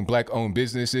supporting black-owned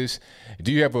businesses.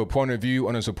 Do you have a point of view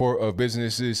on the support of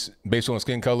businesses based on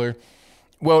skin color?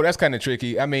 Well, that's kind of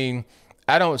tricky. I mean,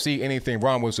 I don't see anything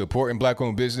wrong with supporting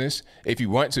black-owned business. If you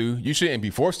want to, you shouldn't be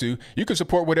forced to. You can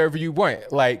support whatever you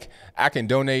want. Like, I can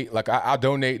donate. Like, I'll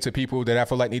donate to people that I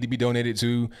feel like need to be donated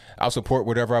to. I'll support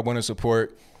whatever I want to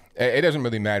support. It doesn't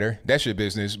really matter. That's your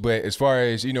business. But as far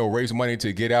as, raising money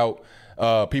to get out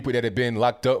people that have been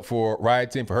locked up for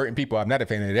rioting, for hurting people, I'm not a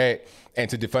fan of that. And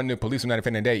to defund the police, I'm not a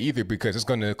fan of that either, because it's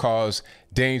going to cause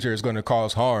danger. It's going to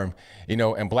cause harm,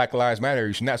 and Black Lives Matter.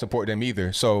 You should not support them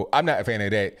either. So I'm not a fan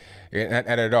of that,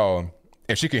 not at all.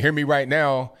 If she can hear me right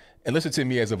now and listen to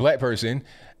me as a black person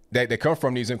that come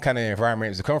from these kind of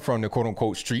environments, that come from the quote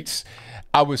unquote streets,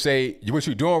 I would say what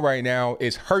you're doing right now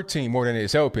is hurting more than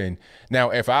it's helping. Now,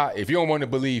 if you don't want to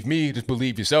believe me, just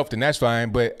believe yourself, then that's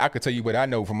fine. But I could tell you what I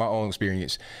know from my own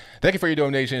experience. Thank you for your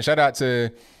donation. Shout out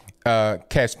to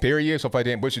Casperia, so if I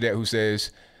didn't butcher that, who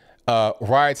says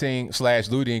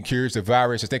rioting/looting cures the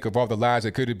virus. Just think of all the lives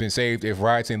that could have been saved if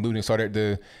rioting and looting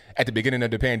started at the beginning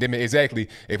of the pandemic. Exactly.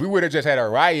 If we would have just had a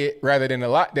riot rather than a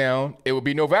lockdown, it would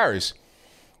be no virus.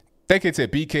 Thank you to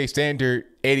BK Standard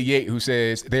 88, who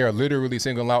says they are literally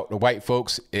singling out the white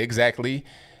folks. Exactly.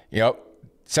 Yep.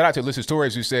 Shout out to Alyssa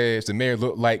Torres, who says the mayor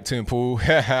looked like Tim Pool.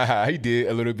 He did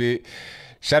a little bit.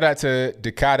 Shout out to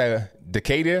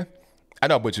Decatur. I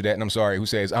know I butchered that, and I'm sorry. Who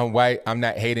says, I'm white, I'm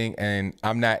not hating, and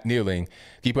I'm not kneeling.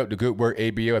 Keep up the good work,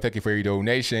 ABL. Thank you for your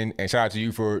donation. And shout out to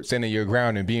you for standing your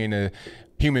ground and being a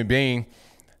human being.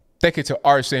 Thank you to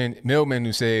Arson Millman,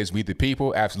 who says, we the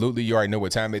people. Absolutely. You already know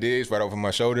what time it is, right over my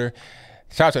shoulder.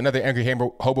 Shout out to another Angry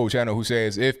Hobo channel who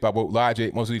says, if by what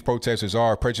logic most of these protesters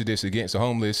are prejudiced against the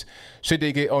homeless, should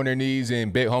they get on their knees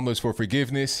and beg homeless for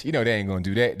forgiveness? They ain't going to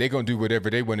do that. They're going to do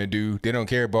whatever they want to do. They don't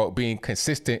care about being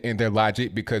consistent in their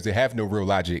logic because they have no real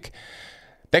logic.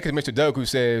 Thank you to Mr. Doug, who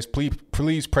says,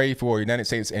 please pray for United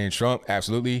States and Trump.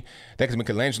 Absolutely. Thank you to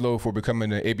Michelangelo for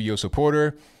becoming an ABO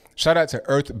supporter. Shout out to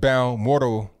Earthbound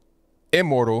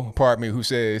Immortal, who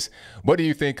says, what do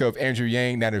you think of Andrew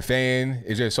Yang? Not a fan.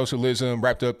 Is just socialism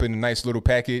wrapped up in a nice little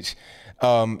package.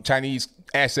 Chinese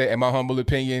asset, in my humble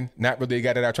opinion. Not really a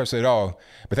guy that I trust at all.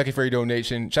 But thank you for your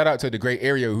donation. Shout out to the great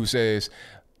Area, who says,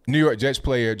 New York Jets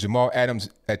player Jamal Adams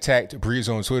attacked Breeze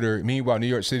on Twitter. Meanwhile, New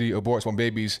York City aborts more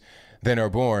babies than are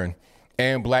born.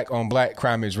 And black on black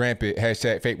crime is rampant.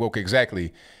 Hashtag fake woke.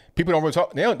 Exactly. People don't really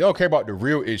talk. They don't care about the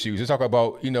real issues. They talk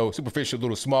about, superficial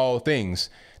little small things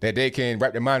that they can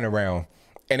wrap their mind around.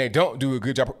 And they don't do a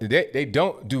good job. They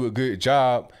don't do a good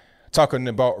job talking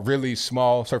about really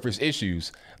small surface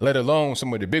issues, let alone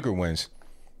some of the bigger ones.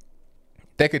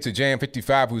 Thank you to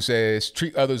Jam55, who says,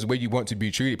 treat others the way you want to be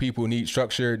treated. People need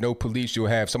structure. No police. You'll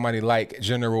have somebody like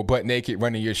General Butt Naked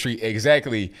running your street.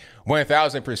 Exactly.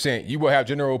 1000%. You will have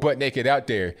General Butt Naked out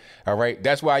there. All right.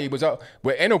 That's why he was out.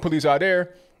 But ain't no police out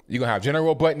there. You're going to have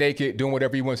General Butt Naked doing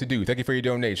whatever he wants to do. Thank you for your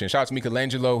donation. Shout out to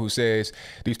Michelangelo, who says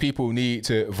these people need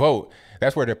to vote.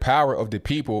 That's where the power of the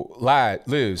people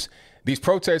lives. These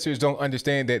protesters don't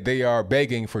understand that they are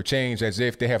begging for change as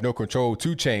if they have no control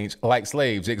to change, like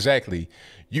slaves. Exactly.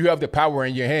 You have the power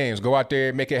in your hands. Go out there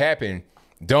and make it happen.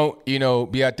 Don't,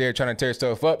 be out there trying to tear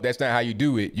stuff up. That's not how you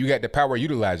do it. You got the power,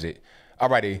 utilize it. All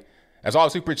righty. That's all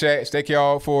super chats. Thank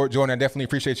y'all for joining. I definitely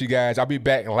appreciate you guys. I'll be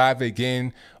back live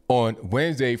again on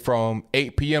Wednesday from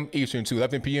 8 p.m. Eastern to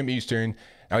 11 p.m. Eastern.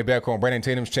 I'll be back on Brandon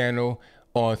Tatum's channel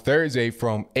on Thursday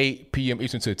from 8 p.m.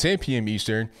 Eastern to 10 p.m.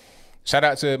 Eastern. Shout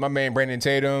out to my man Brandon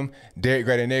Tatum, Derek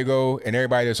Gradanego, and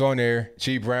everybody that's on there.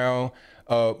 Chi Brown,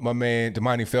 my man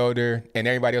Damani Felder, and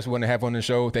everybody else we want to have on the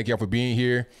show. Thank y'all for being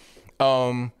here.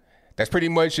 That's pretty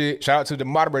much it. Shout out to the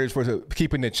moderators for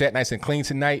keeping the chat nice and clean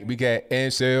tonight. We got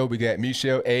Ansel, we got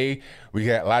Michelle A, we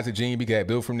got Liza Jean, we got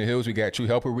Bill from the Hills, we got True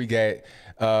Helper, we got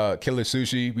Killer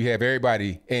Sushi. We have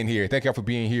everybody in here. Thank y'all for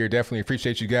being here. Definitely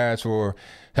appreciate you guys for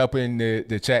helping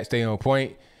the chat stay on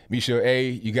point. Michelle A,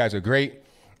 you guys are great.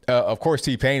 Of course,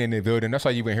 T-Pain in the building. That's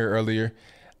why you went here earlier.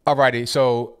 Alrighty,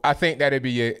 so I think that'll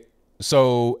be it.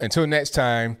 So until next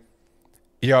time,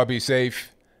 y'all be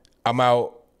safe. I'm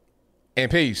out, and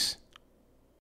peace.